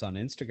find us on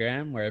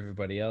Instagram, where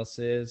everybody else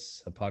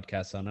is. A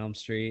podcast on Elm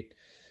Street.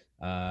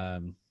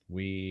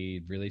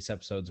 We release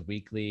episodes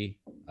weekly.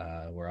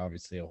 We're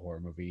obviously a horror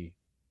movie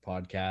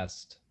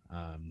podcast.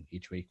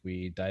 Each week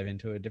we dive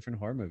into a different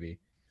horror movie.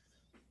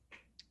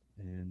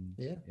 And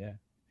yeah.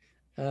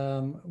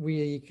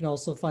 We can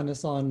also find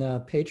us on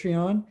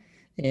Patreon,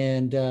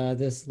 and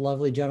this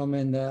lovely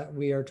gentleman that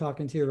we are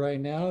talking to right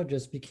now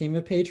just became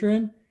a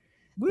patron.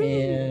 Woo!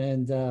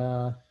 And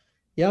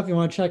yeah, if you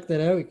want to check that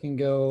out, you can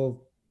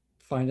go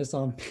find us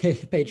on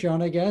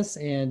Patreon, I guess.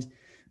 And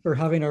we're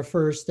having our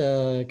first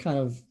kind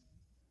of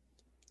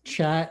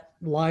chat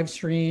live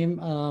stream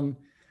on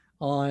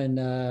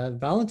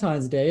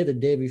Valentine's Day, the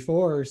day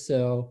before.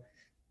 So,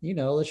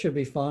 it should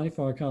be fun if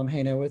you want to come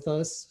hang out with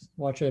us,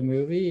 watch a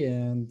movie,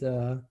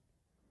 and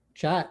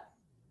chat.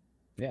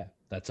 Yeah,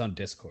 that's on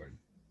Discord.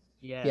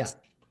 Yes. Yeah.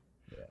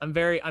 I'm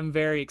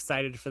very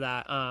excited for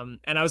that. And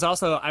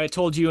I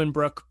told you and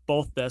Brooke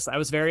both this. I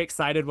was very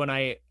excited when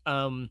I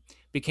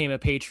became a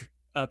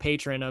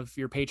patron of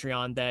your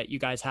Patreon that you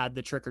guys had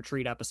the Trick or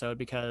Treat episode,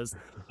 because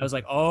I was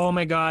like, oh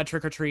my God,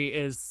 Trick or Treat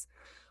is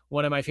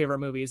one of my favorite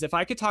movies. If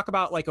I could talk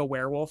about like a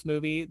werewolf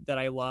movie that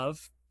I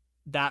love,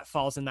 that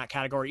falls in that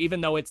category,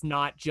 even though it's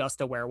not just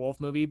a werewolf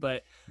movie,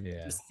 but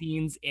Yeah. the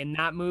scenes in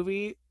that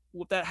movie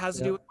that has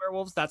to do with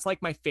werewolves, that's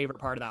like my favorite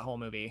part of that whole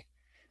movie.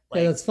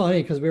 Yeah, that's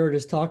funny because we were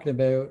just talking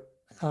about,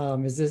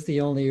 is this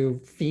the only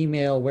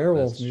female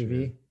werewolf That's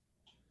movie? true.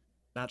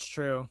 That's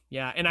true.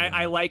 Yeah. And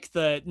I like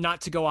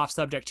not to go off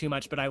subject too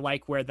much, but I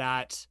like where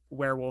that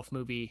werewolf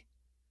movie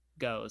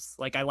goes.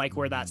 Like, I like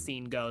where that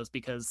scene goes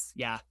because,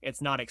 yeah,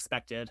 it's not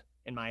expected,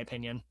 in my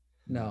opinion.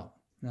 No.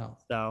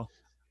 So,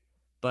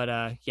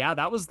 but yeah,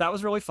 that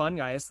was really fun,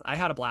 guys. I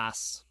had a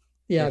blast.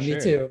 Yeah, For me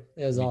sure. too.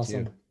 It was Me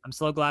awesome. too. I'm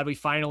so glad we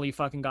finally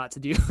fucking got to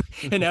do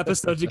an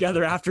episode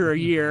together after a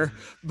year.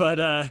 But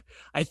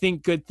I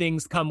think good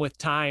things come with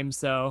time.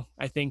 So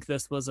I think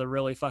this was a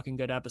really fucking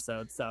good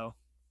episode. So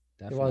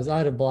It was. I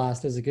had a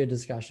blast. It was a good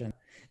discussion.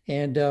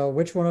 And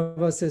which one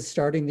of us is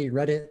starting the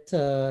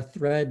Reddit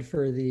thread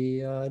for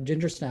the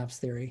ginger snaps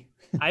theory?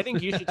 I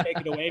think you should take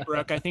it away,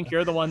 Brooke. I think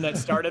you're the one that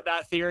started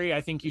that theory.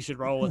 I think you should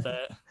roll with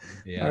it.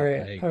 Yeah.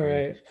 All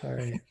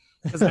right.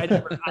 Because I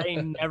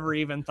never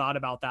even thought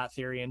about that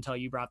theory until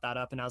you brought that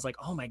up. And I was like,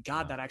 oh my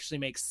God, that actually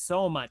makes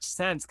so much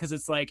sense. Because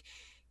it's like,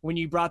 when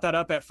you brought that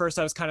up at first,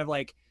 I was kind of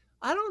like,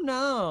 I don't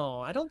know.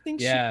 I don't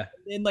think Yeah.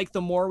 And like,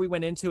 the more we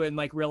went into it and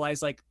like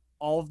realized like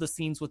all of the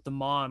scenes with the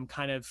mom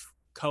kind of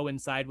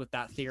coincide with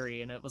that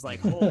theory. And it was like,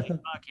 holy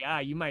fuck,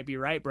 yeah, you might be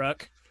right,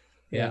 Brooke.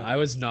 Yeah, I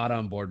was not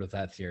on board with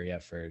that theory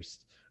at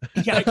first.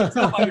 Yeah, I can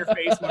tell by your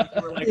face, Mark.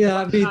 You were like,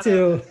 Yeah, me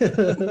too.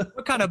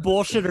 What kind of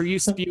bullshit are you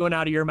spewing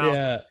out of your mouth?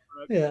 Yeah.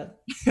 Yeah.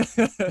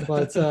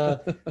 But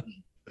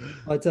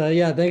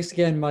yeah, thanks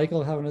again,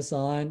 Michael, having us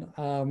on.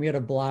 We had a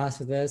blast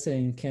with this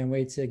and can't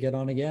wait to get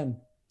on again.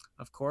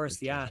 Of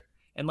course, yeah.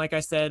 And like I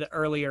said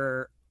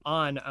earlier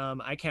on,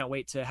 I can't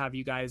wait to have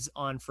you guys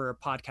on for a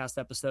podcast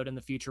episode in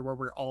the future where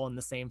we're all in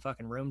the same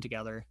fucking room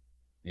together.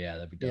 Yeah,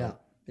 that'd be dope. Yeah.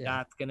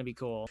 That's gonna be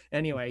cool.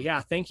 Anyway, yeah,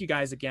 thank you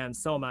guys again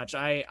so much.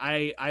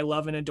 I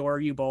love and adore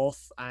you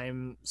both.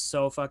 I'm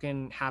so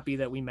fucking happy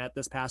that we met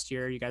this past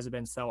year. You guys have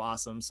been so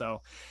awesome.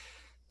 So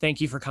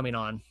thank you for coming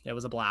on. It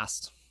was a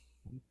blast.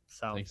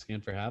 So Thanks again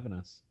for having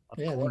us. of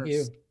Yeah, course. thank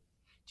you. Do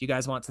you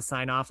guys want to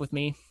sign off with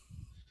me?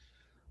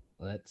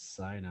 Let's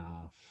sign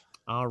off.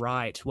 All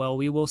right. Well,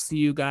 we will see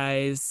you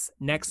guys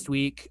next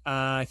week.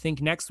 I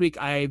think next week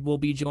I will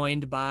be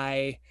joined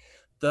by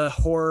the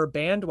Horror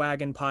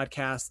Bandwagon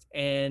podcast,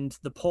 and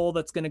the poll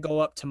that's going to go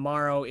up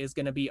tomorrow is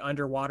going to be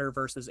Underwater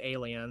versus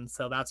Alien.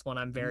 So that's one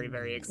I'm very,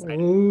 very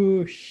excited.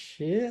 Oh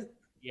shit.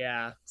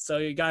 Yeah. So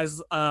you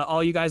guys,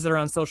 all you guys that are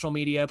on social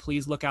media,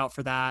 please look out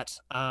for that.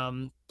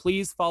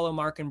 Please follow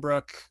Mark and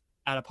Brooke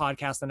at a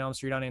podcast on Elm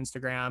Street on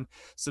Instagram.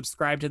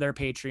 Subscribe to their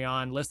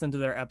Patreon. Listen to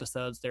their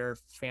episodes. They're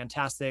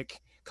fantastic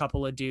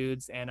couple of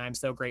dudes, and I'm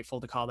so grateful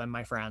to call them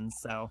my friends.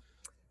 So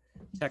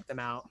check them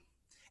out.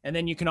 And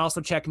then you can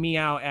also check me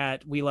out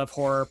at We Love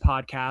Horror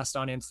Podcast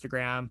on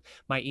Instagram.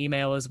 My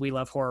email is We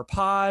Love Horror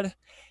Pod.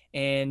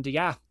 And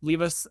yeah,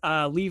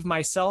 leave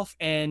myself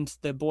and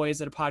the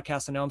boys at a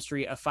podcast on Elm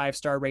Street a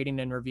 5-star rating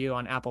and review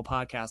on Apple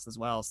Podcasts as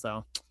well.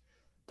 So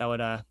that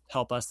would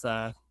help us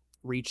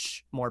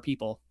reach more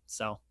people.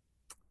 So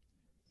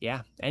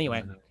yeah,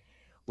 anyway,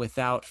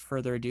 without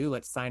further ado,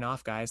 let's sign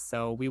off, guys.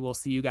 So we will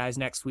see you guys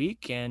next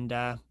week, and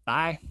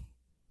bye.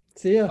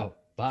 See ya. Oh,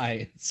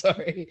 bye.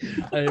 Sorry.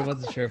 I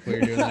wasn't sure if we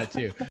were doing that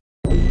too.